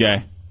 definitely man.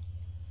 gay.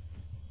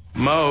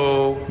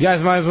 Mo. You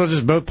guys might as well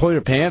just both pull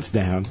your pants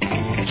down.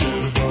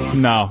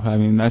 No, I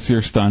mean, that's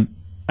your stunt.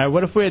 All right,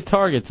 what if we had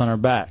targets on our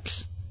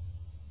backs?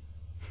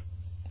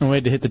 And we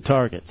had to hit the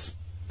targets.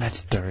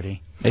 That's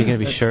dirty. Are you going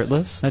to be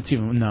shirtless? That's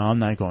even. No, I'm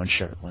not going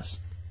shirtless.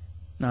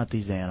 Not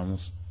these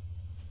animals.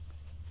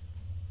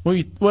 What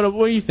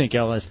do you think,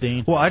 LS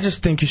Dean? Well, I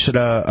just think you should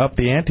up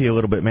the ante a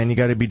little bit, man. You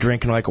got to be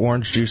drinking like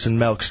orange juice and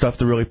milk, stuff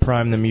to really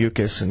prime the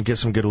mucus and get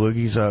some good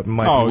loogies up.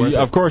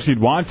 Of course you'd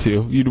want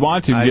to. You'd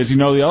want to because you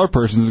know the other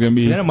person's going to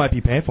be... Then it might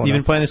be painful. You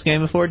been playing this game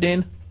before,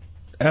 Dean?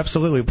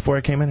 Absolutely, before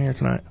I came in here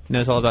tonight.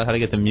 Knows all about how to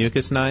get the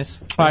mucus nice?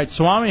 All right,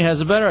 Swami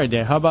has a better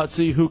idea. How about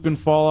see who can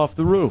fall off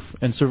the roof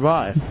and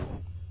survive?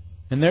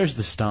 And there's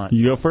the stunt.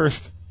 You go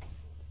first.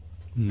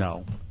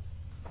 No.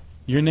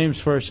 Your name's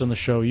first on the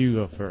show. You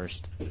go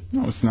first.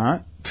 No, it's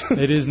not.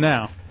 It is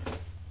now.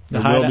 It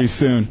will be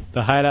soon.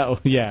 The Hideout,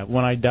 yeah,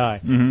 when I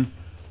die. Mm-hmm.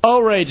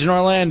 O-Rage in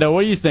Orlando.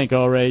 What do you think,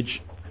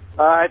 O-Rage?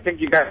 I think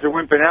you guys are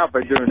wimping out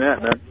by doing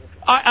that, man.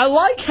 I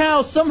like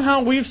how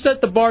somehow we've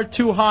set the bar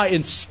too high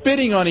and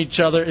spitting on each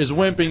other is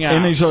wimping out.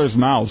 In each other's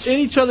mouths. In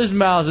each other's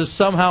mouths is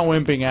somehow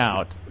wimping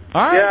out.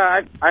 All right.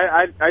 Yeah,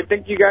 I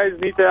think you guys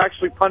need to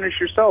actually punish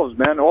yourselves,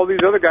 man. All these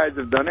other guys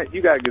have done it.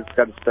 You guys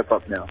got to step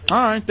up now. All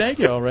right, thank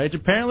you, O-Rage.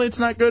 Apparently it's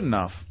not good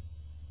enough.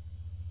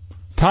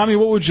 Tommy,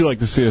 what would you like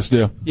to see us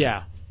do?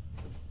 Yeah.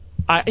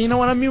 You know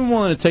what? I'm even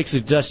willing to take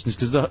suggestions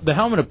because the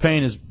helmet of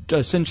pain is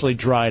essentially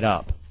dried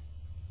up.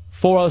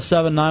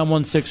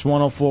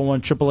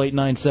 407-916-1041,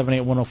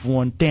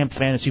 888-978-1041, damn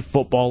fantasy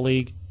football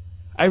league.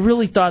 I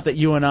really thought that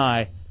you and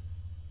I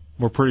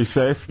were pretty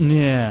safe.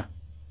 Yeah.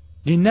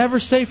 You're never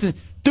safe.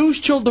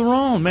 Deuce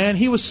Childerone, man,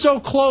 he was so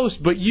close,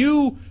 but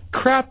you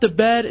crapped the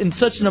bed in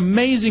such an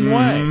amazing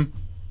way.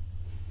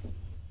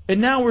 And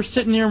now we're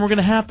sitting here and we're going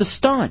to have to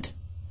stunt.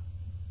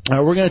 All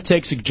right, we're going to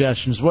take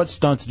suggestions. What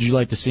stunts would you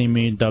like to see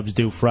me and Dubs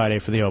do Friday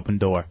for the open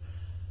door?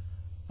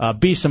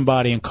 Be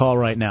somebody and call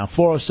right now.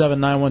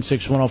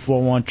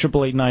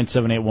 407-916-1041,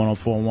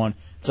 888-978-1041.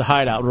 It's a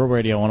Hideout, Real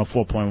Radio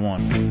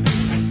 104.1.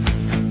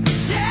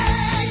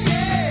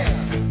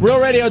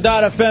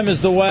 RealRadio.fm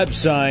is the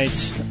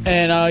website,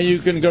 and you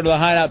can go to the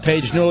Hideout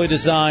page, newly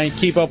designed,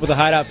 keep up with the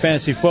Hideout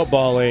Fantasy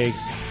Football League.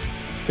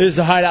 This is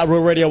the Hideout,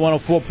 Real Radio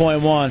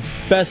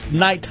 104.1, best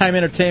nighttime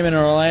entertainment in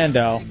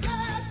Orlando.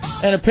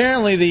 And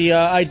apparently the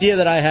idea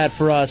that I had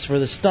for us for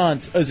the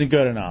stunts isn't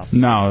good enough.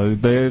 No,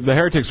 the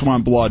heretics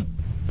want blood.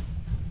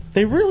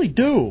 They really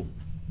do.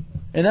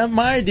 And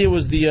my idea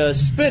was the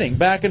spitting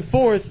back and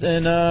forth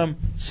and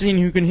seeing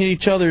who can hit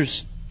each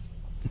other's.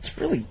 It's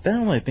really,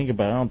 now when I think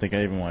about it, I don't think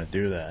I even want to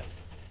do that.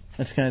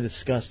 That's kind of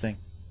disgusting.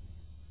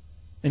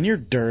 And you're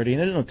dirty,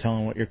 and there's no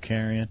telling what you're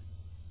carrying.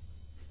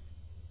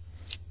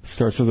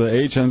 Starts with an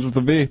H, ends with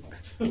a V.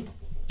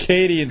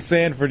 Katie in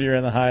Sanford, you're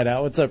in the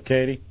Hideout. What's up,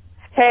 Katie?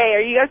 Hey,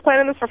 are you guys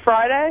planning this for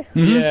Friday?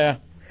 Mm-hmm. Yeah.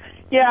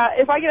 Yeah,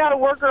 if I get out of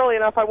work early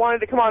enough, I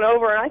wanted to come on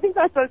over, and I think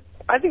that's a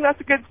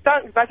good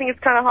stunt because I think it's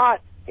kind of hot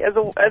as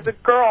a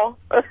girl.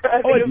 I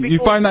think it would be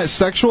cool. Find that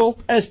sexual?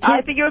 I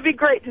think it would be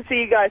great to see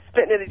you guys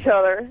spitting at each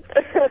other.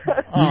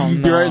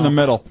 You'd be right in the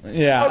middle.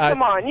 Yeah. Oh,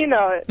 come on, you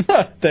know it.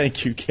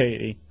 Thank you,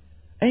 Katie.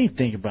 I didn't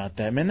think about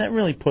that, man. That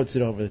really puts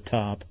it over the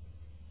top.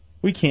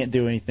 We can't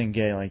do anything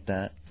gay like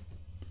that.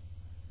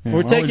 Yeah,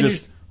 why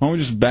don't we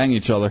just bang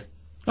each other?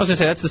 I was going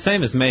to say, that's the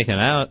same as making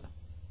out.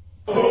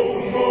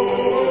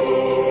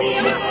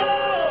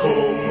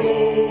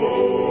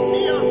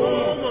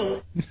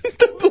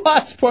 The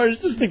last part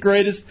is just the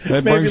greatest.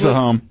 That brings it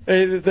home.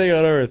 Thing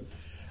on earth.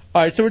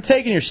 All right, so we're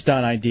taking your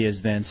stunt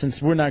ideas then,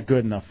 since we're not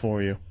good enough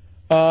for you.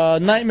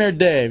 Nightmare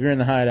Dave, you're in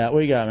the Hideout. What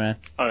you got, man?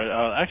 All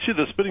right.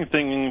 Actually, the spitting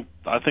thing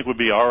I think would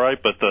be all right,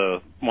 but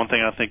the one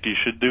thing I think you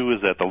should do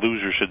is that the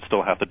loser should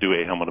still have to do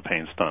a helmet of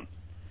pain stunt.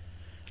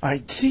 All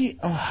right, see.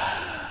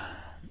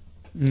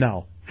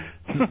 No.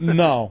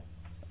 No.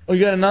 Oh,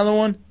 you got another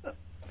one?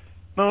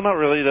 No, not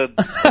really.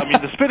 I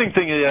mean, the spitting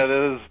thing, yeah,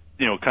 that is,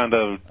 kind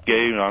of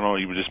gay. I don't know,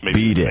 you would just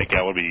maybe make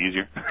out would be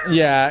easier.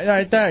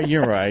 Yeah,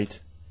 you're right.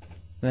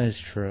 That is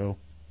true.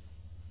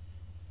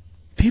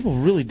 People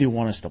really do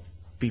want us to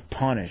be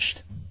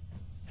punished.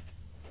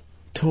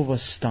 Two of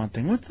us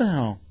stunting. What the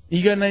hell?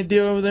 You got an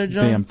idea over there,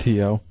 John? Damn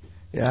T.O.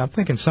 Yeah, I'm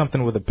thinking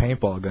something with a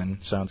paintball gun.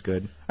 Sounds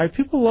good. All right,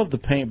 people love the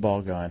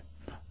paintball gun.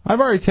 I've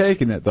already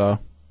taken it, though.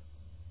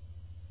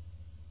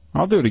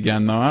 I'll do it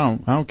again, though. I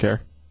don't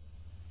care.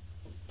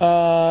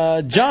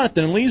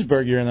 Jonathan in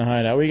Leesburg, you're in the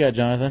Hideout. What you got,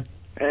 Jonathan?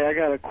 Hey, I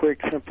got a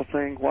quick, simple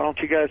thing. Why don't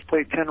you guys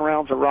play 10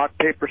 rounds of rock,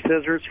 paper,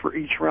 scissors? For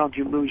each round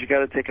you lose, you got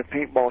to take a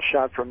paintball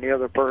shot from the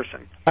other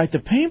person. All right, the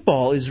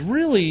paintball is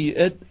really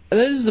that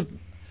is the.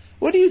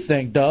 What do you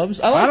think, Dubs?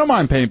 I don't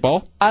mind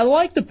paintball. I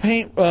like the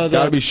paint. Got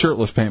to be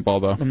shirtless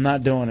paintball, though. I'm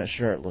not doing it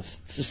shirtless.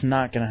 It's just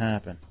not going to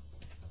happen.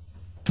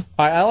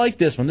 All right, I like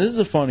this one. This is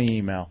a funny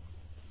email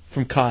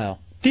from Kyle.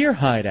 Dear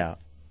Hideout,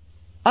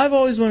 I've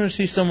always wanted to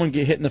see someone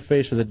get hit in the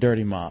face with a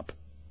dirty mop.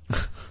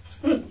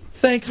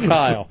 Thanks,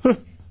 Kyle.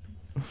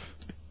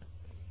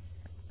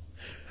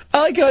 I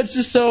like how it's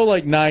just so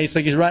nice,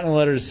 like he's writing a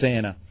letter to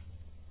Santa.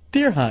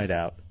 Dear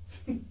Hideout,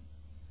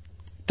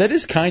 That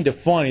is kind of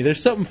funny.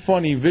 There's something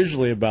funny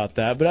visually about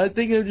that, but I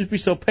think it would just be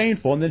so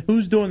painful. And then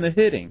who's doing the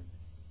hitting?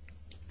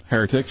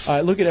 Heretics. All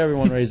right, look at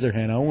everyone raise their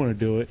hand. I want to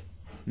do it.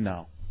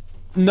 No.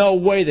 No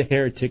way the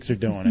heretics are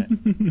doing it.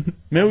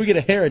 Maybe we get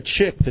a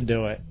heretic to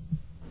do it.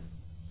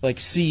 Like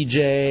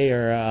CJ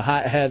or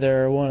Hot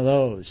Heather or one of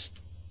those.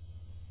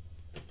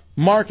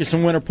 Marcus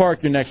in Winter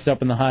Park, you're next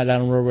up in the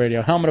Hideout on Rural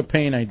Radio. Helmet of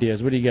Pain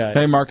ideas. What do you got?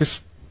 Hey,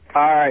 Marcus.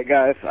 All right,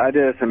 guys. I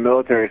did this in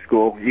military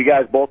school. You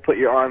guys both put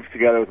your arms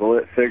together with a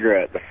lit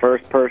cigarette. The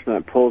first person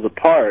that pulls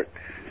apart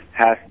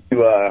has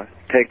to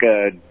take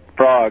a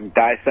frog,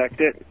 dissect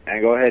it,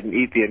 and go ahead and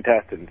eat the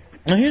intestines.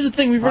 Now, here's the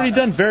thing. We've already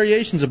done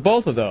variations of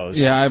both of those.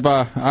 Yeah,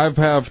 I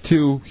have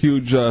 2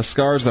 huge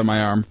scars on my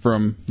arm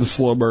from the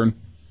slow burn.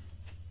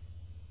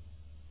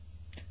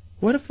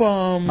 What if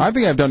I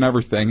think I've done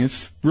everything.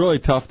 It's really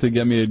tough to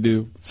get me to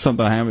do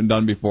something I haven't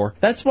done before.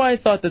 That's why I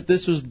thought that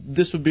this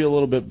would be a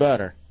little bit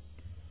better,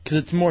 because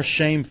it's more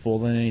shameful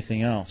than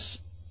anything else.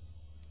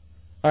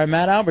 All right,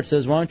 Matt Albert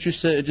says, why don't you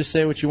just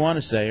say what you want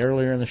to say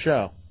earlier in the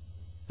show,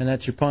 and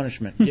that's your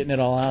punishment, getting it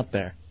all out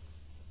there.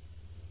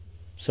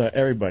 So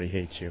everybody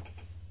hates you.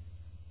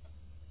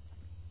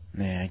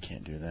 Nah, I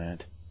can't do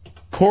that.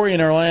 Corey in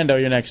Orlando,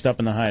 you're next up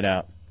in the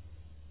Hideout.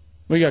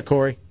 What you got,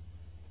 Corey?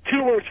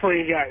 2 words for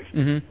you guys.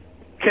 Mm-hmm.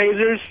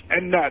 Tasers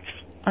and nuts.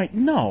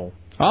 No.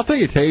 I'll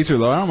take a taser,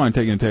 though. I don't mind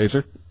taking a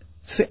taser.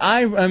 See,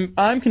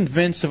 I'm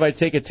convinced if I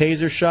take a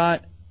taser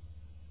shot,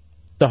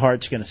 the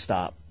heart's going to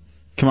stop.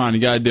 Come on,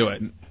 you got to do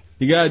it.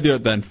 You got to do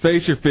it then.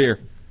 Face your fear.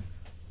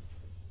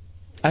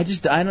 I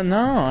don't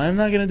know. I'm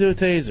not going to do a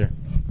taser.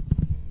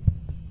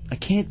 I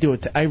can't do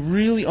it. I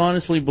really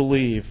honestly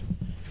believe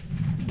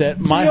that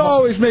my... You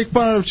always make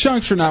fun of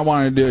Chunks for not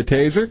wanting to do a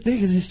taser.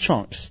 Because he's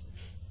Chunks.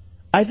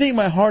 I think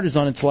my heart is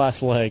on its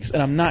last legs,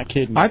 and I'm not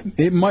kidding.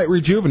 It might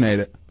rejuvenate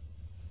it.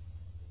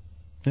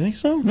 You think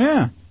so?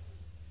 Yeah.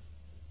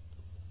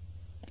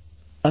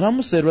 I'd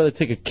almost say I'd rather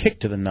take a kick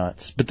to the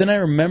nuts. But then I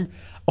remember...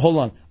 Hold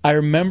on. I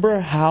remember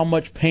how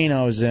much pain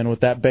I was in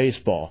with that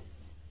baseball.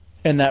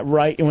 And that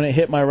when it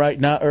hit my right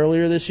nut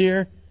earlier this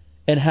year,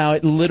 and how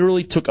it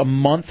literally took a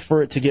month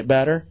for it to get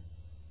better.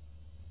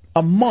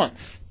 A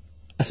month.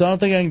 So I don't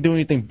think I can do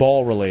anything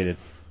ball-related.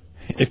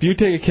 If you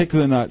take a kick to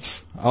the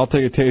nuts, I'll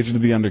take a taser to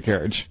the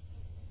undercarriage.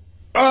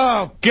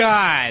 Oh,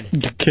 God.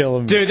 You're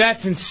killing me. Dude,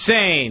 that's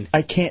insane.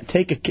 I can't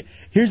take a kick.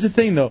 Here's the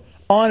thing, though.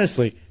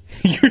 Honestly,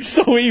 you're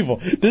so evil.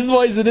 This is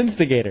why he's an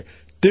instigator.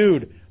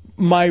 Dude,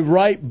 my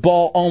right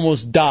ball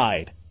almost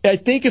died. I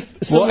think if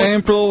someone... We'll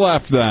aim for the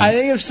left, then. I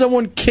think if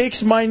someone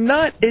kicks my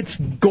nut, it's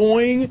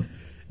going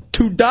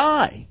to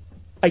die.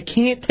 I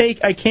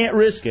can't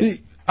risk it.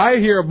 I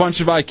hear a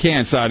bunch of I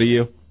can'ts out of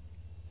you.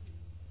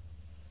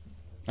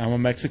 I'm a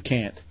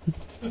Mexican.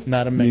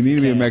 Not a Mexican. You need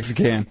to be a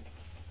Mexican.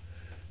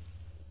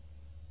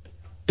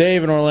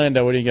 Dave in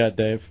Orlando, what do you got,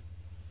 Dave?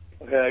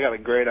 Okay, I got a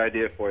great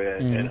idea for you.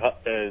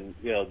 Mm-hmm. And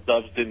you know,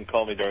 Dubs didn't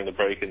call me during the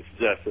break and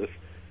suggest this.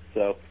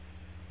 So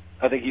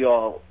I think you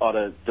all ought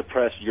to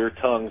depress your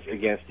tongues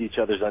against each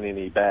other's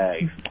oniony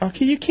bags.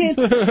 Okay, you can't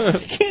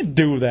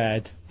do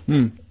that.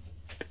 You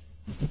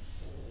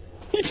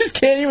just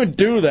can't even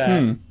do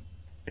that.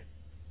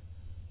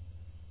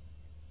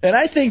 And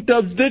I think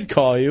Dubs did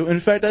call you. In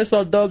fact, I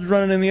saw Dubs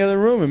running in the other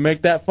room and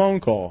make that phone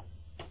call.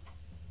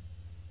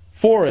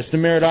 Forrest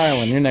in Merritt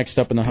Island, you're next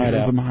up in the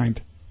Hideout. The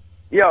mind.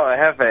 Yo,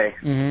 Hefe.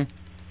 Mm-hmm.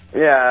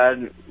 Yeah,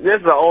 this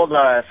is an old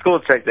school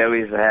trick that we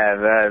used to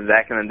have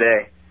back in the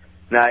day.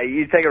 Now,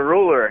 you take a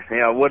ruler,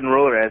 a wooden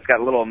ruler, and it's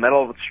got a little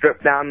metal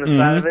strip down the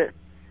side of it.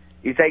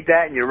 You take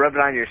that and you rub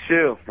it on your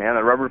shoe. The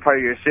rubber part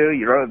of your shoe,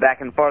 you rub it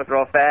back and forth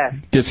real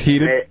fast. Gets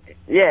heated?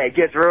 It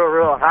gets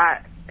real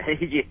hot.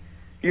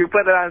 You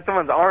put that on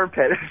someone's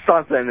armpit or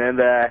something, and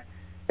that'd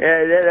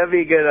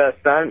be a good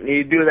stunt.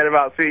 You do that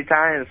about 3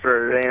 times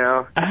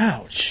for,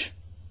 Ouch.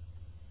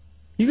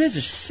 You guys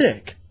are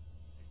sick.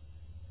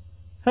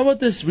 How about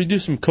this? We do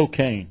some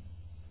cocaine.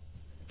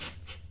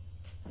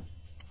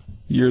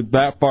 You're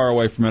that far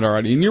away from it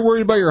already, and you're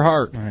worried about your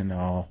heart. I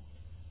know.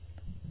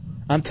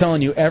 I'm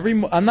telling you,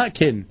 I'm not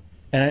kidding.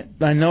 And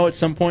I know at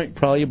some point,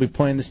 probably you'll be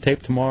playing this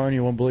tape tomorrow and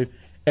you won't believe.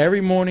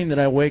 Every morning that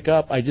I wake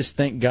up, I just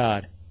thank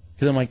God.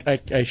 Because I'm like,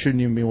 I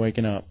shouldn't even be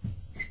waking up.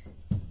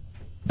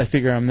 I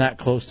figure I'm that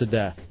close to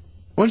death.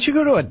 Why don't you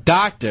go to a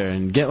doctor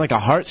and get like a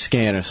heart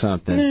scan or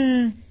something?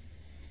 I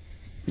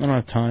don't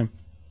have time.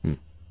 All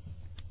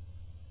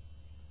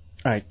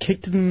right,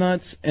 kick to the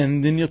nuts,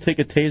 and then you'll take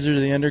a taser to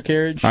the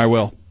undercarriage? I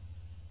will.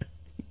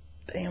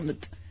 Damn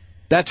it.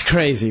 That's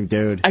crazy,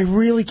 dude. I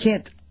really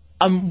can't.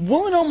 I'm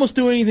willing to almost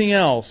do anything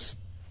else.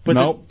 But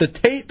nope.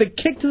 the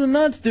kick to the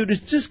nuts, dude,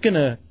 is just going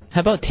to...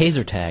 How about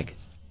taser tag?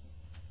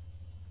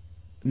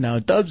 No,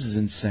 Dubs is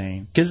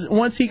insane. Because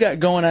once he got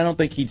going, I don't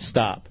think he'd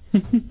stop.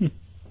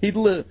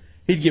 He'd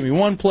get me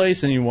one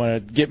place, and he'd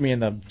want to get me in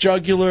the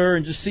jugular,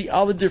 and just see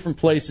all the different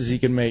places he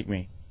can make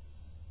me.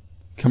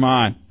 Come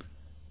on.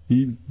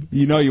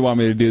 You know you want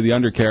me to do the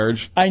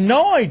undercarriage. I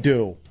know I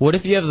do. What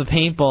if you have the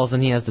paintballs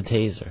and he has the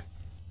taser?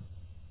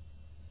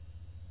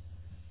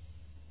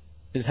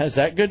 Has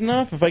that good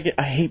enough?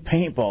 I hate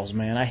paintballs,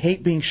 man. I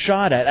hate being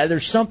shot at.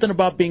 There's something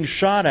about being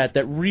shot at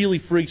that really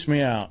freaks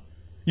me out.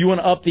 You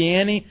want to up the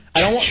ante?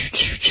 I don't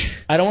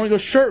want to go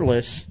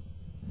shirtless,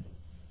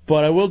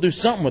 but I will do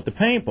something with the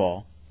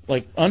paintball,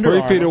 like Under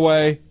 3 feet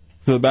away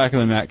to the back of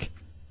the neck.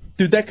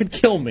 Dude, that could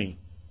kill me.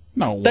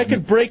 No. That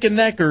could break a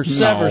neck or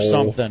sever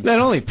something. That'd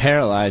only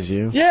paralyze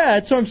you. Yeah,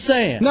 that's what I'm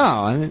saying. No,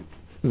 I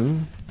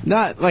mean,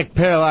 not like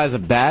paralyze a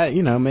bat.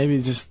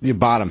 Maybe just your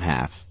bottom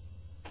half.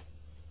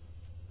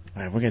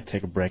 All right, we're gonna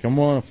take a break. I'm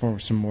willing for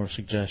some more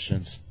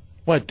suggestions.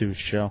 What douche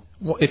show?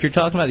 Well, if you're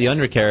talking about the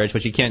undercarriage,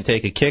 but you can't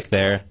take a kick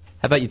there,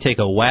 how about you take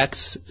a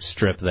wax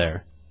strip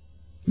there?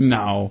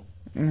 No.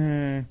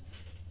 From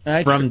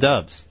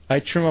Dubs.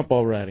 I trim up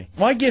already.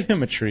 Why give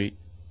him a treat?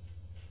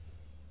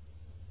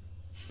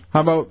 How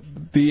about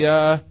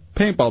the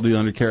paintball, the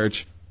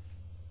undercarriage?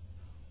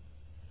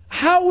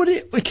 How would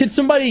it? Can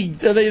somebody?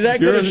 Are they that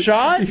good a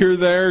shot? You're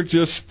there,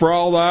 just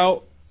sprawled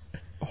out,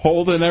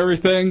 holding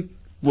everything,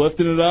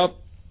 lifting it up,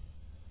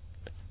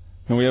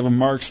 and we have a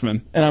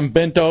marksman. And I'm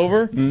bent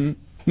over.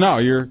 No,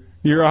 you're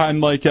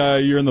on like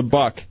you're in the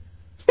buck.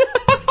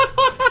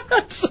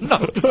 That's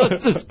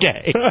just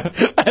gay.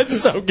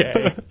 That's so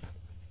gay.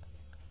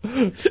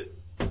 All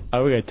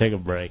right, we gotta take a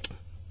break.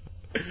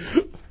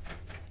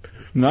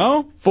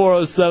 No?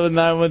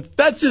 40791.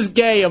 That's just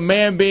gay, a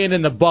man being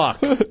in the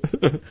buck.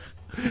 that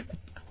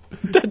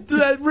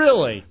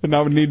really. And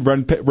I would need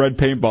red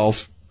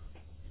paintballs.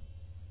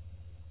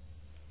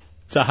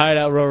 It's a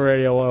Hideout Row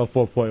Radio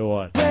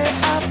 104.1.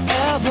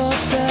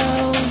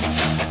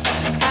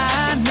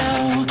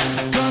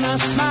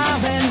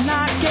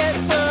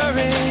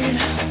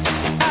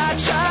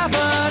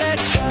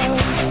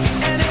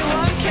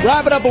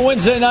 Wrap it up a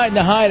Wednesday night in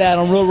the Hideout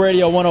on Real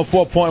Radio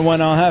 104.1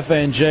 on Half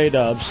and J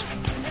Dubs.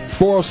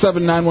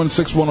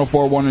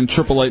 407-916-1041 and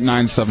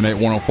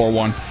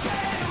 888-978-1041.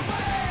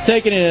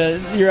 Taking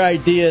your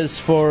ideas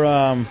for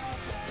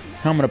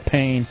helmet of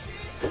pain.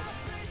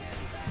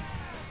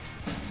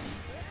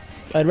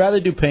 I'd rather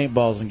do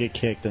paintballs and get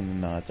kicked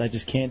in the nuts. I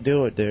just can't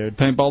do it, dude.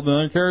 Paintball the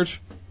undercarriage?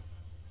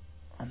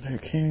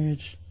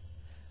 Undercarriage.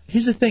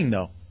 Here's the thing,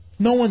 though.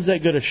 No one's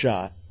that good a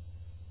shot.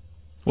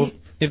 Well,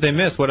 if they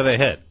miss, what do they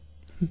hit?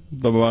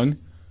 The bung.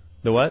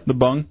 The what? The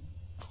bung.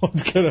 Oh,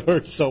 it's going to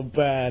hurt so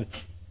bad.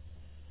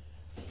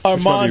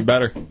 It's probably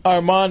better.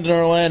 Armand in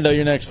Orlando,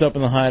 you're next up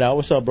in the Hideout.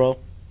 What's up, bro?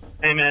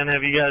 Hey, man,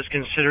 have you guys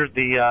considered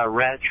the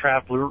rat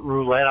trap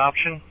roulette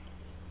option?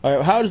 All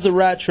right, how does the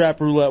rat trap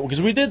roulette?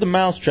 Because we did the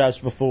mouse traps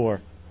before.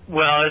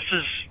 Well, this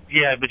is,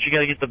 but you got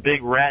to get the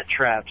big rat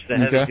traps, the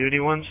heavy-duty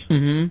ones,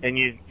 and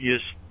you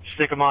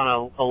stick them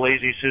on a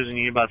Lazy Susan.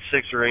 You need about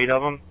 6 or 8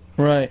 of them.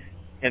 Right.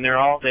 And they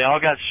all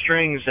got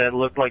strings that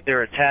look like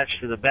they're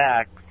attached to the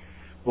back,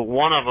 but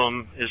one of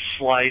them is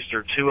sliced,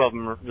 or 2 of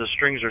them, the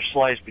strings are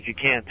sliced, but you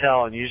can't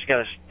tell, and you just got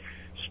to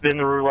spin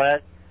the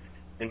roulette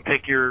and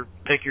pick your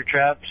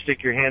trap,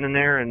 stick your hand in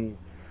there, and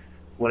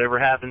whatever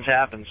happens,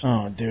 happens.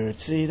 Oh, dude,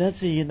 see,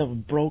 that's you end up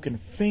with broken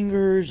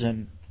fingers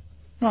and...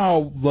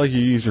 Oh, like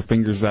you use your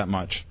fingers that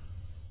much.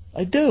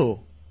 I do.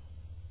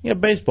 Yeah,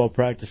 baseball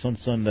practice on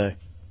Sunday.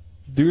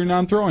 Do your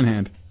non-throwing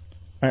hand.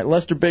 All right,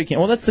 Lester Bighand.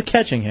 Well, that's the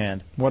catching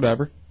hand.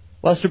 Whatever.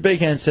 Lester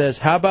Bighand says,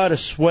 how about a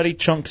sweaty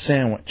Chunk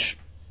sandwich?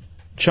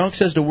 Chunk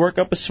says to work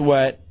up a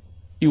sweat,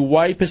 you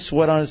wipe his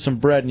sweat on some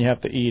bread and you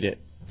have to eat it.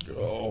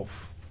 Oh.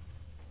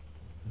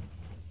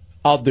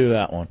 I'll do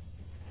that one.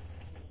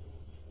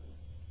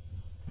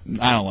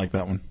 I don't like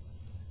that one.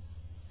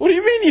 What do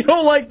you mean you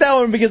don't like that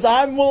one? Because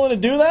I'm willing to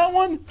do that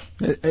one?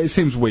 It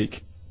seems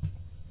weak.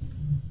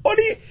 What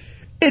do you...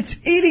 It's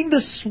eating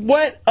the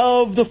sweat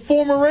of the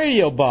former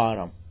radio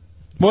bottom.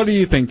 What do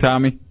you think,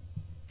 Tommy?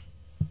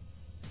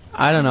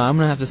 I don't know. I'm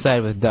going to have to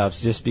side with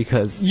Dubs just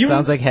because it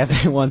sounds like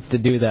Heaven wants to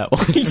do that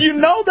one. You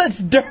know that's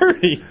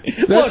dirty.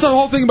 That's the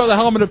whole thing about the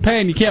helmet of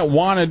pain. You can't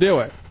want to do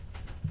it.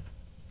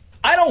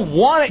 I don't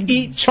want to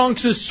eat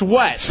chunks of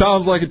sweat.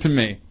 Sounds like it to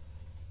me.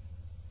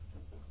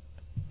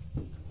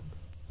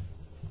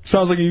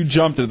 Sounds like you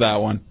jumped at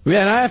that one. Yeah,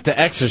 and I have to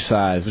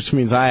exercise, which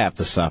means I have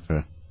to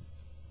suffer.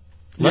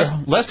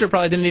 Lester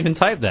probably didn't even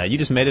type that. You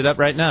just made it up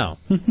right now.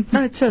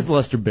 No, it says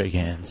Lester Big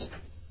Hands.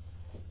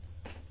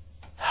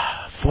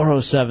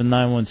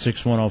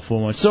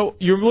 407-916-1041. So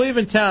you're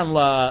leaving town,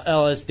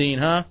 L.S. Dean,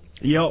 huh?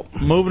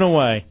 Yep. Moving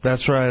away.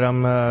 That's right.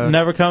 I'm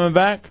never coming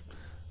back?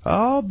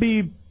 It'll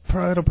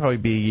probably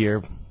be a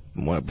year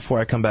before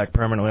I come back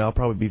permanently. I'll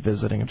probably be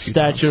visiting a few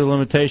Statute of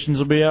limitations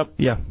will be up?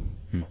 Yeah.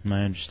 I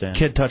understand.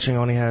 Kid touching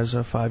only has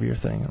a 5-year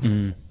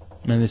thing.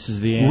 And this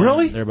is the end.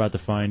 Really? They're about to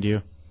find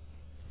you.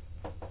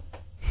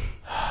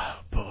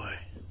 Boy.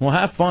 Well,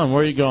 have fun.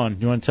 Where are you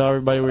going? You want to tell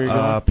everybody where you're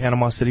going?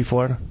 Panama City,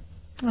 Florida.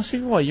 Oh,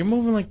 see what? You're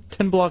moving like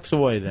 10 blocks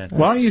away then.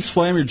 Why don't you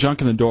slam your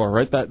junk in the door?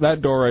 Right,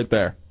 that door right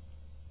there.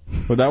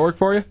 Would that work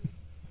for you?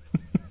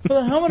 For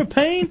the helmet of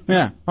pain?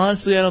 Yeah.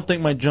 Honestly, I don't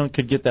think my junk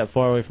could get that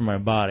far away from my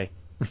body.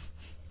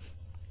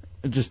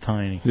 It's just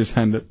tiny. Just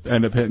end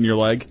up hitting your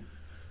leg.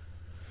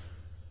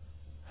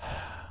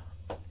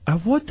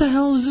 What the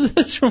hell is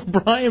this from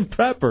Brian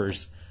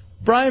Peppers?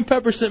 Brian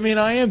Pepper sent me an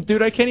IM.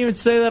 Dude, I can't even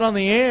say that on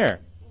the air.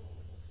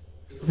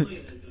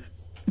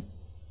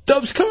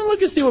 Dubs, come and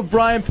look and see what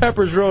Brian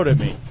Peppers wrote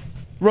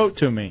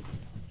to me.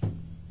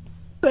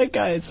 That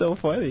guy is so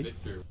funny.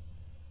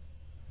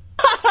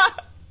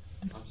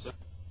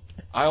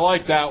 I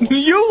like that one.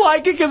 You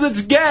like it because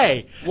it's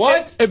gay.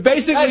 What? It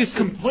basically That's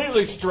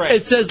completely straight.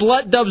 It says,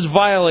 let Dubs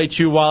violate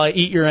you while I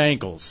eat your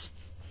ankles.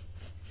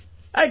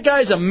 That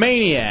guy's a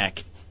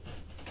maniac.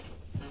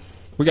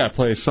 We got to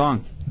play a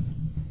song.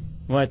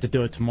 We'll have to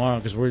do it tomorrow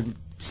because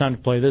it's time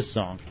to play this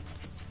song.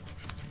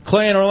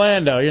 Clay in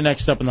Orlando, you're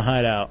next up in the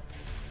Hideout.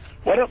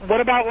 What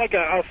about like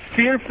a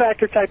fear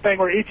factor type thing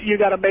where each of you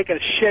got to make a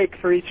shake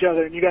for each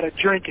other and you got to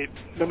drink it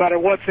no matter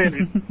what's in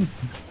it?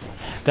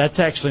 That's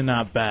actually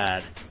not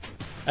bad.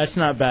 That's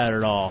not bad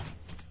at all.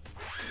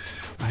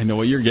 I know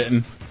what you're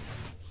getting.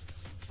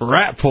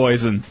 Rat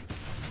poison.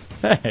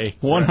 Hey.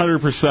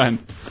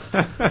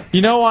 100%.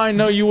 You know why I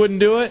know you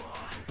wouldn't do it?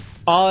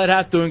 All I'd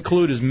have to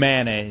include is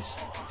mayonnaise.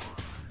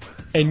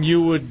 And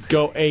you would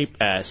go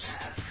ape-ass.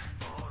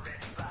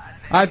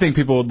 I think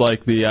people would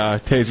like the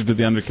taser to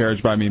the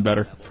undercarriage by me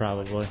better.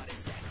 Probably.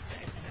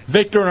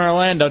 Victor in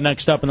Orlando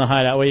next up in the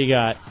Hideout. What you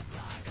got?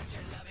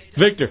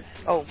 Victor.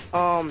 Oh,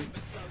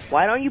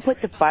 why don't you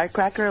put the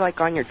firecracker,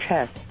 like, on your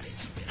chest?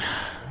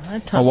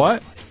 A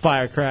what?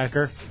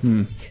 Firecracker.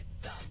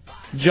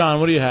 John,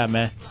 what do you have,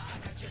 man?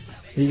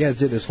 You guys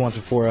did this once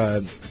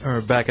before,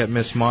 or back at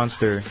Miss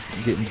Monster,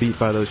 getting beat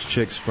by those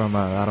chicks from,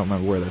 I don't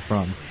remember where they're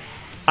from.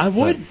 I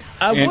would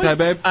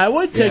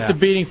take Yeah. the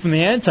beating from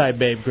the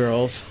anti-babe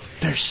girls.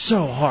 They're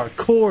so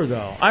hardcore,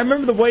 though. I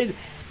remember the way,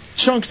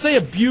 Chunks, they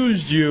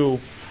abused you.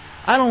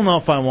 I don't know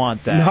if I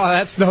want that.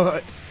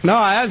 No,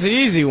 that's an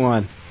easy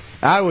one.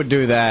 I would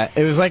do that.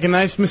 It was like a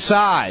nice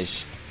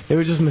massage. They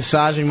were just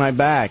massaging my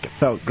back. It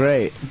felt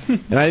great.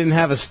 And I didn't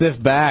have a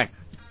stiff back.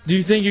 Do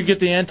you think you get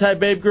the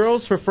anti-babe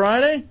girls for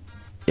Friday?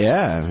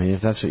 Yeah, I mean,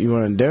 if that's what you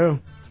want to do.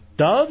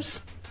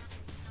 Dubs?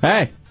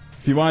 Hey,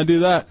 if you want to do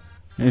that.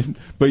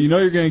 But you know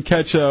you're going to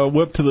catch a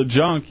whip to the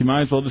junk, you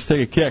might as well just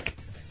take a kick.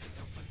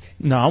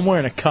 No, I'm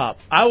wearing a cup.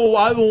 I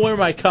will wear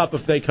my cup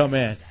if they come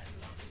in.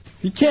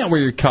 You can't wear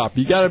your cup.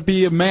 You got to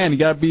be a man. You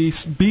got to be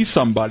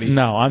somebody.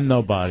 No, I'm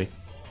nobody.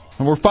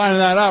 And we're finding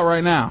that out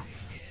right now.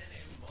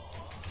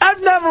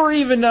 I've never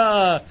even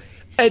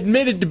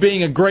admitted to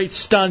being a great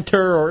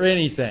stunter or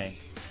anything.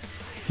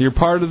 You're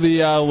part of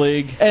the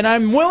league. And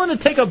I'm willing to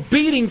take a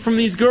beating from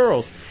these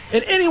girls.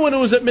 And anyone who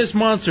was at Miss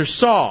Monster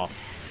saw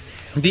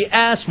the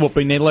ass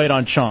whooping they laid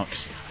on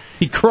Chunks.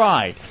 He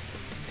cried.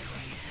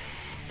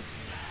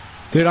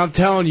 Dude, I'm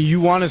telling you,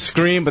 you want to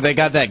scream, but they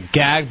got that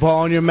gag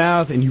ball in your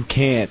mouth, and you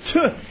can't.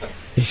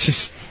 It's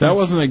just... That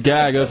wasn't a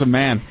gag. That was a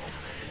man.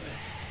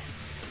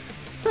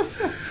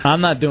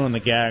 I'm not doing the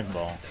gag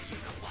ball.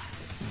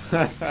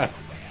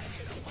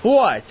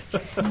 What?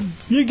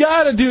 You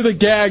got to do the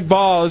gag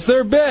ball. It's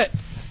their bit.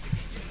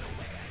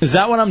 Is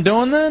that what I'm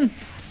doing then?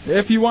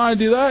 If you want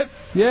to do that,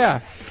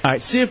 yeah. All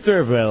right, see if they're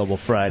available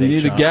Friday. You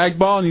need Chunks. a gag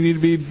ball, and you need to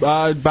be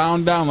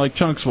bound down like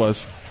Chunks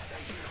was.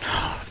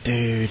 Oh,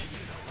 dude.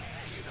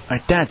 All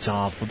right, that's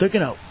awful.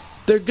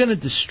 They're gonna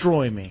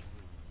destroy me.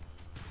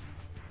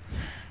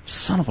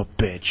 Son of a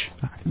bitch.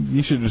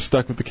 You should have just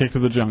stuck with the kick to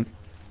the junk.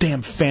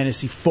 Damn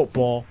fantasy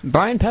football.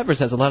 Brian Peppers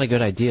has a lot of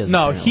good ideas.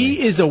 No, apparently. he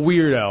is a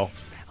weirdo.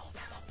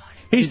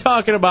 He's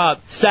talking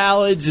about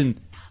salads and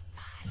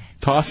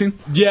tossing.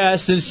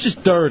 Yes, and it's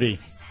just dirty.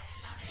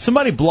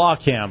 Somebody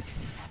block him.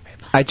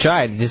 I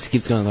tried. It just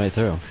keeps going right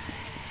through.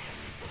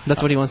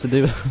 That's what he wants to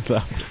do.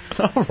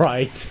 All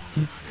right.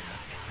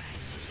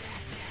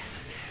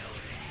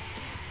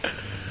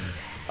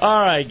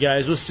 All right,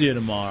 guys. We'll see you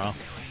tomorrow.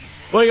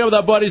 Wake up with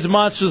our buddies and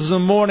monsters in the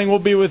morning. We'll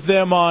be with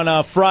them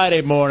on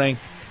Friday morning,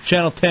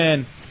 Channel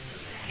 10.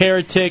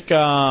 Heretic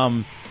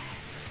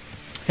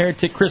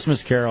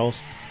Christmas carols.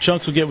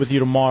 Chunks will get with you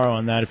tomorrow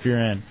on that if you're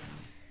in.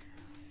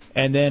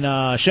 And then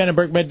Shannon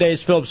Burke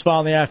middays, Phillips File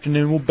in the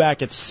afternoon. We'll be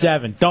back at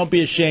 7. Don't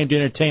be ashamed to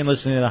entertain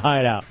listening to the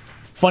Hideout.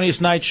 Funniest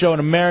night show in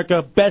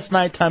America. Best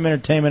nighttime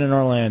entertainment in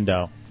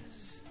Orlando.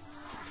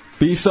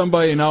 Be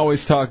somebody and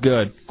always talk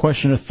good.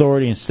 Question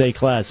authority and stay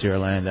classy,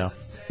 Orlando.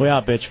 We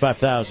out, bitch.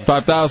 5,000.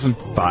 5,000.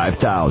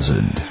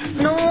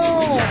 5,000. No.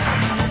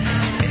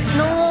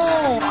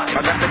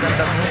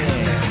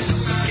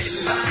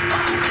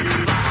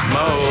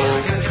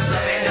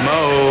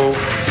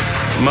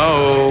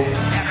 Mo.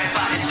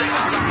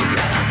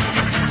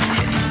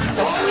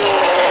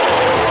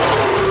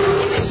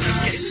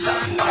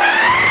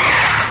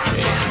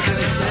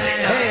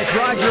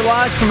 Roger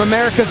Lodge from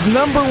America's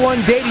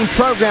 #1 dating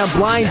program,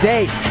 Blind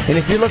Date. And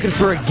if you're looking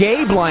for a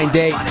gay blind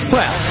date,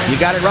 well, you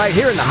got it right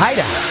here in the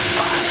Hideout.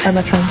 I'm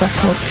a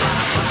transvestite.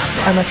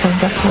 I'm a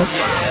transvestite.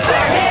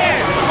 We're here!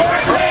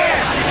 We're here!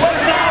 We're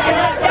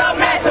fabulous! Don't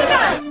mess with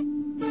us!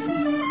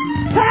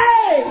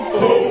 Hey!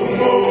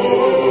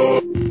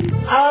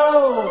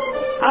 Oh!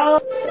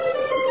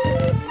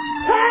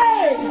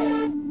 Hey!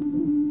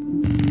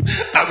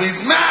 I be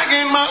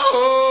smacking my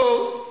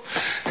hoes.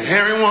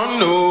 Everyone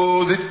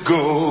knows it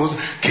goes.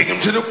 Kick him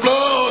to the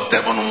floor,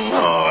 step on them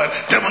hard,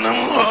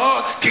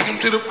 kick him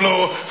to the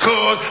floor,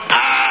 cause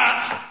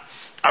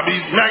I be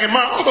smacking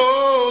my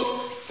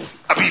hoes.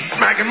 I be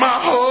smacking my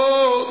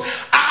hoes.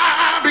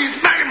 I be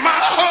smacking my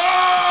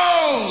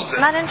hoes.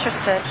 Not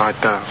interested. I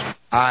don't.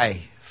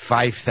 Aye,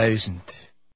 5,000.